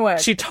doesn't want to work.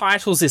 she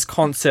titles this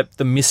concept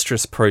the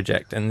Mistress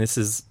Project, and this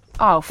is...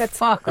 Oh,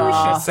 fuck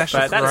off. Sasha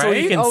But that's all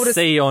you Grey? can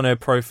see on her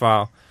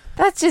profile.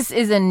 That just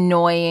is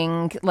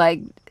annoying. Like,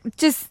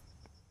 just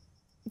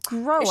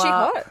grow Is she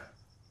up. hot?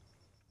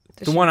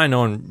 The one I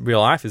know in real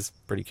life is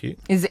pretty cute.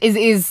 Is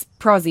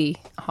Prozzy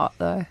hot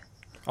though?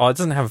 Oh, it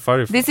doesn't have a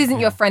photo. This isn't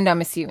your friend, I'm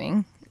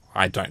assuming.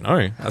 I don't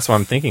know. That's what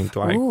I'm thinking.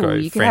 Do I go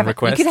you could friend have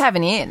request? You could have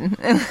an in.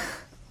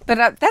 But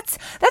that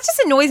just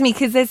annoys me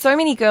because there's so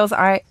many girls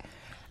I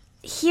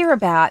hear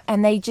about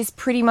and they just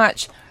pretty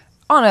much,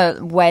 on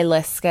a way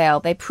less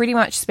scale, they pretty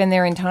much spend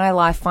their entire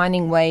life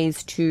finding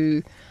ways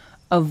to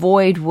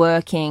avoid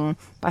working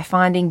by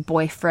finding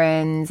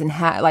boyfriends and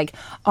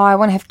I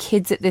want to have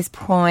kids at this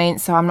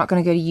point, so I'm not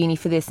going to go to uni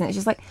for this. And it's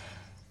just like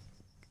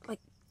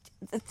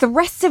the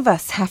rest of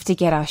us have to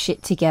get our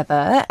shit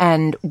together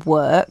and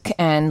work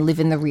and live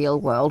in the real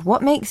world.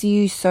 What makes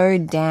you so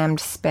damned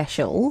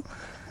special?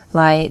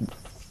 Like,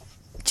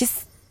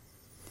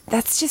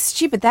 that's just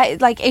stupid.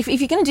 That, like, if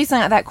you're going to do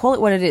something like that, call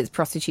it what it is,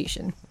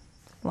 prostitution.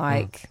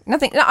 Like,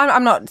 nothing.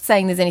 I'm not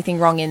saying there's anything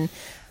wrong in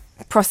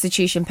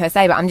prostitution per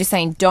se, but I'm just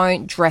saying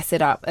don't dress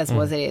it up as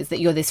what it is,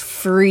 that you're this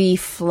free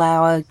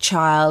flower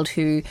child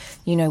who,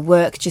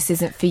 work just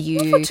isn't for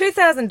you. For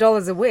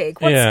 $2,000 a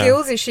week, what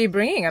skills is she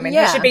bringing? I mean,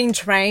 has she been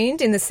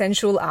trained in the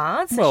sensual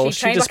arts? Well, Has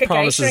she trained just like a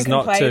geisha promises and can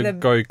not play to the...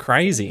 go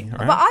crazy,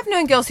 right? But I've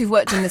known girls who've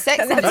worked in the sex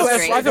That's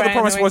industry. I thought the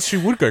promise was she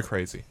would go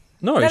crazy.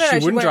 No, no, she she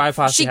wouldn't won't. drive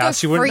past She'd the go house.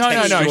 She wouldn't freaky.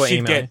 text No, you or she'd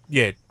email.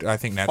 get, I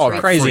think that's Oh, right.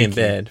 crazy in freaky.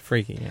 bed.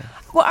 Freaky, yeah.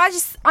 Well,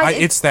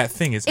 It's that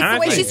thing, isn't It's it? the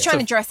way think she's trying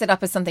to dress it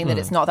up as something that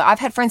it's not. That I've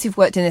had friends who've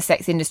worked in the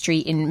sex industry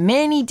in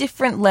many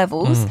different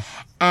levels,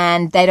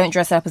 and they don't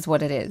dress it up as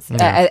what it is,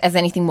 as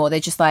anything more. They're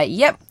just like,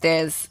 yep,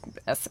 there's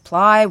a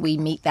supply, we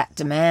meet that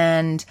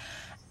demand,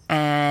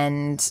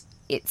 and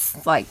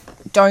it's like,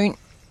 don't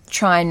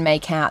try and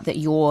make out that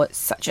you're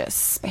such a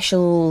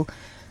special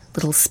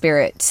little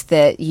spirit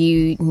that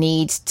you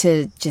need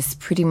to just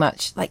pretty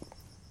much, like,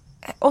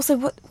 also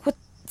what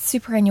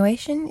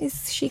superannuation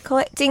is she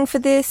collecting for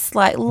this?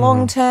 Like,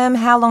 long term,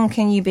 how long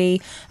can you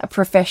be a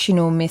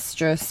professional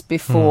mistress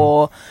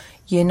before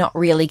you're not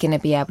really going to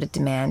be able to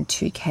demand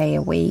 $2,000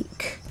 a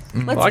week?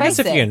 Let's Well, I guess face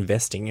if it. you're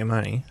investing your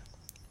money.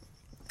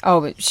 Oh,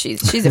 but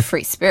she's a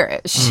free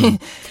spirit.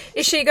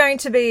 Is she going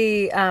to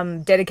be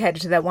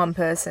dedicated to that one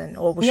person,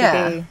 or will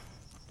Yeah. she be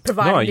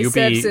providing No, these you'll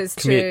be services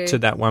commit to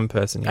that one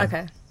person. Yeah.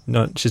 Okay.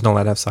 No, she's not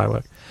allowed to have side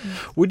work.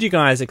 Would you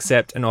guys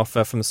accept an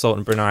offer from Salt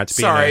and Brunei to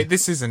be Sorry, in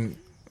this isn't...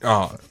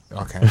 Oh,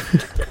 okay.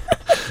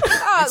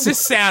 It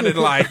just sounded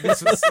like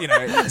this was,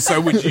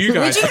 so would you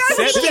guys Would you guys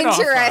accept be an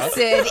offer?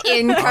 interested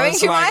in I coming was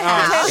to like, my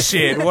house? oh,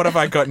 shit, what have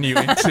I gotten you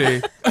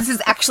into? This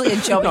is actually a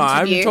job No,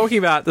 I'm interview. talking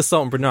about the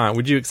Salt and Brunei.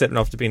 Would you accept an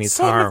offer to be in his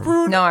Sort of harem?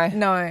 rude. No.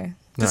 No.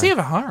 Does he have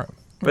a harem?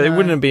 But it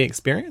wouldn't be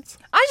experience?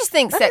 I just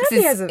think sex know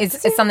if he has a- is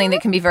does he something have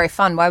that can be very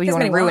fun. Why would you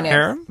Doesn't want to he ruin want it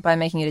harem? by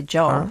making it a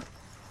job?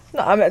 No,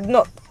 I'm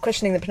not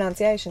questioning the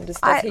pronunciation. Does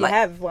I- he like-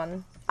 have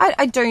one?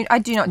 I do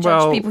not judge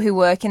Well, people who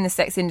work in the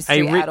sex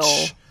industry A at all.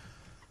 rich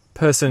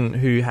person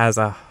who has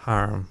a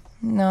harem.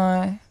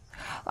 No.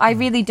 I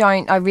really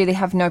don't. I really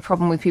have no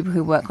problem with people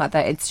who work like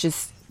that. It's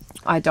just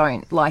I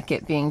don't like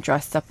it being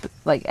dressed up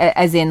like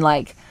as in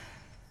like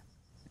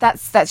that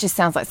just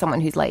sounds like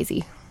someone who's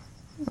lazy.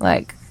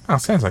 Like Oh,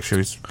 sounds like she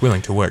was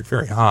willing to work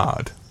very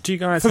hard. Do you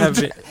guys have...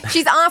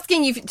 she's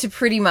asking you to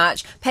pretty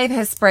much pay for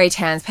her spray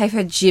tans, pay for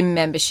her gym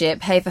membership,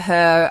 pay for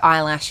her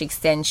eyelash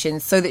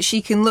extensions so that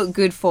she can look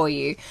good for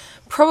you.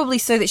 Probably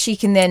so that she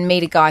can then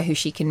meet a guy who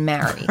she can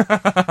marry.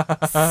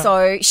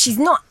 So she's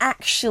not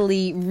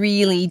actually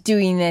really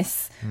doing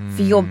this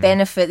for your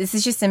benefit. This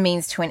is just a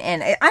means to an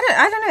end. I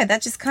don't know.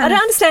 That just I kind don't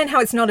of... understand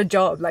how it's not a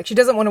job. Like, she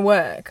doesn't want to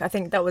work. I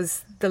think that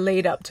was the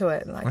lead up to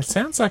it. Like, It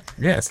sounds like,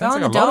 on a the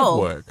lot dole. of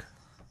work.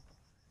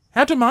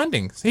 How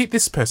demanding. See,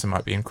 this person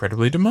might be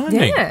incredibly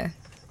demanding. yeah.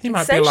 He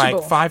might be like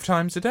Insatiable. 5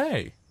 times a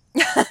day.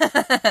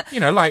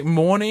 Like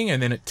morning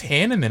and then at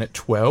 10 and then at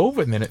 12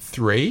 and then at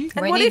 3.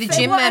 We need a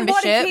gym and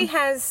what if membership. he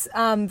has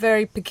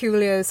very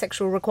peculiar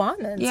sexual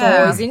requirements,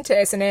 Yeah. or is into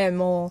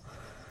S&M, or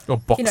Or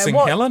boxing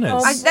what-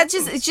 Helenas.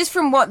 It's just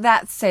from what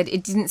that said,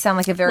 it didn't sound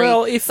like a very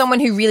Well, if- someone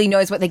who really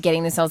knows what they're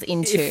getting themselves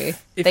into.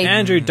 If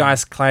Andrew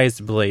Dice Clay is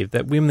to believe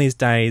that women these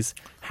days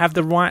have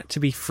the right to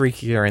be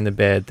freakier in the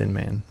bed than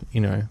men,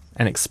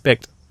 and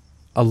expect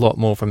a lot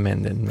more from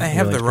men than They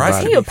have willing the to right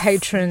provide. to You're a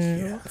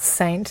patron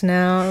saint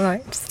now.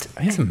 Like, just,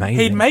 He's amazing.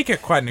 He'd make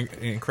it quite an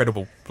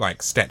incredible,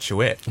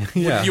 statuette.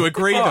 Yeah. Would you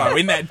agree, though?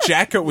 In that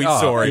jacket we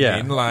saw him yeah.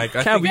 in, I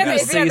Can't think we Yeah, go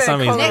but if see you had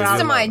some of a his Colorado- Next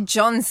to my movies?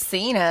 John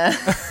Cena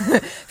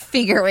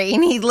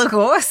figurine, he'd look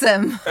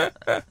awesome.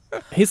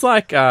 He's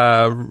like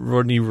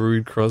Rodney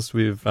Rood crossed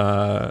with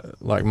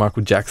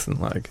Michael Jackson.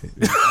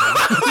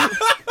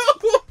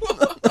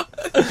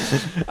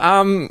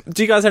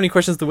 Do you guys have any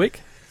questions of the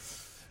week?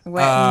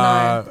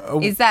 Well,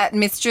 no. Is that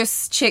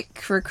mistress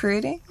chick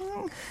recruiting?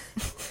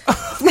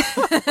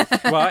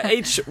 Well,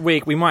 each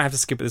week we might have to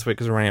skip it this week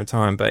because we're running out of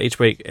time. But each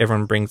week,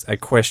 everyone brings a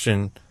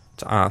question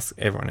to ask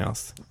everyone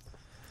else.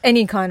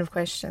 any kind of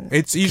question.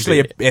 It's usually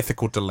an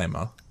ethical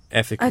dilemma.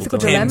 Ethical dilemma.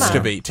 Tends to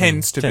be.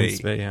 Tends to be.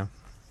 yeah.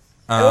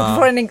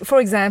 For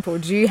example,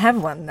 do you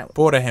have one that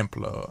Por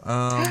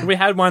ejemplo. We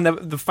had one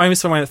the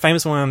famous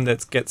one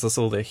that gets us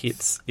all the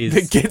hits is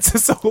That gets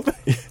us all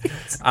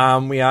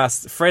there.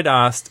 Fred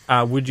asked,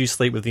 would you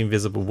sleep with the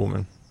invisible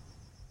woman?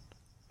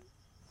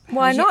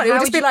 Why not? It how would would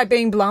just be you- like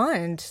being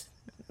blind.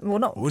 Well,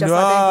 not just like being No,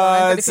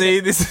 blind. But if see,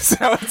 you- this is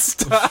how it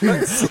starts.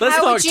 Let's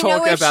How not would you know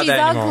talk if about she's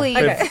that ugly?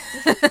 anymore.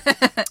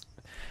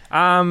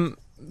 Okay.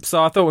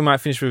 So I thought we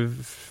might finish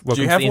with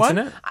Welcome you to have the one?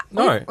 Internet.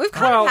 No, We've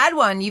kind of had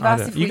one. You've I asked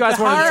don't- if you we guys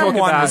could wanted to harem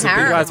talk one. about was a big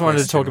you guys wanted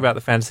to question. talk about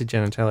the fantasy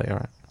genitalia, all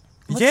right?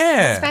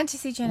 Yeah. What's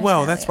fantasy genitalia?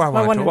 Well, that's why I I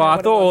want to wondered- talk. Well, I what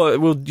it thought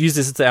we'll use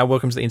this as our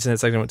Welcome to the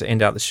Internet segment to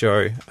end out the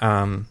show.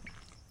 I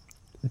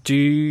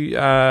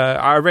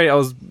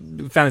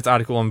found this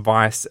article on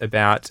Vice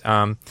about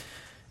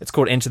it's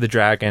called Enter the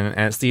Dragon,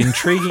 and it's the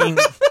intriguing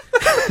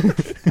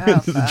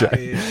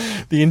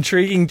the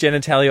intriguing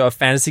genitalia of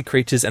fantasy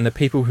creatures and the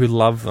people who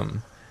love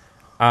them.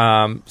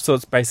 So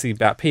it's basically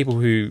about people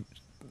who,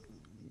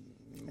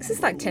 This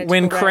is like tentacle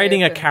when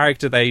creating a rape and-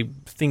 character, they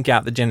think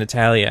out the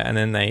genitalia, and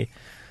then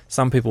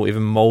some people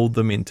even mold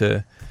them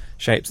into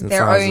shapes and Their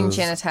sizes. own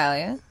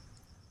genitalia.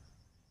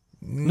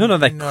 No,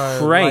 they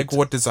create. Like,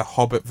 what does a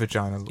hobbit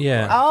vagina look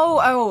Yeah. like?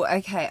 Oh,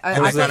 okay. I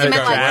was thought gonna you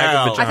meant go, like.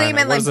 wow. I thought you meant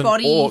What like does an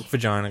body. orc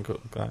vagina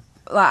look like?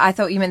 I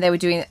thought you meant they were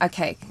doing.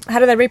 Okay, How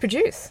do they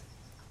reproduce?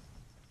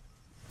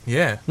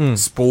 Yeah.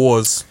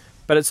 Spores.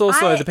 But it's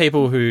also I- the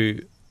people who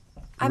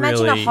I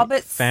imagine a really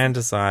hobbit's-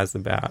 fantasize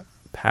about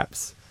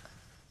perhaps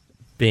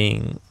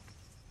being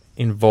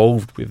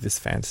involved with this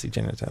fantasy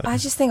genitalia. I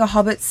just think a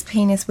hobbit's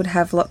penis would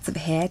have lots of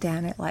hair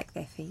down it, like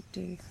their feet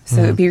do.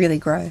 So it would be really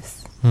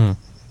gross.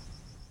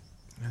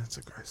 That's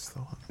a gross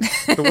thought.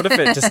 But what if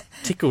it just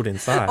tickled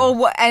inside?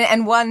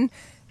 And one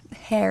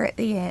hair at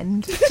the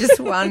end, just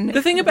one.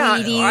 The thing about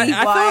weedy, I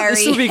thought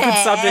this would be a good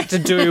wiry subject to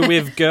do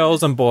with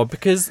girls on board,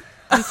 because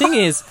the thing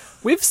is,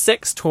 with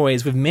sex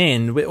toys with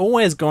men, we're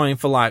always going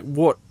for like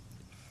what.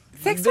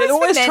 Sex They're toys for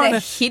always men trying are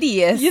to-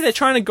 hideous. Yeah, they're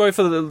trying to go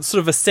for the sort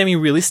of a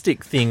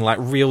semi-realistic thing, like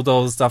real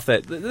dolls stuff.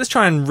 That let's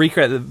try and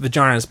recreate the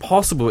vagina as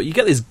possible. But you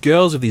get these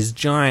girls with these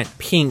giant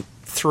pink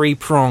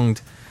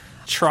three-pronged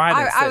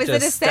tridents I that was at a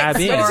just sex stab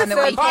in. store on the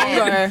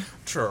weekend.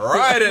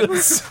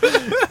 Tridents.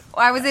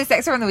 I was at a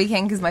sex store on the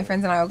weekend because my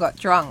friends and I all got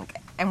drunk,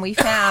 and we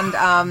found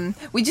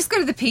we just go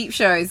to the peep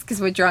shows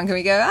because we're drunk, and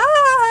we go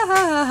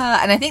ah,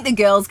 and I think the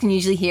girls can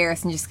usually hear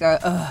us and just go,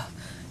 ugh,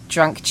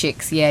 drunk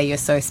chicks, yeah, you're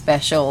so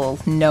special.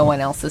 No one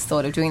else has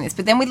thought of doing this.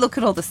 But then we look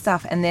at all the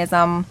stuff, and there's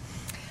a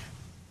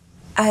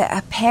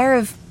pair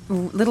of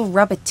little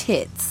rubber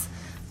tits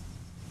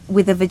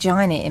with a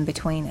vagina in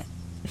between it.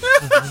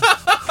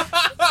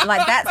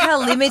 Like, that's how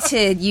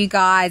limited you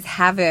guys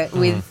have it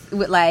with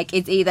like,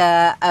 it's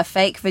either a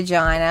fake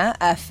vagina,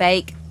 a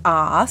fake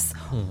ass,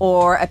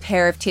 or a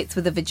pair of tits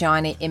with a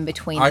vagina in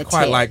between I the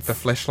quite tits. like the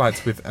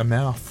fleshlights with a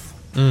mouth.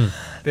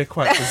 They're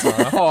quite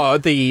bizarre. Oh,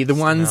 the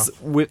ones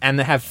with, and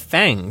they have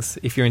fangs.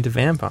 If you're into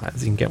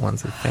vampires, you can get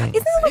ones with fangs.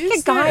 Isn't it like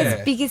Is a guy's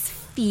there? biggest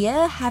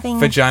fear, having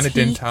Vagina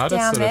teeth dentata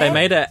down sort of- there? They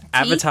made a Teeth?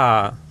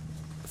 Avatar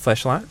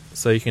fleshlight,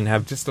 so you can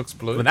have. Just looks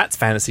blue. Well, that's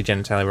fantasy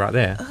genitalia right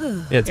there.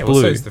 Yeah, it's Yeah, well,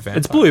 blue. so is the vampire.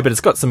 It's blue, but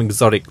it's got some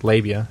exotic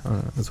labia on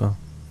it as well.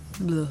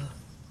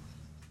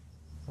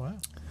 Wow.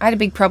 I had a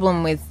big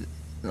problem with,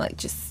 like,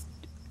 just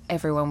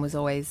everyone was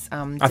always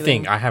I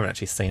think I haven't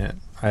actually seen it.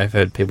 I've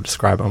heard people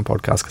describe it on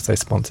podcasts because they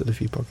sponsored a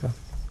few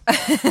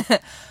podcasts.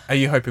 Are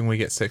you hoping we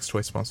get sex toy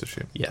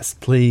sponsorship? Yes,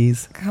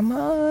 please. Come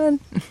on.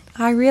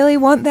 I really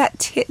want that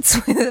tits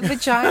with a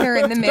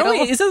vagina in the middle.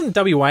 Doesn't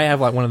WA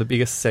have like one of the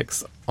biggest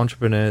sex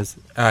entrepreneurs?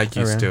 Used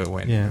around? to it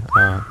when. Yeah.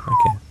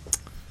 Okay.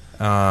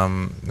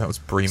 That was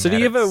Brie So do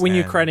you ever, Maddox when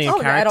you're and- creating a Oh,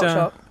 the adult character,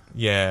 shop.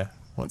 Yeah.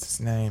 What's his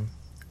name?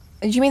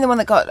 Do you mean the one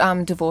that got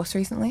divorced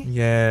recently?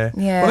 Yeah.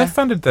 Yeah. Well, they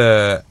funded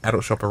the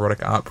Adult Shop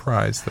Erotic Art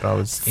Prize that I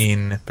was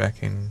in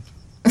back in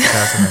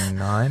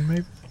 2009,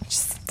 maybe.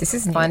 This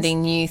is news.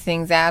 Finding new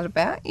things out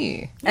about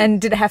you.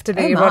 And did it have to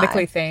be Oh my.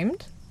 erotically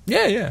themed?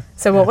 Yeah.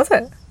 So what was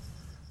it?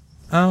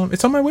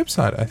 It's on my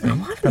website, I think.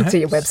 I looked at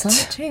your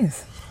website.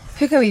 Jeez.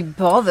 Who can be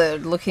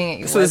bothered looking at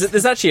your So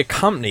there's actually a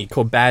company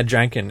called Bad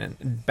Dragon,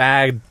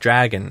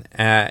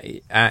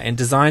 and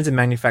designs and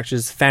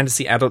manufactures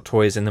fantasy adult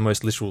toys in the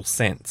most literal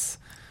sense.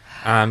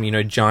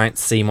 Giant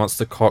sea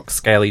monster cock,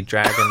 scaly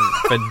dragon,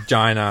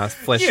 vagina,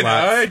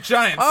 fleshlight.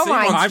 giant. Oh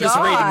my sea God. I'm just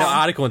reading the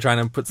article and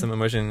trying to put some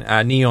emotion.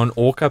 Neon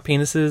orca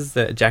penises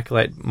that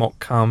ejaculate mock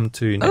cum,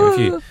 to name a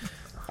few.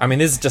 I mean,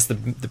 this is just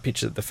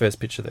the first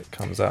picture that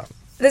comes up.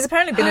 There's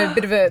apparently been a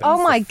bit of a...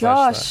 Oh my flashlight,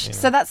 gosh. you know.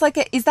 So that's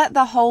like is that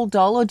the whole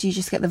doll, or do you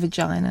just get the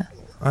vagina?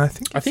 I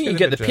think you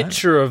get the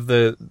picture of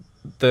the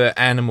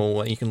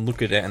animal and you can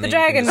look at it. And The then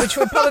you can dragon, which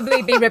would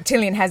probably be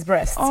reptilian, has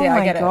breasts. Oh yeah,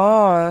 my I get it.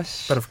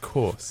 gosh. But of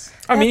course.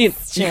 I mean,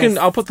 That's you can. just-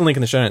 I'll put the link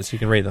in the show notes so you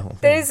can read the whole thing.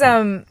 There's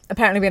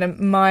apparently been a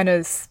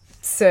minor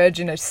surge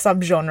in a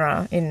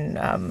subgenre in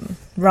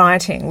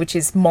writing, which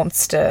is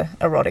monster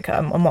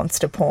erotica, or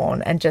monster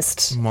porn, and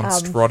just...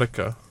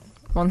 Monstrotica.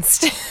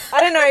 Monster.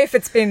 I don't know if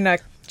it's been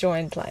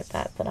joined like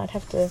that, but I'd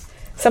have to...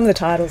 Some of the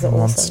titles are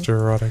awesome.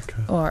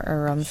 Monsterotica. Or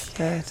a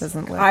rumster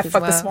doesn't work. I as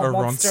fuck the well. swamp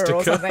monster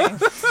or Erontica.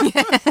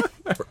 something.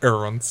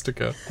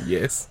 Erontica.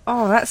 Yes.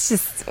 Oh, that's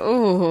just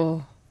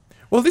Well,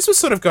 this was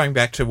sort of going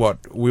back to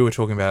what we were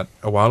talking about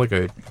a while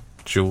ago,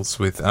 Jules,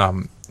 with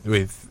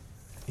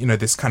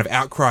this kind of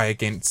outcry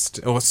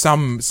against, or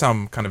some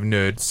kind of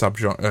nerd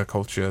subgenre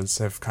cultures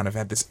have kind of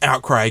had this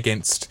outcry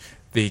against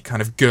the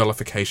kind of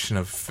girlification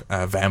of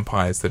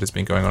vampires that has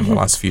been going on in the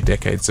last few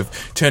decades,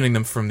 of turning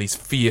them from these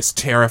fierce,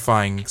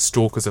 terrifying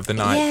stalkers of the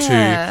night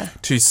Yeah.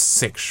 to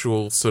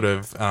sexual sort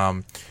of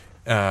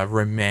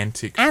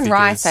romantic and figures.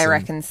 Rice, I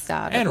reckon,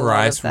 started. And a lot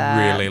Rice of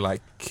that. really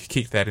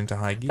kicked that into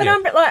high gear.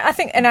 But I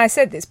think, and I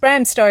said this,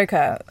 Bram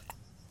Stoker,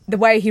 the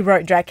way he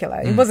wrote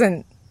Dracula, he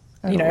wasn't,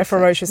 a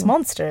ferocious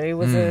monster. He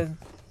was a...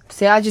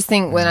 See, I just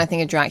think when I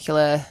think of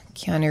Dracula,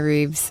 Keanu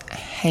Reeves'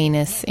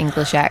 heinous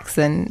English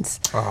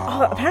accent.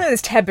 Oh, apparently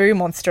there's taboo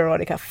monster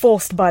erotica,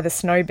 forced by the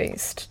snow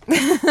beast.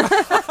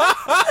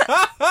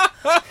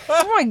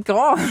 Oh my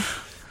god!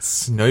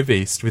 Snow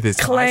Beast with his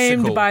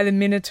Claimed icicle. by the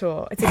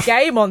Minotaur. It's a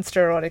gay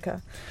monster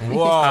erotica.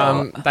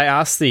 Whoa. They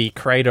asked the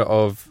creator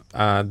of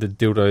the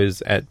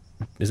dildos at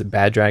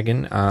Bad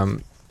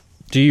Dragon,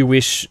 do you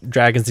wish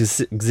dragons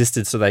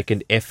existed so they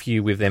could F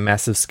you with their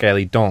massive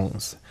scaly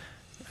dongs?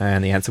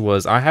 And the answer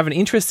was, I have an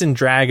interest in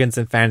dragons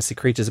and fantasy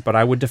creatures, but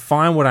I would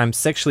define what I'm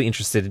sexually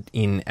interested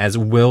in as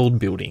world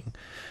building.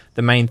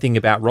 The main thing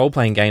about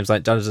role-playing games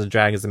like Dungeons &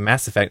 Dragons and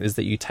Mass Effect is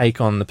that you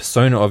take on the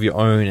persona of your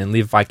own and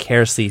live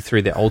vicariously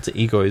through their alter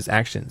ego's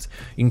actions.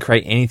 You can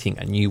create anything,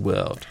 a new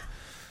world.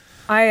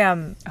 I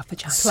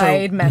vagina.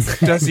 played Mass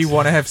Effect. Does he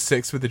want to have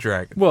sex with the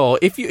dragon? Well,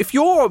 if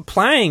you're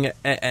playing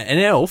an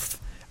elf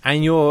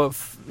and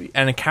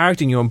and a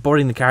character and you're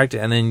embodying the character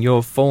and then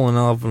you're falling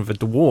in love with a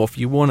dwarf,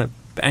 you want to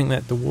bang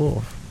that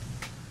dwarf.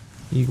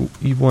 You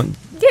want...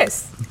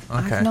 Yes.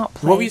 Okay. I've not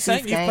What were played you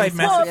saying? these You games. played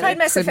Mass Well, I Effect? played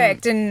Mass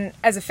Effect, and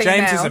as a female...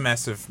 James is a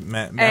massive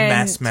And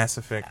Mass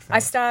Effect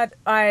fan.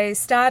 I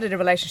started a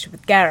relationship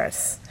with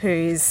Garrus,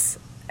 who's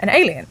an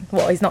alien.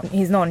 Well, he's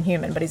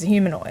non-human, but he's a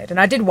humanoid. And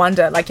I did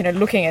wonder,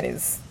 looking at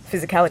his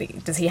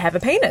physicality, does he have a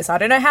penis? I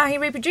don't know how he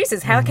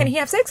reproduces. How can he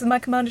have sex with my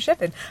Commander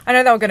Shepard? I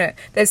know they were going to...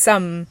 There's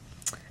some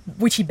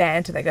witchy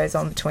banter that goes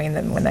on between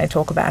them when they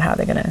talk about how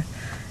they're going to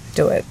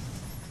do it.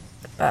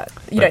 But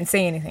you don't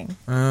see anything.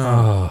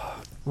 Oh,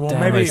 Well, damn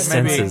maybe those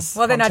senses.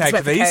 Well, then I just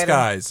contact these replicate 'em.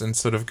 guys and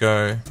sort of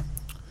go,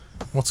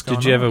 what's going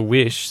on? Did you ever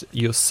wish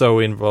you're so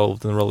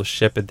involved in the role of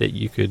Shepherd that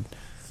you could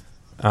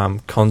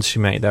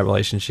consummate that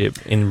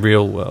relationship in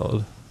real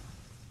world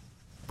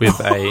with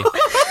a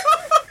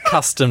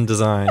custom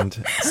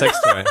designed sex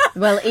toy?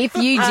 Well, if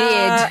you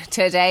did,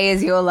 today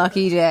is your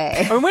lucky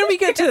day. And when we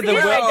get to the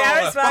Like world,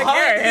 Garrus Mark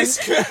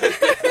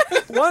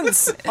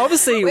once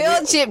obviously We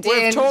all chipped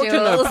we've in, talked in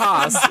the Jules.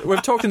 past.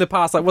 We've talked in the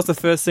past. Like, what's the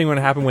first thing going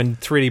to happen when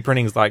 3D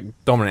printing is like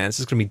dominant? It's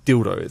just going to be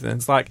dildos, and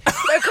it's like, We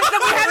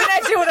haven't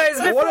had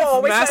dildos before. what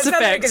if which Mass sounds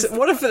like Effect?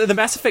 What if the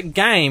Mass Effect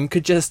game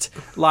could just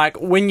like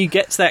when you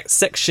get to that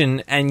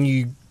section and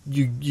you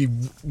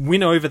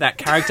win over that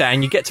character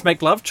and you get to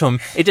make love to him,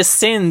 it just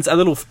sends a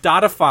little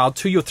data file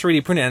to your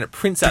 3D printer and it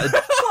prints out. and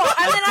then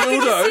I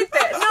can just sit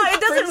there. No,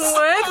 it doesn't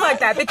work like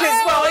that because,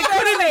 it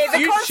could in the the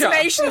future.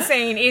 consummation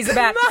scene is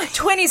about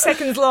 20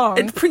 seconds long.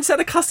 It prints out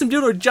a custom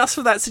dildo just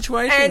for that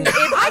situation. And it's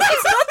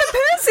not the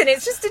person,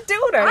 it's just a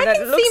dildo I that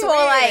can looks see more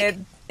weird.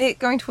 like it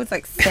going towards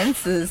like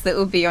sensors that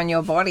would be on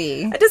your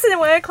body. It doesn't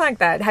work like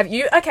that. Have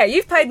you? Okay,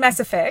 you've played Mass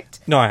Effect.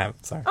 no, I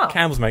haven't. Sorry, Oh.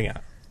 Campbell's making it.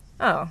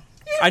 Oh.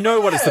 I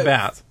know what it's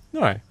about.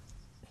 No,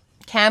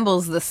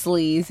 Campbell's the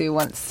sleaze who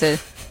wants to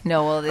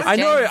know all this. I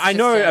know James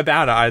just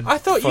about it. I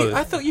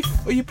thought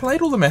you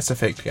played all the Mass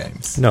Effect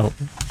games. No,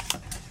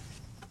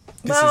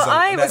 Well,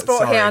 I was brought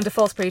sorry. here under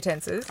false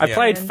pretenses. I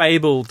played And-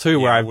 Fable too,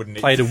 where Yeah, I I wouldn't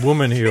played a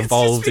woman who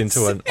evolved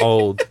into an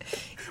old.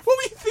 What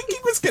were you thinking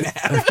was going to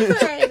happen?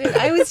 Frustrated.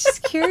 I was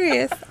just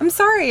curious. I'm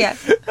sorry. I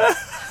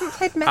haven't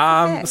played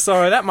Mass Effect.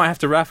 So that might have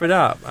to wrap it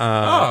up.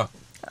 Oh,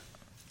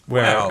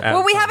 Where Well.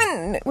 Well,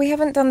 we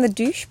haven't done the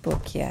douche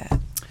book yet.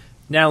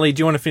 Natalie, do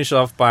you want to finish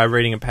off by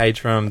reading a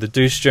page from the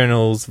Douche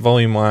Journals,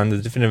 Volume 1, the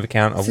definitive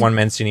account of One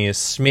Man's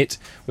Genius Schmidt,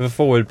 with a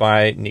foreword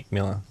by Nick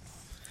Miller?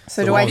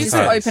 So The do I long just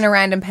page. open a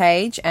random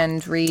page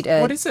and read a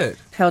What is it?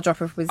 Pearl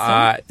Dropper of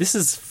Wisdom? This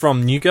is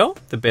from New Girl,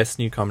 the best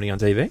new comedy on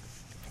TV.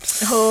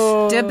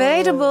 Oh.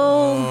 Debatable.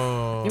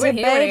 Oh. You weren't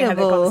here when you had that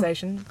Debatable.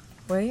 conversation,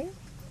 were you?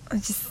 I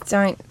just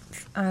don't.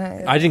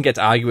 I didn't get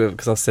to argue with it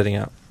because I was setting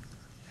up.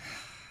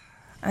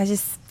 I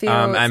just feel.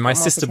 And it's my got more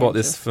sister bought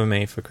this potential. for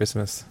me for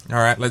Christmas. All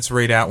right, let's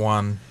read out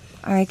one.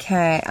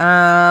 Okay.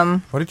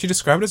 What did you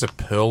describe it as? A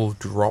pearl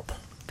drop?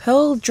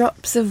 Pearl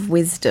Drops of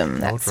Wisdom.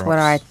 Pearl That's drops. what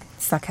I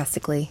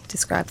sarcastically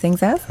describe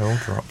things as. Pearl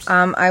drops.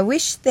 I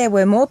wish there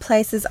were more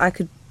places I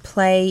could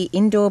play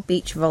indoor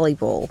beach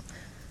volleyball.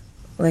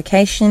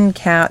 Location,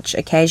 couch,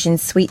 occasion,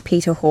 Sweet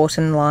Peter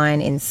Horton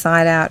line,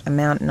 inside out,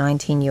 amount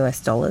 $19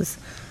 US.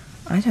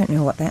 I don't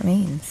know what that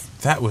means.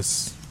 That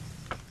was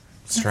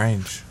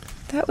strange.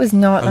 That was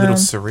not A little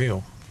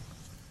surreal.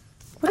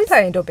 I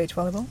play indoor beach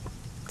volleyball.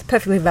 It's a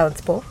perfectly valid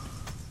sport.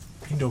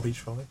 Indoor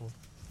beach volleyball.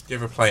 Do you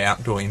ever play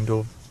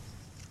indoor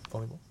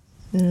volleyball?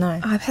 No.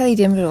 I played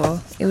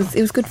indoor. It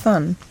was good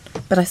fun,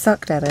 but I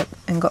sucked at it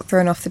and got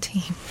thrown off the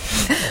team.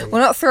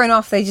 Well, not thrown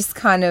off. They just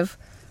kind of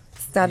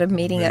started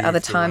meeting at other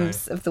Moved away.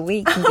 times of the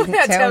week and didn't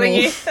Without tell telling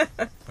me. you.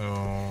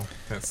 Oh,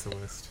 that's the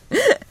worst.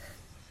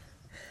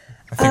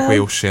 I think we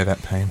all share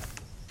that pain.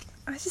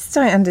 I just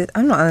don't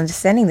I'm not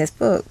understanding this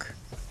book.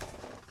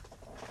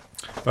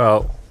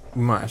 Well,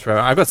 we might have to.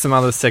 I've got some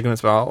other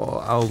segments, but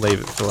I'll leave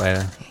it for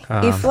later.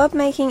 If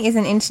lovemaking is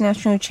an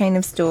international chain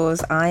of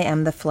stores, I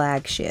am the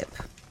flagship.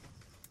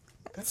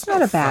 That's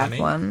Not a bad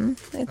funny. one.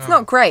 It's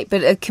not great,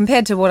 but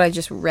compared to what I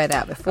just read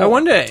out before. I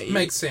wonder.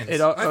 Makes sense. It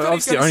I thought he was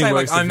obviously going to only say,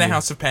 works like, if I'm the you-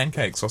 House of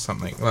Pancakes or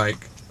something. Like,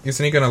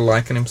 isn't he going to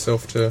liken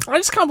himself to... I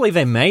just can't believe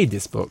they made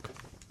this book.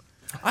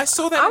 I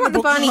saw that I in want the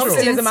book Barney model. There's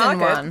a Stinson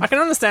market. one. I can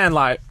understand,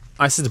 like,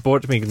 my sister bought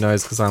it to me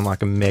because I'm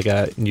like a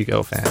mega New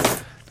Girl fan.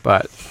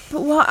 But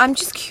But what? I'm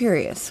just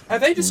curious. Are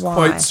they just Why?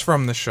 quotes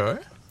from the show?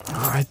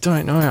 I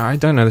don't know. I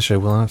don't know the show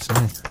well enough to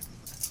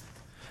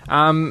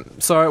know.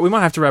 So we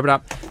might have to wrap it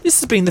up. This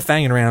has been the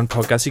Fangin' Around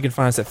podcast. You can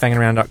find us at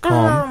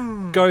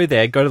fangingaround.com. Go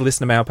there, go to the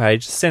listener mail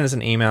page, send us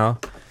an email,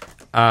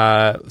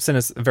 send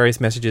us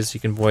various messages. You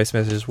can voice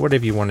messages,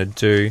 whatever you want to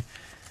do.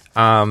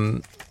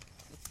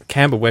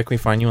 Campbell, where can we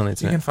find you on the You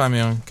internet? can find me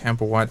on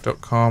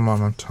campbellwhite.com.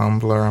 I'm on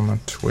Tumblr. I'm on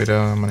Twitter.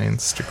 I'm on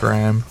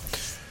Instagram.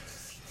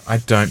 I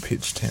don't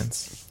pitch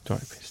tents. Don't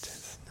pitch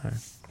tents, no.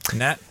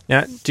 Nat?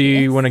 Now, do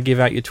you want to give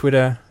out your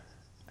Twitter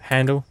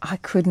handle? I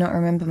could not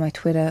remember my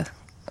Twitter.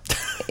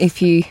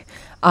 If you,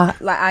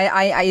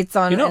 it's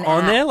on. You're not an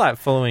on app. there, like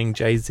following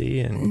Jay-Z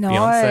and No,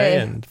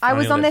 Beyonce and I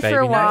was finding on all there for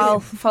a baby while,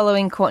 names?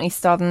 following Courtney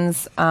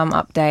Stodden's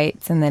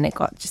updates, and then it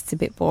got just a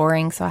bit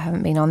boring, so I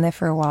haven't been on there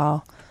for a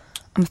while.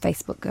 I'm a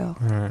Facebook girl.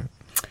 Right.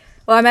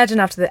 Well, I imagine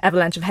after the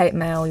avalanche of hate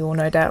mail you will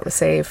no doubt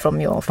receive from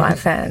your 5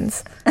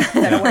 fans,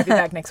 that I won't be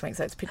back next week,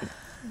 so it's pretty...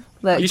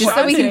 Look, You just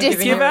so we can did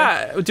just give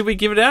out. Did we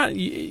give it out?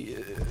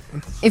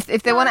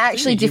 if they want to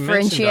actually you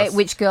mentioned differentiate us.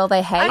 which girl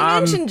they hate. I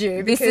mentioned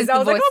you this because is I the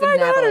was like, voice oh my of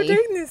god, I'm Natalie.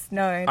 doing this.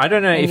 No. I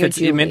don't know And if you're it's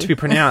meant to be Julie.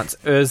 pronounced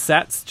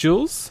Ersatz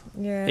Jules.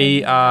 Yeah.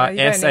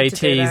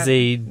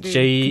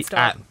 ERSATZG Stop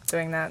at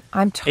doing that.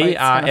 I'm totally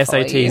gonna follow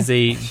you.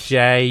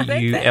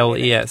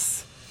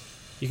 ERSATZJULES.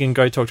 You can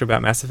go talk to her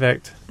about Mass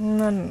Effect.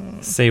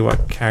 See what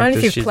Only if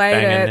characters you've she's played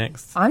banging it.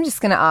 next. I'm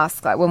just going to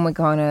ask, like, when we're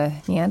going to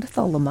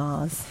Neanderthal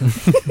Mars,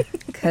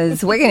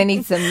 because we're going to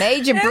need some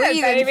major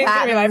breathing Baby's gonna be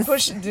like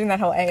patterns. doing that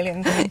whole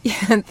alien thing.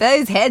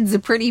 Those heads are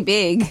pretty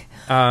big.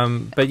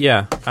 But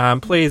yeah,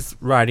 please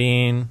write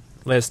in.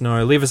 Let us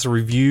know. Leave us a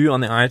review on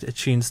the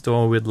iTunes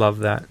store. We'd love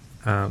that.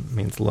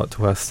 Means a lot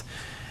to us.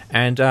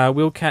 And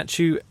we'll catch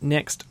you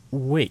next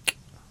week.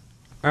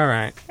 All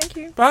right. Thank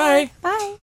you. Bye. Bye.